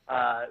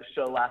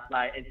show last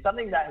night, and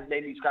something that has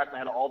made me scratch my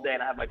head all day,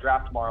 and I have my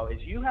draft tomorrow,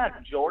 is you had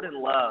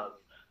Jordan Love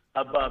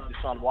above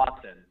Deshaun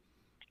Watson.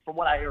 From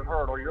what I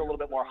heard, or you're a little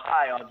bit more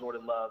high on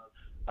Jordan Love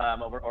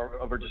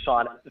over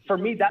Deshaun. For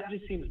me, that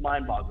just seems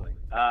mind-boggling.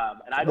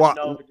 And I don't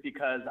know if it's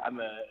because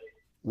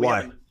we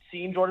haven't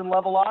seen Jordan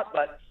Love a lot,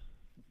 but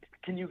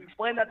can you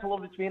explain that a little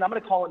bit to me? And I'm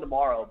going to call in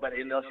tomorrow, but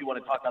unless you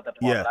want to talk about that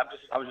tomorrow,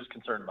 but I was just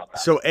concerned about that.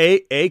 So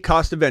a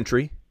cost of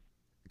entry.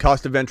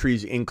 Cost of entry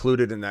is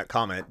included in that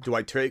comment. Do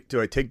I take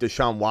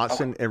Deshaun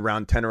Watson in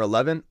round 10 or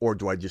 11, or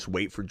do I just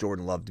wait for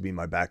Jordan Love to be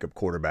my backup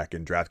quarterback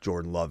and draft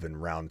Jordan Love in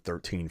round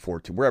 13,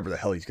 14, wherever the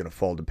hell he's going to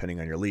fall depending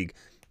on your league?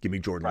 Give me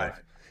Jordan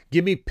Love.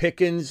 Give me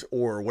Pickens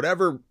or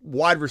whatever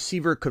wide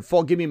receiver could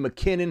fall. Give me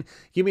McKinnon.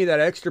 Give me that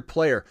extra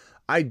player.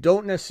 I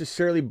don't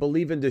necessarily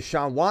believe in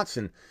Deshaun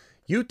Watson.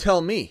 You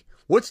tell me.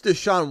 What's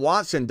Deshaun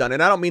Watson done?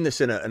 And I don't mean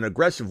this in an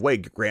aggressive way,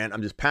 Grant.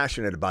 I'm just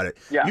passionate about it.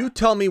 Yeah. You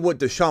tell me what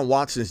Deshaun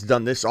Watson's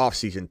done this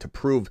offseason to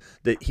prove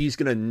that he's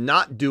going to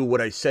not do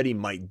what I said he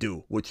might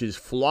do, which is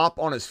flop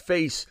on his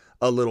face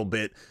a little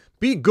bit.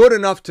 Be good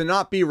enough to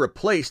not be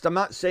replaced. I'm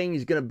not saying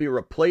he's going to be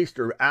replaced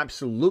or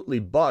absolutely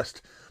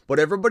bust, but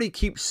everybody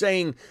keeps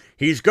saying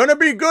he's going to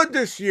be good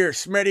this year,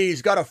 Smitty.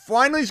 He's got an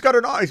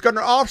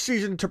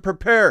offseason to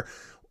prepare.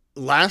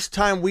 Last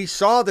time we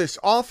saw this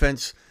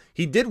offense,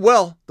 he did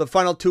well the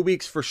final 2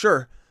 weeks for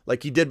sure.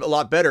 Like, he did a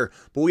lot better,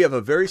 but we have a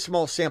very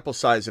small sample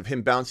size of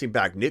him bouncing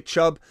back. Nick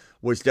Chubb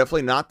was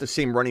definitely not the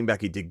same running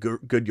back. He did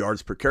good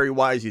yards per carry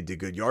wise. He did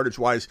good yardage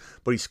wise,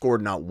 but he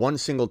scored not one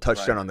single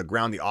touchdown on the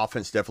ground. The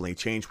offense definitely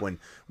changed when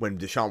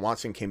Deshaun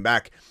Watson came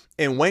back.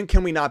 And when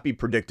can we not be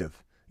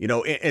predictive? You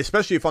know,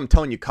 especially if I'm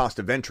telling you cost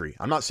of entry.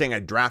 I'm not saying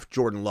I draft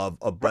Jordan Love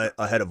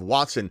ahead of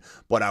Watson,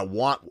 but I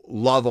want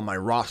Love on my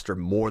roster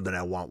more than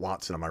I want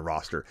Watson on my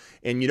roster.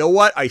 And you know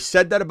what? I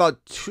said that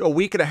about a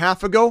week and a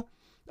half ago.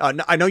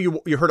 I know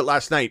you heard it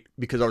last night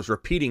because I was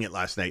repeating it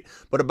last night.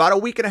 But about a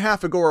week and a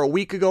half ago or a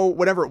week ago,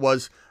 whatever it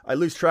was, I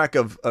lose track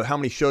of how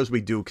many shows we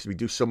do because we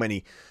do so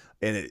many.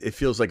 and it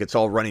feels like it's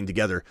all running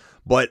together.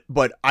 But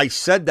I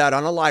said that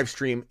on a live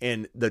stream,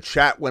 and the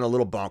chat went a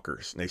little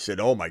bonkers. And they said,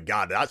 "Oh my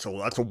God, that's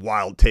a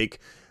wild take."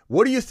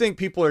 What do you think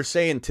people are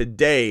saying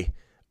today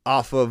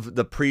off of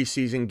the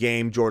preseason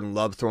game? Jordan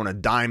Love throwing a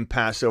dime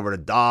pass over to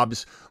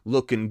Dobbs,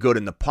 looking good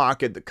in the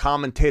pocket. The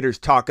commentators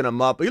talking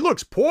him up. He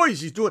looks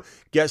poised. He's doing.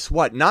 Guess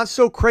what? Not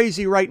so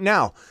crazy right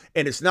now.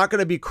 And it's not going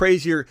to be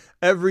crazier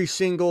every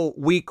single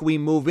week we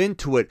move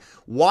into it.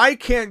 Why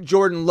can't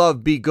Jordan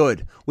Love be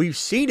good? We've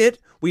seen it.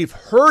 We've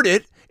heard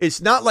it. It's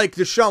not like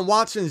Deshaun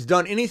Watson's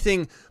done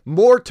anything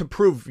more to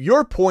prove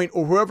your point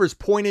or whoever's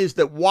point is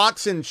that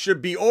Watson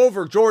should be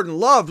over Jordan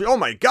Love. Oh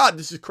my God,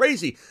 this is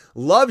crazy.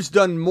 Love's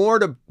done more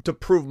to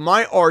prove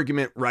my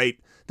argument right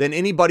than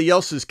anybody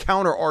else's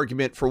counter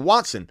argument for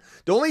Watson.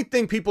 The only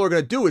thing people are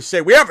going to do is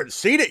say, we haven't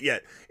seen it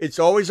yet. It's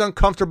always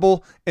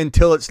uncomfortable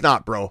until it's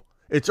not, bro.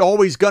 It's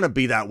always going to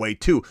be that way,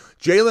 too.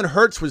 Jalen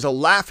Hurts was a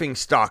laughing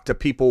stock to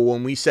people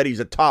when we said he's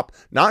a top,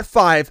 not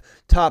 5,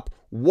 top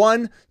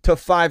 1 to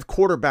 5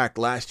 quarterback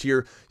last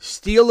year.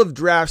 Steal of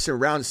drafts in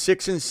round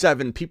 6 and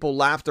 7. People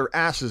laughed their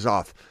asses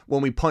off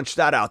when we punched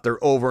that out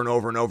there over and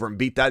over and over and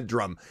beat that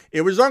drum.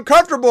 It was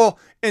uncomfortable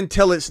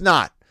until it's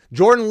not.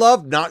 Jordan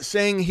Love, not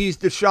saying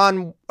he's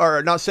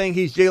not saying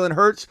he's Jalen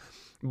Hurts,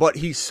 but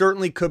he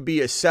certainly could be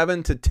a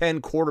 7 to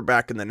 10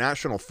 quarterback in the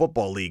National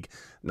Football League.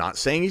 Not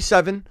saying he's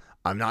 7.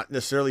 I'm not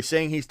necessarily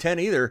saying he's 10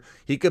 either.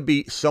 He could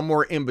be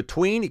somewhere in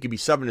between. He could be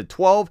 7 to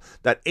 12.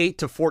 That 8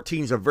 to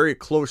 14 is a very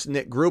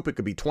close-knit group. It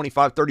could be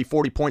 25, 30,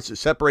 40 points to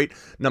separate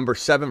number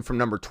 7 from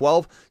number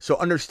 12. So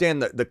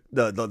understand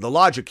the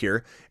logic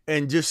here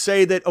and just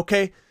say that,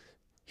 okay,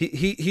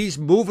 he's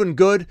moving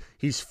good.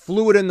 He's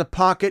fluid in the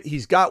pocket.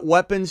 He's got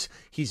weapons.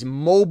 He's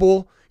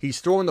mobile. He's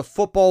throwing the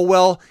football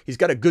well. He's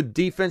got a good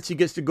defense he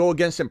gets to go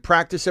against in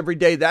practice every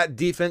day. That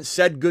defense,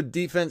 said good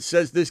defense,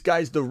 says this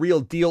guy's the real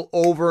deal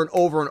over and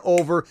over and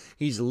over.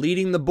 He's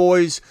leading the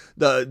boys.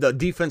 The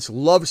defense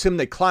loves him.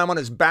 They climb on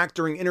his back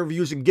during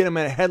interviews and get him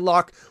in a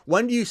headlock.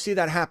 When do you see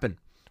that happen?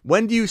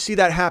 When do you see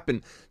that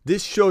happen?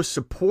 This shows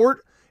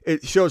support.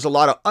 It shows a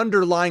lot of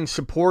underlying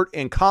support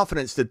and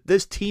confidence that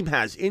this team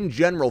has in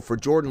general for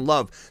Jordan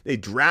Love. They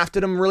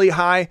drafted him really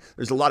high.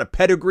 There's a lot of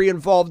pedigree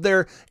involved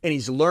there, and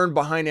he's learned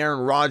behind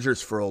Aaron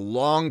Rodgers for a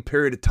long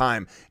period of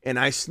time, and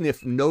I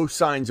sniff no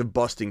signs of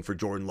busting for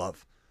Jordan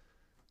Love.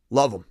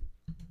 Love him.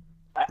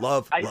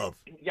 Love.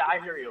 Yeah,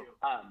 I hear you.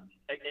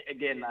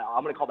 Again,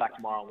 I'm going to call back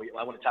tomorrow.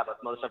 I want to chat about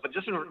some other stuff. But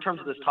just in terms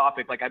of this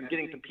topic, like I'm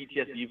getting some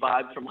PTSD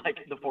vibes from like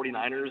the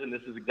 49ers, and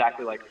this is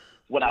exactly like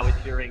what I was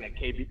hearing at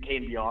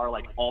KNBR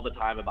like all the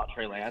time about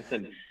Trey Lance.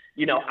 And,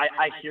 you know,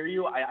 I hear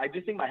you. I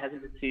just think my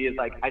hesitancy is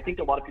like I think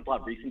a lot of people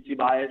have recency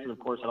bias, and of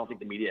course I don't think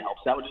the media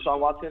helps that with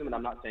Deshaun Watson. And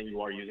I'm not saying you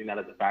are using that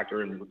as a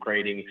factor in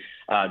creating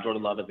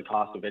Jordan Love as the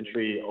cost of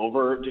entry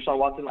over Deshaun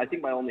Watson. I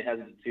think my only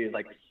hesitancy is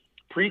like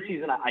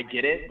preseason, I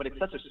get it, but it's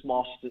such a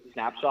small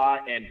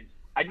snapshot, and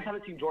I just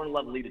haven't seen Jordan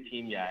Love lead a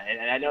team yet.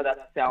 And I know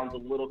that sounds a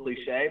little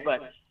cliche,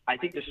 but I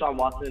think Deshaun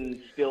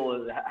Watson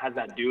still has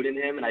that dude in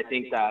him, and I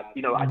think that,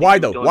 you know. Why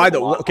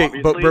though? Okay,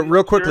 but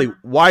real quickly,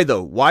 why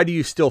though? Why do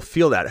you still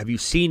feel that? Have you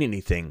seen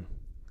anything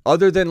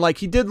other than, like,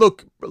 he did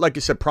look, like I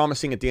said,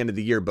 promising at the end of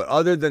the year, but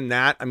other than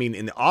that, I mean,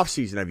 in the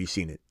offseason, have you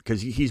seen it?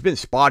 Because he's been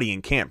spotty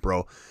in camp,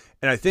 bro.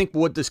 And I think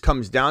what this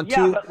comes down to.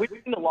 Yeah, but we've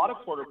seen a lot of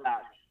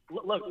quarterbacks.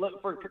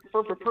 Look for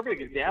a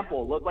perfect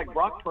example, look like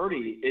Brock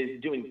Purdy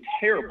is doing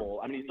terrible.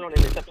 I mean, he's throwing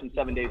interceptions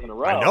 7 days in a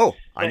row.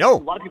 I know.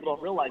 A lot of people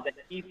don't realize that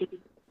he's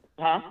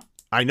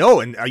I know,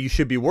 and you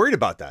should be worried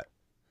about that.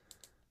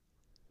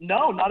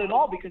 No, not at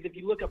all, because if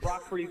you look at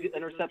Brock Purdy's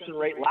interception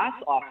rate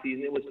last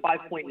offseason, it was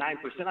 5.9%,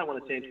 I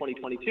want to say, in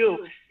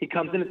 2022. He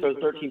comes in and throws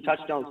 13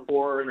 touchdowns,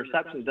 4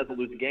 interceptions, doesn't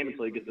lose the game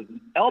until he gets his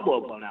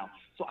elbow blown out.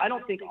 So I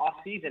don't think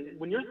offseason,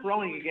 when you're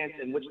throwing against,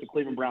 in which the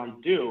Cleveland Browns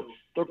do,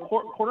 their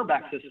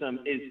quarterback system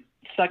is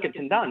second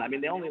and done. I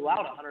mean, they only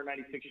allowed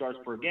 196 yards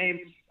per game.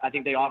 I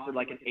think they offered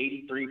like an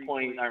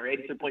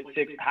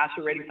 83.6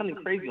 passer rating, something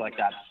crazy like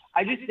that.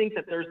 I just think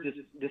that there's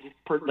this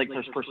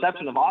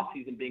perception of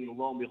offseason being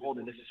lo and behold,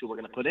 and this is who we're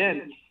going to put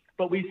in.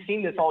 But we've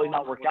seen this always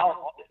not work out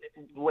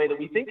the way that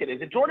we think it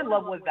is. If Jordan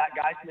Love was that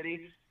guy,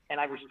 Smitty, and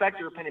I respect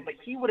your opinion, but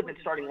he would have been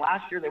starting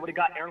last year. They would have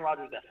got Aaron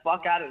Rodgers the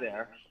fuck out of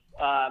there.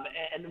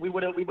 And we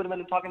would have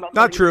been talking about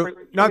not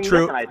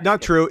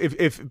true.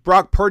 If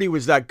Brock Purdy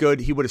was that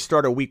good, he would have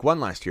started week 1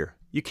 last year.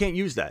 You can't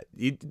use that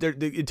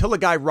until a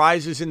guy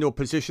rises into a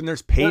position.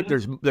 There's paid,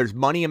 there's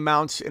money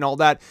amounts and all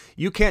that.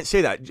 You can't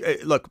say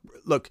that.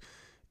 Look.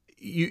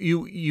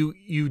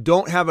 You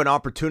don't have an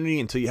opportunity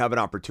until you have an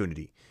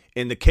opportunity.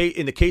 In the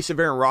case of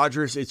Aaron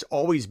Rodgers, it's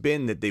always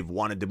been that they've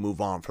wanted to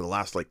move on for the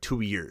last 2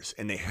 years,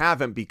 and they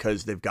haven't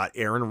because they've got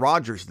Aaron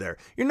Rodgers there.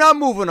 You're not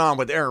moving on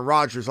with Aaron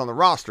Rodgers on the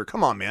roster.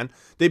 Come on, man.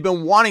 They've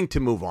been wanting to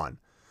move on.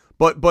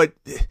 But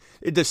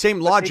the same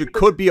logic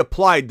could be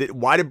applied. That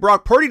why did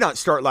Brock Purdy not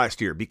start last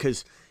year?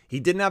 Because he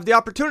didn't have the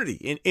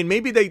opportunity. And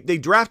maybe they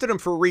drafted him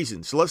for a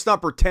reason. So let's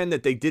not pretend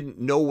that they didn't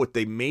know what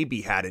they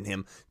maybe had in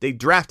him. They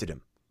drafted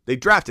him. They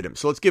drafted him.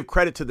 So let's give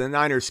credit to the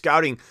Niners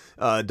scouting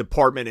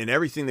department and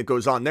everything that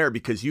goes on there,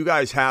 because you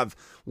guys have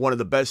one of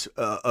the best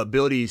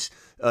abilities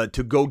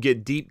to go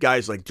get deep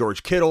guys like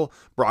George Kittle,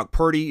 Brock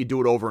Purdy. You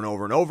do it over and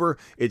over and over.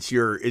 It's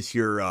your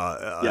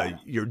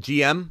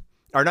GM,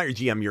 or not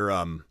your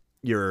GM,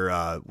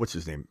 your what's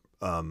his name?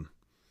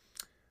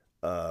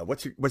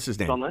 What's his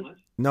name? John Lynch?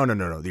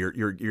 No.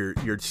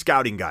 Your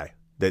scouting guy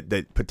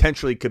that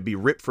potentially could be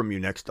ripped from you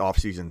next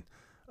offseason.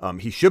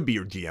 He should be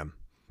your GM.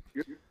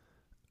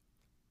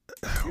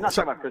 You're not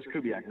talking about Chris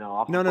Kubiak,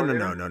 no. No.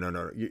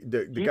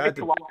 The guy.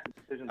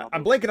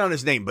 I'm blanking on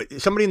his name,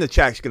 but somebody in the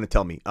chat is going to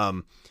tell me.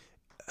 I'm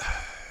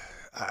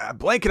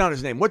blanking on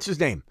his name. What's his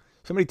name?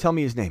 Somebody tell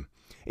me his name.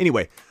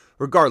 Anyway,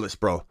 regardless,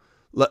 bro.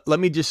 Let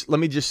me just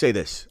say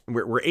this.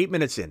 We're 8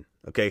 minutes in.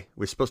 Okay,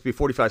 we're supposed to be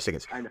 45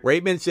 seconds. We're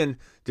 8 minutes in.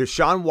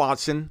 Deshaun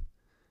Watson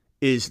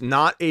is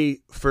not a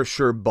for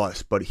sure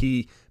bust, but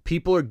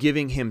people are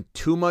giving him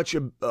too much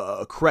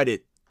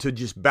credit to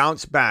just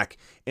bounce back,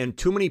 and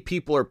too many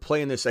people are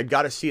playing this. I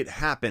got to see it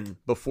happen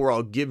before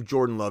I'll give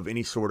Jordan Love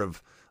any sort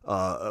of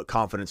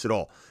confidence at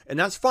all. And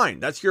that's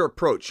fine. That's your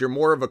approach. You're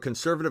more of a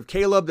conservative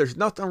Caleb. There's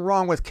nothing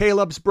wrong with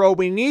Caleb's, bro.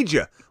 We need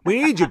you.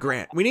 We need you,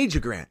 Grant. We need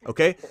you, Grant.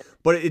 Okay?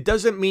 But it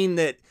doesn't mean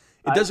that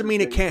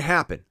it can't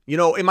happen. You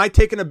know, am I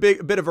taking a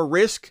bit of a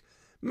risk?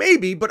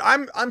 Maybe, but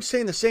I'm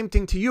saying the same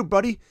thing to you,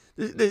 buddy.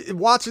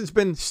 Watson's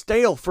been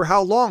stale for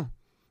how long?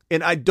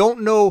 And I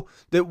don't know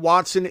that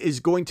Watson is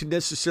going to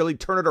necessarily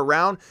turn it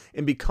around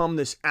and become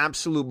this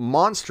absolute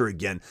monster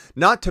again.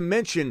 Not to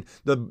mention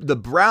the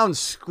Browns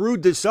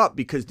screwed this up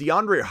because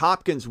DeAndre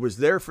Hopkins was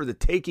there for the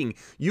taking.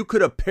 You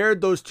could have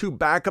paired those two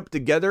back up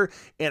together,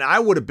 and I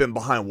would have been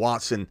behind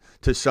Watson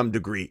to some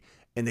degree.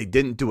 And they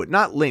didn't do it.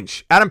 Not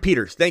Lynch. Adam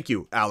Peters. Thank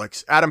you,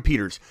 Alex. Adam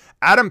Peters.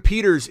 Adam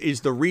Peters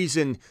is the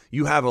reason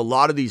you have a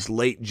lot of these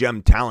late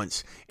gem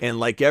talents. And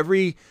like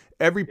every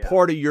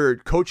part of your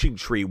coaching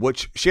tree,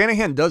 which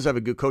Shanahan does have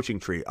a good coaching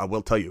tree, I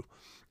will tell you.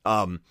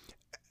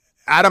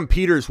 Adam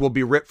Peters will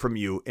be ripped from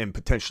you and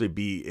potentially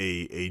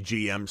be a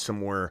GM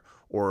somewhere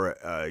or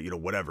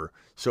whatever.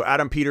 So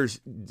Adam Peters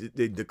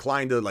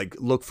declined to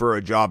look for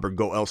a job or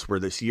go elsewhere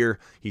this year.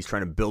 He's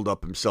trying to build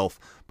up himself.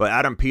 But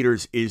Adam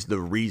Peters is the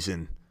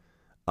reason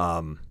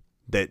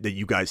that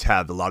you guys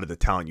have a lot of the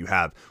talent you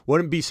have.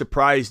 Wouldn't be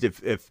surprised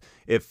if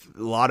a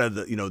lot of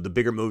the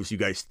bigger moves you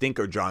guys think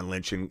are John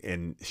Lynch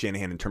and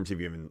Shanahan in terms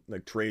of even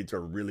trades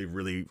are really,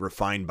 really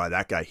refined by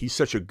that guy. He's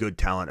such a good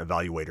talent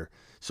evaluator.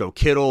 So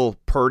Kittle,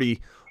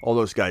 Purdy, all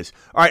those guys.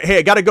 All right, hey,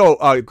 I got to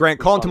go. Grant,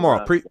 call him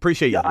tomorrow.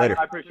 Appreciate you. Later.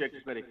 I appreciate you,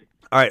 Smitty.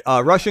 All right,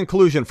 Russian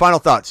collusion. Final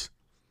thoughts.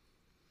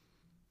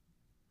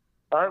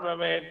 All right, my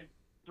man.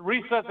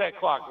 Reset that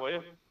clock, will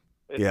you?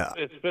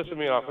 It's pissing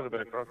me off in the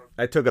background.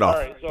 I took it off.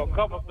 All right, so a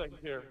couple things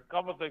here.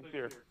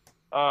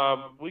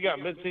 We got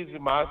midseason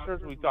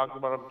monsters. We talked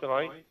about them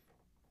tonight.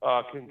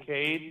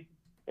 Kincaid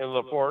and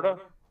Laporta.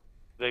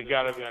 They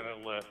got to be on the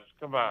list.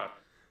 Come on.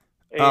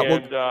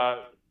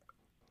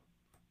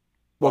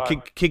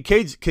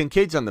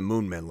 Kincaid's on the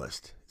Moon Men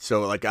list.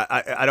 So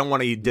I don't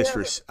want to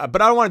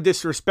but I don't want to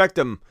disrespect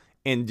him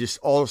and just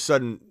all of a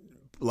sudden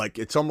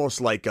it's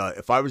almost like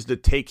if I was to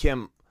take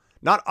him.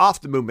 Not off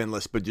the Moon Man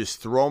list, but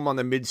just throw him on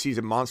the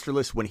midseason monster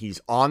list when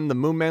he's on the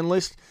Moon Man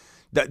list.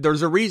 That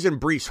there's a reason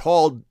Breece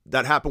Hall,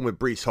 that happened with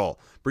Breece Hall.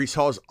 Breece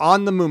Hall's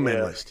on the Moon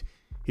Man list.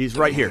 He's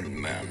right here.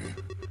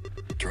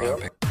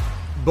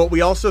 But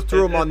we also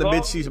threw him on the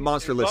midseason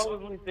monster list. As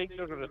long as we think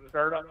they're going to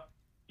start up,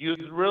 you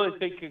really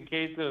think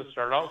Kincaid's going to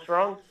start out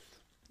strong?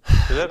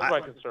 That's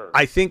my concern.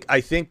 I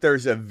think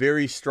there's a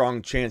very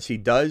strong chance he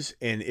does,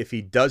 and if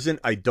he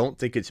doesn't, I don't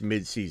think it's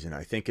midseason.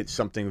 I think it's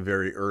something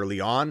very early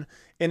on.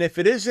 And if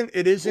it isn't,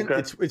 it isn't.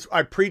 Okay. It's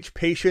I preach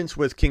patience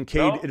with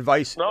Kincaid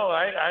advice. No,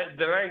 I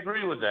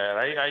agree with that.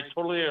 I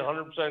totally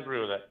 100% agree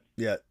with that.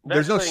 Yeah,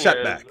 there's no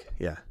setback.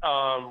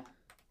 I'm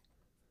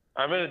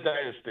in a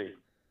dynasty,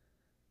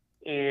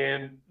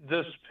 and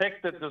this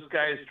pick that this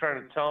guy is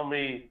trying to tell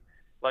me,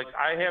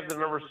 I have the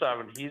number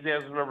 7, he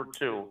has the number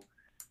 2.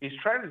 He's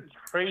trying to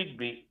trade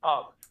me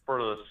up for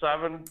the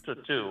 7 to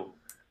 2,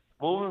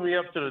 moving me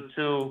up to the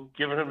 2,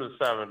 giving him the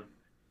 7.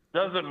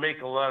 Doesn't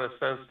make a lot of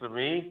sense to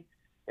me.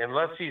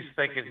 Unless he's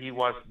thinking he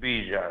wants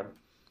Bijan.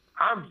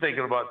 I'm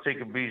thinking about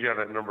taking Bijan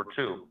at number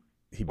 2.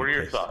 What are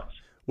your thoughts?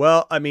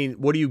 Well, I mean,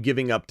 what are you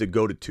giving up to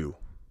go to 2?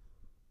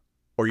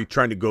 Or are you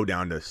trying to go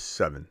down to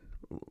 7?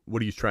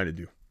 What are you trying to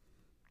do?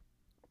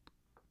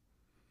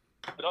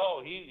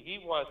 No,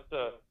 he wants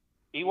to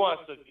go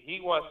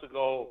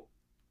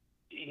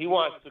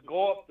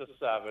up to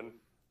 7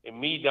 and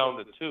me down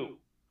to 2.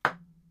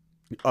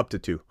 Up to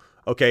 2.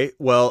 Okay.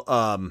 Well,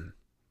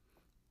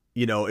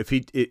 if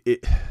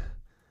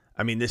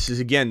I mean, this is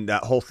again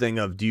that whole thing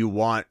of do you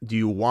want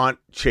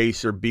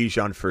Chase or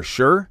Bijan for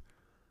sure?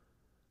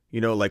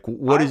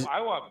 What is?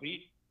 I'll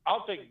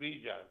take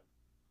Bijan.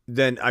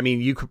 Then I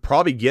mean, you could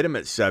probably get him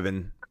at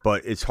 7,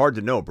 but it's hard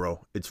to know,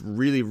 bro. It's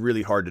really,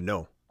 really hard to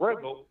know. Right,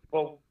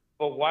 but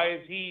why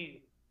is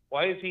he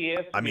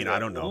asking? I mean, I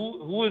don't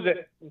know.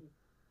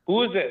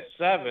 Who is at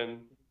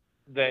 7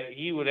 that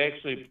he would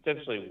actually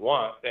potentially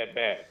want that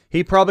bad.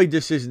 He probably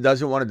just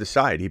doesn't want to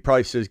decide. He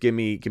probably says, give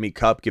me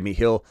Kupp, give me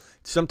Hill.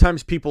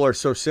 Sometimes people are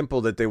so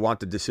simple that they want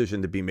the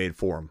decision to be made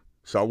for them.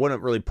 So I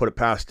wouldn't really put it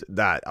past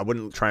that. I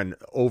wouldn't try and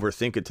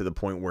overthink it to the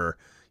point where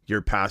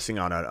you're passing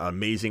on an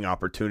amazing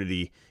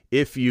opportunity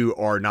if you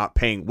are not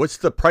paying. What's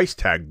the price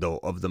tag, though,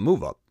 of the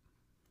move up?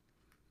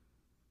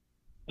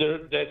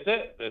 That's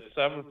it. That's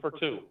 7 for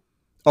 2.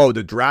 Oh,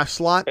 the draft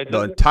slot,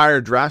 the entire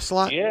draft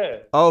slot. Yeah.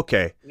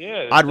 Okay.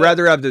 Yeah. I'd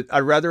rather have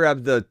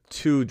the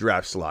 2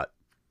 draft slot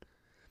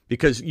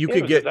because you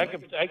could get. I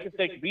could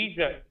take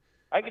Bijan.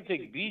 I could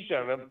take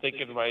Bijan. I'm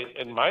thinking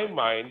in my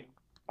mind,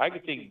 I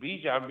could take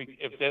Bijan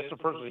if that's the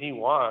person he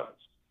wants.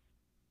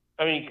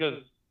 I mean,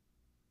 because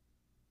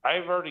I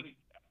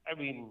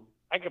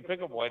could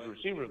pick up wide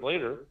receivers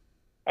later.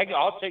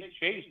 I'll take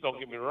Chase. Don't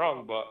get me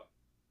wrong, but.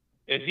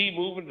 Is he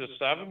moving to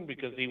 7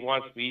 because he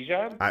wants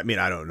Bijan? I mean,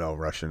 I don't know,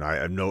 Russian.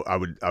 I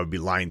would be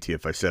lying to you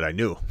if I said I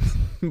knew.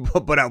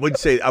 But I would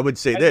say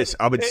this.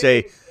 I would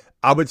say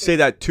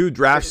that 2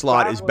 draft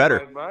slot is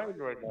better.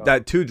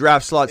 That 2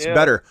 draft slot's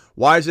better.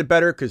 Why is it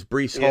better? Because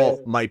Breece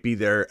Hall might be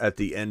there at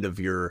the end of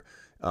your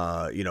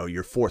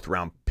your 4th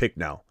round pick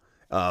now.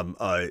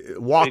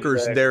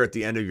 Walker's there at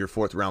the end of your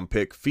 4th round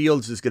pick.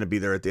 Fields is going to be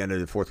there at the end of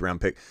the 4th round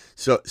pick.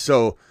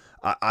 So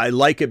I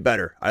like it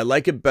better.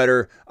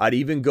 I'd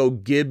even go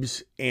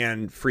Gibbs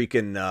and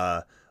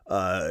freaking,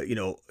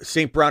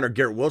 St. Brown or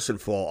Garrett Wilson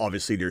fall,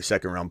 obviously, to your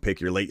 2nd round pick,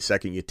 your late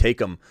 2nd, you take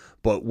them.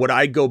 But would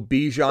I go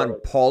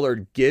Bijan,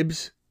 Pollard,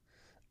 Gibbs?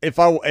 If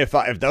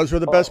those were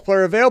the best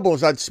player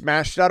available, I'd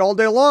smash that all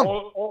day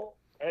long.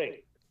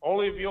 Hey,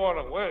 only if you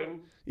want to win.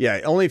 Yeah,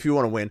 only if you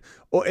want to win.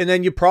 Oh, and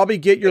then you probably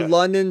get your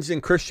Londons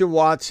and Christian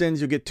Watsons.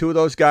 You'll get 2 of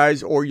those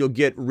guys, or you'll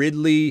get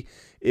Ridley.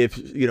 If,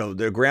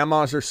 their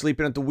grandmas are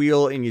sleeping at the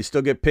wheel and you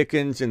still get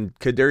Pickens and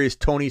Kadarius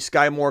Toney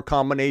Sky Moore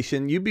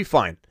combination, you'd be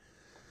fine.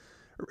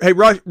 Hey,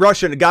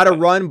 Russian, I got to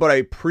run, but I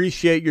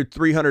appreciate your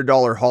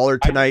 $300 hauler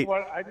tonight.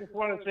 I just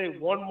want to say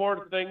one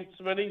more thing,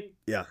 Smitty.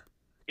 Yeah.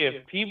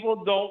 If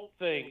people don't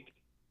think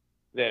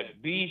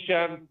that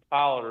Bijan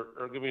Pollard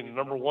are going to be the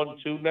number 1,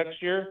 2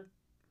 next year,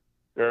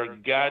 they're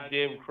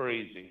goddamn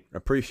crazy.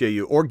 Appreciate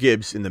you. Or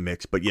Gibbs in the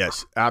mix, but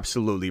yes,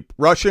 absolutely.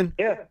 Russian,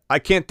 I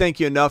can't thank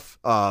you enough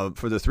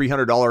for the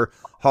 $300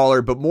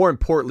 hauler, but more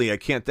importantly, I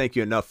can't thank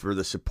you enough for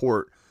the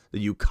support that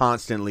you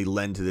constantly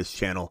lend to this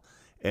channel.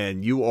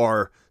 And you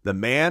are the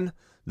man,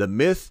 the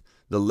myth,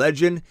 the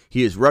legend.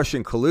 He is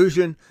Russian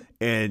Collusion,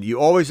 and you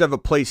always have a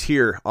place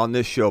here on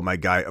this show, my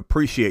guy.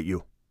 Appreciate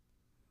you.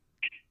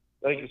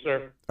 Thank you,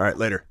 sir. All right,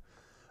 later.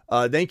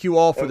 Thank you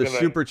all for the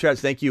super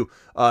chats. Thank you.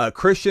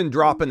 Christian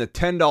dropping the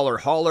 $10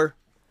 hauler.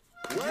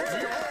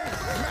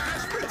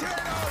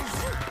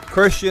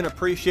 Christian,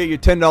 appreciate your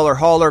 $10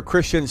 hauler.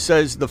 Christian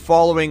says the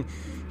following.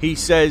 He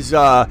says,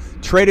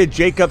 traded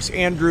Jacobs,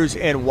 Andrews,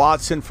 and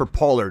Watson for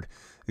Pollard.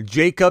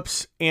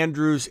 Jacobs,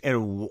 Andrews,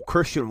 and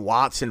Christian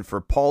Watson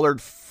for Pollard,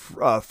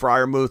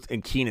 Freiermuth,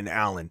 and Keenan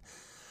Allen.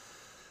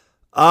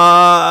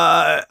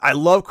 I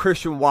love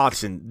Christian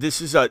Watson. This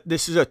is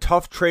a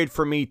tough trade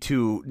for me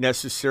to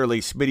necessarily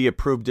Smitty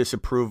approve,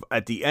 disapprove.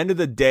 At the end of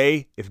the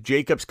day, if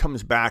Jacobs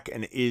comes back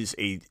and is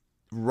a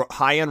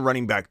high-end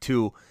running back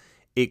too,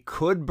 it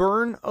could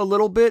burn a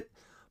little bit.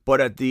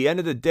 But at the end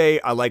of the day,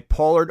 I like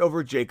Pollard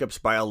over Jacobs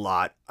by a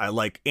lot. I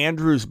like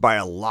Andrews by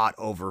a lot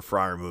over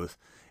Freiermuth.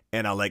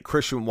 And I like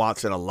Christian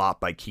Watson a lot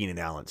by Keenan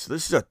Allen. So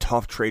this is a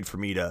tough trade for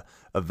me to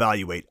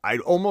evaluate.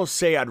 I'd almost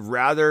say I'd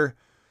rather...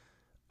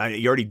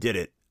 you already did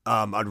it.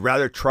 I'd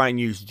rather try and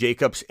use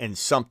Jacobs and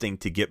something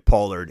to get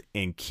Pollard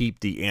and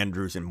keep the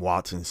Andrews and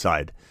Watson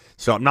side.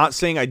 So I'm not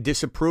saying I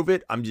disapprove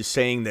it. I'm just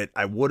saying that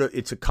I would.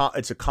 It's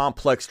a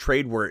complex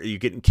trade where you're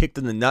getting kicked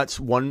in the nuts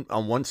on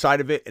one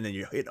side of it, and then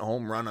you hit a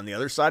home run on the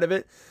other side of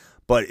it.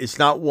 But it's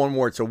not one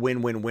where it's a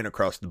win-win-win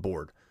across the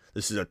board.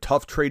 This is a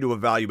tough trade to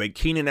evaluate.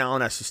 Keenan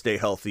Allen has to stay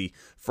healthy.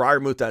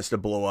 Freiermuth has to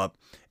blow up,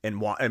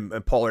 and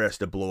Pollard has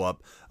to blow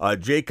up.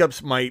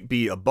 Jacobs might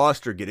be a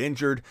bust or get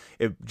injured.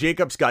 If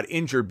Jacobs got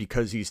injured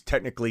because he's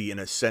technically, in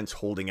a sense,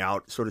 holding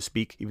out, so to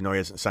speak, even though he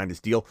hasn't signed his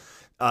deal,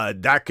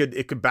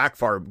 it could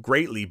backfire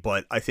greatly.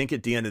 But I think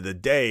at the end of the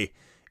day,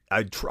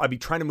 I'd be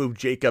trying to move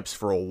Jacobs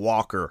for a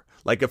Walker.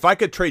 Like, if I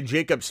could trade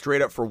Jacobs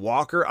straight up for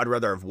Walker, I'd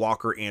rather have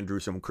Walker,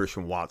 Andrews, and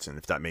Christian Watson,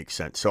 if that makes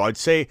sense. So I'd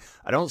say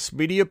I don't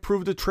Smitty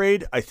approve the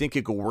trade. I think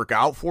it could work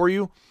out for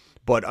you,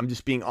 but I'm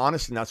just being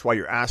honest, and that's why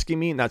you're asking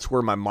me, and that's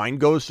where my mind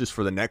goes just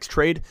for the next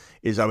trade,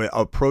 is I would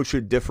approach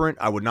it different.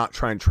 I would not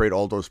try and trade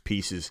all those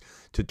pieces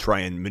to try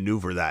and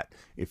maneuver that,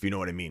 if you know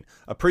what I mean.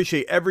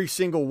 Appreciate every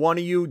single one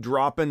of you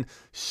dropping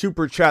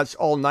super chats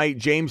all night.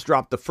 James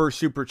dropped the first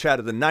super chat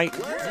of the night.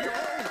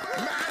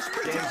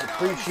 James,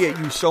 appreciate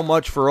you so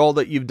much for all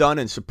that you've done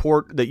and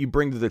support that you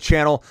bring to the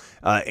channel.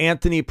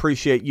 Anthony,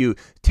 appreciate you.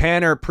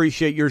 Tanner,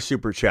 appreciate your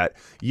super chat.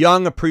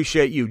 Young,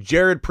 appreciate you.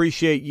 Jared,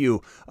 appreciate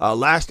you.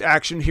 Last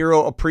Action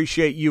Hero,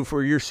 appreciate you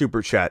for your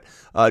super chat.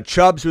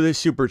 Chubbs with his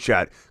super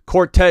chat.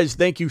 Cortez,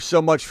 thank you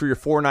so much for your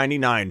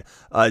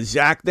 $4.99.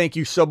 Zach, thank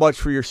you so much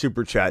for your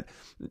super chat.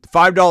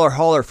 $5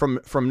 hauler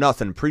from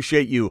nothing.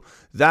 Appreciate you.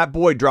 That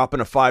boy dropping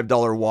a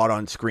 $5 wad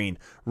on screen.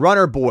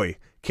 Runner boy,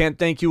 can't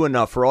thank you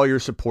enough for all your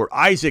support.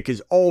 Isaac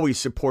is always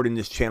supporting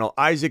this channel.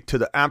 Isaac to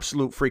the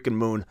absolute freaking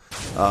moon.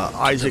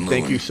 Isaac,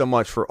 thank you so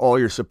much for all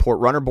your support.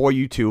 Runner boy,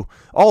 you too.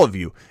 All of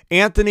you.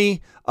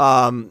 Anthony,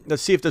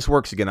 let's see if this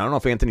works again. I don't know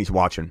if Anthony's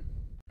watching.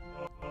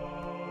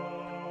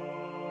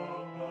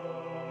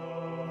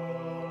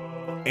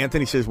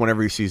 Anthony says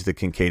whenever he sees the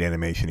Kincaid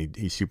animation,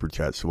 he super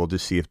chats. So we'll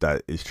just see if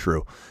that is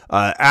true.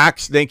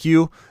 Axe, thank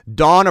you.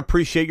 Dawn,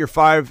 appreciate your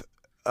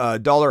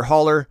 $5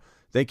 hauler.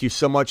 Thank you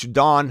so much,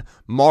 Don.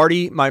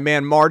 Marty, my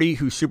man Marty,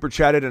 who super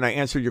chatted, and I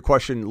answered your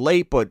question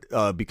late, but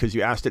because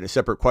you asked it in a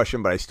separate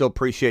question, but I still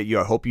appreciate you.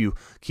 I hope you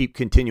keep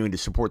continuing to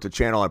support the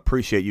channel. I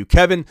appreciate you.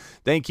 Kevin,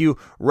 thank you.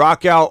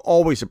 Rock Out,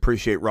 always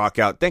appreciate Rock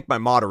Out. Thank my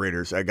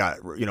moderators. I got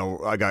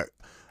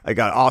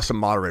awesome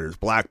moderators.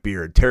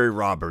 Blackbeard, Terry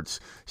Roberts,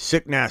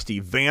 Sick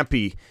Nasty,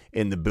 Vampy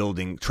in the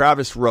building,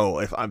 Travis Rowe.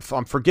 If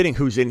I'm forgetting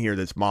who's in here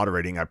that's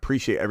moderating, I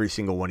appreciate every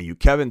single one of you.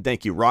 Kevin,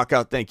 thank you. Rock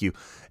Out, thank you.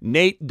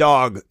 Nate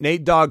Dogg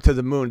to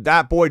the moon.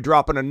 That boy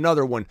dropping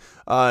another one.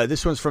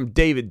 This one's from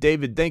David.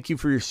 David, thank you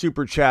for your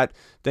super chat.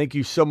 Thank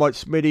you so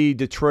much, Smitty.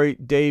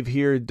 Detroit, Dave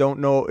here. Don't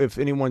know if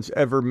anyone's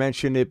ever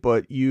mentioned it,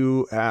 but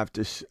you have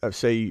to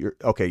say you're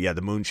okay. Yeah,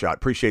 the moonshot.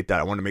 Appreciate that.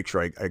 I want to make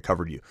sure I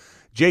covered you.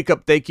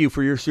 Jacob, thank you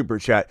for your super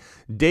chat.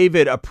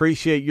 David,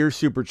 appreciate your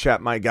super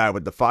chat, my guy,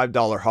 with the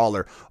 $5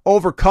 hauler.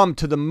 Overcome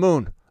to the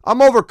moon. I'm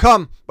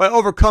overcome by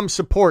overcome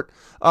support.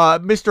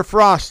 Mr.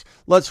 Frost,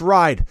 let's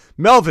ride.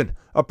 Melvin,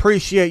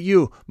 appreciate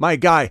you, my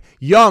guy.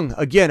 Young,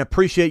 again,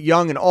 appreciate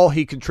Young and all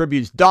he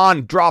contributes.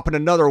 Don, dropping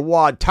another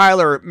wad.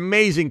 Tyler,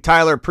 amazing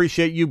Tyler,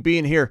 appreciate you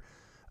being here.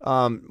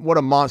 What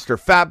a monster.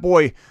 Fat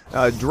Boy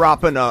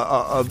dropping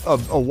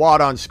a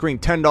wad on screen.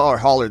 $10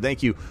 hauler,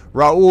 thank you.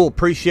 Raul,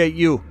 appreciate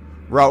you.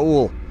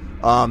 Raul.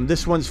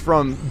 This one's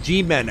from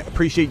G-Men.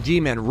 Appreciate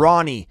G-Men.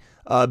 Ronnie,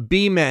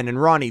 B-Men, and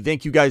Ronnie.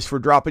 Thank you guys for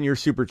dropping your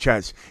super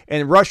chats.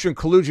 And Russian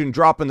Collusion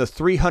dropping the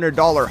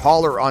 $300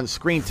 hauler on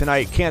screen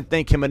tonight. Can't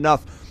thank him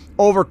enough.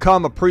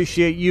 Overcome.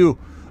 Appreciate you.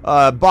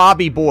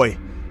 Bobby Boy.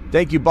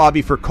 Thank you,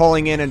 Bobby, for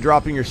calling in and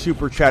dropping your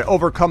super chat.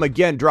 Overcome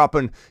again,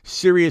 dropping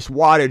serious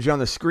wattage on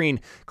the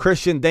screen.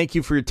 Christian, thank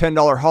you for your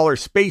 $10 hauler.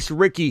 Space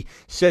Ricky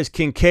says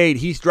Kincaid.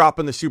 He's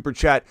dropping the super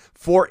chat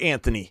for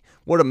Anthony.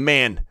 What a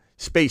man.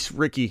 Space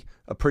Ricky,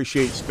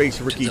 appreciate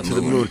Space Ricky to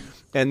the moon.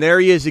 And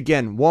there he is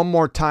again, one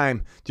more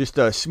time, just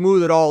to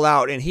smooth it all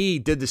out. And he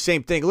did the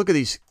same thing. Look at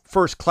these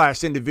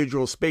first-class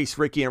individuals, Space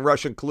Ricky and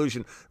Russian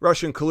Collusion.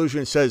 Russian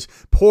Collusion says,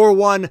 pour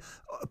one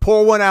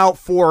out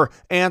for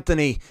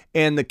Anthony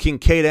and the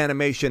Kincaid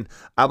animation.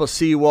 I will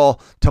see you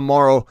all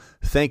tomorrow.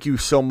 Thank you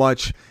so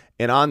much.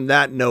 And on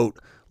that note,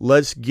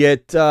 let's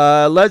get Kenneth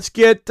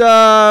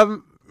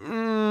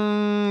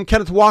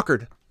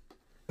Walker.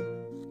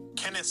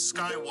 Kenneth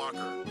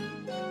Skywalker.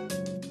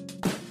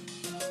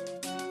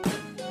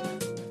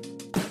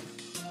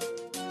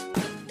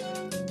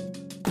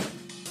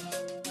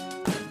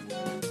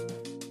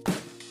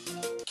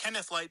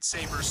 Kenneth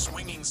Lightsaber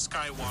Swinging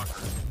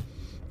Skywalker.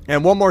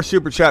 And one more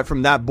super chat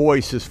from That Boy.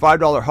 Says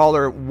 $5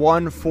 hauler,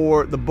 one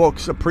for the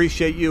books.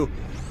 Appreciate you.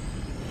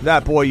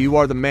 That Boy, you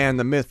are the man,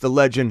 the myth, the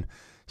legend.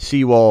 See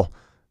you all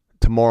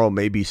tomorrow.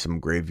 Maybe some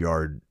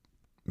graveyard.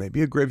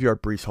 Maybe a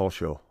Graveyard Breece Hall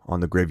show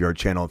on the Graveyard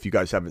channel. If you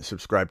guys haven't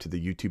subscribed to the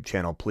YouTube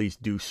channel, please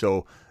do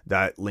so.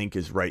 That link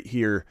is right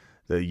here.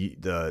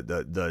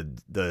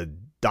 The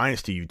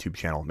Dynasty YouTube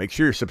channel. Make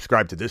sure you're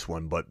subscribed to this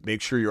one, but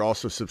make sure you're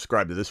also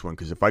subscribed to this one,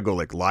 because if I go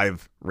like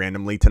live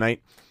randomly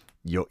tonight,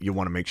 you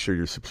want to make sure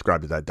you're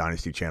subscribed to that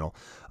Dynasty channel.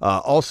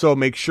 Also,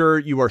 make sure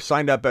you are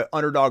signed up at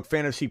Underdog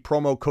Fantasy,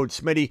 promo code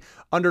Smitty.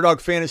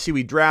 Underdog Fantasy,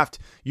 we draft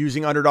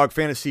using Underdog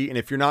Fantasy, and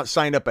if you're not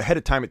signed up ahead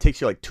of time, it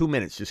takes you like 2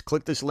 minutes. Just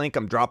click this link.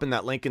 I'm dropping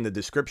that link in the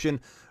description,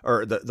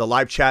 or the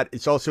live chat.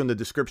 It's also in the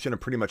description of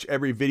pretty much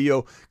every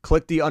video.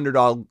 Click the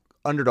Underdog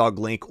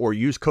link or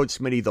use code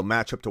Smitty. They'll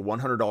match up to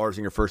 $100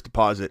 in your first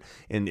deposit.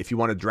 And if you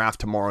want to draft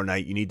tomorrow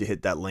night, you need to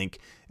hit that link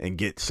and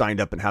get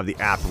signed up and have the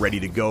app ready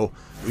to go.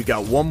 We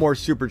got one more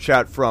super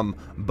chat from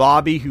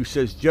Bobby, who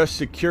says just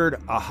secured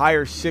a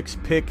higher 6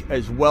 pick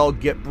as well.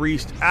 Get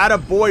breached.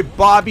 Attaboy,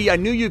 Bobby. I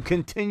knew you'd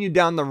continue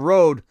down the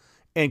road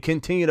and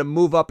continue to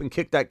move up and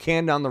kick that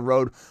can down the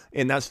road.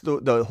 And that's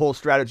the whole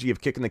strategy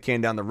of kicking the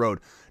can down the road.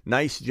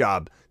 Nice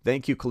job.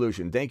 Thank you,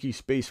 Collusion. Thank you,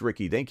 Space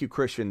Ricky. Thank you,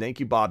 Christian. Thank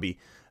you, Bobby.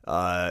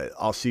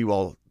 I'll see you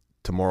all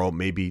tomorrow,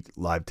 maybe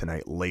live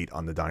tonight late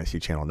on the Dynasty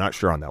channel. Not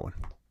sure on that one.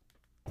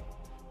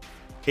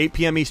 8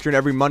 p.m. Eastern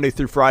every Monday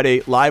through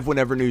Friday, live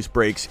whenever news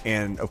breaks,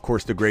 and of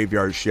course the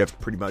Graveyard shift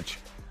pretty much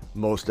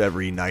most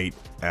every night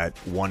at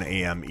 1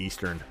 a.m.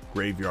 Eastern.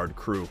 Graveyard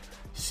crew.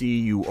 See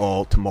you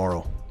all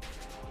tomorrow.